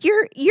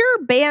 your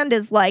band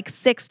is like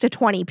 6 to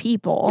 20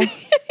 people.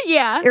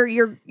 yeah. or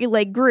your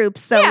like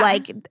groups. So Yeah.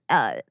 like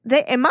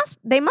they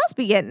must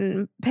be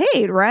getting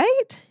paid,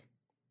 right?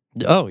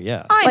 Oh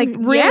yeah. Like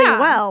really yeah.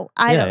 well.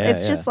 Yeah,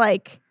 It's just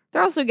like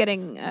They're also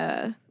getting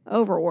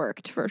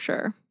overworked for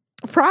sure.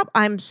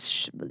 I'm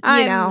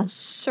I'm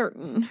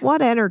certain.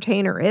 what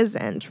entertainer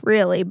isn't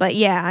really, but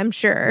yeah, I'm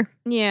sure.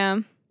 Yeah.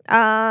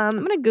 I'm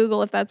gonna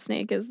Google if that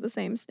snake is the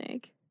same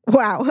snake.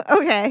 Wow.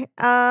 Okay.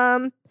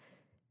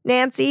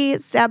 Nancy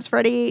stabs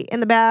Freddy in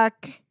the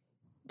back.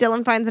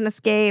 Dylan finds an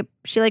escape.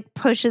 She like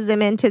pushes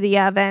him into the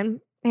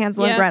oven,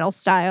 Hansel and Yeah. Gretel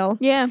style.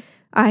 Yeah.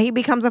 He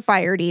becomes a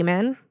fire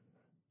demon.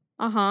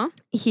 Uh-huh.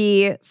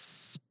 He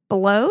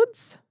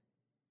explodes.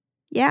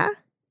 Yeah.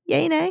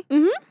 Yay, nay.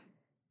 Mhm.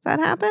 Does that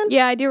happen?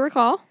 Yeah, I do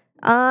recall.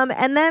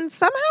 And then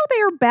somehow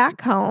they're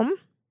back home.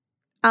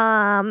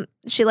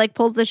 She like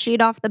pulls the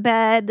sheet off the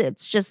bed.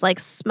 It's just like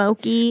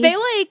smoky. They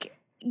like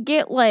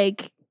get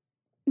like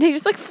they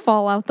just like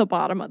fall out the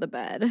bottom of the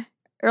bed.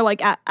 Or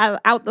like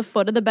out the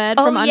foot of the bed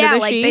from under the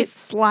like sheet. they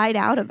slide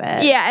out of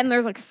it. Yeah, and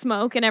there's like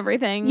smoke and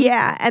everything.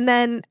 Yeah, and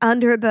then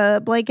under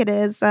the blanket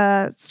is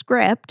a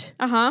script,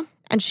 Uh-huh.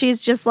 and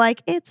she's just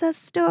like, "It's a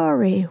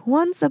story.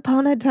 Once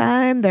upon a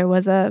time, there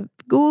was a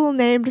ghoul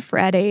named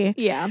Freddy."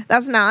 Yeah.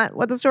 That's not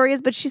what the story is,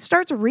 but she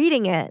starts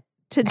reading it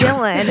to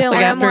Dylan. Dylan. Like And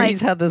I'm after like,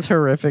 he's had this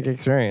horrific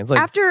experience. Like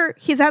after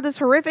he's had this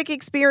horrific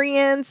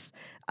experience,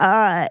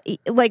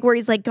 like where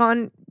he's like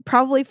gone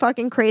probably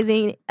fucking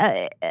crazy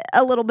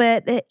a little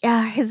bit.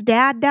 His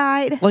dad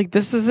died. like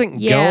this isn't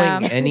Yeah.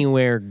 going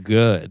anywhere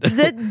good.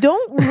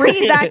 Don't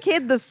read that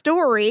kid the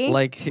story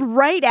like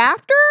right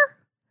after.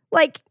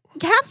 Like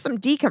have some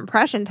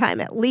decompression time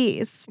at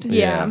least.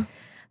 Yeah.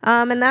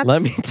 And that's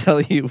let me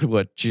tell you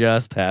what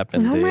just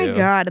happened oh to my you.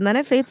 god. And then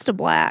it fades to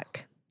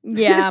black.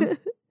 Yeah.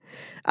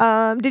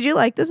 Did you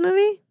like this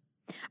movie?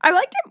 I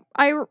liked it.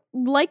 I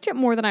liked it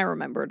more than I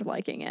remembered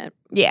liking it.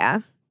 Yeah.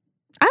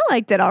 I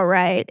liked it all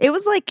right. It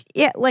was like,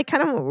 yeah, like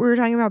kind of what we were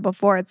talking about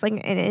before. It's like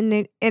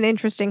an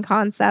interesting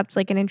concept,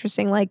 like an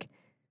interesting like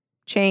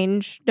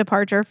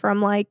departure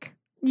from like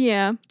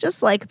Yeah.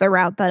 just like the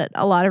route that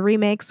a lot of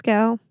remakes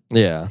go.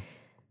 Yeah.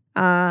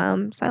 So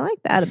I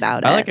like that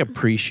about it. I like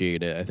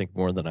appreciate it, I think,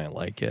 more than I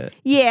like it.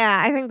 Yeah,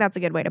 I think that's a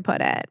good way to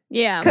put it.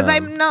 Yeah. Because Um,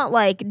 I'm not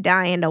like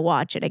dying to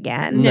watch it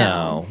again.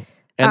 No.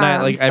 And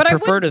I but I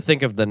prefer to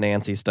think of the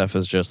Nancy stuff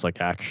as just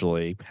like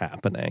actually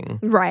happening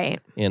Right.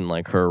 in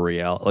like her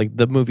reality. Like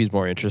the movie's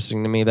more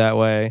interesting to me that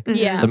way.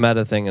 Yeah. The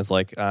meta thing is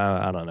like,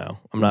 I don't know.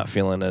 I'm not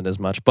feeling it as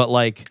much. But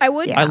like, I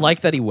would. Yeah. I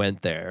like that he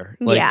went there.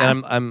 Like,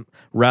 Yeah. I'm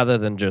rather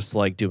than just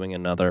like doing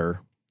another,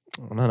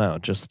 I don't know,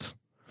 just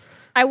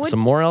I would some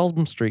more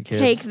Elm Street kids.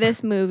 take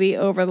this movie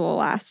over the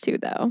last two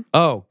though.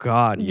 Oh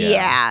God, Yeah.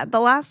 yeah. The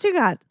last two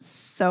got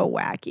so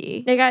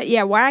wacky. They got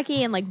wacky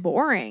and like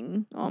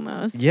boring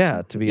almost.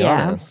 Yeah, to be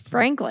Yeah. honest.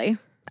 Frankly.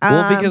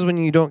 Well, because when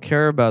you don't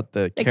care about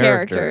the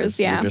characters,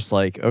 yeah. you're just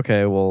like,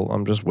 okay, well,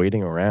 I'm just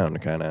waiting around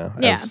kind of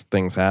Yeah. as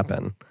things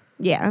happen.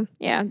 yeah.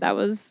 Yeah, that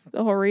was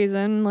the whole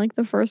reason. Like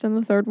the first and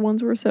the third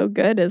ones were so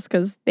good is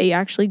because they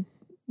actually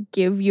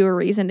give you a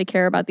reason to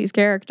care about these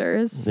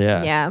characters.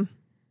 Yeah. Yeah.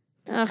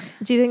 Ugh,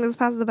 Do you think this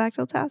passes the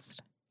Bechdel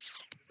test?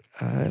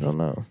 I don't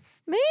know.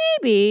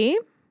 maybe.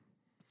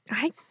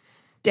 I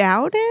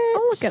doubt it.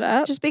 I'll look it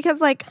up. Just because,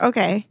 like,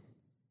 okay,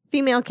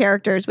 female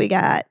characters, we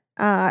got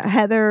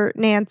Heather,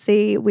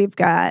 Nancy, we've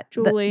got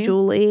Julie.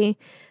 Julie.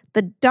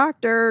 The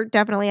doctor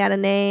definitely had a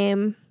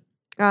name.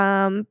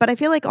 But I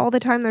feel like all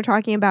the time they're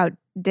talking about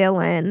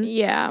Dylan.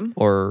 Yeah.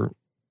 Or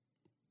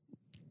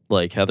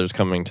like Heather's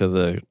coming to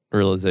the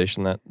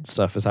realization that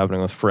stuff is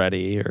happening with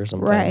Freddie or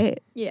something. Right.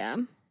 Yeah.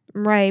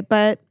 Right.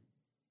 But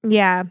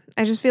yeah,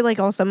 I just feel like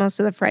also most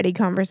of the Freddie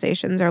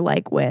conversations are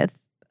like with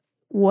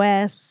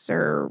Wes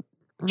or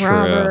True.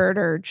 Robert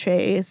or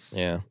Chase.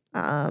 Yeah.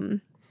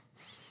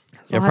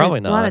 There's Yeah, a lot probably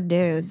of, a lot not. of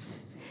dudes.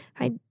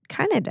 I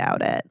kind of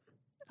doubt it.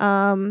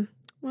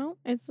 Well,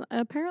 it's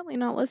apparently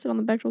not listed on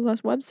the Bechdel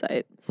Test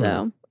website.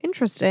 So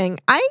Interesting.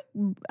 I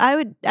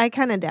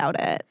kind of doubt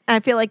it. I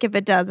feel like if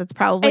it does, it's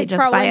probably It's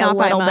just probably by a not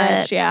by little much,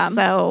 bit. yeah.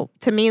 So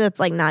to me, that's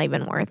like not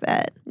even worth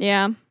it.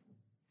 yeah.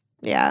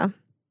 Yeah.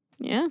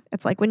 Yeah.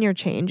 It's like when your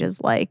change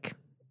is like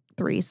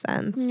 3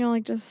 cents. You're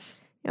like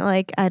just You're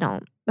like, I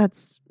don't.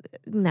 That's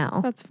no,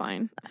 that's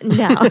fine.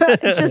 no.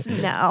 Just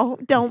no.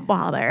 Don't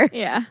bother.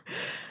 Yeah.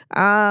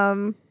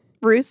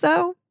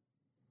 Russo.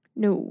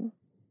 No.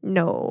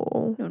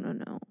 No. No, no,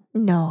 no.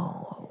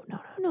 No. No.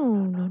 No,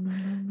 no,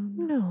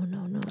 no, no,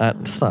 no.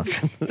 No. Stop.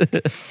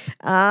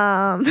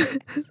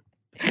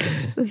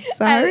 So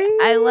sorry.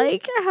 I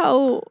like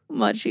how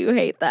much you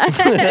hate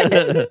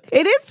that.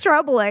 It is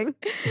troubling.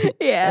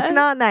 yeah. It's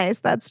not nice.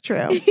 That's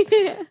true.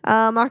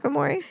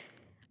 Makamori.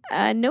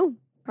 No,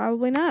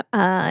 probably not.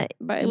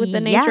 But with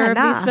the Yeah, nature of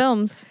these nah.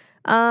 films.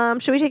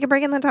 Should we take a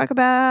break and then talk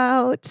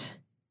about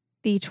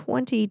the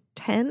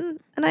 2010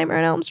 A Nightmare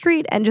on Elm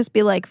Street and just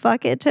be like,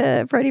 fuck it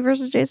to Freddy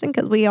versus Jason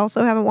because we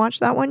also haven't watched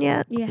that one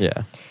yet?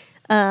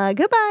 Yes.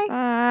 Goodbye.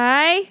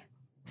 Bye.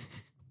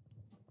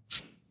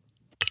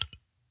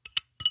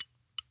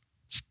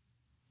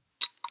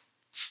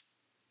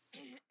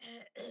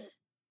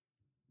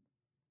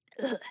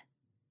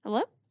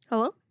 Hello?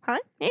 Hello? Hi?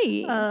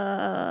 Hey.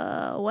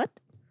 What?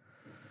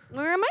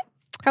 Where am I?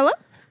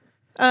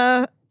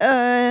 Hello?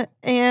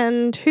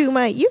 And who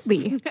might you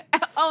be?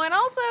 Oh, and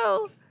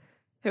also,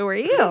 who are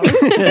you?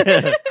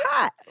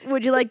 Hi.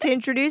 Would you like to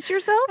introduce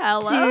yourself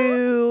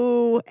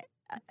Hello? to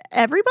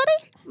everybody?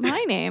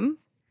 My name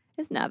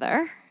is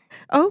Nether.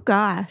 Oh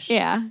gosh.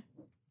 Yeah.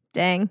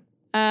 Dang.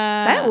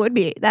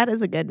 That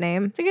is a good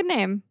name It's a good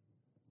name.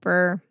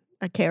 for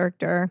a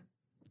character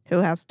who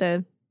has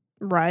to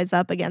rise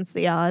up against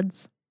the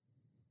odds.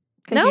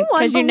 No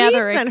one you never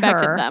believes in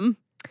expected her. them.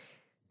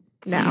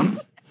 No.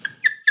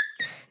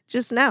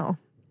 Just no.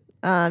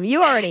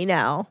 You already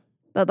know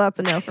that that's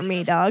a no for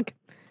me, dog.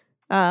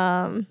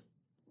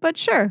 But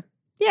sure.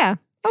 Yeah.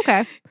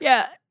 Okay.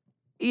 Yeah.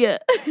 Yeah.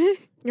 You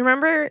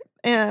remember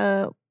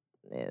the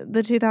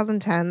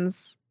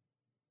 2010s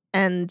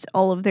and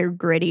all of their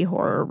gritty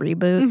horror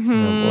reboots?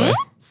 Mhm. Oh boy.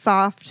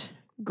 Soft,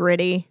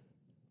 gritty,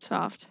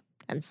 Soft.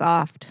 and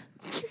soft.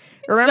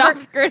 Remember?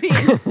 Soft, gritty,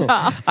 and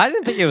soft. I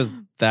didn't think it was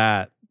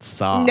that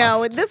soft.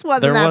 No, this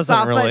wasn't There that wasn't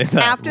soft. really But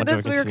that after much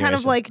this, of a we were kind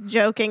of continuation. like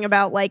joking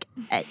about like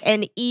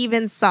an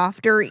even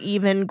softer,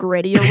 even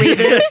grittier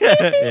reboot.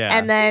 yeah.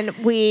 And then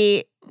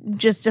we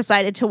just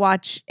decided to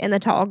watch In the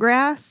Tall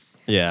Grass,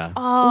 yeah.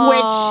 Oh.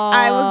 which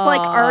I was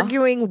like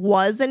arguing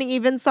was an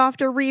even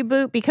softer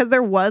reboot because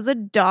there was a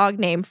dog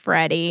named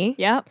Freddy.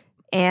 Yep.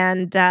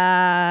 And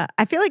I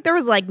feel like there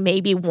was like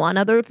maybe one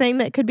other thing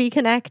that could be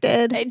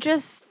connected. It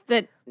just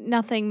that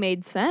nothing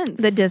made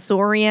sense. The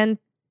disorienting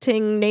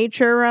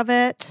nature of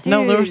it.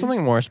 No, there was Dude.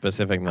 something more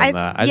specific than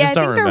that. I yeah, just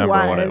don't think there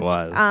remember what it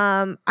was.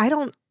 I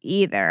don't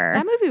either.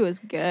 That movie was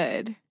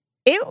good.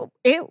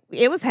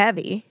 It was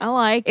heavy. I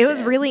liked it. It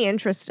was really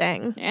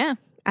interesting. Yeah.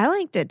 I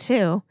liked it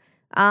too.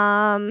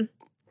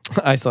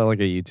 I saw like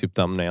a YouTube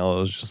thumbnail. It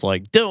was just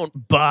like,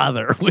 "Don't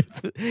bother with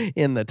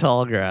in the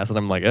tall grass," and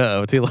I'm like,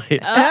 "Oh, too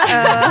late."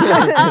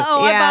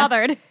 Uh-oh, I Yeah.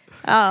 bothered.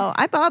 Oh,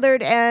 I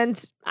bothered, and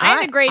I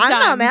had a great I'm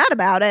not time. mad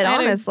about it, I had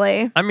a-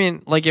 honestly. I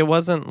mean, like it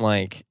wasn't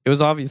like it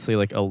was obviously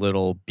like a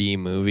little B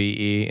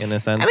movie in a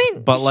sense. I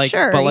mean, but like,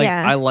 sure,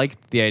 yeah. I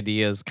liked the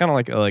ideas, kind of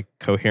like a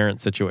coherent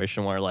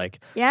situation where like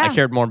Yeah. I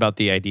cared more about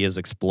the ideas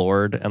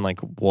explored and like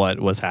what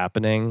was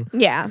happening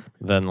Yeah.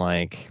 than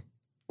like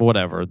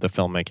whatever the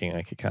filmmaking.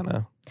 I could kind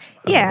of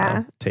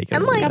Yeah. take it.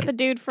 And, or like- leave Got it. the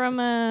dude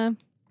from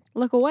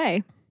Look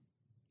Away.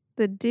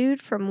 The dude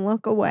from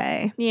Look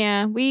Away.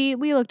 Yeah, we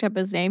looked up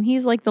his name.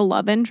 He's like the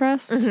love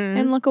interest Mhm.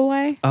 in Look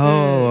Away,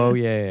 oh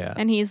yeah.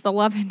 and he's the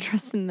love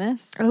interest in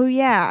this. Oh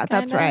yeah,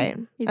 that's Kinda. right.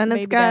 He's And the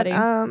it's baby got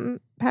daddy.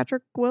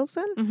 Patrick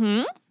Wilson.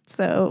 Mm-hmm.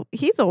 So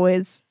he's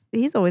always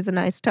a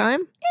nice time.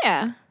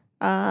 Yeah,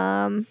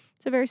 Um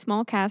it's a very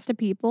small cast of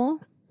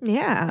people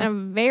yeah. and a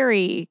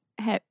very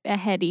a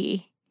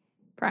heady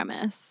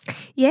premise.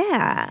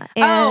 Yeah.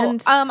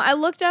 And I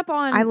looked up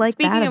on. I like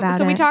speaking that of, about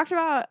so we it. talked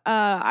about.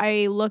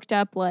 I looked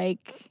up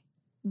like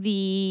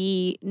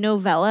the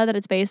novella that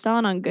it's based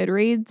on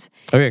Goodreads.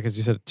 Oh yeah, because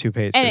you said 2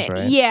 pages, And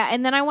right? yeah,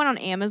 and then I went on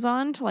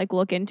Amazon to like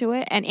look into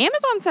it, and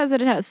Amazon says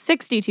that it has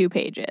 62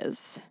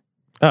 pages,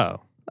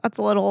 Oh that's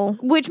a little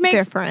which makes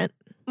different.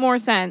 more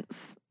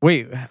sense.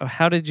 wait,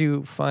 how did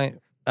you find?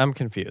 I'm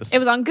confused. It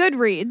was on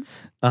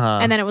Goodreads,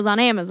 and then it was on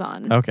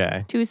Amazon.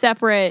 okay. Two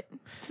separate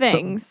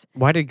things.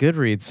 Why did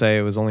Goodreads say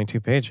it was only 2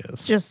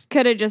 pages? Just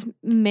Could have just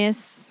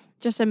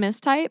a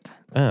mistype.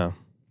 Oh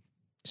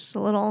a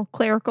little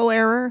clerical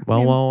error.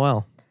 well.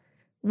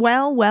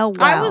 Well.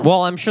 I was-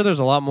 Well, I'm sure there's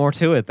a lot more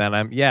to it than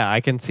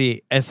I can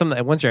see as some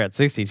once you're at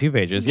 62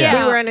 pages. Yeah.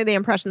 Yeah. We were under the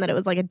impression that it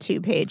was like a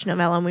 2-page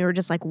novella, and we were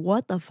just like,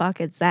 "What the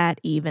fuck is that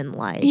even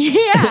like?"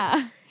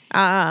 Yeah.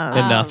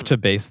 Enough to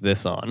base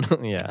this on.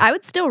 Yeah. I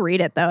would still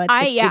read it though. At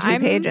 62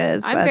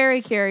 pages. I'm very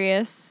That's-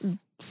 curious.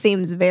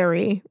 Seems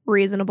very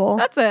reasonable.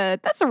 That's a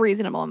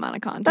reasonable amount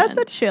of content. That's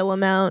a chill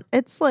amount.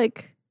 It's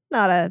like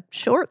not a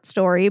short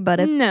story, but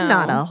it's No.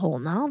 not a whole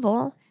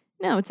novel.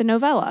 No, it's a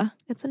novella.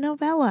 It's a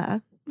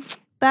novella.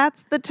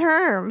 That's the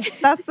term.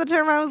 That's the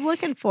term I was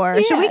looking for.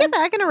 Should we Yeah. get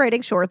back into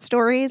writing short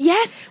stories?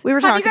 Yes. We were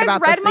Have you talking guys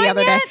about read this the mine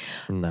other day. yet?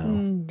 no.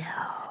 No.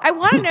 I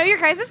want to know your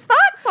guys'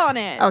 thoughts on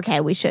it.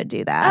 Okay, we should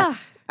do that.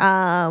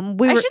 Ugh,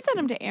 We I were, should send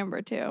them to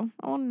Amber too.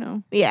 I want to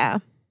know. yeah.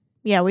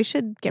 Yeah, we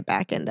should get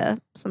back into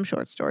some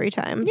short story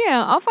times.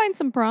 Yeah, I'll find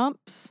some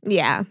prompts.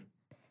 Yeah.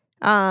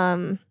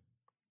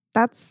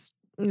 That's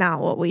not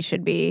what we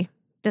should be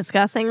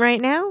discussing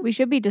right now. We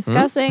should be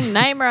discussing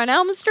Nightmare on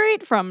Elm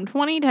Street from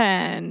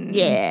 2010.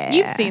 Yeah.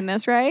 You've seen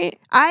this, right?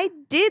 I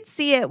did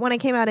see it when it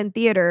came out in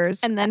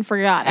theaters, And then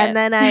forgot it. and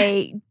then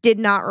I did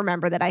not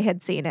remember that I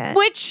had seen it.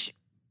 Which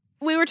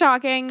we were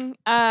talking,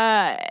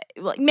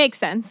 like, makes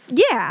sense.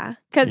 Yeah,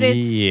 Because it's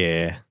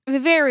yeah.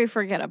 very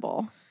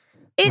forgettable.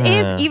 it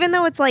is, Uh. even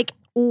though it's like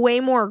way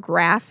more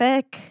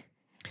graphic.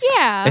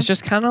 Yeah. It's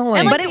just kind of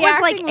like, like, But it the was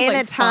like acting was, in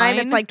like, a time, fine.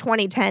 it's like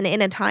 2010,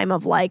 in a time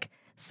of like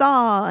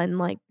Saw and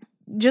like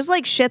just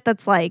like shit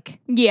that's like,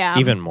 yeah.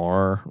 even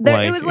more.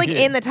 it was like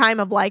in the time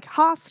of like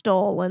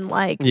Hostel and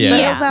like Yeah. The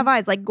Yeah. Hills Have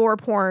Eyes, like gore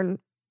porn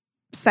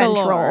central.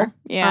 Galore.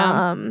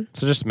 Yeah.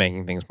 So just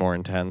making things more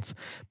intense.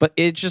 But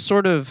it just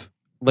sort of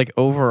like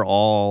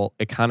overall,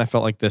 it kind of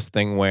felt like this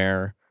thing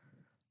where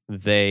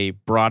they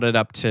brought it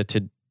up to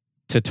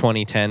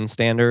 2010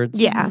 standards.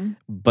 Yeah. Mhm.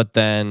 But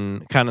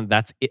then kind of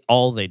that's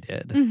all they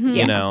did. Mhm.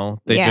 Yeah. You know,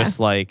 they Yeah. just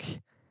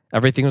like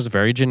everything was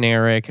very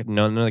generic.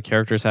 None of the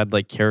characters had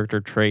like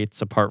character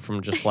traits apart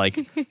from just like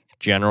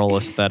general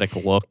aesthetic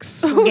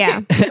looks.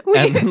 Yeah.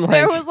 And then,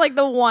 there like- was like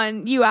the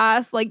one you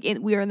asked, like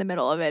we were in the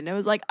middle of it, and it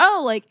was like,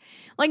 oh,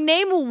 like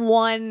name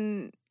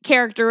one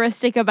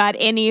characteristic about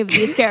any of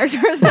these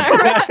characters.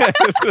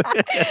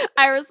 And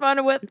I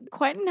responded with,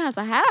 Quentin has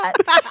a hat.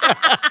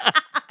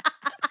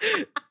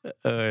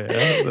 Oh,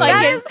 yeah. Like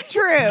That his- is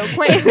true.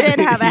 Quentin did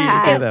have a He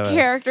hat. His did have a-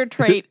 character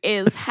trait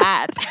is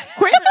hat.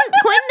 Quentin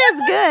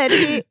is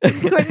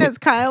good. Quentin is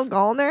Kyle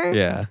Gallner.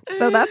 Yeah.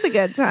 So that's a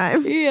good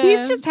time. Yeah.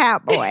 He's just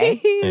Hat Boy.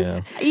 He's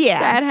Yeah. Yeah.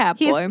 sad hat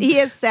boy. He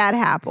is sad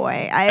Hat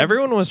Boy.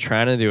 Everyone was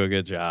trying to do a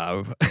good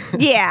job.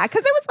 Yeah,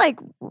 because it was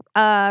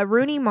like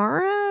Rooney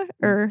Mara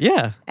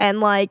Yeah. and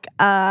like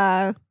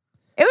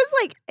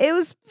it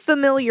was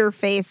familiar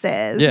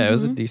faces. Yeah, it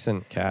was a Mhm.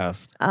 decent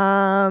cast.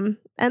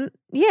 And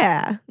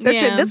yeah, they're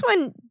true. Yeah. This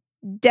one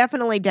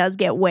definitely does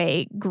get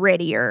way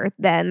grittier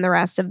than the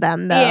rest of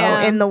them, though,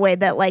 Yeah. in the way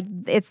that like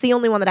it's the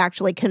only one that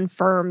actually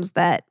confirms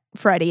that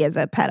Freddy is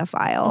a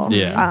pedophile.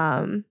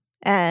 Yeah.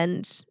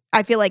 And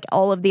I feel like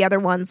all of the other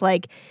ones,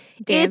 like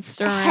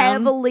Danced it's around.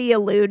 heavily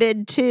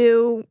alluded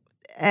to,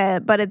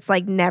 but it's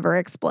like never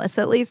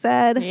explicitly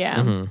said. Yeah.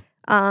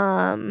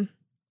 Mhm.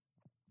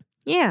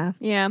 Yeah,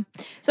 Yeah.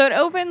 So it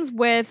opens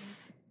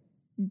with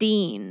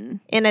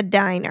Dean in a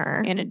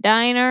diner. in a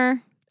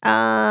diner,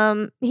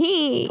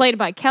 He played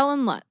by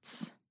Kellen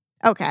Lutz.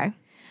 okay.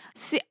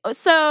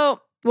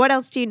 So What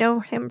else do you know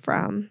him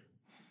from?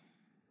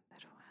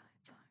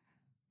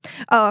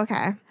 Oh,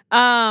 okay.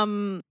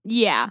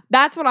 Yeah,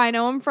 that's what I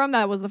know him from.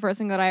 That was the first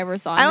thing that I ever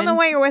saw him I don't know in.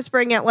 why you're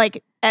whispering it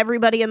like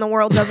everybody in the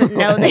world doesn't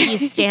know that you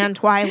stand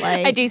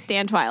Twilight. I do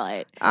stand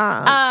Twilight.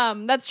 Uh,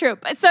 That's true.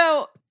 But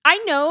so I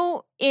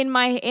know in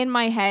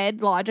my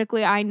head,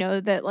 logically, I know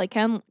that like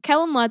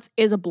Kellen Lutz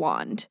is a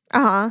blonde.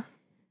 uh-huh.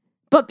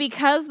 But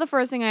because the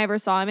first thing I ever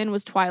saw him in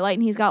was Twilight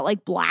and he's got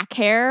like black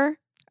hair,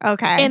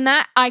 Okay. in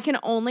that I can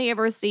only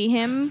ever see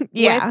him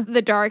Yeah. with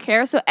the dark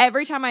hair. So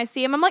every time I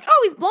see him, I'm like, oh,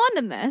 he's blonde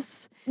in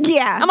this.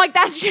 yeah. I'm like,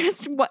 that's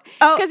just what.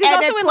 Oh, 'cause he's and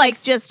also it's in, like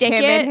like, just Stick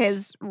him in It.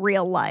 his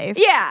real life.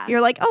 Yeah. You're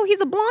like, oh, he's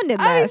a blonde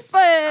in Oh, this.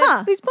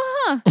 Huh. He's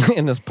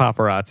In this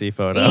paparazzi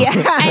photo. Yeah.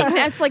 And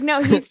it's like,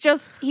 no, he's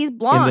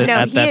blonde. No,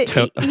 At that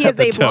he is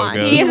the a blonde.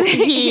 Togos.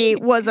 He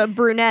was a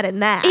brunette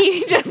in that.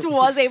 He just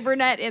was a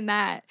brunette in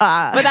that.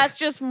 But that's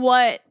just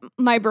what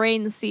my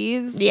brain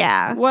sees.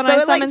 yeah. When So I it,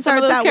 like, summon some of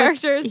starts those out with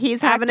characters.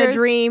 he's having a actors.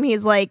 dream.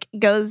 He's like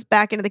goes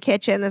back into the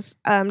kitchen. This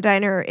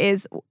diner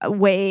is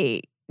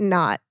way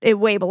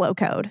below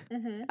code.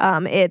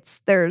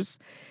 There's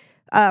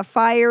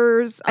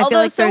fires. I feel Although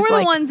like so there's were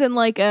like the ones in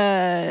like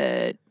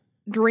a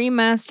Dream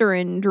Master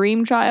and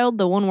Dream Child,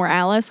 the one where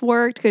Alice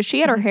worked, because she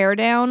had her hair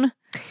down.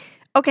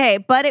 okay,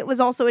 but it was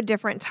also a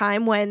different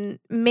time when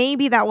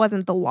maybe that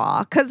wasn't the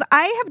law. Because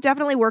I have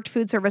definitely worked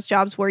food service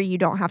jobs where you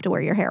don't have to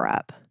wear your hair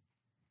up.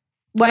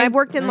 When I I've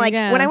worked in when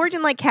I guess. worked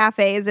in like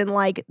cafes in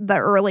like the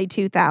early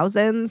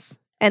 2000s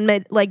and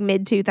mid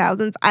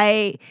 2000s,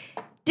 I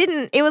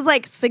didn't. It was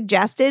like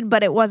suggested,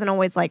 but it wasn't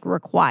always like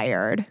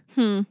required.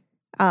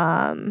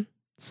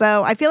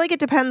 So I feel like it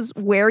depends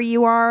where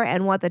you are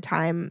and what the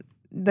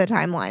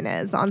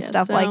timeline is on Guess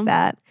stuff so. like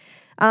that.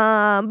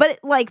 But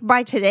like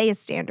by today's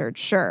standards,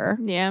 sure.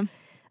 Yeah.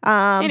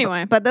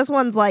 Anyway, but this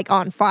one's like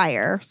on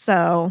fire,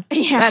 so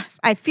Yeah. that's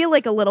I feel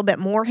like a little bit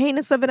more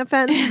heinous of an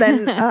offense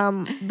than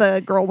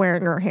the girl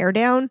wearing her hair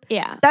down.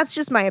 Yeah. That's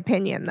just my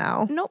opinion,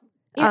 though. Nope.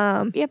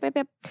 Yep.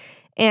 Yep.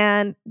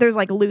 And there's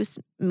like loose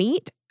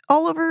meat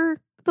all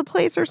over the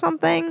place or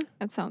something.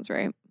 That sounds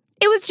right.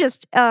 It was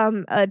just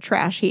a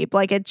trash heap.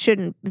 Like it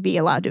shouldn't be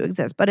allowed to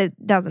exist, but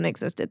it doesn't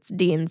exist. It's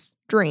Dean's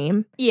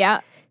dream.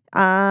 Yeah.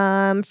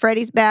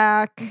 Freddy's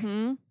back.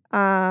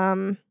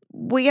 Mm-hmm.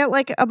 We get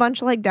like a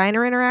bunch of like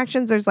diner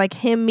interactions. There's like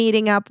him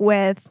meeting up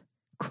with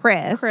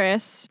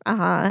Chris.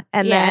 And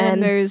And then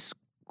there's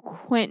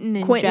Quentin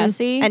and Quentin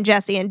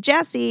Jesse. and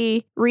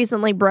Jesse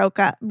recently broke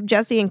up.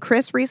 Jesse and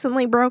Chris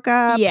recently broke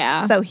up.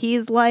 Yeah. So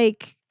he's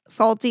like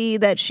salty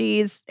that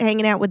she's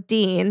hanging out with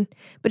Dean,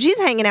 but she's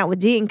hanging out with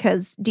Dean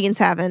because Dean's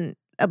having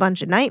a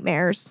bunch of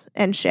nightmares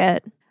and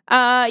shit.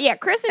 Yeah,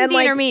 Chris and And, Dean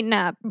like, are meeting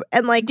up.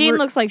 And like Dean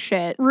looks like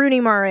shit. Rooney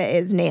Mara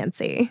is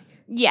Nancy.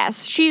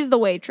 Yes, she's the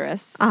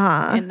waitress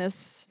in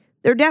this.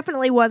 There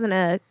definitely wasn't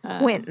a Uh.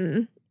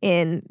 Quentin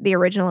in the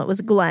original. It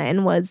was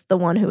Glenn was the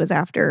one who was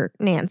after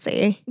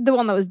Nancy. The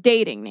one that was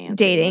dating Nancy.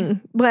 Dating.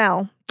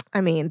 Well,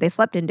 I mean, they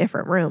slept in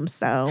different rooms,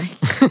 so.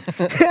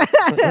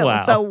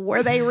 Wow. So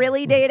were they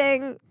really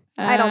dating?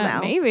 I don't know.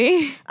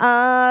 Maybe.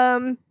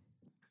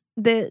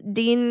 The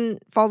Dean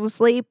falls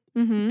asleep.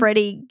 Mhm.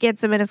 Freddie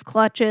gets him in his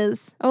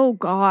clutches. Oh,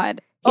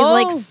 God. He's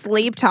like Oh,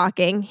 sleep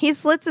talking. He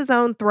slits his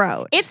own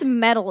throat. it's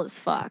metal as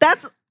fuck.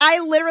 I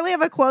literally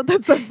have a quote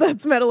that says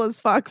that's metal as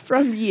fuck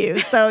from you.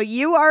 So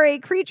you are a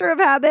creature of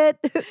habit.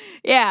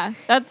 Yeah,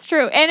 that's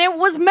true. And it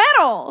was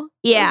metal.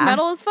 It Yeah. was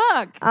metal as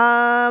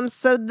fuck.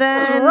 So It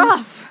then was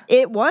rough.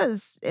 It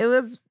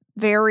was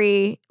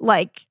very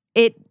like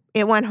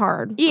it went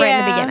hard Yeah. right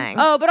in the beginning.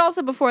 Oh, but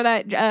also before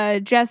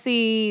that,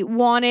 Jesse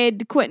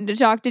wanted Quentin to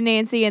talk to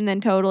Nancy and then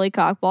totally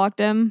cockblocked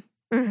him.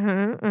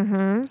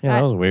 Mm-hmm. Yeah,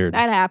 that was weird.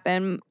 That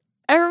happened.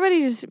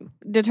 Everybody's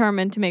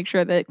determined to make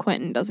sure that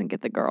Quentin doesn't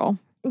get the girl.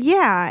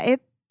 Yeah,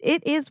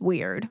 it is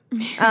weird.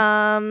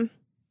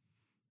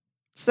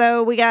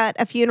 So we got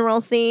a funeral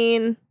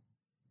scene.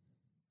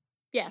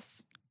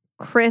 Yes.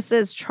 Chris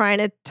is trying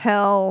to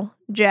tell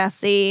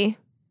Jesse,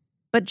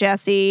 but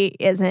Jesse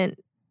isn't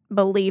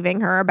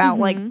believing her about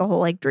like Mhm. the whole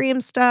like dream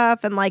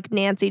stuff. And like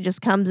Nancy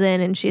just comes in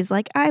and she's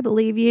like, I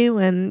believe you.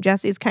 And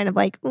Jesse's kind of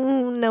like,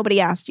 nobody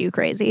asked you,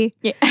 crazy.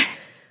 Yeah.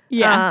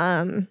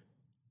 Yeah.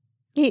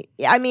 He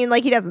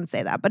doesn't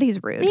say that, but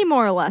he's rude. He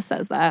more or less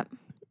says that.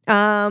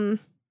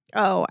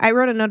 I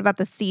wrote a note about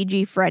the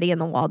CG Freddy in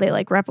the wall. They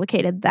like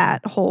replicated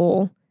that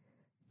whole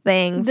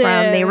thing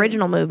from the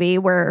original movie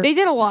where They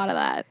did a lot of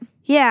that.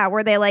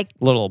 where they like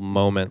Little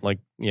moment, like,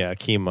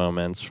 key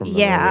moments from the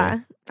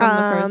movie. From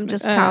the first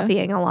just mo-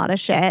 copying a lot of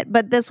shit.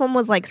 But this one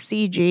was like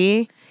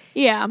CG.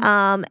 Yeah.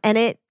 And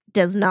it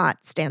does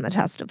not stand the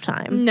test of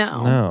time. No.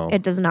 No.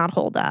 It does not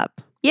hold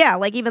up. Yeah,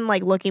 like even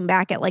like looking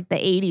back at like the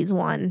 80s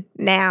one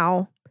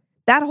now,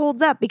 that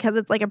holds up because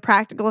it's like a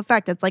practical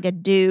effect. It's like a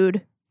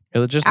dude.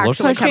 It just Actually looks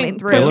like coming Pushing,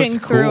 through. It pushing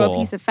looks through cool. a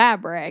piece of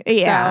fabric.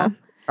 Yeah. So.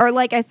 Or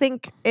like I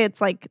think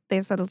it's like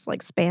they said it's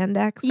like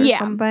spandex or Yeah.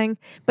 something.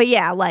 But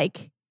yeah,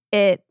 like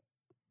it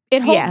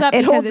It holds up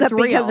it because holds it's up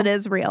because real. it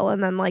is real.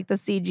 And then like the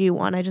CG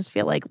one I just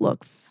feel like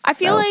looks I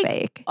feel so like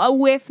fake.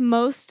 With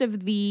most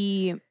of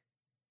the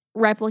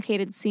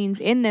replicated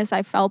scenes in this,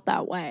 I felt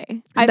that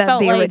way. I That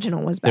felt the like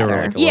original was They were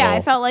better. like a yeah, I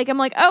little- felt like I'm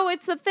like, oh,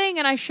 it's the thing,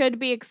 and I should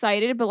be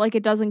excited, but like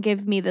it doesn't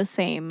give me the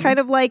same Kind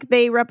of like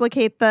they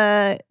replicate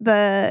the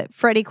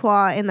Freddy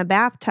claw in the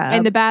bathtub.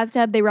 in the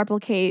bathtub. They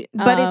replicate,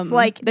 but it's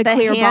like the the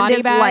clear hand body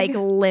is bag. like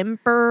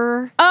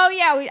limper, Oh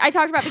yeah, I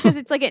talked about because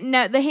it's like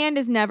the hand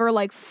is never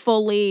like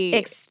fully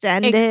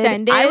extended.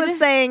 Extended.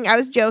 I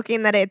was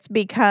joking that it's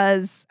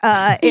because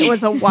it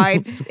was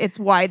it's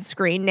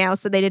widescreen now,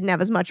 so they didn't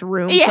have as much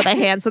room Yeah. for the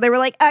hand. So they were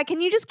like,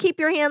 can you just keep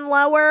your hand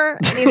lower?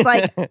 And he's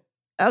like,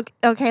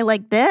 okay,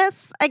 like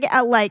this. Like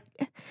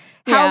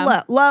how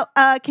Yeah. low?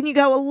 Can you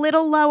go a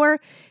little lower?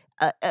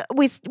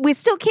 We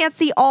still can't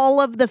see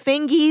all of the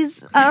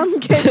fingies.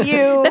 Can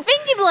you? the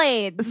fingy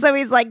blades. So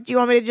he's like, "Do you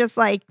want me to just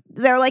like?"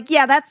 They're like,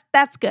 "Yeah,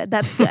 that's good.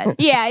 That's good."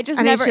 yeah, it just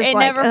And he's never just it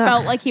like, never ugh.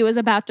 felt like he was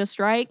about to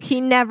strike.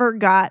 He never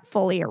got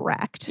fully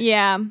erect.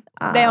 Yeah,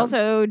 they Um,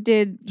 also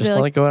did Just the,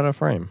 let it go out of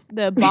frame.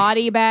 the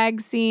body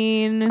bag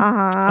scene.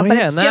 Uh-huh. Oh But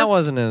yeah, it's and that just,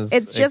 wasn't as.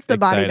 it's just the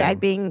body exciting. bag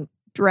being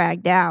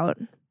dragged out,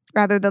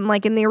 rather than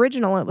like in the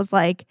original, it was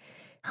like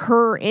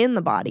her in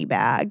the body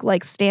bag,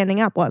 like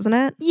standing up, wasn't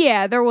it?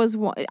 Yeah, there was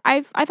one.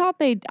 I thought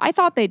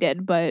they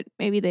did, but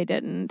maybe they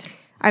didn't.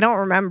 I don't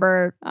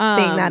remember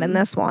seeing that in Um,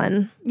 this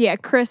one. Yeah,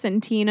 Chris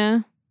and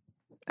Tina.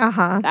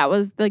 That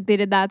Was like they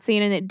did that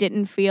scene, and it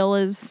didn't feel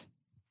as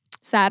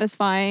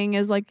satisfying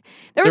as like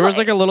There was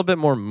like a little bit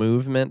more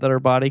movement that her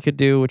body could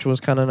do, which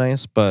was kind of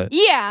nice. But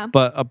yeah.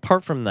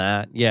 apart from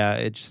that, yeah,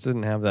 it just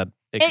didn't have that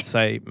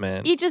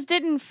excitement. It just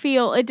didn't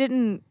feel. It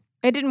didn't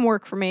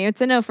work for me.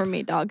 It's a no for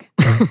me, dog.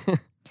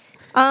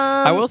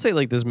 I will say,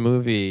 like, this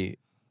movie,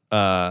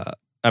 I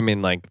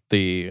mean, like,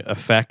 the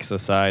effects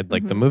aside,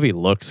 like, the movie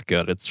looks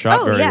good. It's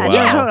shot very yeah,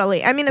 well. no,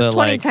 totally. I mean, it's The,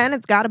 like, 2010.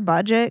 It's got a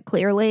budget,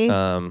 clearly.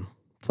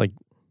 It's like,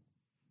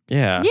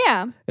 yeah.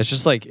 Yeah. It's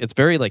just, like, it's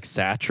very, like,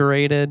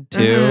 saturated,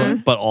 too,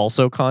 Mhm. but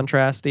also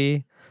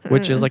contrasty,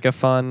 which is, Mhm. like, a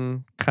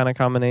fun kind of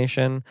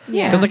combination.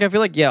 Yeah. Because, like, I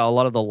feel like, yeah, a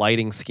lot of the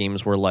lighting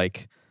schemes were,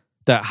 like,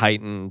 that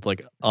heightened,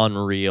 like,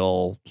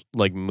 unreal,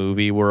 like,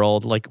 movie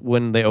world. Like,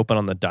 when they open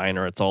on the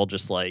diner, it's all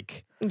just,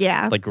 like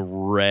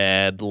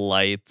red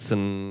lights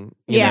and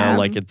you Yeah. know,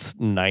 like it's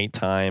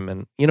nighttime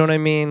and you know what I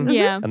mean?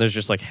 Yeah. And there's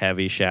just like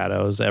heavy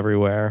shadows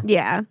everywhere.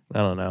 Yeah. I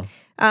don't know.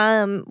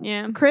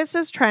 Yeah. Chris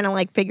is trying to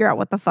like figure out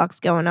what the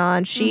fuck's going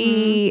on.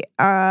 She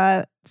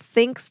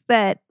thinks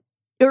that,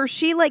 or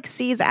she like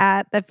sees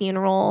at the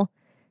funeral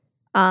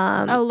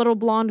A little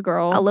blonde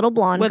girl. a little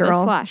blonde with girl.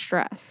 a slash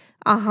dress.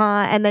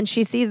 And then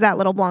she sees that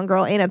little blonde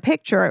girl in a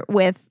picture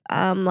with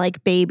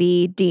like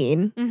baby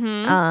Dean.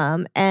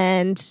 Mm-hmm.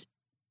 And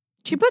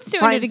She puts two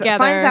and two together.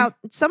 finds out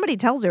somebody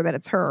tells her that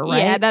it's her,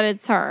 right? Yeah, that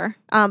it's her.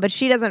 But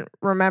she doesn't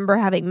remember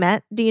having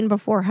met Dean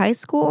before high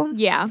school.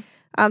 Yeah.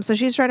 So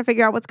she's trying to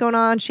figure out what's going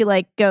on. She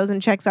like goes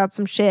and checks out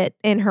some shit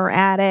in her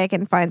attic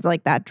and finds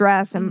like that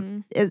dress.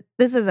 And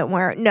this isn't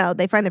where, no,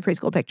 they find the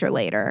preschool picture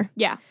later.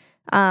 Yeah.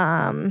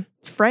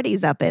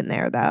 Freddy's up in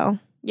there though.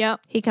 Yep.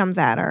 He comes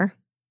at her.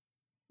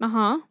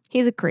 Uh-huh.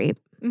 He's a creep.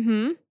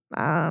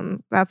 Mm-hmm.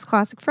 That's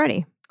classic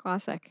Freddy.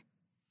 Classic.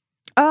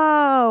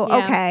 Oh, Yeah.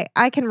 okay.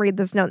 I can read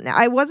this note now.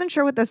 I wasn't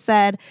sure what this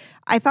said.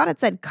 I thought it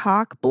said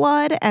cock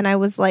blood, and I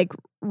was like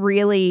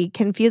really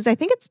confused. I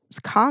think it's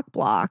cock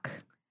block.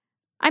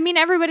 I mean,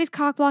 everybody's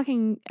cock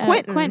blocking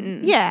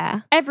Quentin.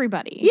 Yeah.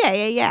 Everybody.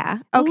 Yeah.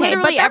 Okay,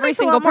 Literally but that every makes a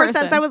single lot more sense.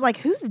 person. I was like,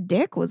 whose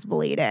dick was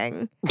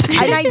bleeding?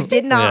 And I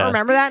did not Yeah.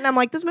 remember that. And I'm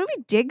like, this movie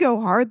did go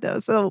hard though,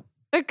 so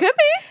It could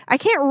be. I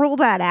can't rule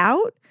that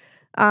out.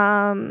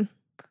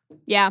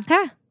 Yeah.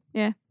 Huh.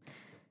 Yeah.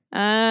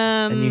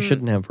 And you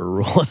shouldn't ever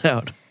rule it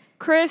out.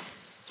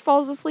 Chris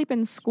falls asleep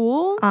in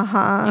school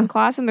Uh-huh. in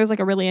class, and there's like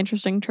a really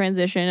interesting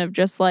transition of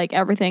just like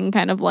everything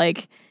kind of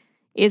like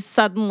is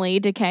suddenly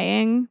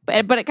decaying, but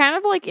it kind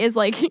of like is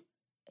like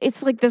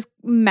it's like this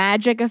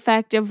magic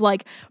effect of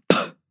like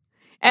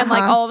and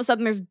like Uh-huh. all of a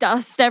sudden there's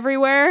dust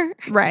everywhere.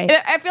 Right.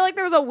 I feel like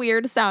there was a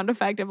weird sound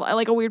effect of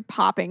like a weird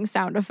popping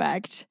sound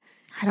effect.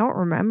 I don't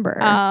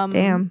remember. Um,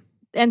 Damn.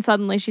 And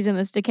suddenly she's in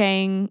this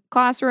decaying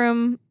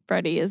classroom.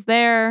 Freddy is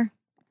there.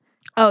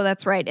 Oh,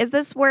 that's right. Is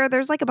this where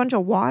there's like a bunch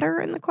of water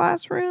in the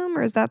classroom,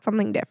 or is that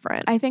something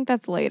different I think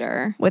that's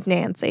later with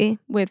Nancy?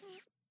 with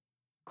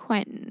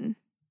Quentin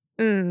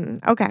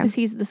Okay. because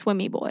he's the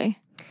swimmy boy.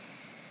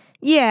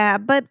 Yeah,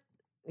 but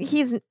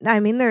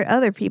there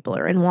other people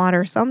are in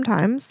water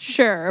sometimes.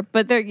 Sure,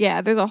 but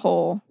there's a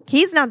whole.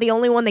 He's not the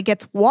only one that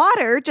gets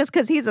water just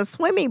because he's a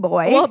swimmy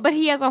boy. Well, but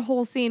he has a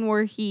whole scene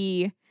where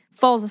he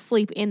falls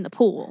asleep in the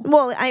pool.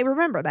 Well, I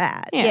remember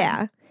that.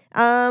 Yeah.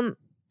 Yeah.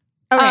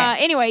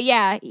 Okay. Anyway,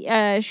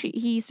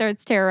 he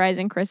starts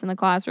terrorizing Chris in the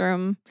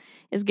classroom,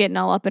 is getting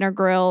all up in her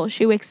grill.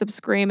 She wakes up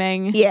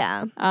screaming.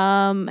 Yeah.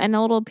 And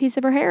a little piece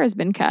of her hair has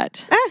been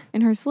cut Ah.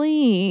 in her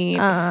sleep.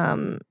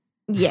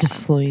 Yeah.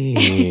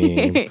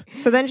 Sleep.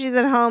 So then she's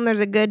at home. There's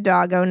a good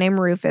doggo named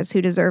Rufus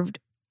who deserved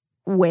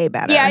way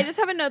better. Yeah, I just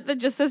have a note that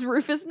just says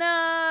Rufus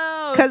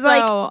no. Because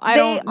So I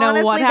don't know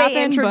honestly what happened,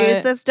 they introduce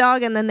but this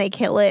dog and then they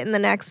kill it in the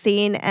next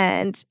scene,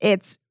 and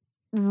it's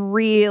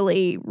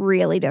really,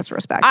 really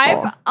disrespectful.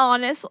 I've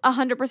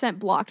 100%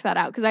 blocked that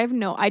out because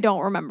I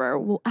don't remember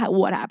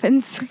what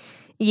happens.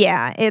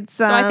 Yeah, it's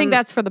So I think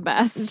that's for the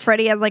best.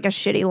 Freddie has like a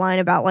shitty line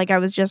about like I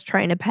was just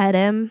trying to pet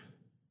him.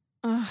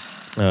 Ugh.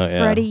 Oh yeah.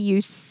 Freddie, you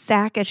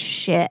sack of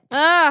shit.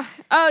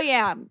 Oh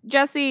yeah,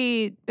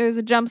 Jesse. There's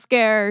a jump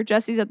scare.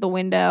 Jesse's at the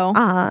window.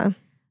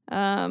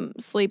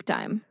 Sleep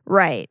time.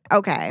 Right.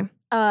 Okay.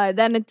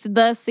 Then it's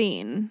the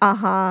scene.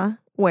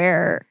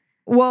 Where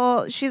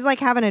she's like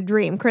having a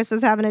dream. Chris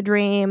is having a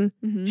dream.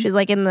 Mhm. She's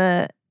like in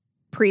the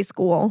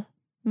preschool.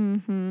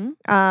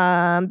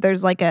 Mm-hmm.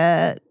 There's like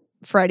a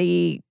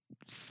Freddie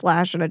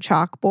slashing a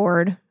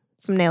chalkboard,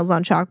 some nails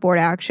on chalkboard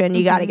action.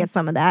 You got to Mhm. get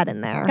some of that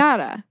in there.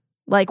 Gotta.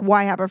 Like,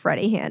 why have a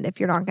Freddy hand if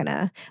you're not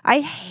gonna? I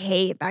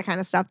hate that kind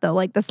of stuff though.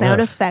 Like the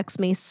sound Ugh. affects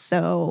me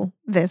so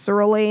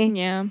viscerally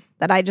Yeah.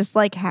 that I just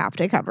like have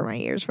to cover my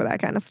ears for that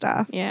kind of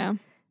stuff. Yeah.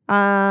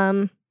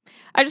 I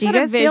I just do you had a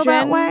guys vision. feel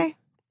that way?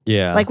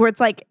 Yeah. Like where it's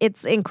like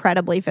it's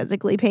incredibly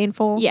physically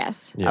painful.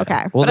 Yes. Yeah.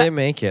 Okay. Well, But they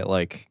make it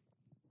like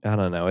I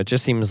don't know. It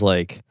just seems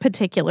like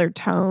Particular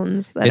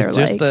tones that it's are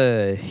just like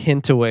a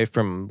hint away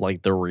from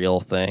like the real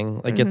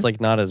thing. Like it's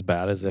like not as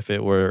bad as if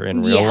it were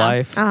in real Yeah.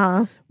 life,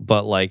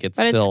 but like it's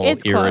But it's- still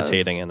it's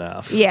irritating close.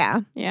 enough.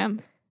 yeah. Yeah.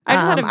 I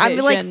just had a I'm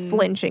like vision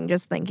flinching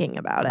just thinking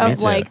about Me it. of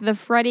too. like the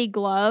Freddy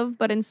glove,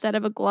 but instead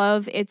of a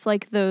glove, it's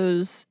like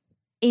those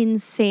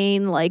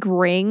insane like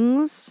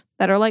rings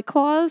that are like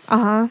claws.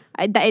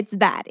 It's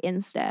that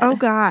instead. Oh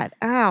God!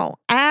 Ow!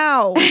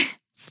 Ow!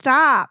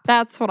 Stop!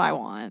 That's what I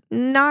want.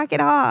 Knock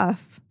it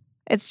off.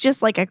 It's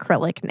just like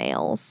acrylic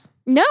nails.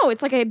 No,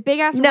 it's like a big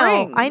ass No,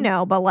 ring. I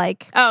know, but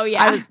like Oh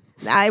yeah.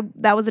 I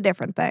that was a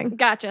different thing.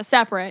 Gotcha.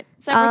 Separate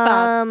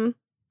thoughts.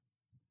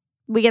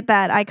 We get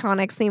that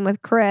iconic scene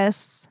with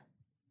Chris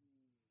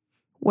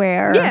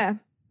where Yeah.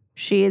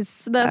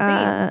 she's The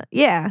scene.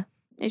 Yeah.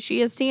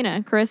 She is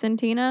Tina. Chris and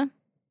Tina.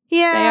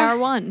 Yeah. They are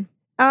one.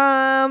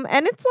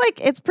 And it's like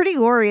it's pretty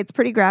gory, it's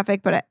pretty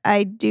graphic, but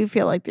I do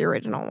feel like the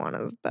original one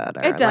is better.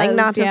 It Like does,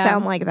 not to yeah.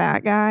 sound like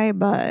that guy,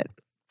 but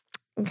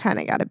kind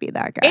of got to be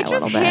that guy It a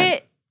just little bit.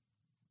 hit.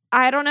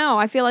 I don't know.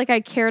 I feel like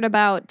I cared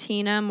about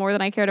Tina more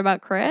than I cared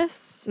about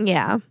Chris.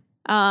 Yeah.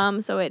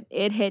 So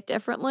it hit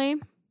differently.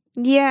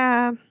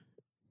 Yeah.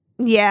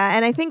 Yeah,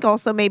 and I think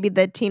also maybe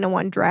the Tina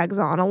one drags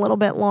on a little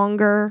bit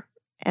longer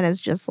and is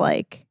just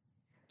like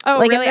Oh,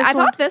 Like in really? this I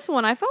one- thought this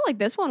one. I felt like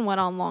this one went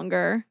on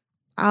longer.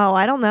 oh,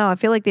 I don't know. I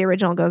feel like the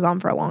original goes on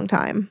for a long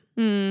time.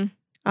 Hmm.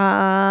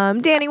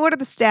 Danny, what are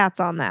the stats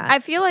on that? I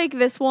feel like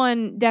this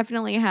one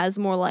definitely has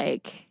more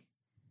like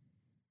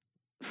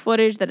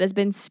footage that has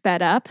been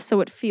sped up,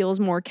 so it feels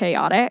more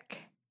chaotic.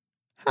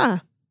 huh.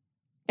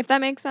 If that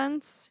makes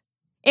sense.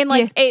 And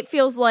like it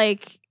feels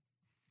like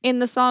in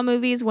the Saw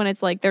movies when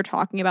it's like they're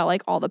talking about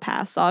like all the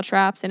past Saw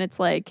traps, and it's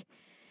like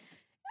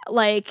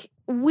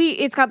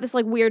it's got this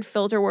like weird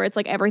filter where it's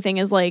like everything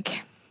is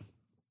like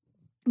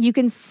you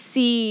can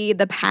see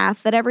the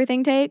path that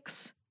everything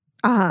takes.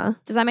 Does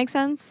that make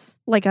sense?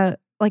 Like a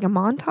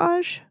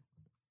montage?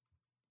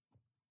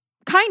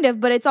 Kind of,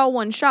 but it's all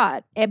one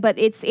shot. But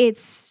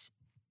it's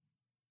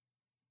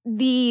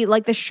the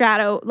like the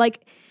shadow,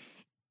 like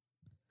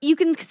you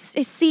can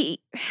see,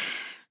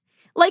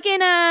 like in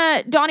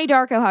Donnie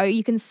Darko, how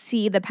you can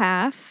see the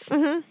path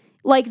Mhm.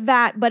 like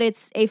that, but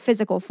it's a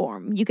physical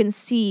form. You can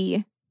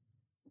see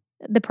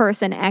the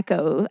person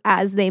echo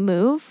as they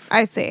move.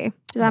 I see.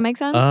 Does that make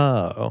sense?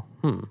 Oh.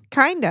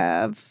 Kind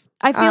of.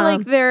 I feel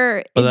like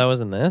there. But that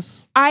wasn't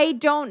this? I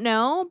don't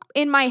know.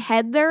 In my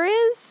head, there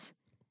is.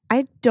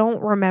 I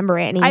don't remember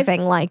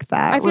anything like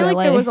that. I feel like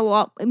there really. was a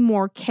lot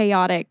more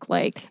chaotic.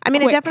 Like, I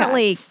mean, it quick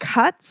definitely cuts.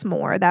 cuts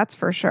more, that's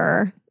for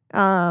sure.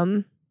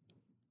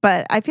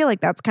 But I feel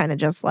like that's kind of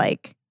just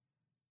like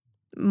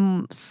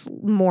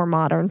more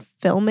modern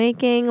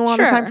filmmaking a lot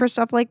of time Sure. for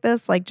stuff like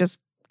this. Like, just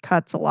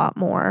cuts a lot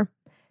more.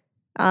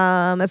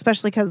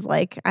 Especially because,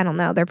 like, I don't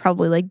know, they're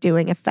probably like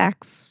doing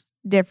effects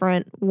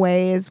different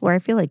ways where I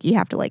feel like you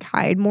have to like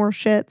hide more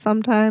shit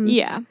sometimes.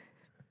 Yeah.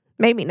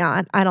 Maybe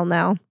not. I don't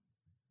know.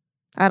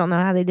 I don't know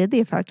how they did the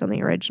effect on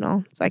the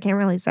original, so I can't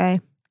really say.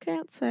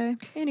 Can't say.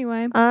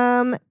 Anyway.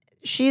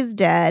 She's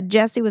dead.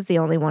 Jesse was the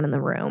only one in the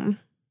room.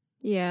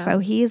 Yeah. So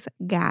he's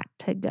got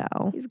to go.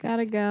 He's got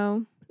to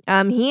go.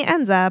 He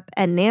ends up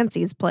at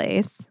Nancy's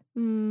place,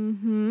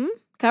 Mm-hmm.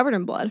 Covered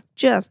in blood.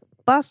 just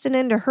busting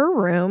into her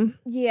room.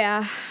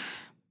 Yeah.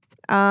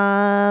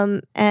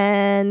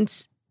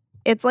 And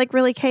it's like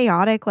really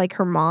chaotic. Like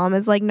her mom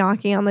is like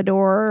knocking on the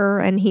door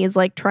and he's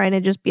like trying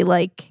to just be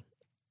like,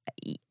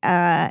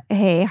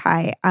 hey,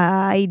 hi,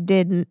 I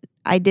didn't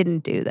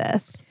do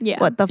this. Yeah.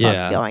 What the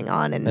fuck's Yeah. going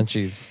on? And And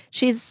she's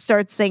she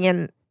starts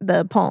singing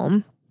the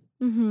poem.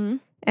 Mm-hmm.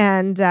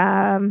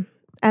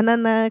 And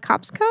then the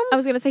cops come. I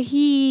was going to say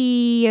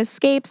he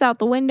escapes out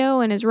the window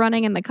and is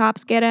running and the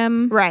cops get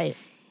him. Right.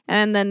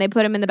 And then they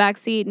put him in the back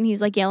seat and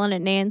he's like yelling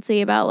at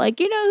Nancy about like,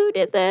 you know who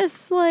did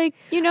this? Like,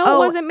 it Oh,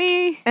 wasn't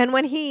me. And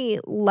when he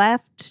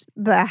left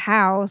the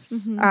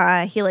house,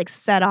 Mhm. he like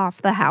set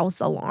off the house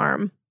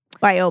alarm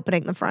by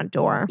opening the front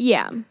door.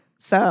 Yeah.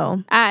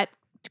 So At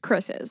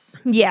Chris is.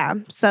 Yeah.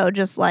 So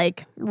just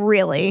like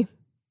really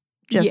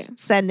just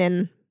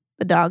sending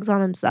the dogs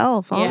on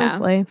himself,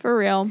 honestly. Yeah, for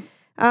real.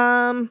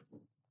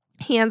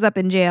 He ends up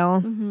in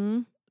jail.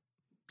 Mm-hmm.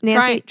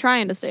 Nancy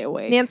Trying to stay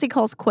awake. Nancy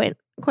calls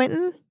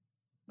Quentin.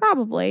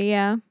 Probably,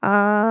 yeah.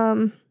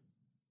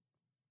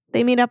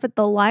 They meet up at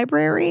the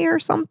library or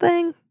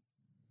something.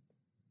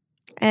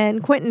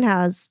 And Quentin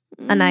has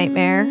a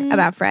nightmare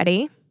about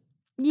Freddy.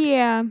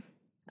 Yeah.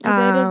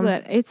 It is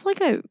it's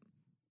like a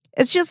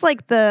It's just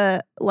like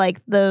the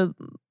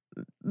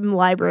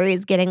library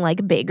is getting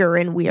like bigger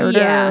and weirder.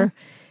 Yeah.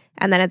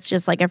 And then it's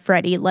just like a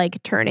Freddy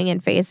like turning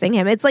and facing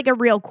him. It's like a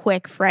real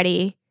quick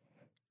Freddy.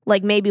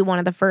 Like maybe one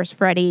of the first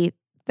Freddy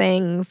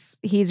things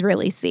he's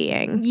really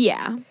seeing.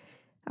 Yeah.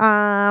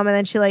 And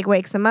then she like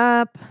wakes him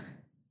up.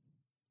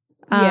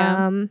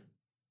 Yeah.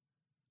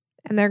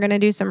 And they're gonna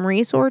do some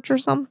research or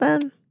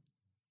something.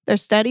 They're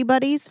study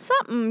buddies.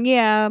 Something,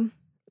 yeah.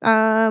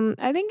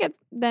 I think it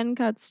then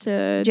cuts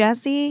to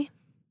Jesse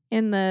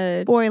in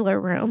the boiler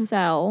room.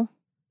 cell.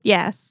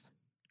 Yes.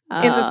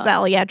 In the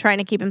cell, yeah, trying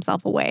to keep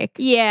himself awake.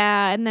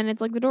 Yeah, and then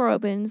it's like the door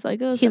opens,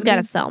 like, oh, He's got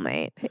a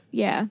cellmate.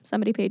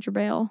 Somebody paid your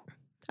bail.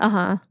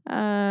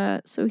 Uh-huh.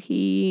 So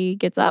he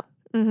gets up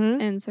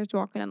Mm-hmm. and starts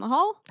walking in the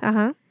hall.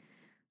 Uh-huh.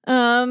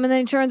 And then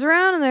he turns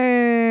around and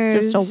there's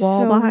Just a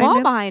wall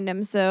behind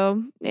him.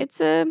 So it's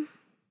a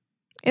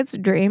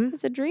dream.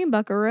 dream,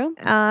 Buckaroo.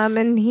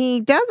 And he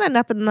does end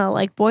up in the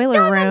like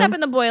boiler room. End up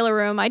in the boiler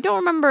room. I don't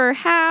remember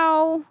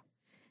how.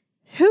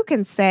 Who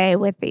can say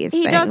with these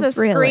He things, does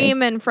a really?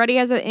 scream, and Freddy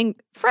has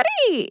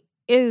Freddy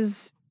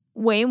is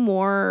way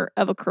more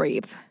of a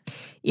creep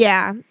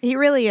Yeah, he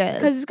really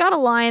because is. he's got a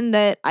line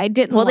that I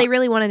didn't. Well, they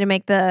really wanted to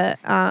make the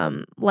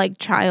like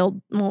child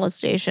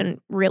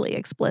molestation really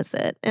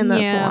explicit in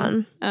this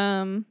one.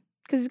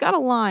 because he's got a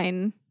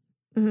line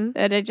Mm-hmm.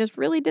 that I just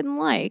really didn't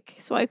like,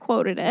 so I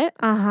quoted it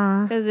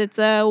Uh-huh. because it's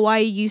why are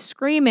you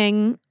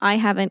screaming? I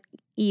haven't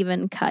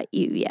even cut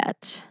you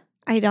yet.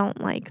 I don't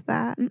like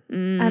that.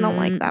 Mm-mm. I don't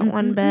like that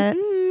one bit.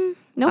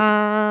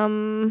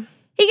 Nope.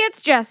 He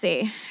gets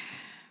Jesse.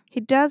 He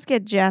does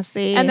get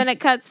Jesse. And then it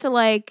cuts to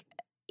like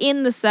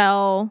in the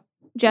cell,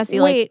 Jesse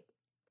Wait.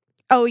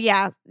 Oh,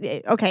 yeah.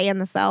 Okay, in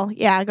the cell.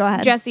 Yeah, go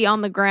ahead. Jesse on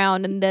the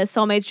ground, and the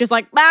cellmate's just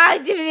like,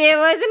 it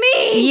wasn't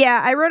me.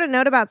 Yeah, I wrote a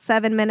note about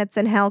 7 minutes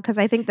in hell because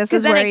I think this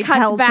is then where it he cuts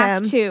tells back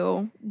him.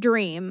 to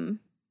Dream.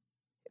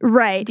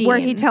 Right, where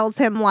he Dean. tells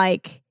him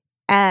like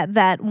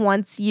that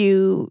once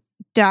you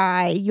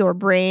die, your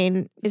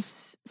brain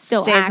Is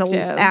still stays active.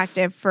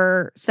 active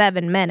for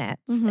 7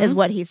 minutes is Mhm.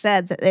 what he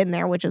says in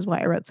there, which is why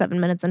I wrote 7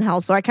 minutes in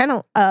hell. So I kind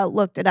of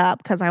looked it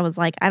up because I was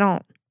like, I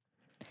don't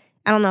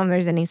know if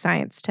there's any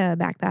science to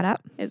back that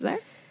up. Is there?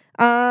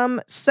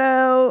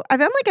 So I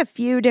found like a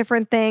few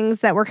different things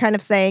that were kind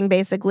of saying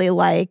basically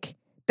like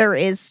there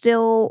is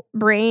still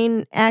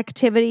brain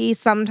activity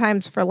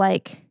sometimes for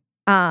like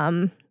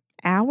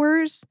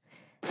hours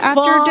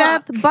after Fuck.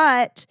 death,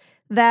 but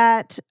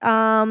that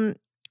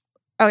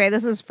okay,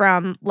 this is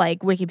from like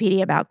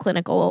Wikipedia about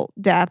clinical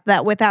death,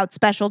 that without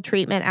special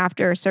treatment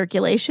after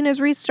circulation is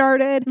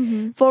restarted,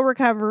 full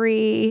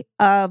recovery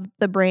of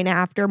the brain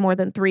after more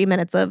than 3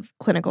 minutes of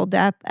clinical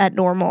death at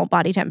normal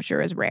body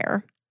temperature is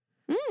rare.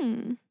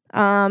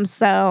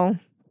 So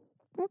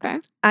Okay.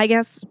 I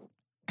guess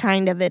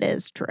kind of it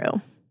is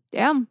true.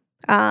 Damn.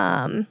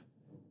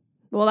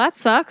 Well, that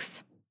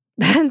sucks.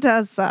 That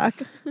does suck.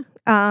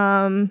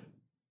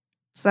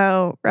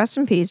 So rest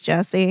in peace,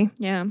 Jesse.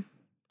 Yeah.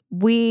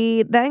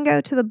 We then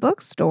go to the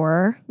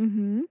bookstore.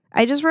 Mm-hmm.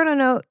 I just wrote a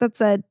note that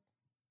said,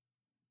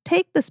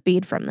 take the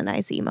speed from the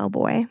nice emo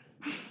boy.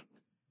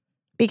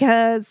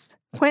 Because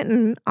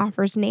Quentin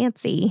offers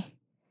Nancy,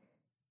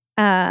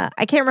 I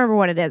can't remember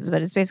what it is,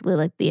 but it's basically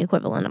like the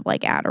equivalent of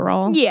like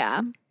Adderall.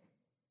 Yeah.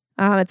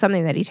 It's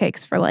something that he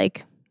takes for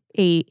like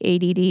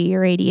ADD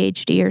or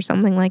ADHD or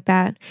something like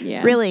that.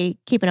 Yeah. Really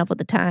keeping up with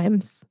the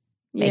times,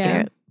 making Yeah.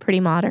 it pretty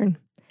modern.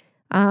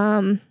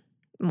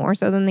 More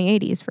so than the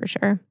 80s for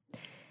sure.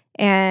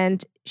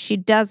 And she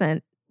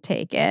doesn't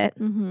take it,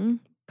 Mm-hmm.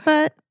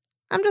 but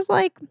I'm just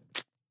like,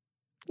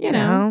 You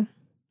know.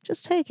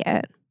 just take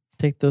it.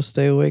 Take those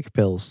stay awake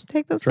pills.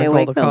 Take those stay Drink all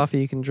awake the pills. coffee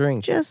you can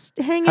drink. Just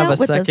hang Have out a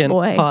with this second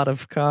boy. pot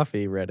of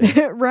coffee ready.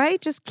 Right?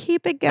 Just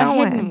keep it A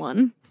hidden going.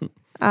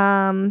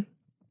 one.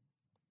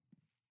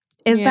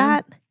 Is Yeah.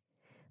 that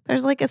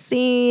there's like a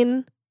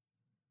scene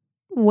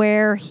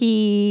where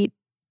he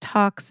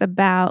talks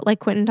about, like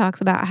Quentin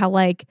talks about how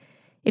like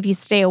if you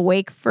stay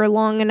awake for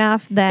long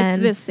enough, then It's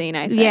this scene,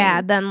 I think.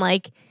 yeah, then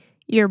like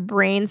your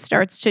brain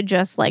starts to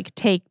just like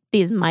take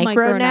these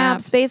micro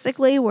naps, Micronaps.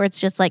 basically, where it's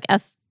just like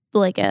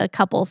a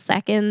couple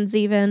seconds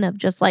even of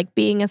just like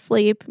being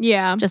asleep,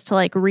 Yeah. just to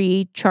like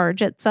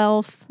recharge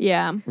itself.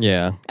 Yeah.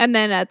 Yeah. And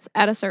then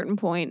at a certain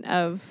point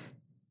of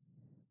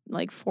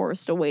like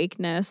forced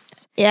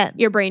awakeness, Yeah,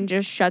 your brain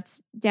just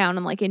shuts down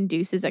and like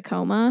induces a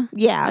coma,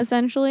 yeah,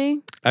 essentially.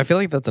 I feel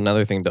like that's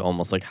another thing to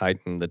almost like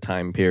heighten the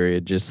time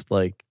period, just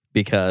like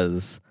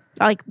because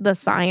like the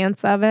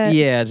science of it.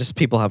 yeah, just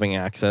people having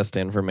access to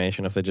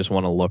information if they just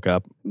want to look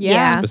up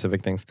Yeah.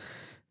 specific things.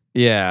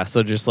 Yeah,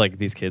 so just like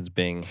these kids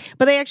being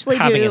But they actually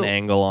having do an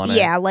angle on it.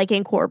 yeah, like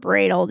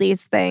incorporate all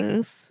these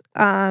things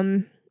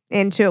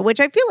into it, which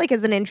I feel like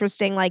is an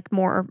interesting, like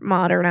more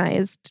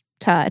modernized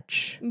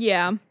touch.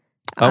 Yeah.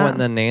 Oh, Um, and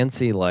then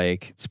Nancy,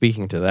 like,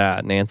 speaking to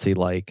that, Nancy,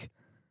 like,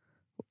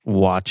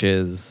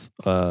 watches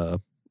a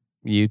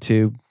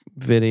YouTube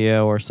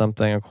video or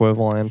something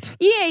equivalent.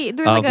 Yeah,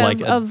 there's Of, like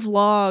like, a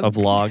vlog. a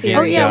vlogging series.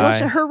 Oh yeah, guy.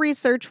 well, her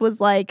research was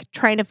like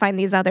trying to find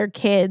these other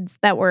kids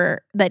that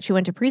she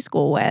went to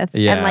preschool with,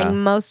 and Yeah. like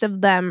most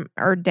of them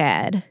are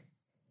dead.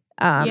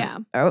 Yeah.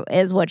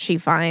 Is what she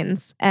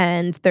finds,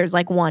 and there's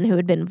like one who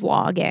had been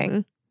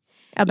vlogging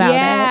about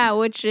Yeah,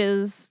 which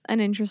is an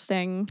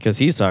interesting. Because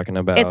he's talking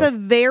about it. It's a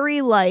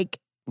very like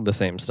the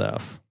same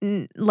stuff.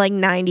 like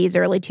 90s,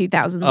 early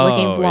 2000s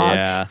looking Oh, vlog.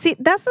 yeah. See,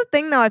 that's the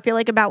thing though. I feel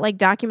like about like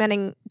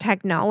documenting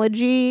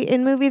technology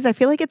in movies. I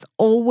feel like it's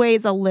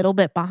always a little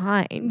bit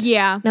behind.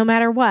 Yeah. No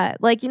matter what.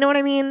 Like, you know what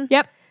I mean?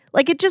 Yep.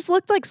 Like it just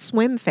looked like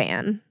Swim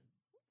Fan.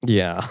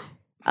 Yeah.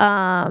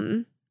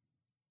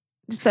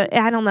 So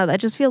I don't know. That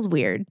just feels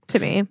weird to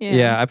me.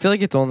 Yeah, I feel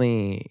like it's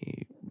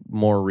only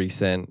more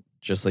recent,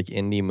 just like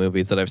indie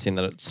movies that I've seen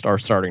that are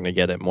starting to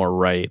get it more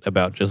right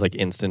about just like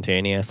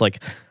instantaneous.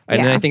 Like,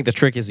 and Yeah. I think the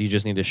trick is you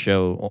just need to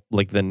show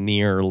like the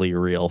nearly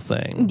real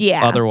thing.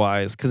 Yeah.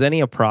 Otherwise, because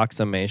any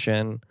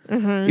approximation,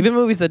 Mhm. even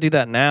movies that do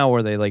that now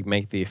where they like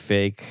make the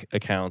fake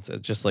accounts,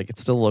 it just like it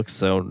still looks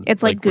so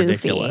It's like goofy.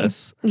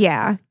 ridiculous.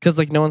 Yeah. Because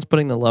like no one's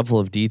putting the level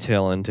of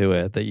detail into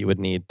it that you would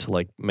need to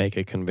like make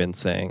it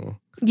convincing.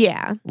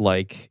 Yeah.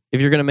 Like if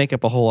you're gonna make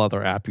up a whole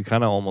other app, you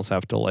kind of almost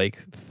have to like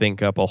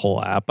think up a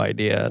whole app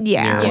idea.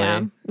 Yeah. nearly.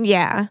 Yeah.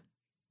 Yeah.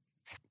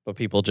 But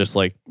people just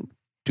like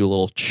do a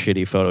little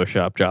shitty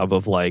Photoshop job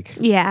of like,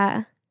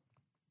 Yeah.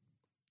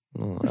 I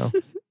don't know.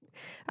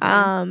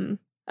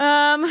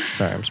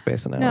 Sorry, I'm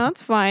spacing out. No,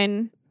 it's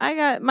fine. I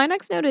got my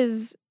next note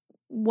is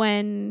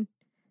when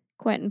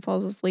Quentin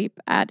falls asleep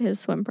at his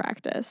swim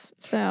practice.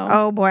 So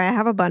Oh boy, I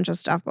have a bunch of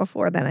stuff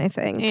before then, I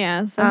think.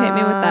 yeah, so hit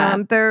me with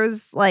that.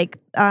 There's like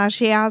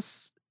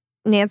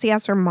Nancy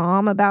asked her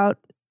mom about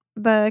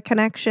the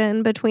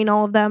connection between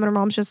all of them, and her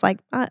mom's just like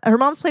her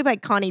mom's played by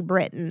Connie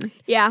Britton,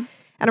 Yeah,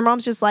 and her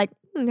mom's just like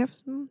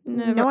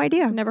no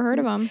idea. never heard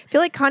of him. I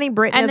feel like Connie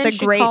Britton And then is a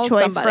she great calls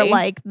choice somebody. for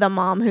like the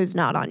mom who's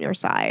not on your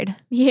side,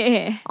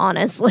 Yeah,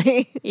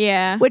 honestly.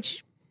 yeah,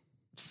 Which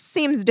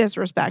seems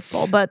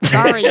disrespectful, but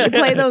sorry, you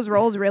play those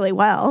roles really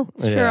well.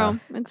 it's Yeah. true.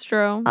 It's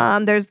true.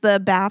 There's the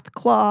bath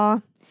claw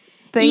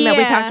thing that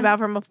we Yeah. talked about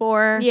from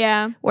before,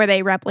 Yeah, where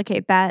they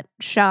replicate that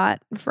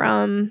shot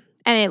from.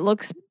 and it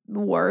looks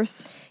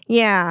worse.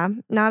 Yeah,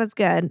 not as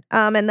good.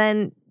 And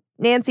then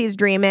Nancy's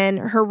dreaming.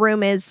 Her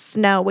room is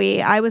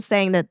snowy. I was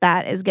saying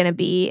that is going to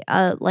be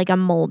like a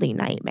moldy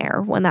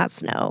nightmare when that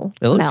snow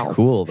It looks melts.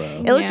 cool though.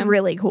 It looked Yeah.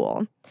 really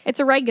cool.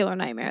 It's a regular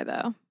nightmare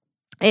though.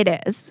 It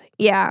is.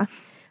 Yeah.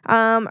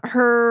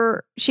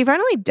 She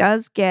finally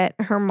does get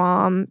her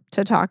mom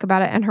to talk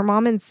about it, and her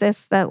mom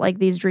insists that like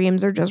these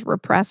dreams are just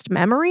repressed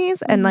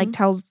memories, and like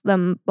tells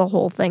them the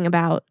whole thing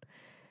about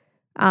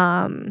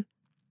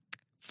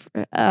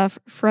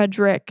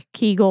Frederick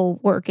Kegel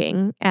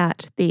working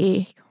at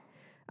the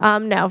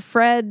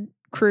Fred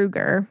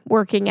Krueger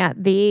working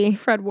at the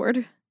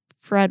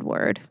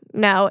Fredward.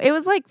 No, it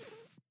was like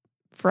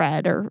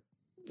Fred or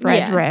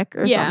Frederick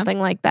or Yeah. something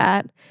like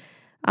that.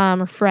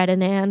 Or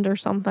Ferdinand or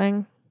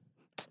something.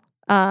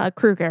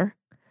 Krueger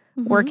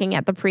working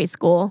at the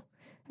preschool,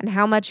 and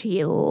how much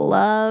he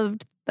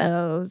loved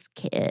those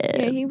kids.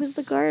 Yeah, he was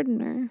the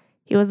gardener.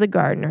 He was the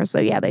gardener. So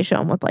yeah, they show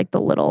him with like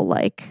the little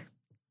like,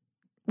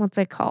 what's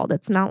it called?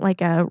 It's not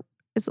like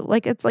it's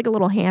like a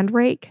little hand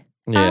rake.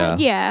 Yeah.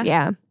 Yeah.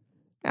 Yeah.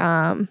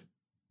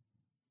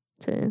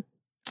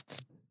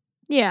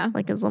 Yeah.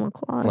 Like his little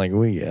claws. Like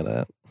we get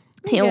it.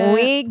 Yeah,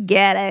 we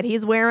get it.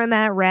 He's wearing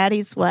that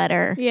ratty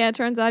sweater. Yeah, it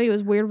turns out he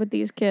was weird with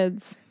these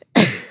kids.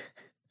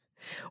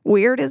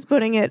 Weird is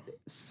putting it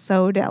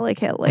so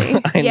delicately.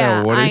 I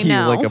Yeah, know. What are I you,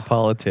 know. like a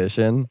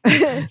politician?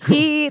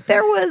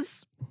 There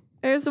was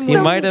There's some He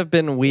Some might have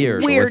been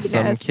weird with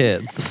some weirdness.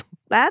 kids.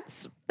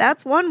 that's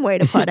one way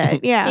to put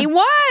it. Yeah. He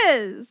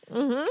was.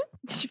 Mhm.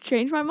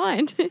 Changed my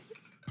mind.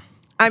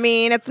 I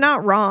mean, it's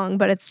not wrong,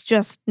 but it's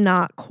just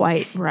not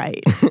quite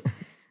right.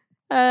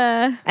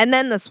 And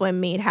then the swim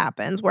meet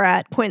happens. We're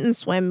at Quentin's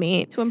swim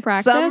meet. Swim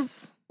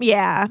practice. Swim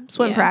Yeah.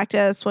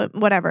 practice,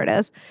 whatever it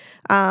is.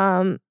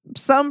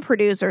 Some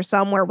producer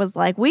somewhere was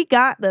like, "We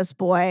got this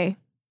boy.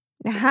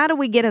 Now, how do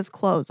we get his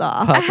clothes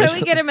off? Pop How do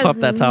we get him pop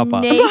as that top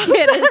off.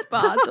 naked as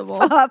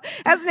possible?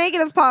 As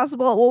naked as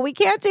possible. Well, we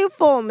can't do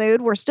full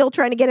nude. We're still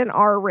trying to get an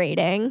R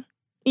rating.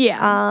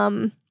 Yeah.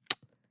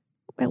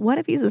 What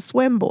if he's a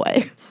swim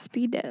boy?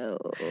 Speedo.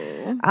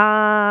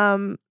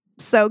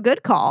 So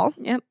good call.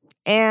 Yep.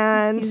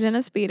 And He's in a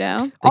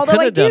Speedo. They although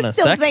could I have do done a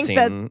still sex think scene,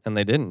 that and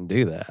they didn't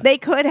do that. they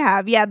could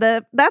have. Yeah,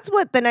 that's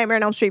what the Nightmare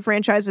on Elm Street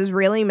franchise is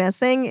really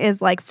missing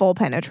is like full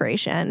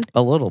penetration.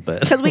 A little bit.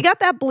 Because we got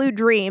that blue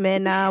dream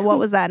in what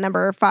was that,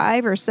 number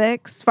 5 or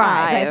 6? 5,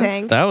 I Five.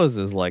 think. That was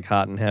as like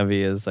hot and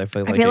heavy as I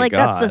feel like I feel it like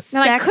got. that's the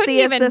And I couldn't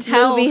sexiest even this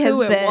tell movie has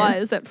who been. it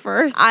was at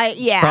first.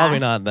 Yeah. Probably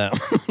not them,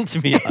 to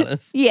be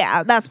honest.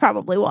 Yeah, that's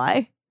probably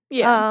why.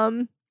 Yeah.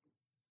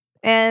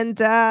 And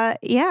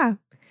yeah,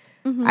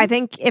 Mhm. I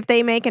think if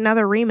they make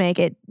another remake,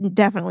 it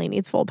definitely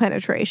needs full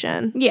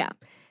penetration. Yeah.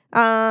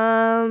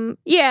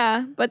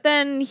 Yeah, but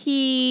then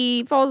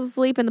he falls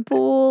asleep in the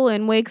pool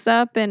and wakes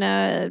up in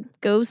a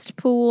ghost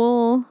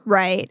pool.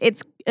 Right.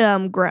 It's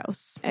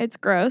gross. It's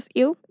gross.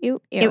 Ew,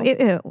 ew, ew. Ew,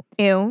 ew,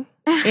 ew,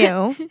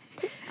 ew.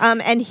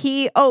 And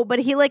but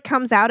he like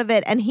comes out of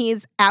it and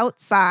he's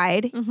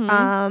outside.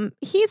 Mhm.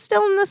 He's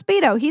still in the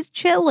Speedo. He's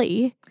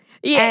chilly.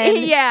 Yeah, and-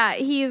 yeah.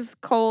 He's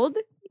cold.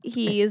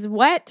 He is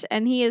wet,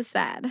 and he is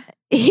sad.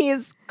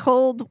 He's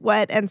cold,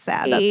 wet, and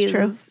sad. That's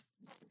true. He's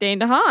Dane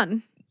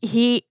DeHaan.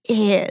 He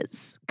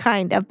is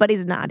kind of, but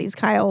he's not. He's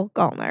Kyle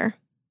Gallner.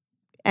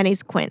 And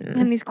he's Quentin.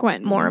 And he's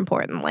Quentin. more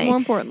importantly. More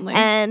importantly.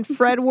 And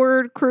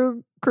Fredward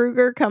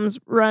Krueger comes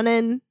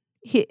running.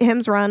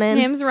 Him's running.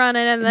 Him's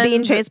running and then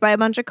being chased by a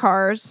bunch of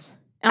cars.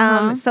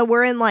 Uh-huh. So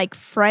we're in like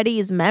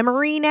Freddy's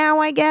memory now,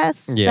 I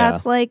guess. Yeah.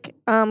 That's like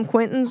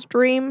Quentin's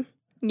dream.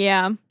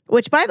 Yeah.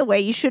 Which, by the way,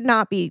 you should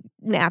not be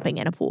napping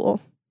in a pool.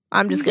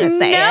 I'm just gonna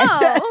say No,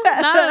 it.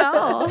 not at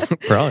all.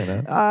 Probably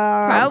not.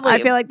 Probably.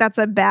 I feel like that's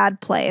a bad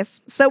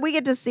place. So we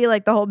get to see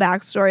like the whole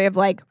backstory of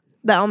like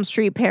the Elm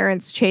Street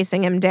parents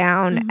chasing him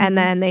down, Mhm. and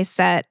then they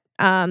set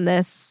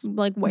this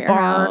Like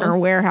warehouse. barn or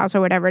warehouse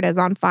or whatever it is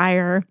on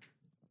fire.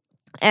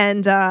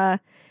 And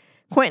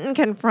Quentin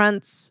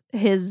confronts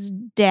his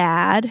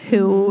dad,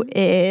 who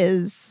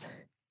is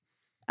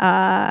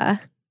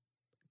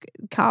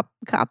cop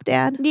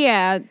dad.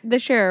 Yeah, the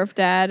sheriff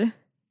dad.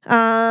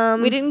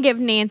 We We didn't give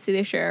Nancy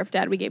the sheriff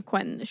dad. We gave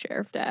Quentin the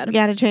sheriff dad.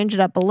 got to change it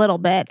up a little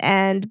bit.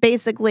 And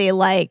basically,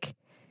 like,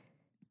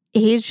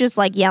 he's just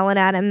like yelling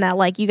at him that,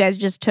 like, you guys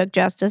just took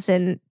justice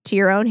into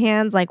your own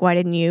hands. Like, why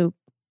didn't you,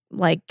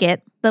 like,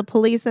 get the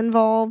police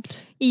involved?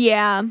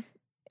 Yeah.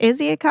 Is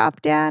he a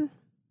cop dad?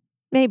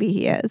 Maybe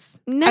he is.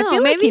 No, I feel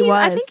like maybe he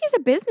I was. think he's a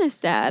business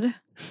dad.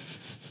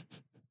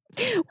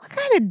 What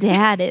kind of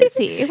dad is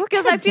he?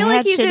 Because I feel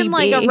like he's in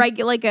like a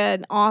regular, like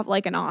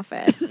an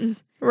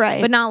office, right.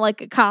 but not like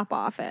a cop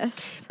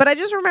office. But I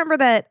just remember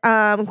that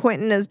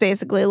Quentin is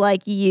basically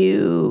like,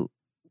 you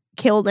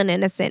killed an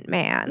innocent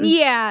man.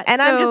 Yeah,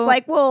 And I'm just so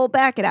like, well,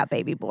 back it up,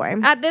 baby boy.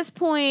 at this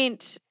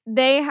point,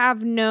 they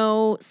have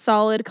no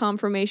solid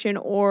confirmation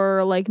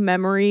or like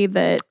memory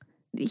that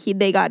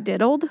they got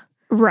diddled.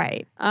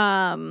 Right.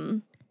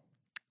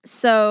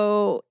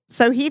 So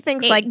So he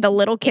thinks like the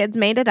little kids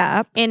made it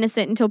up.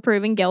 innocent until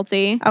proven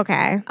guilty.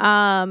 Okay.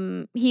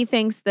 He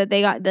thinks that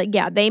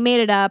they made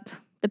it up.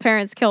 The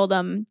parents killed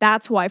him.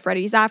 That's why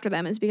Freddy's after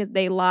them, is because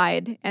they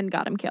lied and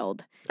got him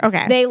killed.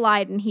 Okay. They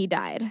lied and he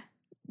died.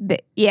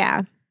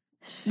 Yeah.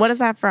 What is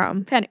that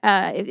from?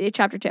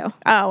 Chapter 2.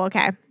 Oh,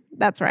 okay.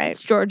 That's right.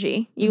 It's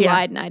Georgie. You Yeah.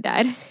 lied and I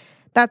died.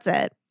 That's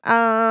it.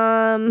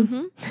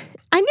 Mhm.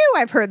 I knew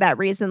I've heard that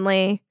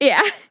recently.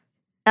 Yeah.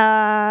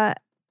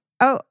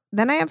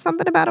 Then I have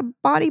something about a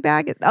body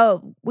bag.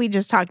 Oh, we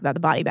just talked about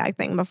the body bag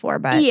thing before,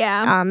 but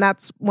Yeah.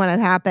 that's when it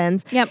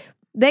happens. Yep.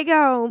 They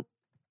go,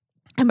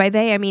 and by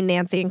they I mean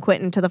Nancy and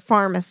Quentin, to the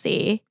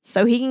pharmacy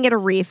so he can get a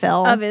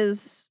refill Of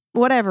his.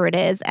 whatever it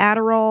is,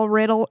 Adderall,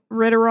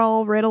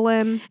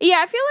 Ritalin.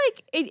 Yeah, I feel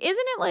like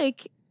isn't it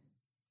like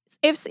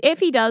if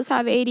he does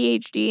have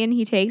ADHD and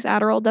he takes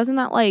Adderall, doesn't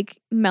that like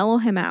mellow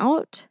him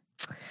out?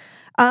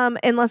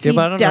 Unless Yeah, he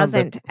but I don't know if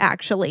doesn't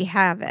actually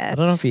have it. I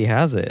don't know if he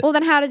has it. Well,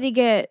 then how did he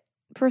get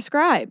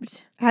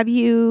prescribed? Have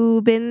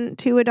you been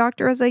to a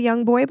doctor as a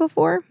young boy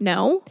before?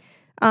 No.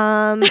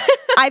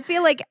 I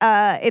feel like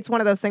it's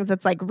one of those things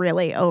that's like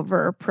really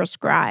over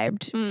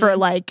prescribed for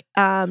like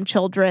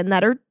children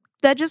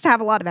that just have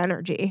a lot of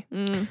energy.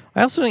 Mm.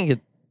 I also didn't get.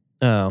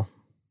 Oh,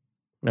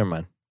 never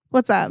mind.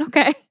 What's up?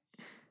 Okay.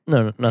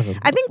 No, nothing.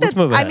 I think Let's that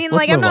move I ahead. mean, Let's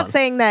like, I'm move not on.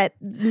 saying that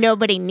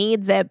nobody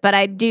needs it, but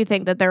I do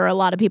think that there are a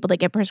lot of people that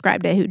get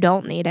prescribed it who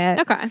don't need it.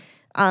 Okay.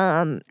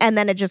 And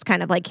then it just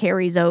kind of like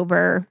carries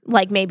over.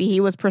 Like maybe he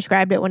was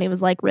prescribed it when he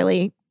was like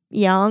really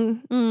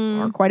young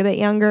or quite a bit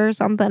younger or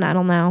something. I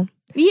don't know.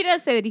 He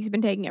does say that he's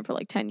been taking it for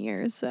like 10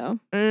 years. So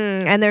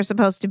And they're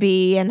supposed to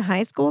be in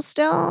high school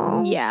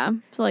still. yeah,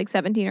 so like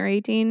 17 or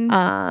 18 or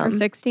Um,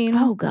 16.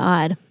 Oh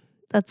God,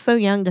 that's so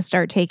young to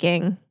start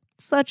taking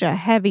such a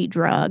heavy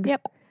drug.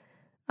 Yep.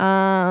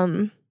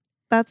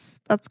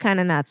 That's kind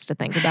of nuts to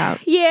think about.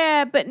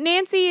 Yeah, but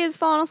Nancy is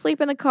falling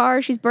asleep in the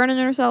car. She's burning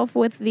herself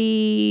with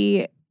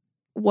the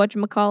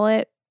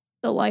whatchamacallit,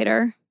 the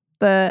lighter.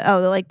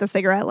 The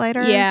cigarette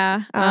lighter.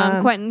 Yeah.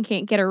 Um, Quentin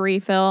can't get a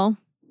refill.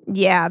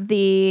 Yeah,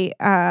 the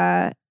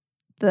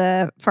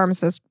the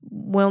pharmacist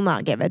will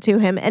not give it to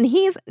him. And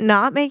he's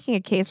not making a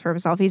case for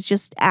himself. He's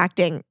just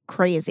acting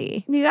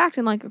crazy. He's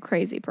acting like a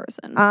crazy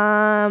person.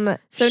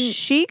 So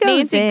she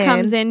goes Nancy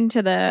comes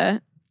into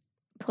the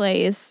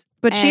place,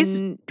 but she's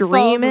and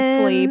dreaming. falls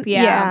asleep.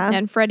 Yeah.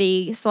 And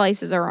Freddie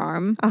slices her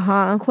arm.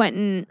 Uh-huh.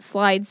 Quentin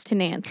slides to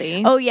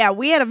Nancy. Oh yeah,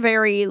 we had a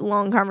very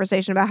long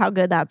conversation about how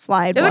good that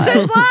slide It was. was a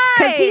good slide!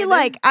 Because he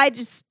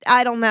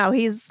I don't know.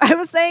 I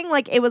was saying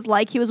like it was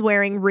like he was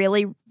wearing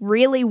really,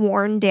 really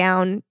worn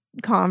down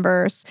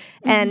Converse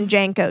and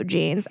Janko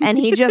jeans, and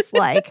he just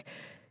like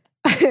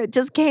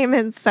just came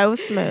in so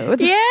smooth.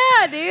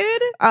 Yeah,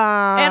 dude.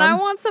 And I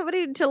want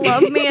somebody to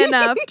love me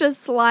enough to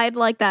slide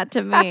like that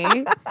to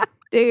me.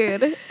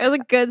 Dude, it was a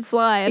good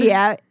slide.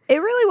 Yeah, it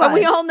really was. But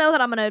we all know that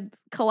I'm going to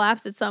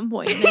collapse at some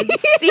point. And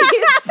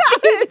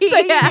So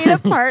you need a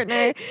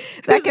partner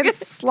that can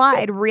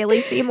slide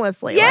really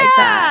seamlessly like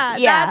that.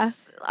 Yeah.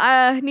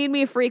 That's, need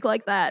me a freak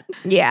like that.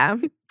 Yeah.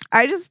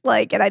 I just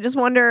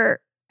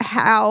wonder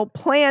how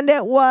planned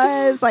it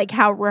was, like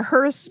how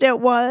rehearsed it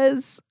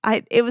was.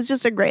 It was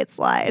just a great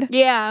slide.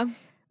 Yeah.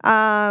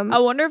 I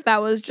wonder if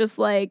that was just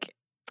like,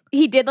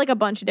 he did like a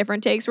bunch of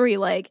different takes where he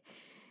like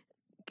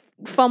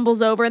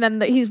fumbles over and then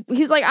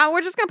he's like, oh,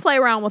 we're just gonna play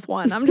around with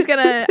one. I'm just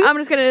gonna Can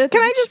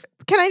I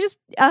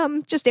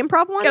just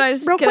improv one? Can I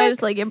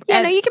just like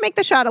Yeah, no, you can make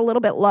the shot a little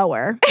bit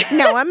lower.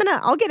 No,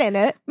 I'll get in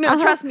it. No,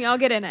 trust me, I'll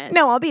get in it.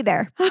 No, I'll be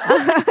there.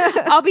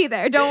 I'll be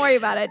there. Don't worry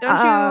about it.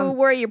 Don't you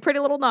worry your pretty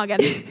little noggin.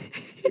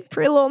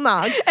 Pretty little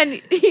nog.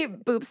 And he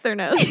boops their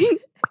nose.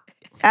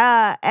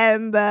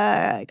 And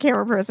the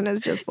camera person is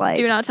just like,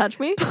 Do not touch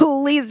me.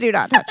 Please do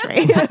not touch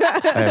me.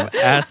 I've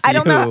asked I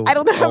don't know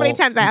how many all-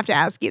 times I have to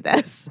ask you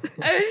this.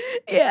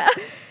 Yeah.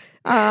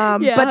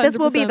 But this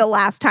will be 100%. the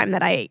last time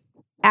that I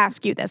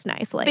ask you this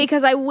nicely.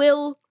 Because I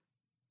will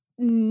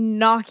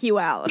knock you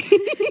out.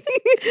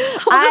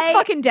 I'll just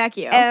fucking deck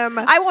you.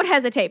 I won't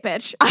hesitate,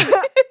 bitch.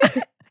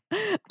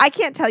 I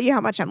can't tell you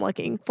how much I'm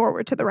looking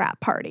forward to the rap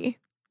party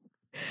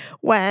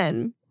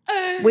when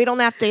we don't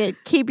have to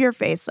keep your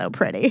face so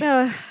pretty.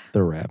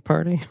 The rat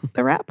party?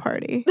 The rap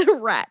party. The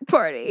rat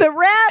party. The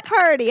rap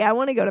party. I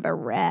want to go to the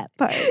rap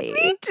party.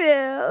 Me too.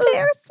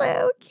 They're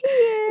so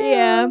cute.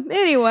 Yeah.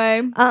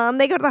 Anyway,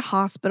 They go to the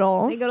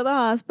hospital. they go to the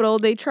hospital.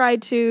 They try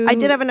to. I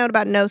did have a note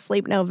about No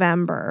Sleep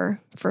November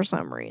for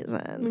some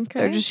reason.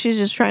 Okay. She's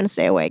just trying to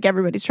stay awake.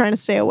 Everybody's trying to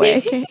stay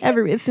awake.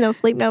 It's No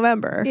Sleep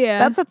November. Yeah.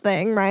 That's a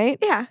thing, right?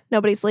 Yeah.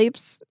 Nobody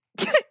sleeps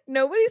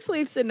Nobody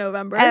sleeps in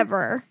November.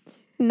 ever.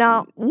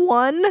 Not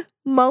one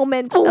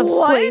moment of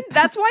What? sleep.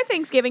 That's why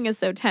Thanksgiving is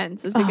so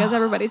tense, is because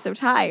everybody's so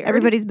tired.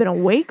 Everybody's been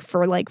awake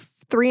for like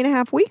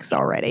 3.5 weeks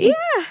already.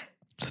 Yeah.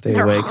 Stay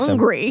They're awake.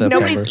 hungry. September.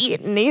 Nobody's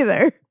eaten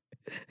either.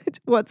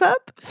 What's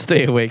up?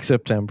 Stay awake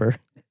September.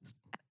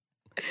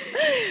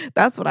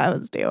 That's what I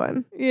was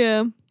doing.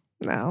 Yeah.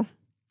 No,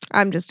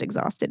 I'm just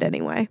exhausted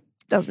anyway.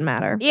 Doesn't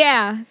matter.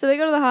 Yeah. So they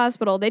go to the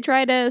hospital. They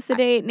try to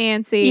sedate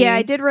Nancy. Yeah,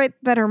 I did write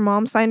that her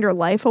mom signed her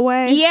life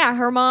away. Yeah,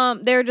 her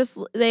mom,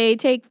 they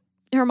take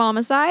her mom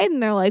aside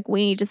and they're like,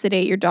 we need to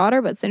sedate your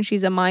daughter, but since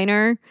she's a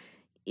minor,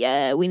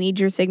 yeah, we need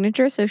your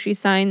signature. So she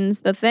signs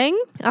the thing.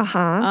 Uh-huh.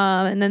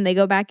 And then they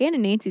go back in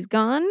and Nancy's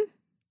gone.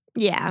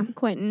 Yeah.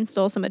 Quentin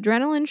stole some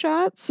adrenaline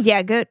shots.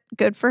 Yeah, good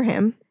for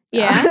him.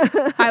 Yeah.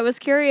 I was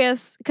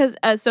curious because,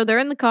 so they're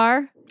in the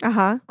car.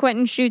 Uh-huh.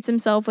 Quentin shoots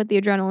himself with the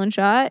adrenaline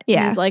shot. Yeah.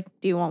 And he's like,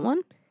 do you want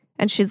one?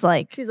 And she's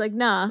like, She's like,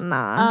 nah.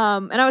 nah.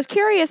 And I was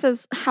curious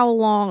as how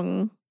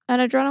long an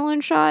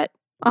adrenaline shot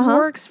Uh-huh.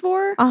 works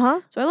for.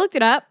 Uh-huh. So I looked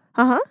it up.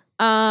 Uh-huh.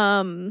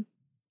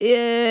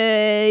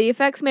 The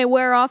effects may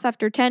wear off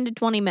after 10 to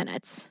 20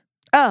 minutes.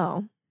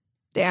 Oh.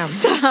 Damn.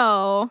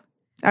 So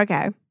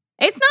Okay.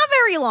 it's not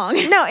very long.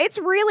 No, it's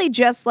really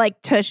just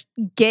like to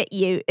get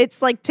you.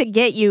 It's like to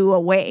get you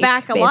awake.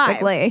 Back alive.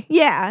 Basically.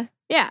 Yeah.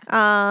 Yeah.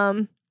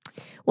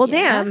 Well,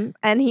 Yeah. damn.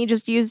 And he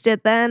just used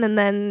it then, and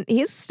then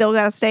he's still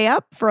got to stay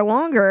up for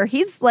longer.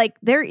 He's like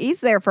he's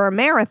there for a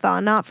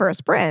marathon, not for a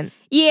sprint.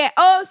 Yeah.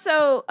 Oh,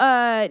 so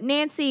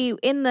Nancy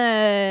in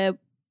the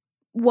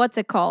what's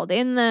it called?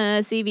 In the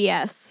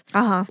CVS.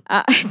 Uh-huh.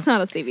 It's not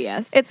a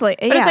CVS. It's like,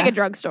 but yeah. it's like a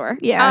drugstore.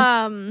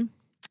 Yeah.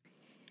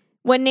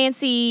 When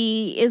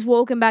Nancy is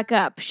woken back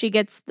up, she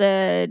gets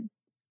the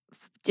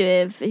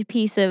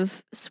piece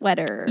of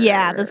sweater.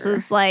 Yeah, this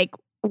is like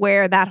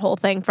where that whole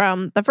thing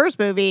from the first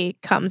movie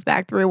comes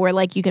back through, where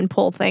like you can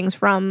pull things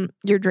from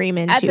your dream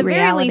into at the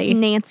reality. very least,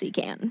 Nancy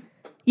can.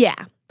 Yeah,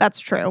 that's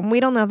true. We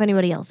don't know if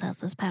anybody else has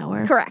this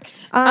power.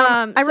 Correct.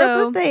 I wrote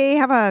so that they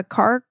have a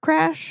car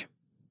crash,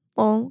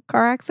 well,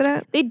 car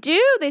accident. they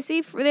do. They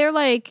see. They're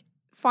like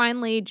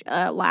finally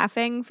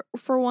laughing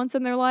for once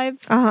in their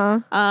life. Uh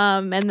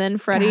huh. And then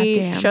Freddie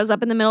Goddamn. shows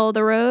up in the middle of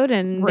the road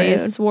and they Rude.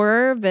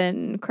 swerve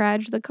and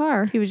crash the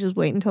car. He was just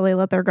waiting until they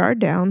let their guard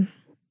down.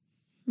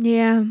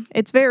 Yeah.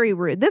 It's very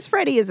rude. This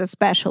Freddie is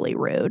especially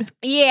rude.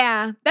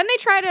 Yeah. Then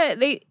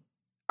they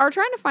are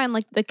trying to find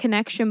like the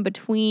connection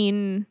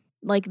between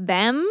like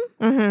them.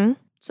 Mm-hmm.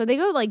 So they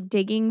go like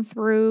digging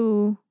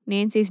through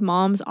Nancy's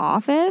mom's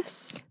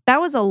office?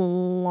 That was a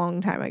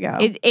long time ago.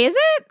 Is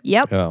it?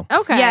 Yep. Oh.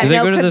 Okay. Yeah, Do they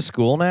no, go to the 'cause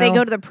school now? They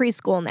go to the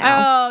preschool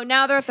now. Oh,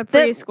 now they're at the The-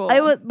 preschool.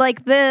 It was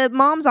like the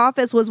mom's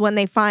office was when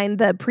they find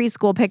the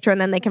preschool picture and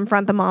then they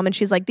confront the mom and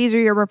she's like, "These are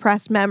your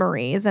repressed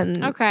memories."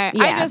 And Okay.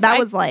 yeah, that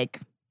was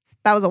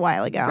a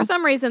while ago. For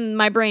some reason,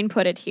 my brain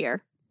put it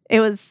here. It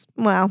was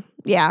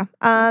yeah.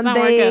 That's not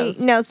where it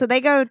goes. No, so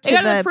they go to They go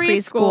to the the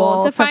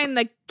preschool to find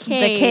the the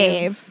cave.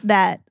 cave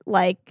that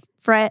like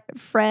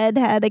Fred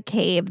had a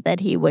cave that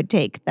he would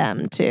take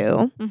them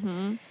to.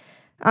 Mm-hmm.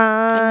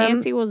 And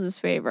Nancy was his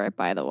favorite,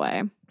 by the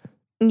way,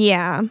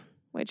 Yeah.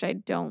 which I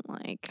don't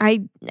like.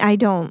 I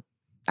don't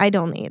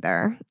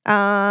either.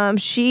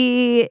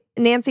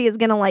 Nancy is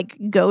gonna like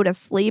go to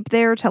sleep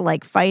there to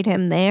like fight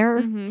him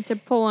there. Mhm, to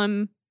pull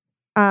him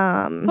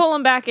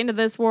back into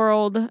this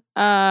world.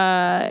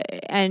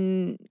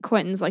 And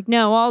Quentin's like,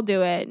 "No, I'll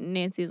do it." And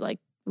Nancy's like,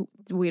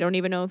 "We don't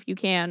even know if you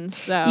can."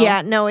 So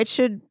Yeah, no, it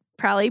should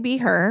probably be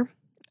her.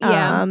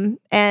 Yeah.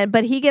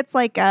 But he gets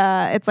like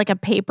it's like a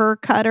paper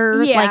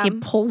cutter. Yeah. Like he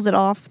pulls it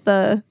off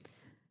the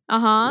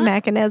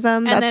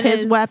mechanism. And That's then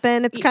his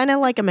weapon. It's kind of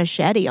like a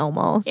machete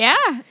almost. Yeah,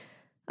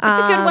 it's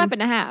a good weapon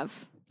to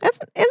have. It's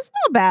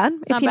not bad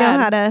if not you bad.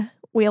 know how to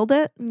wield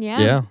it.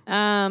 Yeah.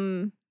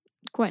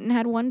 Quentin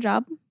had one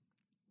job.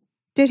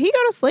 Did he go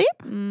to sleep?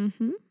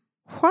 Mm-hmm.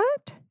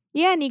 What?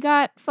 Yeah, and he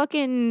got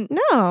fucking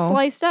No.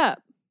 sliced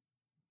up.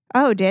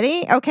 Oh, did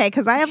he? Okay,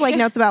 because I have like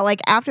notes about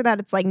like after that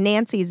it's like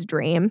Nancy's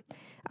dream,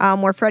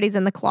 where Freddy's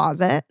in the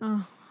closet,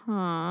 Uh-huh.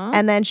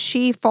 and then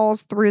she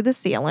falls through the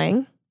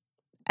ceiling,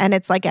 and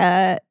it's like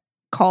a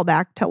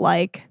callback to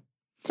like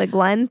the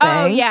Glenn thing.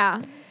 Oh,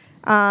 yeah.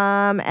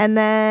 And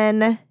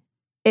then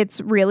it's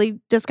really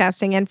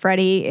disgusting, and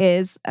Freddy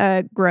is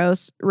a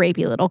gross,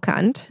 rapey little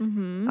cunt.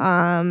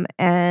 Mm-hmm.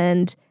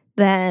 And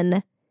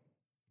then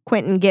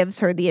Quentin gives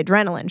her the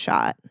adrenaline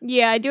shot.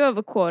 Yeah, I do have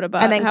a quote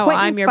about And then how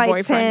Quentin I'm your fights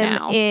boyfriend him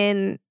now.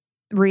 in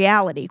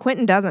reality.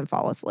 Quentin doesn't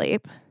fall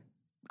asleep.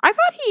 I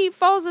thought he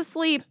falls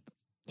asleep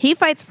He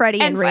fights Freddy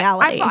in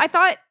reality. I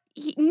thought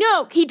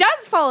he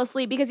does fall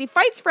asleep because he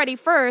fights Freddy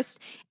first,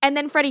 and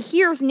then Freddy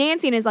hears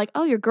Nancy and is like,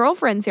 "Oh, your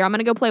girlfriend's here. I'm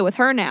gonna go play with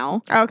her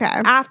now." Okay.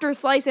 After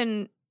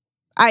slicing,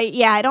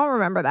 I don't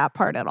remember that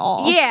part at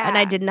all. Yeah. And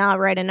I did not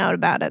write a note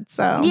about it.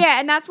 So yeah,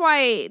 and that's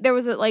why there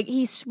was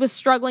he was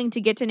struggling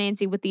to get to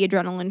Nancy with the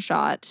adrenaline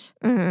shot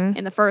Mhm.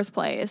 in the first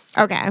place.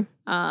 Okay.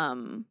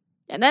 And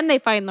then they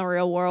fight in the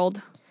real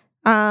world.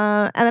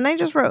 And then I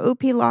just wrote,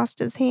 "Oop, he lost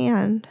his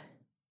hand,"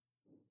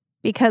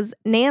 because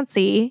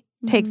Nancy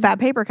takes Mhm. that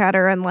paper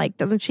cutter and like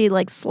doesn't she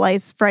like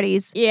slice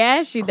Freddy's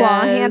Yeah, she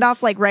claw does. hand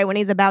off like right when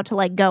he's about to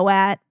like go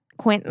at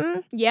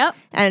Quentin, Yep.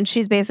 and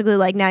she's basically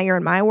like, "Now you're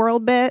in my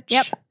world, bitch."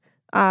 Yep.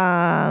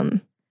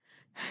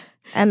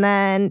 And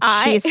then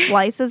she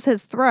slices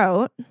his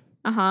throat.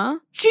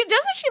 She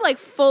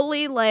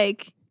fully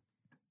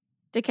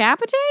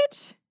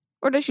decapitate,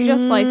 or does she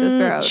just slice his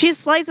throat? She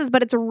slices,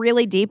 but it's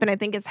really deep, and I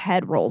think his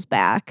head rolls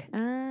back.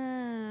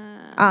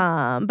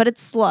 But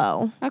it's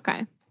slow.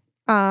 Okay.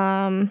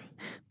 That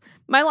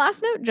My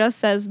last note just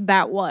says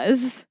that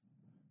was.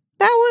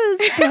 was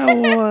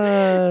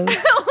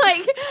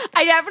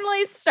I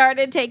definitely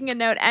started taking a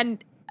note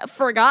and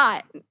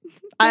forgot to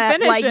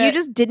finish like it. you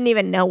just didn't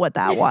even know what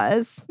that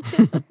was.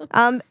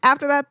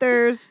 After that,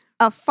 there's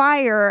a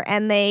fire,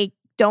 and there's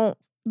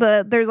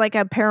like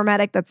a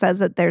paramedic that says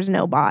that there's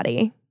no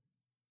body.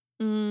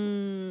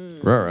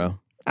 Ruh-roh.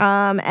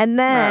 And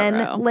then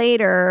Ruh-roh.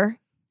 later,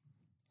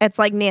 it's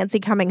like Nancy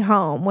coming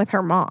home with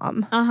her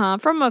mom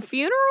From a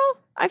funeral,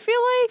 I feel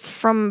like.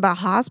 from the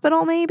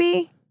hospital,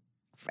 maybe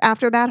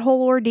after that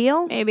whole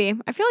ordeal. Maybe.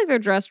 I feel like they're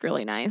dressed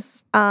really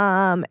nice.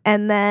 And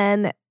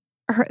then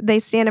they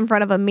stand in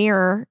front of a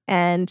mirror,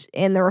 and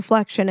in the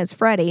reflection is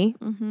Freddy,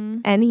 Mm-hmm.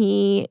 and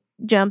he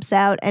jumps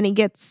out and he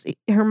gets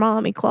her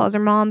mom. He claws her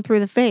mom through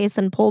the face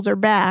and pulls her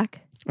back.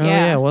 Oh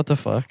Yeah. yeah, what the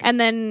fuck? And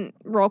then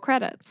roll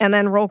credits. And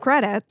then roll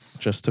credits.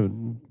 Just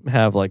to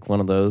have like one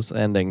of those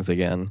endings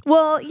again.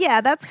 Well,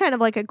 yeah, that's kind of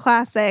like a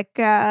classic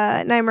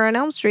Nightmare on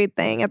Elm Street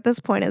thing. At this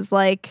point, is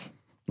like,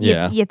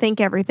 Yeah. you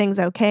think everything's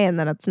okay, and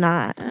then it's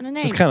not. And a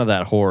name. Just kind of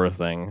that horror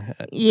thing.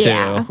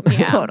 Yeah, Too.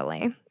 Yeah.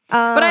 totally.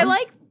 But I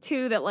like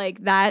too that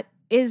that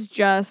is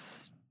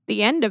just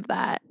the end of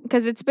that,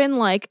 because it's been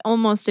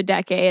almost a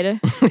decade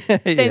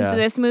since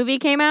this movie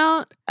came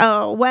out.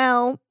 Oh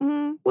well,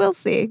 we'll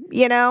see.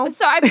 You know.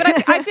 So I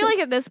feel like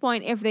at this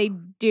point, if they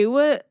do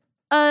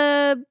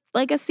a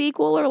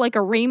sequel or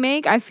a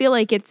remake, I feel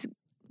like it's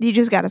You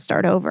just got to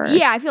start over.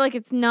 I feel like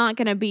it's not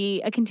going to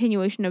be a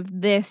continuation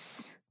of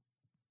this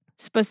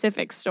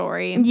specific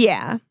story.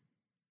 Yeah.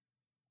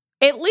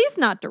 At least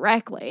not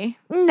directly.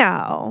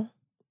 No.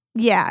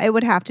 Yeah, it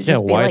would have to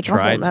just be why like a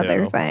try whole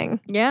nother to? thing.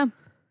 Yeah.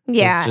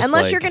 Yeah, just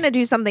unless you're like- going to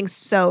do something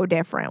so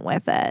different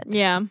with it.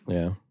 Yeah.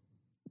 Yeah.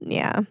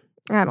 Yeah.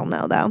 I don't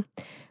know though.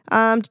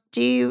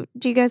 Do you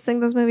guys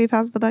think this movie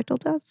passed the Bechdel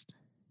test?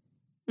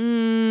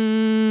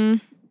 No,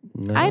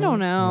 I don't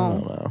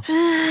know. I don't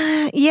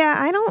know. Yeah,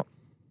 I don't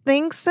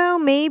think so.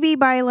 Maybe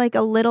by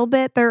a little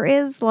bit. There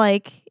is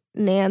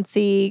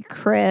Nancy,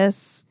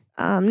 Chris,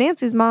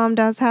 Nancy's mom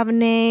does have a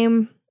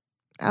name.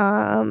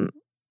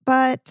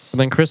 But And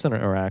then Chris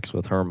interacts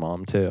with her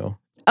mom too.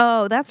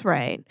 oh, that's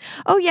right.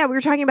 Oh yeah, we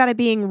were talking about it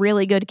being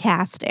really good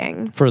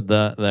casting. For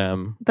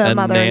them. The and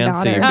mother and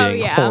Nancy daughter. Oh,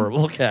 being yeah.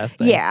 horrible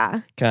casting.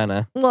 Yeah. Kind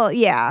of. Well,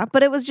 yeah,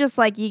 but it was just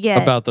like you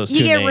get About those you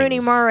two get Rooney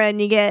names. Mara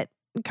and you get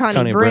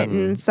Connie Britton.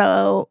 Britton.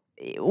 So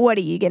what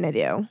are you gonna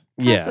do?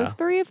 Yeah. Passes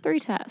 3 of 3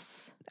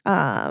 tests.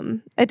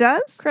 It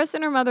does. Chris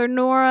and her mother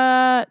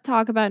Nora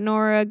talk about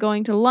Nora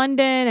going to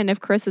London and if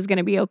Chris is going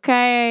to be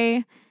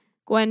okay.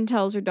 Gwen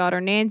tells her daughter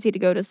Nancy to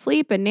go to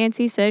sleep, and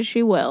Nancy says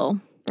she will.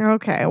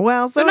 Okay,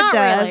 well, so But it not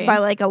does really. by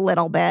like a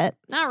little bit,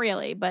 Not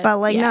really, but but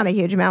not a yes.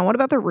 huge amount. What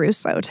about the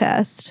Russo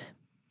test?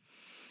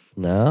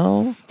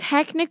 No.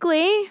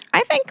 Technically,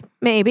 I think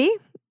maybe.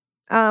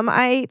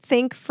 I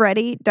think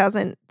Freddie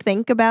doesn't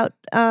think about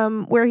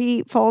where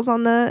he falls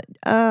on the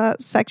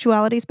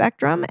sexuality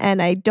spectrum,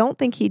 and I don't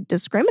think he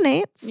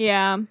discriminates.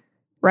 yeah.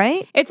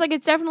 Right? It's like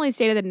it's definitely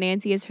stated that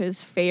Nancy is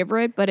his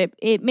favorite, but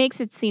it makes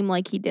it seem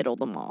like he diddled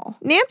them all.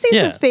 Nancy's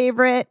Yeah. his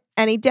favorite,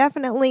 and he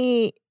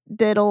definitely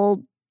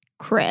diddled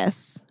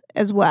Chris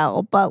as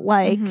well. But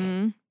like,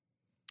 Mhm.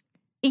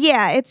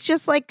 yeah, it's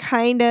just like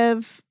kind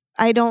of.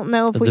 I don't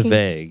know if It's we can.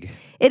 vague.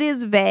 It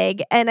is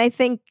vague, and I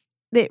think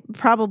that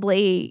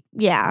probably,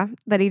 yeah,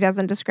 that he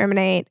doesn't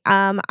discriminate.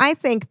 I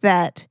think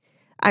that,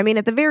 I mean,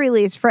 at the very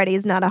least,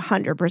 Freddie's not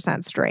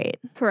 100% straight.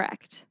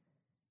 Correct.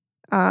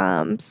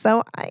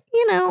 So I,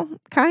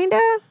 kind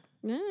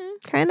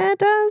of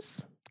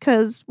does,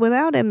 because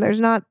without him, there's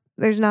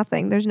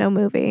nothing, there's no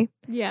movie.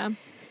 Yeah.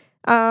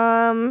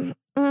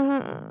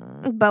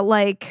 But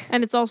like,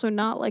 And it's also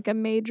not like a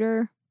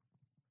major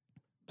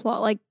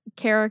plot, like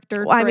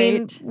character I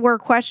mean, trait. we're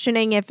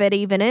questioning if it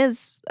even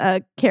is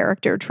a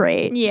character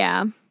trait.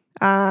 Yeah.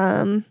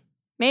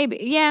 Maybe.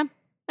 Yeah.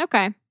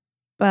 Okay.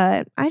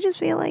 But I just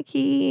feel like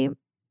he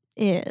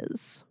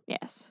is.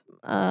 Yes.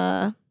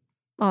 On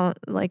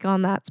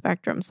that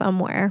spectrum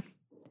somewhere.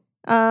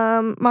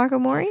 Mako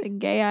Mori? It's a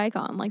gay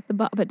icon like the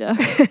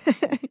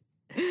Babadook.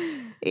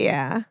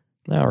 Yeah.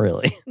 Not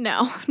really.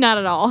 No, not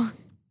at all.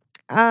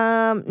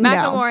 No.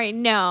 Macklemore,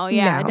 no.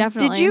 Yeah, No.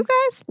 definitely. Did you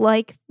guys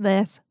like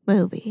this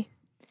movie?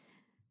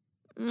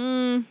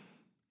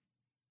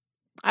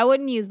 I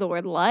wouldn't use the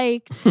word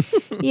liked.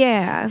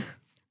 Yeah.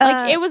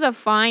 Like, it was a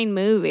fine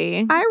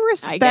movie. I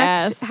respect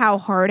guess. how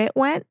hard it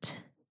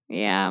went.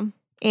 Yeah.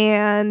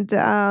 And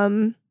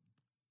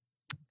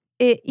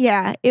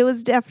it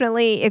was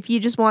definitely, if you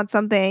just want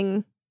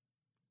something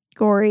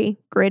gory,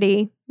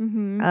 gritty,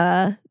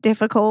 Mm-hmm.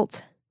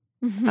 difficult,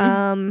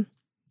 Mm-hmm.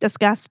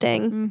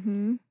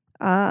 disgusting,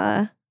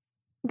 Mm-hmm.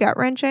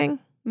 gut-wrenching.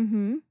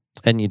 Mm-hmm.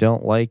 And you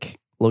don't like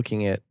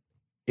looking at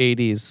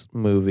 80s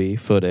movie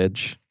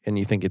footage and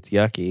you think it's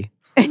yucky.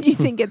 And you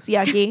think it's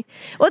yucky.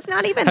 Well, it's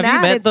not even Have that.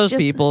 you met it's those just,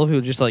 people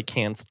who just like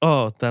can't,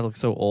 oh, that looks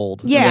so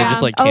old. Yeah. And they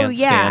just like can't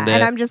stand it.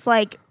 And I'm just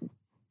like,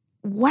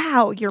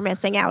 wow, you're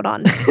missing out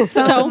on so,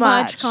 So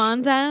much much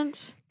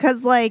content.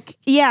 Because like,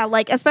 yeah,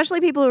 like especially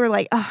people who are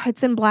like, oh,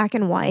 it's in black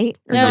and white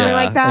or Yeah. something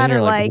like that, And or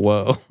you're like,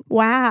 whoa.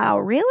 wow,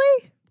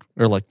 really?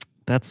 Or like,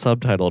 that's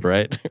subtitled,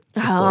 right?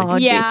 Just Oh, like,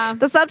 gee. Yeah.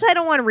 The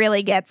subtitle one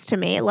really gets to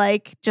me,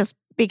 like just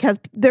because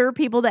there are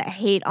people that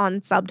hate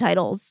on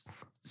subtitles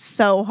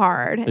so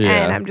hard,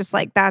 Yeah. and I'm just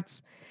like,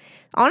 that's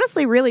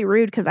honestly really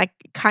rude because I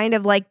kind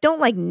of like don't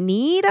like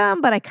need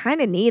them, but I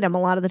kind of need them a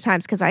lot of the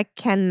times because I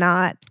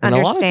cannot and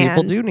understand. a lot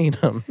of people do need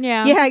them.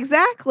 Yeah. Yeah,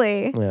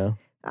 exactly. Yeah.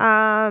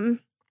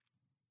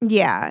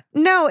 Yeah.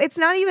 No, it's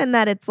not even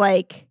that it's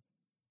like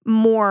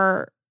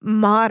more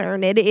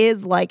modern. It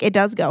is like it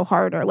does go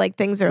harder. Like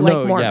things are like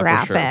No, more yeah,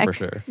 graphic. For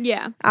sure.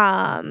 Yeah.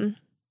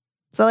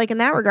 So like in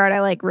that regard, I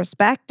like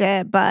respect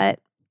it, but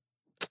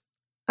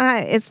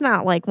it's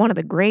not like one of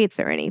the greats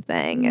or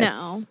anything. No.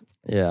 It's,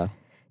 Yeah.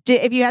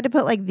 if you had to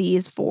put like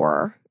these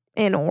four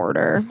in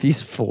order.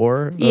 These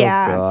four?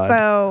 Yeah. Oh, God.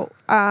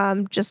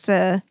 So just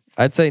to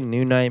I'd say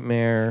New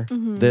Nightmare,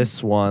 Mhm.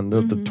 this one,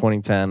 the Mhm.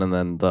 2010, and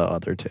then the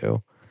other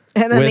two.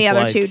 and then With, the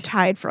other like- two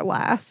tied for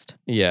last.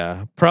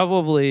 Yeah.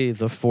 Probably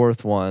the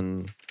fourth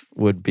one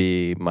would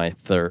be my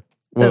third.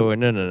 The- Wait,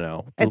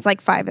 no. It's like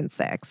 5 and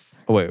 6.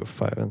 Oh, wait,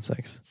 5 and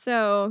 6.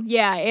 So,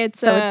 yeah,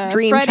 it's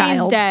Dream Freddy's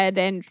Child. Dead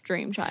and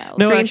Dream Child.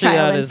 No, Dream actually, Child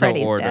that and is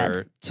Freddy's the order.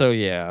 Dead. So,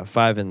 yeah,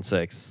 5 and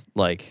 6.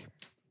 Like,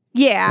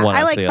 Yeah, One I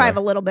after like the 5 other.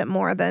 a little bit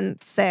more than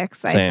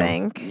 6, I Same.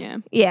 think. Yeah.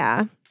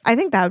 Yeah. I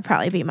think that would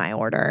probably be my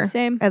order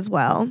Same. as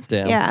well.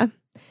 Damn. Yeah.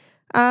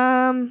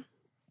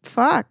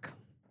 Fuck.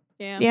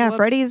 Yeah. Yeah, Whoops.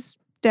 Freddy's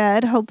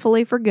dead,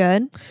 hopefully for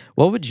good.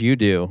 what would you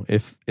do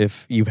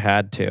if you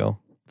had to?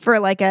 For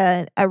like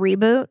a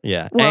reboot.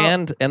 Yeah.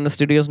 Well- and the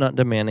studio's not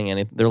demanding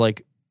anything. They're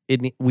like,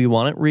 we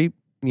want it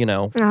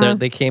Uh-huh.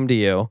 they came to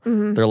you.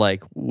 Mhm. They're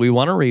like, we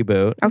want a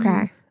reboot.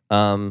 Okay.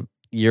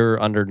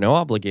 You're under no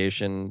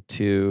obligation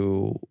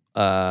to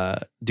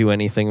do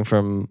anything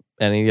from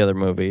any of the other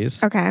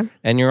movies. Okay.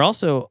 And you're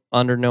also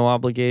under no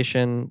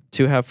obligation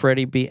to have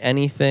Freddy be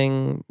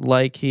anything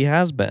like he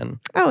has been.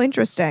 Oh,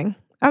 interesting.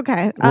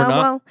 Okay. We're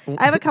not- Well,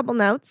 I have a couple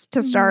notes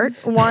to start.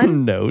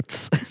 One,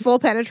 Notes. full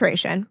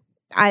penetration.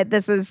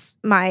 This is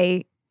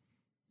my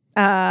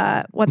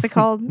what's it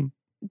called?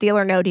 Deal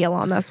or no deal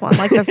on this one.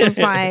 Like this is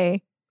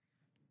my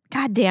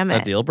God damn A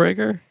it. deal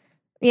breaker?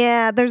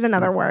 Yeah, there's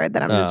another word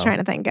that I'm just Oh. trying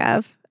to think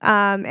of.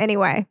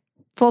 Anyway,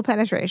 full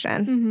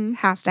penetration Mm-hmm.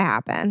 has to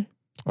happen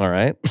All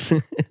right.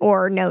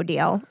 or no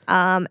deal.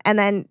 And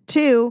then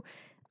 2,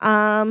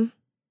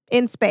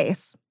 in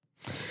space.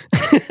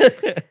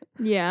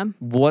 Yeah.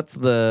 What's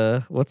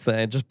the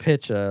just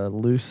pitch a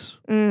loose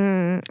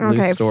Okay,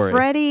 Loose story.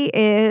 Freddy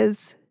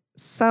is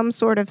some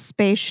sort of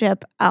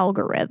spaceship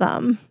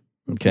algorithm.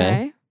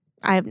 okay.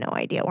 I have no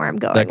idea where I'm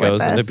going That with goes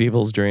this. into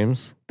people's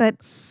dreams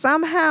But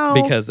somehow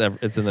because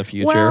it's in the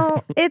future.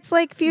 Well, it's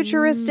like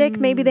futuristic.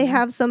 Maybe they Mm.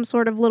 have some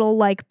sort of little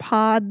like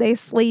pod they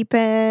sleep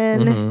in,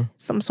 Mhm.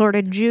 some sort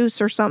of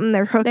juice or something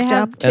they're hooked They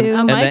have up to. a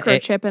And the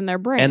microchip in their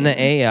brain. And the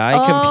AI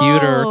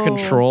computer Oh.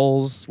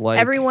 controls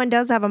like Everyone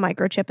does have a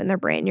microchip in their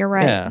brain. You're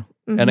right. Yeah.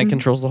 And it Mhm.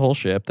 controls the whole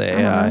ship, the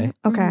AI.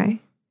 Okay.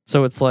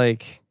 So it's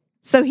like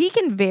So he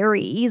can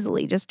very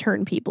easily just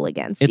turn people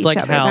against it's each like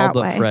other Hal that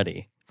but way.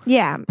 Freddy.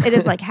 Yeah, it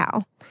is like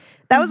Hal.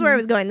 That was where I Mhm.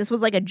 was going. This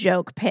was like a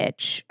joke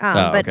pitch, Oh,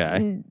 but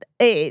okay.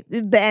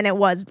 it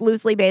was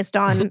loosely based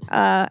on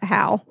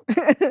Hal.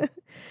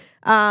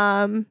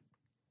 But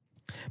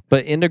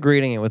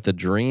integrating it with the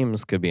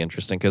dreams could be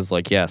interesting because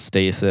like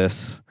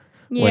stasis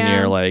yeah. when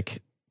you're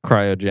like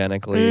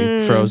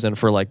cryogenically Mm. frozen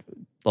for like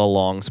a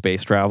long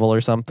space travel or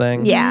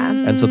something. Yeah.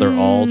 And so they're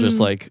all just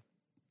Mm. like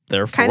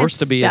they're Kind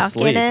forced of to be stuck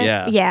asleep. in it.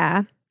 Yeah.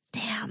 Yeah.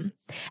 Damn.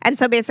 And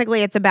so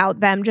basically it's about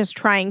them just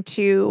trying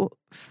to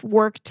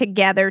work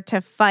together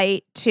to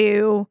fight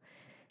to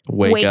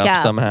Wake up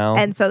somehow.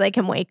 and so they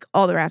can wake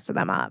all the rest of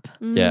them up.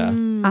 Yeah.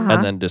 Mm. Uh-huh.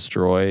 and then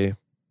destroy.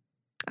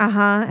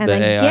 And The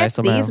then AI get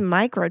somehow. these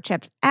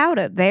microchips out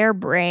of their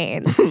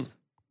brains.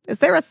 Is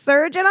there a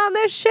surgeon on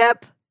this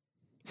ship?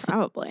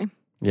 Probably.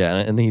 Yeah.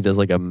 And he does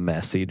like a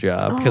messy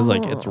job because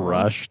like it's Oh.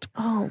 rushed.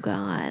 Oh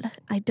God.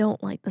 I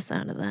don't like the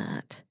sound of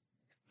that.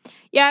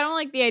 Yeah, I don't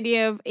like the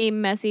idea of a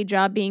messy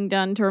job being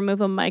done to remove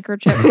a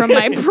microchip from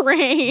my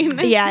brain.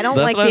 Yeah, I don't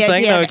That's like what the I'm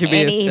saying, idea though. It of could be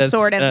a- any a-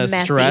 sort a of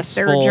messy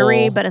stressful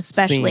surgery, but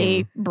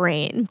especially scene.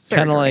 brain surgery.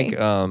 Kind of like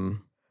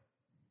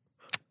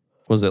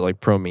was it like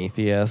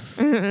Prometheus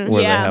Mhm.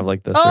 where they Yeah. have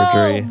like the Oh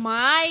surgery?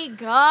 my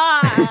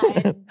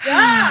god.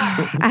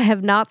 I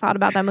have not thought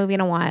about that movie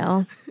in a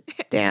while.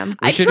 Damn. We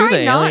I should do try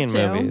the not alien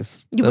to.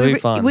 movies. That'd be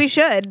fun. We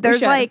should. There's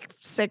should. like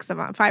 6 of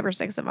them, 5 or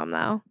 6 of them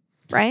though,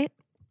 right?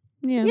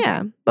 Yeah.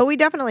 Yeah, but we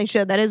definitely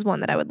should. That is one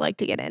that I would like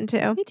to get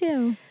into. Me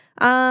too.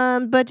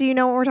 But do you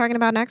know what we're talking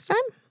about next time?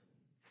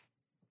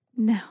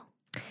 No.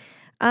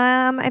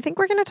 I think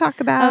we're going to talk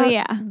about Oh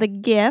yeah. The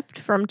Gift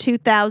from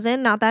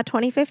 2000, not that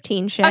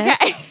 2015 shit.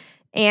 Okay.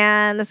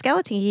 And The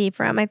Skeleton Key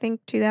from I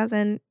think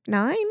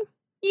 2009.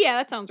 Yeah,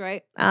 that sounds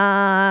right.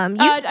 I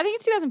I think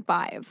it's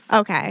 2005.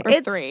 okay, or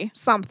it's 3.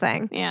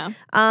 something. Yeah.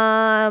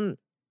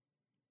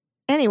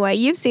 Anyway,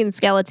 you've seen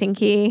Skeleton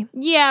Key.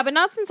 Yeah, but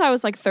not since I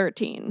was like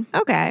 13.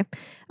 Okay.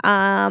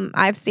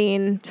 I've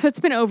seen So it's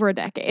been over a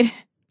decade.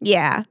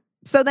 yeah.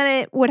 So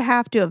then it would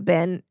have to have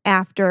been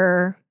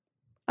after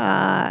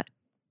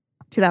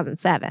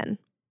 2007,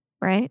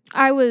 right?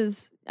 I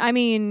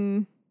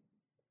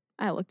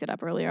looked it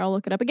up earlier. I'll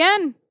look it up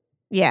again.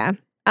 Yeah.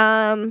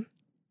 But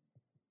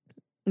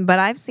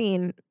I've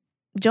seen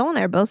Joel and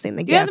I have both seen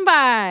The Gift.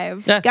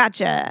 2005. Yeah.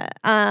 Gotcha.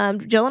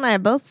 Joel and I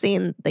have both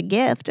seen The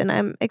Gift, and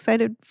I'm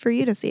excited for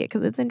you to see it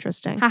because it's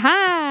interesting.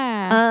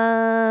 Haha.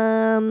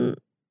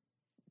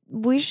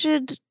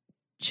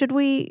 Should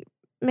we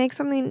make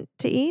something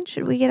to eat?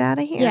 Should we get out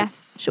of here?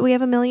 Yes. Should we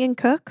have 1 million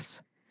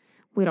cooks?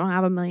 We don't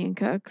have 1 million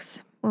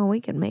cooks. Well,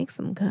 we could make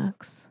some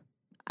cooks.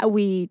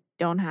 We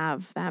don't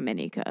have that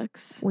many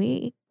cooks.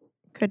 We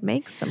could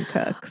make some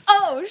cooks.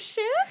 Oh,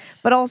 shit.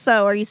 But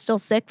also, are you still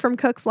sick from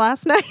cooks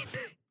last night?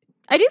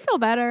 I do feel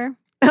better.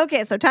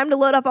 Okay, so time to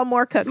load up on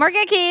more cooks.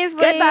 Market keys,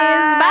 please. Goodbye.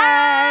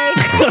 Bye.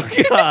 Oh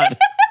God.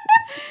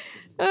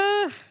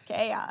 Ugh.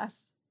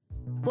 Chaos.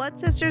 Blood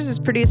Sisters is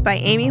produced by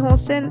Amy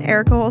Holston,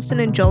 Erica Holston,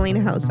 and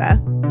Jolene Hosa.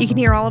 You can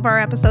hear all of our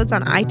episodes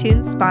on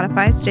iTunes,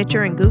 Spotify,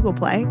 Stitcher, and Google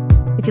Play.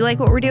 If you like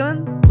what we're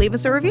doing, leave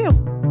us a review.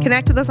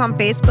 Connect with us on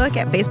Facebook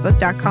at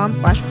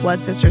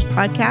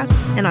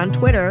facebook.com/BloodSistersPodcast and on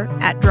Twitter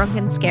at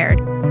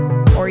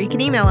DrunkenScared. Or you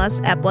can email us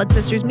at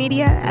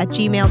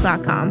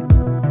bloodsistersmedia@gmail.com.